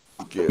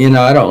 You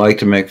know, I don't like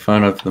to make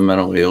fun of the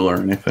mentally ill or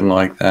anything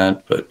like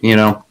that, but, you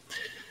know,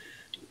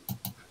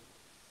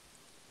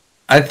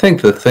 I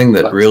think the thing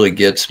that really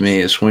gets me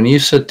is when you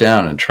sit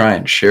down and try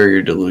and share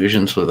your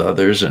delusions with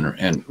others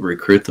and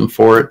recruit them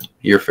for it,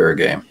 you're fair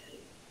game.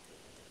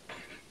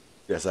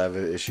 Yes, I have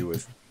an issue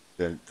with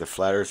the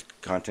flat earth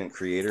content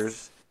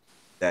creators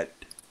that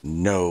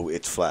know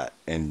it's flat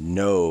and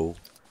know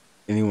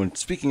anyone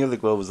speaking of the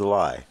globe is a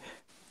lie.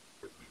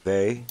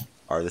 They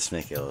are the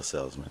snake oil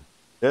salesmen.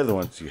 They're the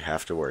ones you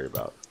have to worry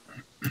about.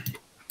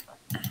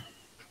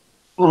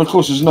 Well, of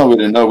course, there's no way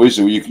to know, is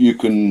there? You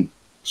can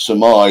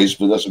surmise,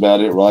 but that's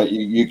about it, right?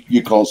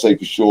 You can't say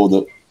for sure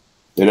that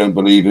they don't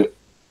believe it.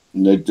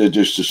 And they're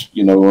just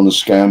on a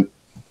scam.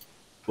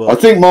 Well, I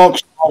think Mark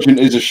Sargent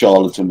is a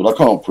charlatan, but I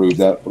can't prove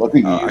that. But I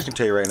think he is. I can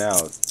tell you right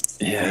now,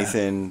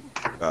 Nathan.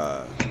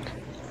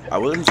 I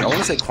want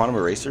to say Quantum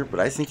Eraser, but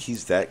I think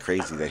he's that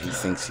crazy that he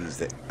thinks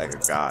he's like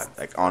a god.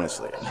 Like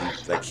honestly,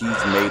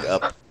 he's made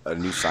up a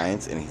new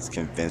science and he's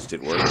convinced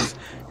it works.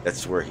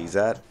 That's where he's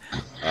at.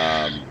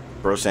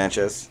 Bro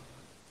Sanchez,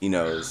 he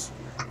knows.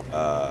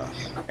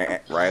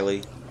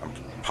 Riley, I'm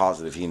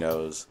positive he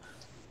knows.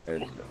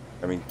 And,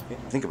 I mean,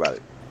 think about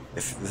it. I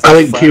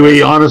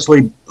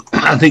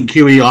think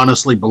QE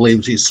honestly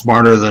believes he's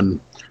smarter than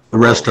the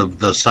rest of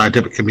the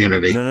scientific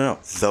community. No.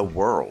 The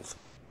world.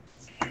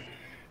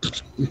 Do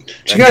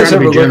you guys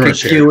ever look at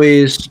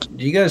QE's?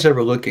 Do you guys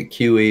ever look at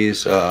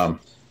QE's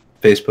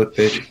Facebook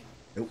page?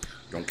 Nope,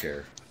 don't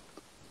care.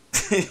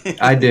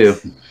 I do.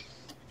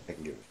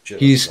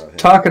 He's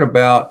talking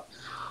about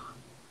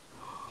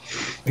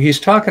his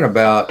time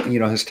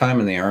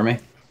in the Army,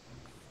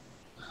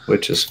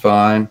 which is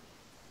fine,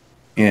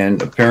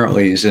 and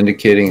apparently he's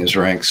indicating his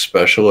rank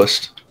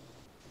specialist.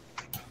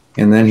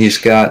 And then he's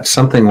got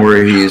something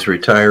where he's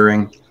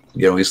retiring.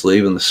 He's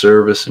leaving the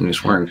service and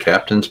he's wearing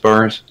captain's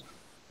bars.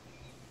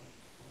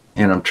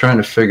 And I'm trying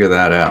to figure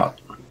that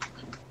out. What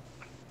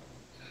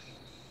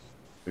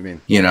do you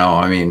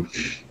mean?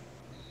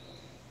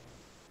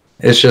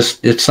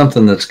 It's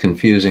something that's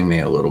confusing me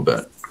a little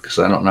bit because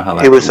I don't know how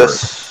that. He was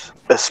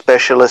a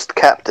specialist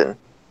captain.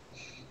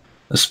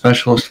 A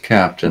specialist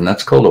captain.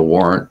 That's called a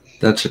warrant.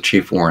 That's a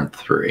chief warrant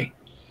 3.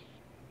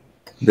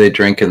 They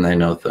drink and they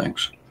know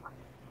things.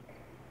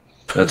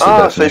 That's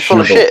the so he's full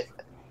of shit.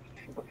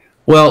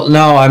 Well,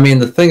 no, I mean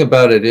the thing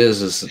about it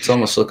is it's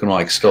almost looking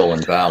like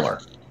stolen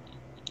valor,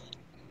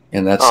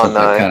 and that's something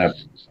that kind of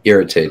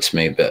irritates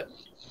me a bit.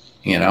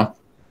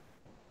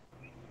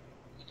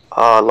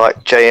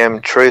 Like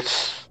JM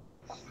Truth's.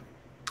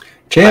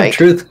 JM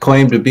Truth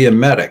claimed to be a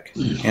medic,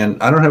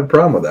 and I don't have a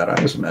problem with that.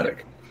 I was a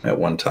medic at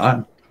one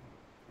time.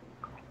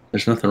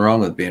 There's nothing wrong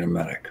with being a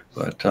medic,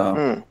 but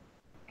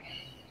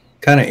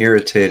kind of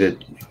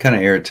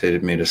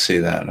irritated me to see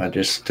that. I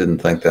just didn't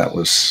think that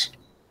was,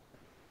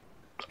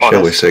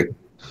 shall we say,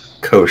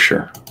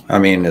 kosher. I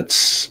mean,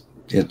 it's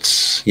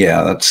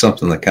that's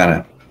something that kind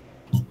of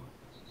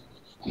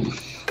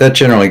that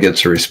generally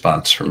gets a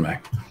response from me.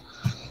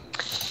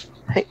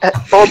 Hey,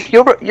 Bob,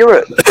 you're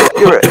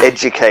an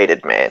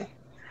educated man.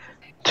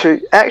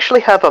 To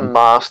actually have a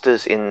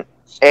master's in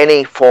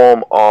any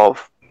form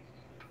of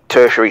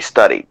tertiary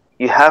study,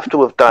 you have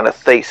to have done a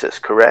thesis,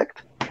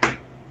 correct?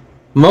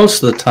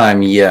 Most of the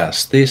time,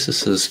 yes.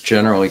 Theses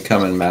generally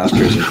come in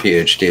master's and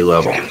PhD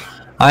level.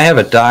 I have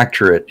a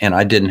doctorate, and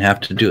I didn't have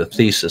to do a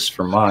thesis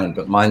for mine,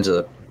 but mine's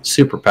a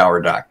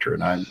superpower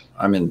doctorate.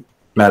 I'm in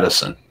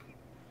medicine.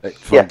 Hey,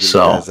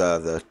 so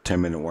the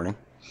 10-minute warning.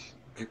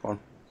 Keep on.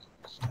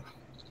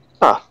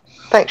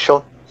 Thanks,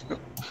 Sean.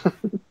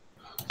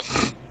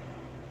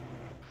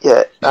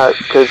 Yeah,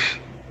 because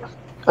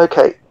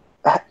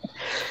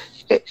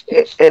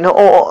in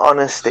all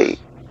honesty,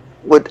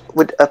 would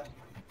a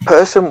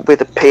person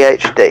with a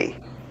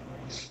PhD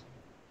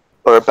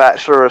or a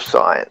Bachelor of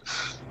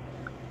Science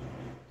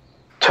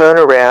turn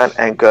around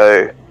and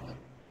go,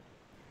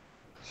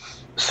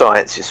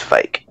 science is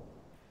fake?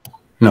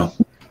 No.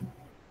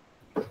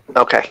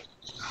 Okay.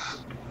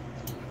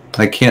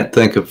 I can't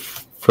think of,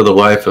 for the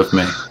life of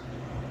me,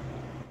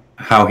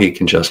 how he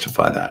can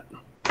justify that.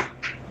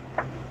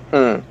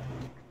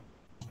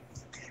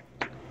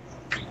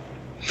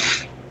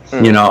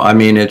 I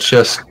mean, it's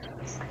just,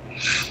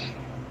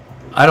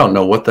 I don't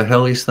know what the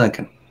hell he's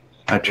thinking.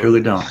 I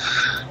truly don't.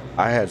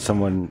 I had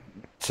someone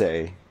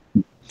say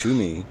to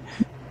me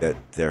that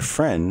their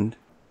friend,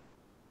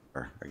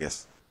 or I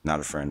guess not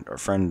a friend, or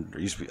friend, or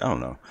used to be, I don't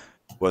know,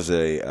 was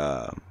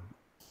that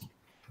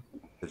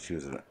she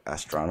was an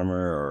astronomer,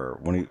 or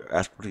what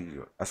do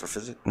you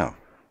astrophysics? No.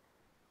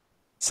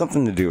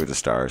 Something to do with the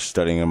stars,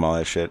 studying them, all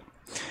that shit.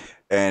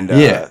 And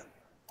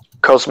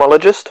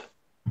cosmologist?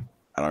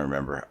 I don't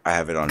remember. I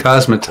have it on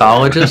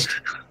cosmetologist,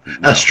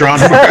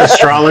 astronomer,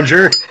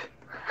 astrologer.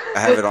 I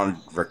have it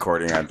on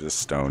recording. I'm just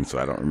stoned, so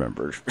I don't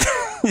remember.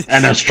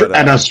 An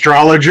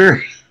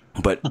astrologer.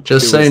 But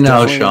just say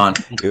no, Sean.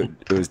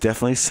 It was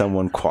definitely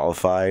someone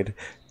qualified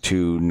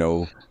to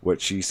know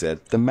what she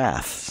said, the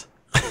maths.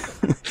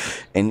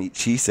 And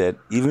she said,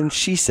 even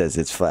she says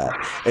it's flat.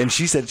 And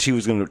she said she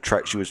was going to try.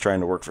 She was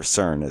trying to work for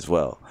CERN as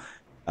well.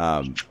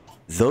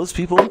 Those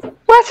people.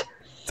 What?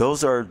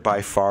 Those are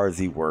by far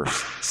the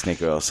worst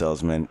snake oil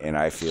salesmen, and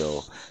I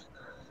feel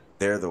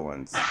they're the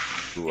ones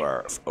who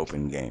are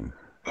open game.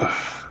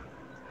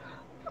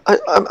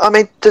 I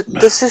mean,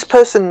 does this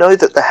person know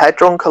that the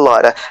Hadron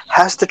Collider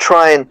has to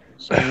try and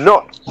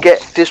not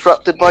get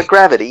disrupted by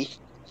gravity?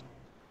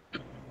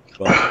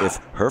 Well, if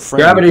her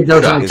friend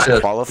is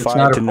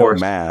qualified to know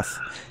force. math,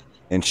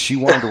 and she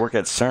wanted to work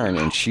at CERN,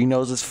 and she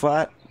knows it's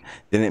flat,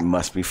 then it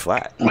must be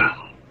flat.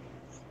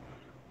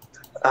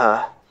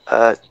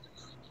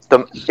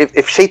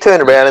 If she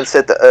turned around and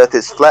said the Earth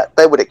is flat,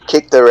 they would have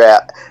kicked her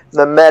out,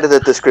 no matter the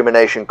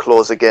discrimination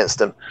clause against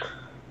them.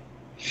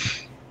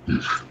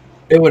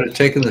 They would have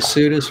taken the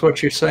suit, is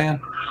what you're saying?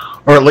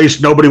 Or at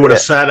least nobody would have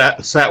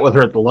sat with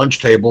her at the lunch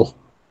table.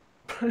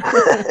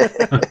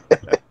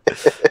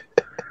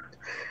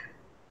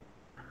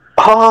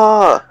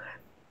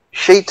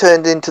 She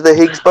turned into the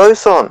Higgs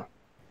boson.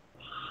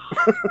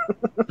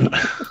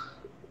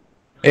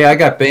 Hey, I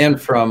got banned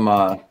from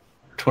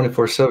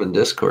 24/7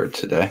 Discord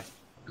today.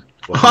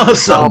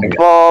 Awesome,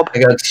 Bob. I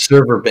got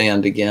server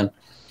banned again.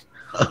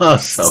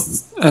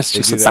 Awesome. That's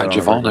just a badge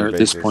of honor at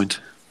this point.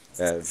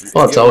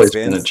 Well, it's always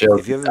been a joke.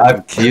 If you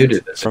I've viewed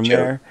it from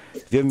there,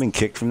 if you haven't been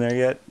kicked from there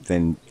yet,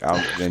 then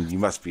you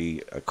must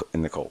be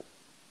in the cult.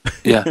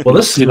 Yeah. Well,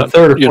 this is the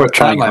third or you're fourth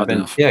trying time I've hard been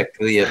enough. kicked.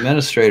 The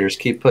administrators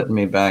keep putting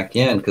me back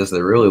in because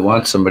they really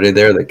want somebody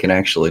there that can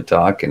actually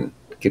talk and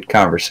get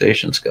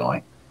conversations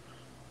going.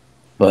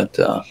 But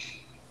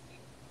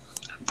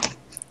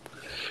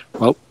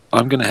well,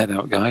 I'm going to head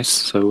out, guys.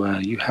 So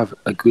you have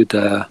a good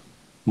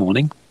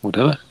morning,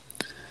 whatever.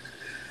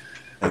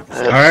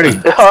 Alrighty.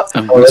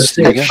 And well, we'll let's see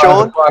see, you again.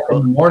 5 o'clock in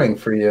the morning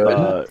for you.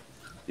 Isn't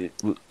it?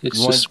 It's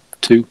you want- just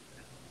 2.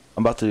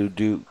 I'm about to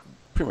do.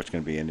 Pretty much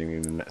going to be ending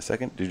in a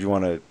second. Did you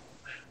want to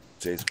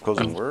say some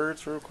closing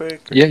words real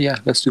quick? Or? Yeah.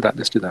 Let's do that.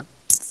 Let's do that.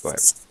 Go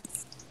ahead.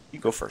 You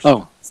go first.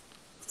 Oh.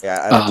 Yeah,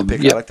 I like to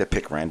pick. Yeah. I like to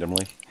pick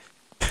randomly.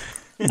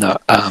 No.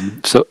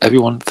 So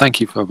everyone, thank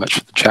you very much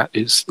for the chat.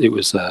 It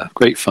was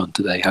great fun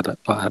today.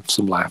 I had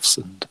some laughs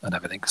and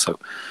everything. So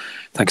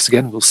thanks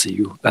again. We'll see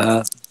you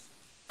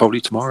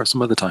probably tomorrow,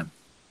 some other time.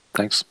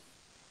 Thanks.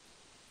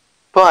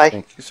 Bye.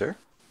 Thank you, sir.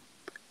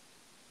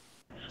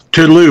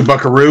 Toodaloo,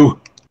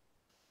 buckaroo.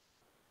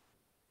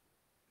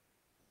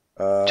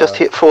 Just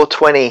hit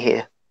 420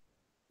 here.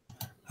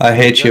 I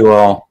hate you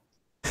all.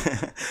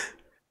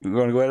 You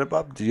want to go ahead,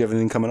 Bob? Do you have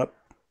anything coming up?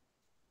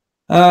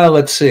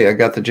 Let's see. I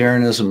got the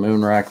Jeranism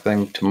Moonrack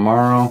thing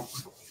tomorrow.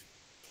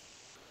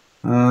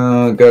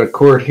 Got a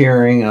court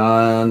hearing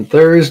on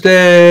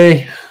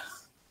Thursday.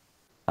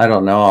 I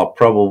don't know. I'll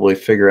probably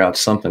figure out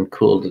something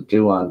cool to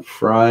do on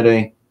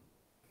Friday.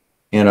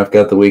 And I've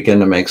got the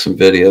weekend to make some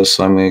videos,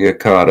 so I'm going to get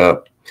caught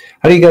up.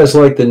 How do you guys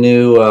like the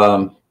new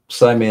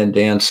Cyman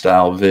Dan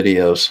style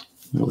videos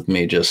with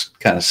me just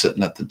kind of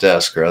sitting at the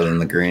desk rather than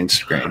the green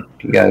screen?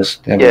 You guys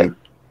have any?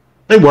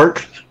 They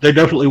work. They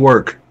definitely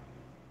work.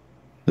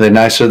 Are they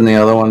nicer than the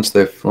other ones?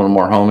 They're a little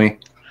more homey?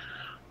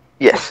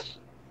 Yes.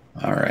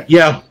 All right.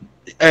 Yeah,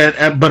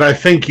 but I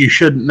think you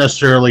shouldn't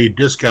necessarily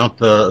discount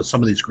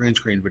some of these green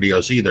screen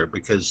videos either,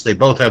 because they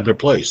both have their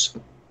place.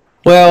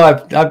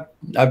 Well,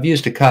 I've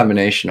used a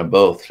combination of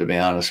both, to be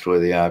honest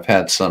with you. I've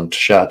had some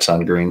shots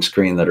on green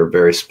screen that are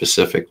very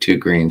specific to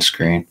green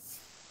screen.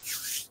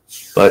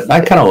 But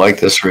I kind of like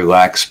this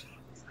relaxed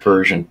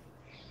version.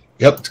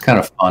 Yep. It's kind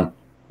of fun.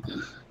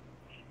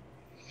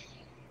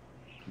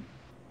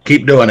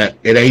 Keep doing it.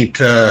 It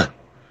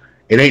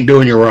ain't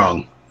doing you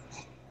wrong.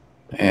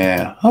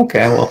 Yeah.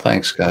 Okay. Well,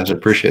 thanks, guys. I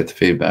appreciate the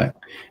feedback.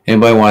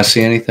 Anybody want to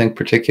see anything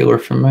particular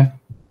from me?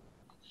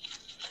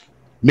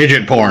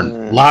 Midget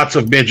porn. Lots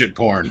of midget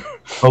porn.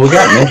 Well, we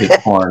got midget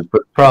porn,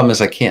 but the problem is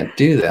I can't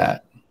do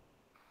that.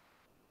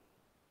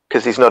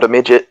 Because he's not a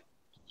midget.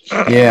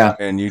 Yeah.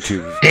 And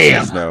YouTube.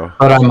 Damn. No.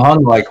 But I'm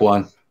hung like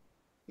one.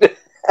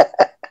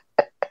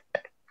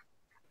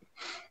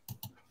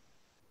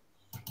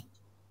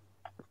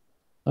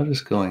 What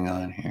is going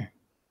on here?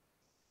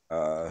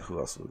 Who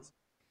else was?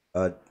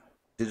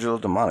 Digital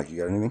Demonic. You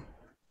got anything?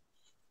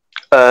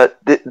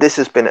 This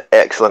has been an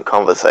excellent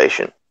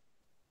conversation.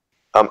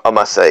 I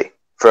must say,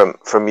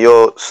 from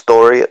your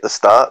story at the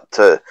start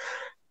to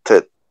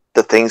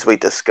the things we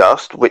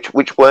discussed, which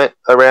weren't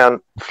around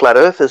flat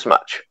Earth as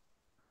much,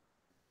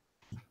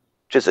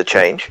 which is a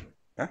change.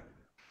 Yeah.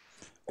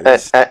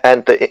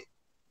 And the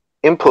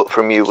input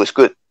from you was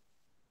good.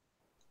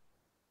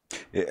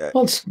 Yeah.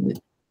 Well,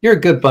 you're a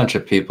good bunch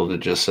of people to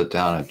just sit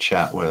down and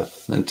chat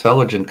with.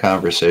 Intelligent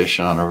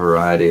conversation on a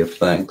variety of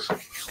things.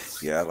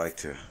 Yeah, I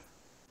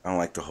don't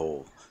like the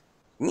whole.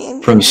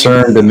 From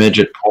CERN to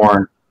midget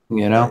porn,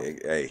 you know?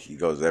 Hey, he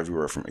goes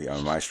everywhere from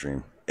on my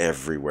stream.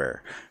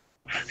 Everywhere.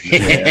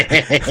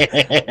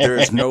 Yeah. There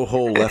is no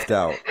hole left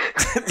out.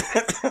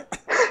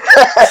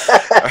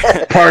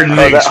 Pardon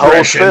the that hole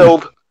expression.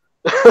 filled.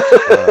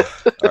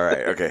 All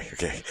right.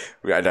 Okay.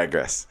 I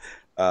digress.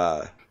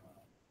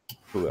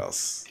 Who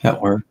else?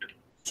 That worked.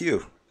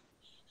 Q.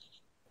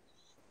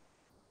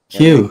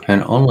 Q,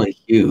 and only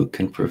Q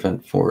can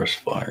prevent forest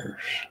fires.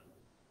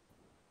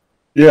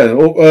 Yeah.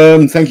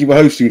 Well, thank you for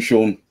hosting,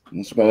 Sean.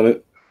 That's about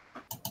it.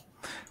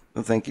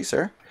 Well, thank you,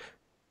 sir.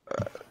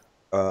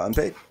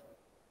 Unpaid.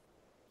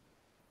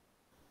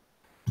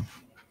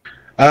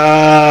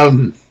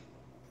 Nah.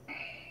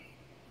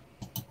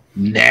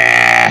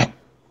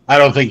 I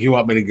don't think you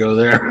want me to go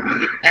there.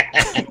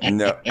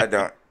 No, I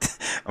don't.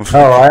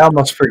 Oh, I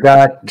almost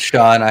forgot,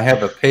 Sean. I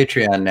have a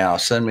Patreon now.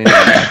 Send me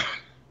that.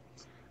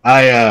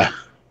 I'm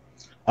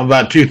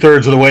about 2/3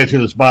 of the way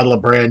through this bottle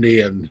of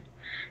brandy, and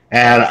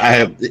I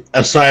have,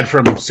 aside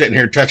from sitting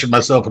here touching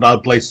myself in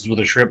odd places with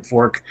a shrimp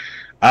fork,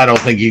 I don't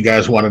think you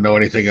guys want to know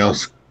anything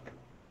else.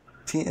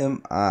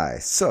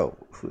 TMI. So,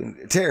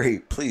 Terry,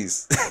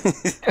 please,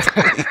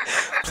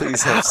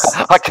 please have.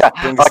 I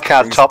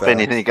can't top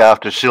anything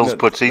after Sills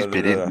puts his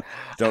bit in. No.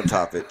 Don't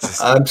top it.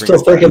 Just I'm bring still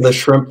us thinking back. the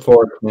shrimp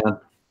fork, man.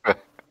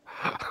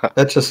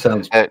 That just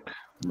sounds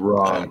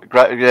wrong.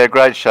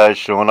 Great show,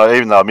 Sean.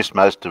 Even though I missed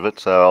most of it,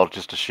 so I'll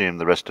just assume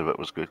the rest of it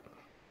was good.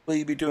 Will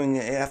you be doing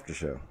an after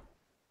show?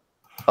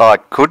 I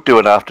could do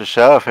an after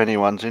show if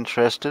anyone's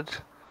interested.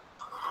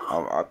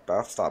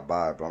 I'll stop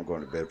by, but I'm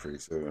going to bed pretty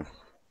soon.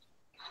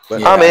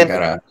 But Yeah, I'm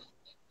in.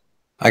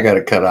 I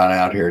gotta cut on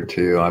out here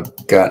too.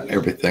 I've got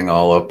everything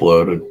all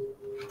uploaded.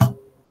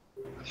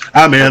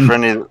 I'm in.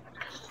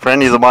 For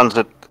any of the ones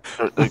that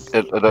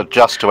it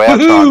adjusts to our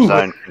time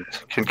zone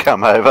can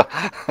come over.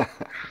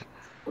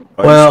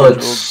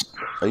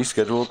 Are you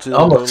scheduled to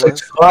almost go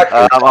 6 o'clock.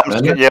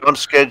 I'm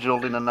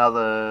scheduled in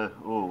another.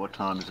 Oh, what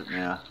time is it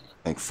now?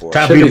 I think 4.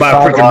 Time for you to buy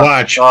a freaking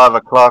watch. 5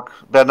 o'clock.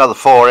 About another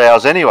 4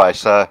 hours anyway.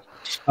 So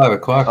it's 5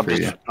 o'clock for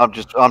you. I'm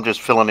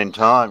just filling in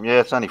time. Yeah,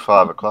 it's only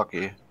 5 o'clock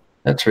here.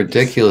 That's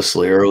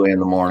ridiculously early in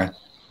the morning.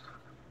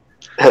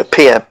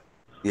 PM.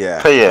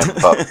 Yeah. PM,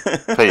 Bob.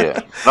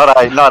 PM.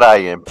 Not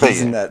AM. PM.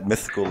 He's in that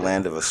mythical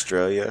land of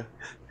Australia.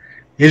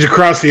 He's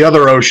across the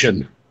other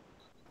ocean.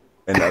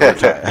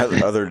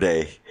 Other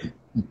day.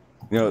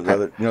 You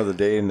know the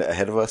day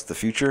ahead of us, the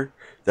future.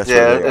 That's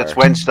it's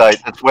Wednesday.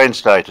 It's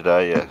Wednesday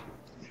today. Yeah.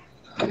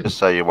 Just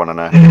so you want to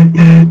know.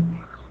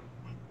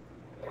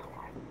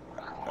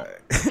 All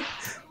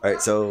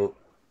right. So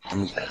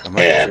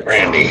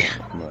Randy.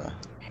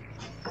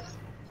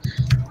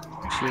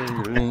 Share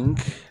your link.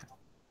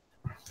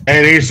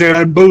 And he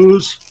said,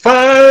 "Booze,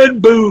 fine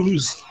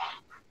booze."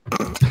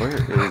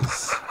 Where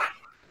is?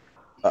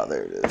 Oh,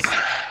 there it is.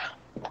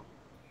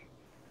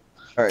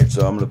 All right,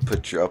 so I'll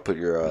put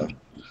your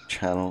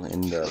channel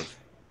in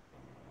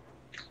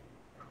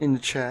the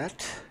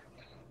chat,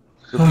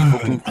 so people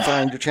can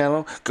find your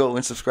channel. Go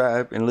and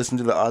subscribe and listen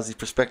to the Aussie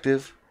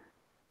perspective.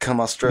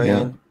 Come Australian,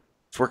 yeah.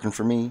 It's working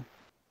for me.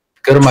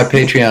 Go to my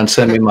Patreon,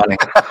 send me money.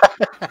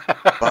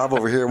 Bob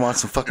over here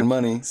wants some fucking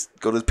money.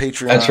 Go to the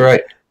Patreon. That's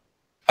right.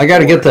 I got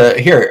to get the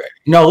here.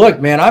 No, look,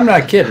 man, I'm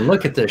not kidding.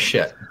 Look at this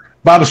shit.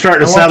 Bob's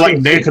starting to sound like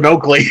Nathan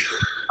Oakley.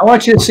 I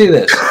want you to see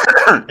this.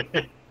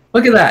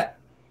 Look at that.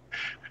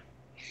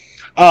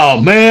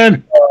 Oh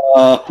man,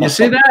 you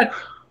see that?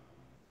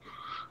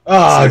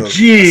 Oh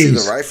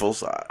jeez, the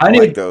rifles. I need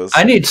like those.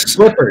 I need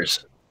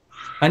slippers.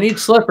 I need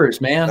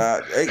slippers, man.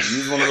 Hey,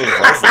 use one of those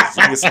rifles.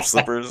 You get some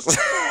slippers.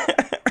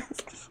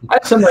 I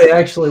had somebody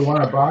actually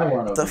want to buy one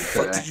of what the them.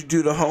 Fuck today. did you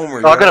do to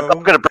Homer?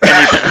 I'm gonna bring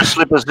you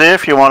slippers there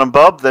if you want them,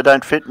 Bob. They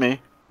don't fit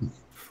me.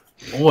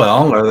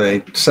 Well, are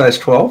they size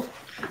 12?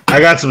 I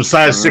got some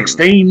size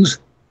 16s.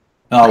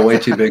 Oh, way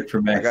too big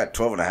for me. I got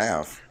 12 and a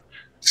half.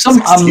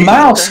 A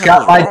mouse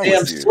got my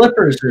damn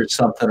slippers or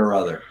something or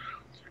other.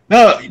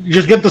 No,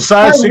 just get the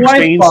size 16s. My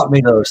wife bought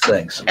me those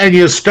things. And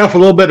you stuff a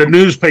little bit of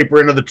newspaper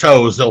into the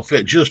toes. They'll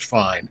fit just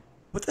fine.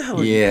 What the hell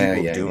are you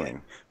people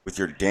doing with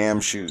your damn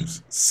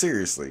shoes?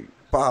 Seriously,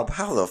 Bob,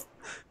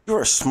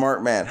 you're a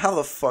smart man. How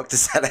the fuck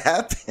does that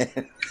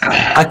happen?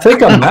 I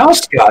think a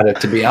mouse got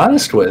it, to be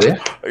honest with you.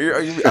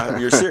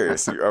 You're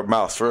serious? You're a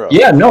mouse for real?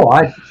 Yeah, no,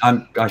 I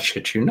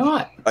shit you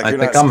not. Like I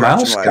think a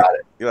mouse got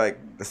it. You're like,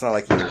 it's not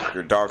like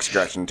your dog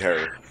scratching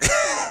terror.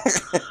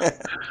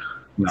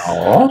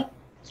 No.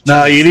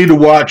 No, you need to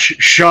watch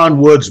Sean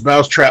Wood's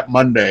Mousetrap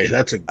Monday.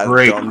 That's a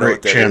great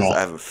channel. I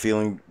have a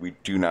feeling we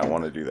do not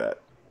want to do that.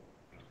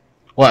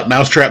 What,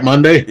 Mousetrap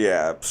Monday?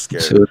 Yeah, I'm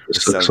scared. So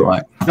this looks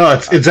like. No,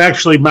 it's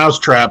actually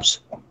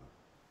Mousetraps.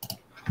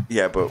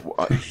 Yeah, but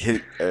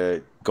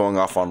going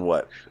off on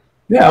what?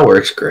 Yeah, it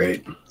works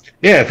great.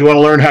 Yeah, if you want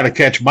to learn how to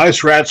catch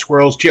mice, rats,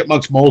 squirrels,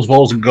 chipmunks, moles,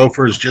 voles, and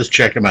gophers, just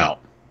check him out.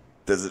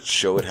 Does it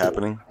show it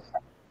happening?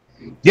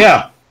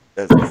 Yeah.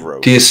 That's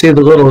gross. Do you see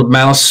the little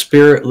mouse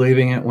spirit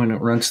leaving it when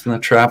it runs in the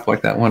trap,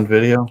 like that one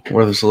video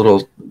where there's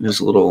little.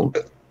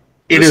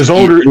 In his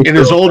older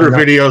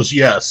videos,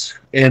 yes.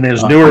 In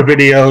his newer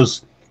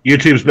videos,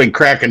 YouTube's been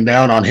cracking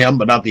down on him,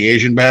 but not the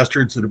Asian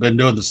bastards that have been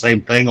doing the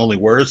same thing, only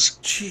worse.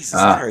 Jesus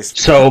Christ.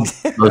 So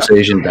those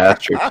Asian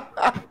bastards.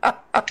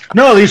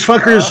 No, these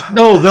fuckers.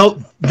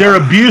 No, they're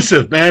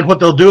abusive, man.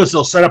 What they'll do is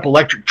they'll set up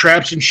electric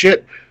traps and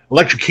shit,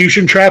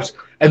 electrocution traps,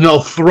 and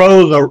they'll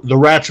throw the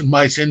rats and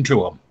mice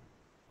into them.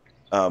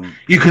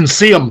 You can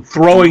see them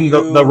throwing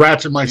the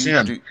rats and mice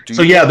in.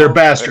 So yeah, they're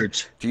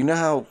bastards. Do you know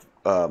how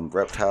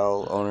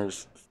reptile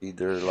owners feed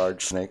their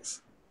large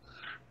snakes?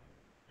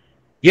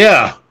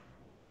 Yeah,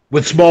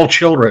 with small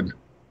children.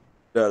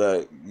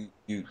 But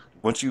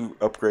once you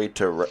upgrade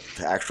to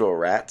actual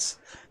rats,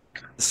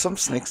 some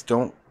snakes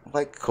don't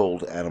like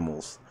cold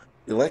animals.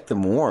 They like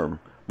them warm,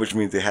 which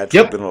means they had to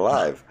have been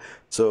alive.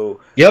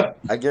 So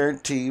I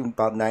guarantee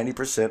about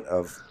 90%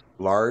 of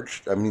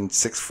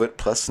 6 foot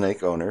plus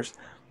snake owners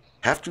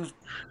have to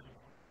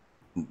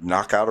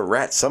knock out a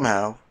rat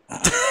somehow.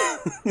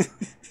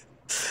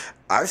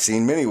 I've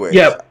seen many ways.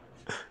 Yeah,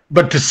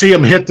 but to see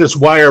them hit this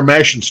wire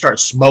mesh and start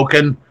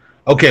smoking,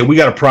 okay, we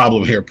got a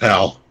problem here,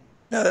 pal.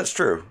 Yeah, that's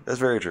true. That's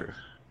very true.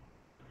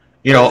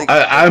 You know,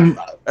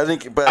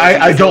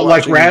 I don't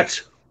like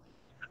rats.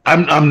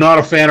 I'm not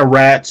a fan of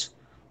rats,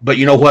 but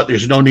you know what?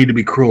 There's no need to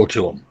be cruel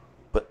to them.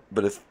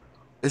 But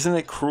isn't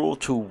it cruel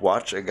to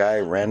watch a guy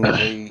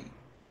randomly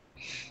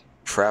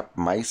trap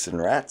mice and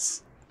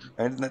rats?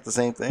 Isn't that the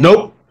same thing?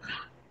 Nope.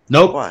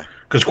 Why?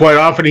 Because quite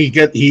often he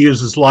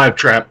uses live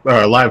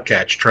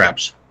catch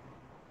traps.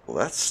 Well,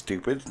 that's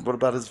stupid. What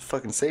about his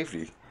fucking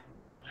safety?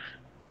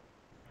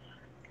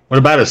 What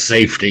about his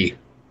safety?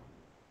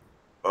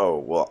 Oh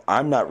well,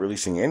 I'm not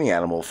releasing any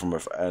animal from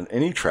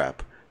any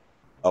trap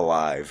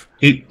alive.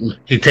 He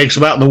takes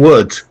them out in the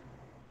woods.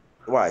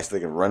 Why? So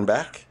they can run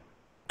back?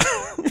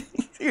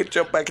 You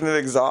jump back into the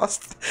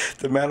exhaust,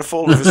 the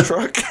manifold of his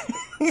truck,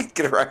 get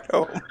it right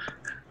home.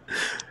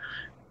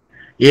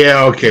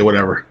 Yeah, okay,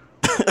 whatever.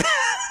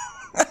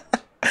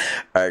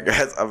 All right,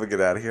 guys, I'm gonna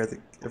get out of here. I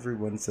think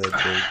everyone said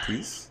their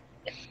piece.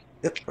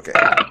 Yep. Okay.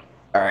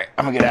 All right,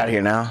 I'm gonna get out of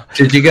here now.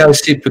 Did you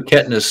guys see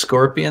Paquette and his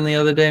scorpion the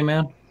other day,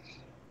 man?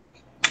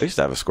 I used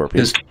to have a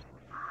scorpion.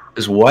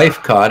 His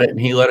wife caught it, and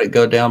he let it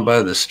go down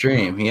by the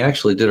stream. He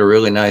actually did a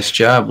really nice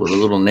job with a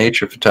little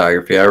nature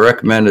photography. I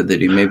recommended that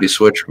he maybe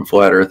switch from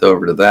Flat Earth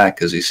over to that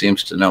because he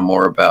seems to know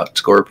more about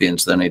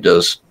scorpions than he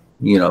does,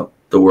 you know,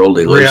 the world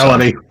he lives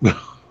Reality. in.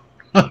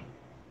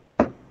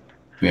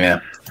 Yeah.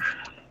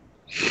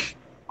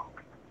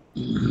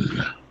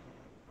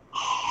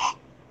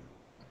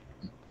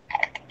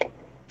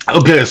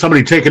 Okay, is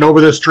somebody taking over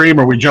this stream,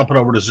 or are we jumping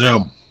over to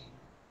Zoom?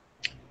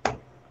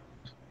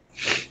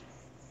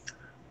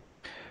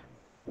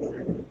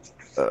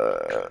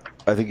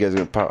 I think you guys are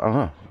gonna pop. I don't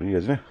know. What are you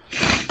guys doing?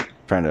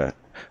 Trying to,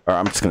 or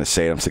I'm just gonna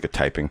say it. I'm sick of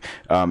typing.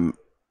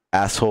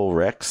 Asshole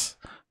Rex.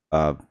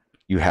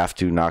 You have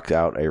to knock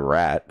out a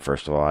rat.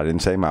 First of all, I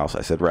didn't say mouse.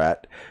 I said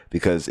rat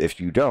because if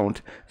you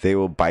don't, they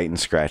will bite and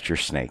scratch your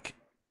snake.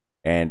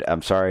 And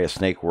I'm sorry, a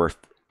snake worth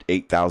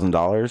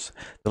 $8,000.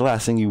 The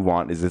last thing you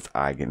want is its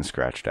eye getting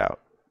scratched out.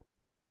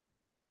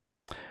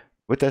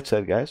 With that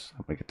said, guys,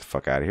 I'm gonna get the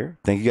fuck out of here.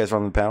 Thank you guys for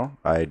on the panel.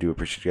 I do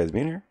appreciate you guys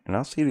being here, and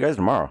I'll see you guys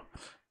tomorrow.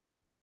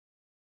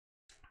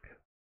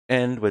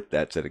 And with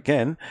that said,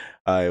 again,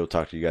 I will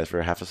talk to you guys for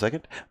half a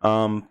second.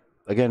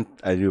 Again,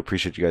 I do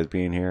appreciate you guys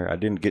being here. I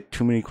didn't get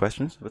too many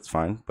questions. That's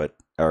fine,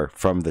 or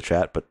from the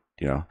chat, but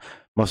you know,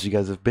 most of you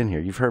guys have been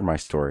here. You've heard my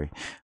story.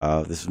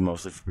 This is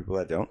mostly for people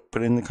that don't.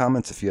 Put it in the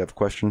comments if you have a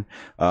question.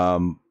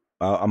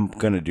 I'm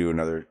gonna do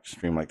another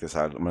stream like this.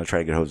 I'm gonna try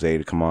to get Jose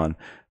to come on,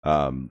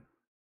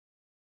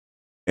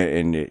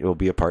 and it will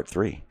be a part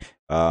 3.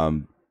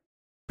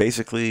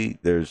 Basically,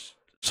 there's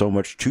so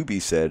much to be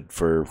said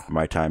for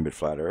my time at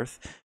Flat Earth.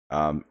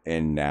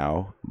 And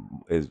now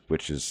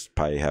which is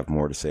probably have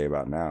more to say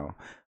about now.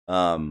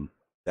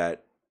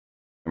 That,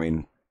 I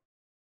mean,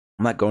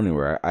 I'm not going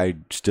anywhere. I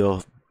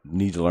still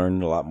need to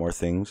learn a lot more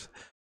things.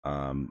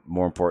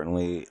 More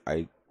importantly,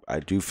 I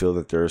do feel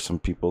that there are some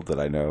people that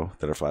I know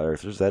that are flat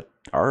earthers that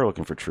are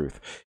looking for truth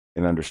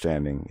and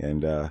understanding,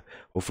 and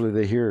hopefully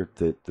they hear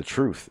the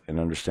truth and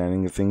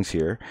understanding of things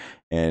here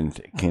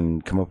and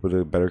can come up with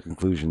a better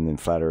conclusion than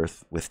flat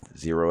earth with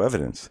zero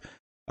evidence.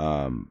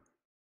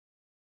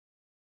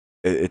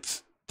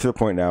 It's to the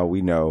point now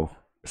we know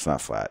it's not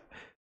flat,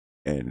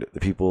 and the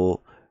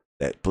people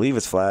that believe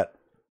it's flat,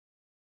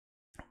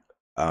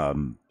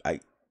 I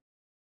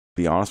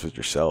be honest with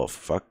yourself.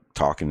 Fuck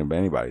talking to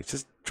anybody.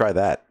 Just try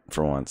that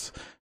for once,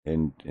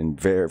 and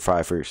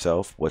verify for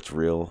yourself what's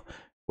real,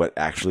 what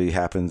actually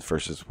happens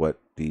versus what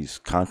these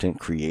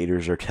content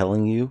creators are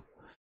telling you,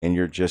 and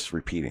you're just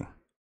repeating,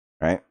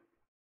 right?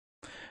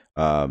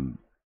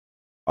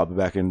 I'll be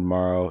back in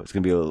tomorrow. It's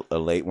gonna be a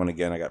late one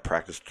again. I got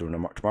practice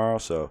tomorrow,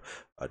 so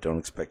don't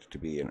expect it to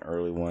be an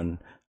early one.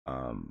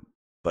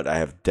 But I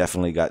have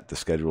definitely got the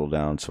schedule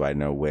down, so I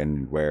know when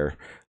and where.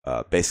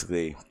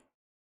 Basically,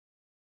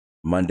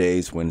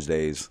 Mondays,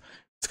 Wednesdays,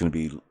 it's gonna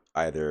be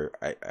either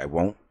I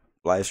won't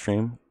live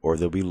stream, or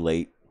they'll be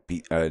late,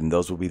 and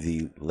those will be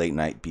the late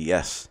night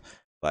BS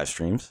live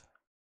streams,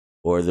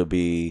 or they'll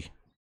be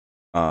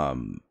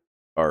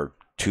or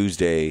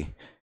Tuesday,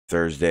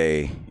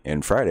 Thursday,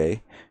 and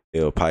Friday.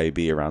 It'll probably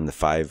be around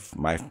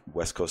my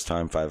West Coast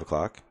time, 5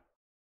 o'clock.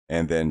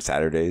 And then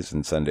Saturdays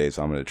and Sundays,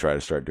 I'm going to try to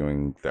start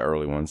doing the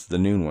early ones, the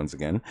noon ones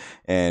again.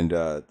 And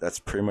that's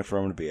pretty much where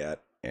I'm going to be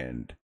at.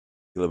 And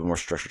a little bit more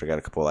structured. I got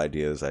a couple of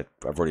ideas. I've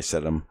already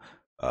said them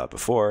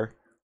before.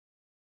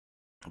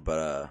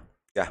 But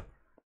yeah,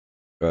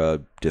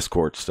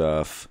 Discord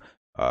stuff.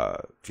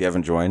 If you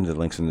haven't joined, the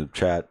link's in the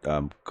chat.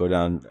 Go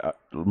down.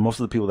 Most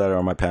of the people that are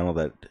on my panel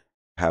that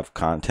have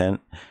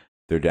content,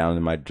 they're down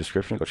in my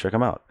description. Go check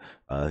them out.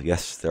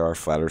 Yes, there are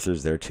flat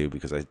earthers there too,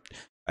 because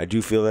I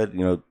do feel that,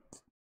 you know,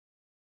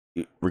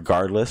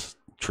 regardless,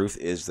 truth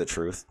is the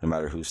truth, no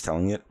matter who's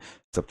telling it.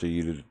 It's up to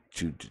you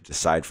to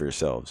decide for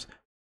yourselves.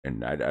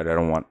 And I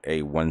don't want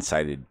a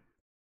one-sided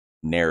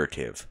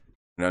narrative.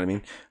 You know what I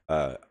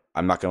mean?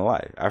 I'm not gonna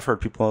lie. I've heard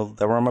people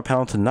that were on my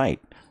panel tonight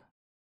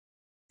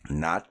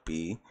not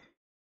be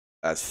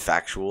as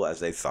factual as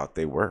they thought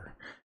they were.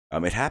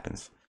 It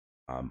happens.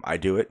 I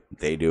do it.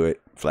 They do it.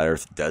 Flat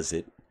Earth does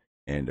it.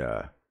 And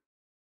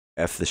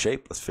F the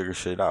shape. Let's figure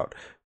shit out.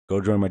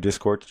 Go join my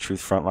Discord, the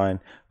Truth Frontline,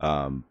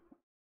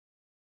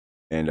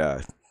 and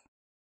a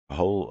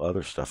whole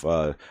other stuff.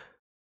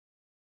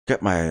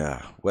 Get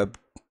my web.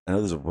 I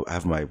know I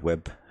have my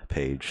web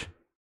page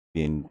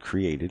being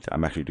created.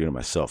 I'm actually doing it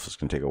myself, so it's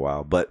gonna take a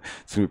while, but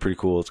it's gonna be pretty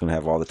cool. It's gonna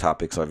have all the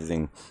topics,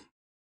 everything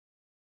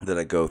that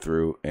I go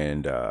through,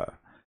 and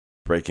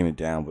breaking it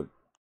down with,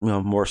 you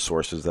know, more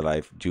sources that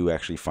I do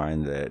actually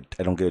find that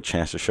I don't get a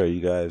chance to show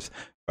you guys.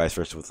 Vice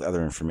versa with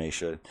other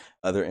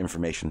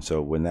information.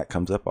 So when that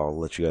comes up, I'll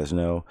let you guys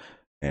know,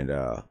 and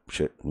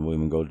we'll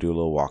even go do a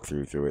little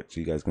walkthrough through it, so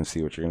you guys can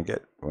see what you're gonna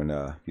get when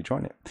you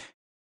join it.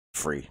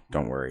 free.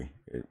 Don't worry.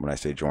 When I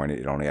say join it,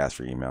 it only asks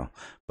for email.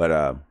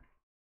 But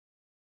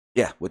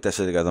yeah, with that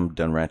said, guys, I'm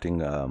done ranting.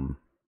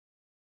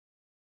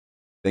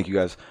 Thank you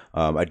guys.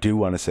 I do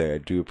want to say I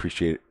do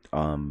appreciate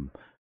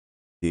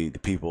the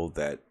people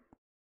that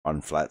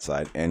on Flat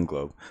Side and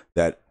Globe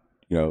that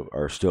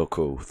are still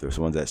cool. There's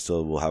ones that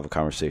still will have a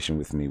conversation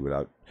with me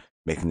without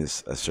making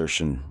this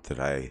assertion that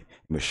I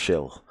am a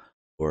shill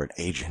or an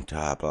agent.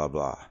 Blah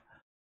blah.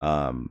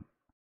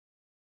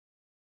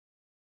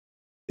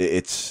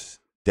 It's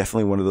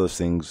definitely one of those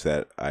things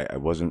that I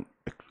wasn't.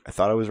 I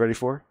thought I was ready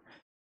for,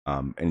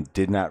 and it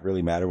did not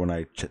really matter when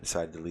I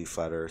decided to leave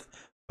Flat Earth.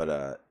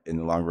 But in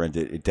the long run,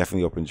 it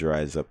definitely opens your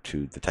eyes up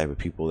to the type of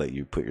people that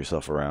you put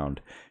yourself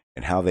around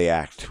and how they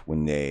act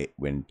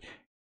when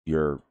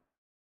you're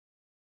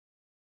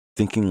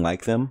thinking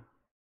like them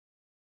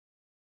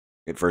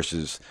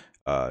versus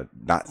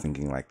not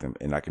thinking like them.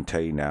 And I can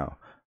tell you now,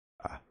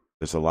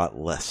 there's a lot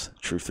less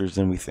truthers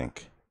than we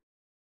think.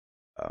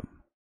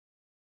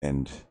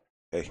 And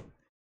hey,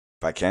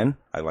 if I can,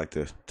 I like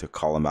to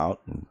call them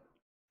out and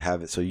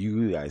have it so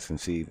you guys can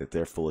see that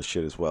they're full of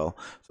shit as well,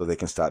 so they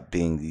can stop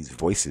being these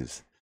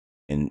voices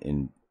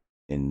in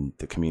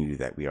the community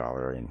that we all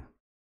are in.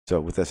 So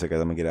with that said, guys,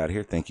 I'm gonna get out of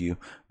here. Thank you.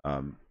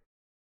 And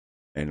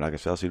like I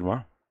said, I'll see you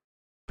tomorrow.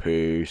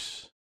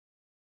 Peace.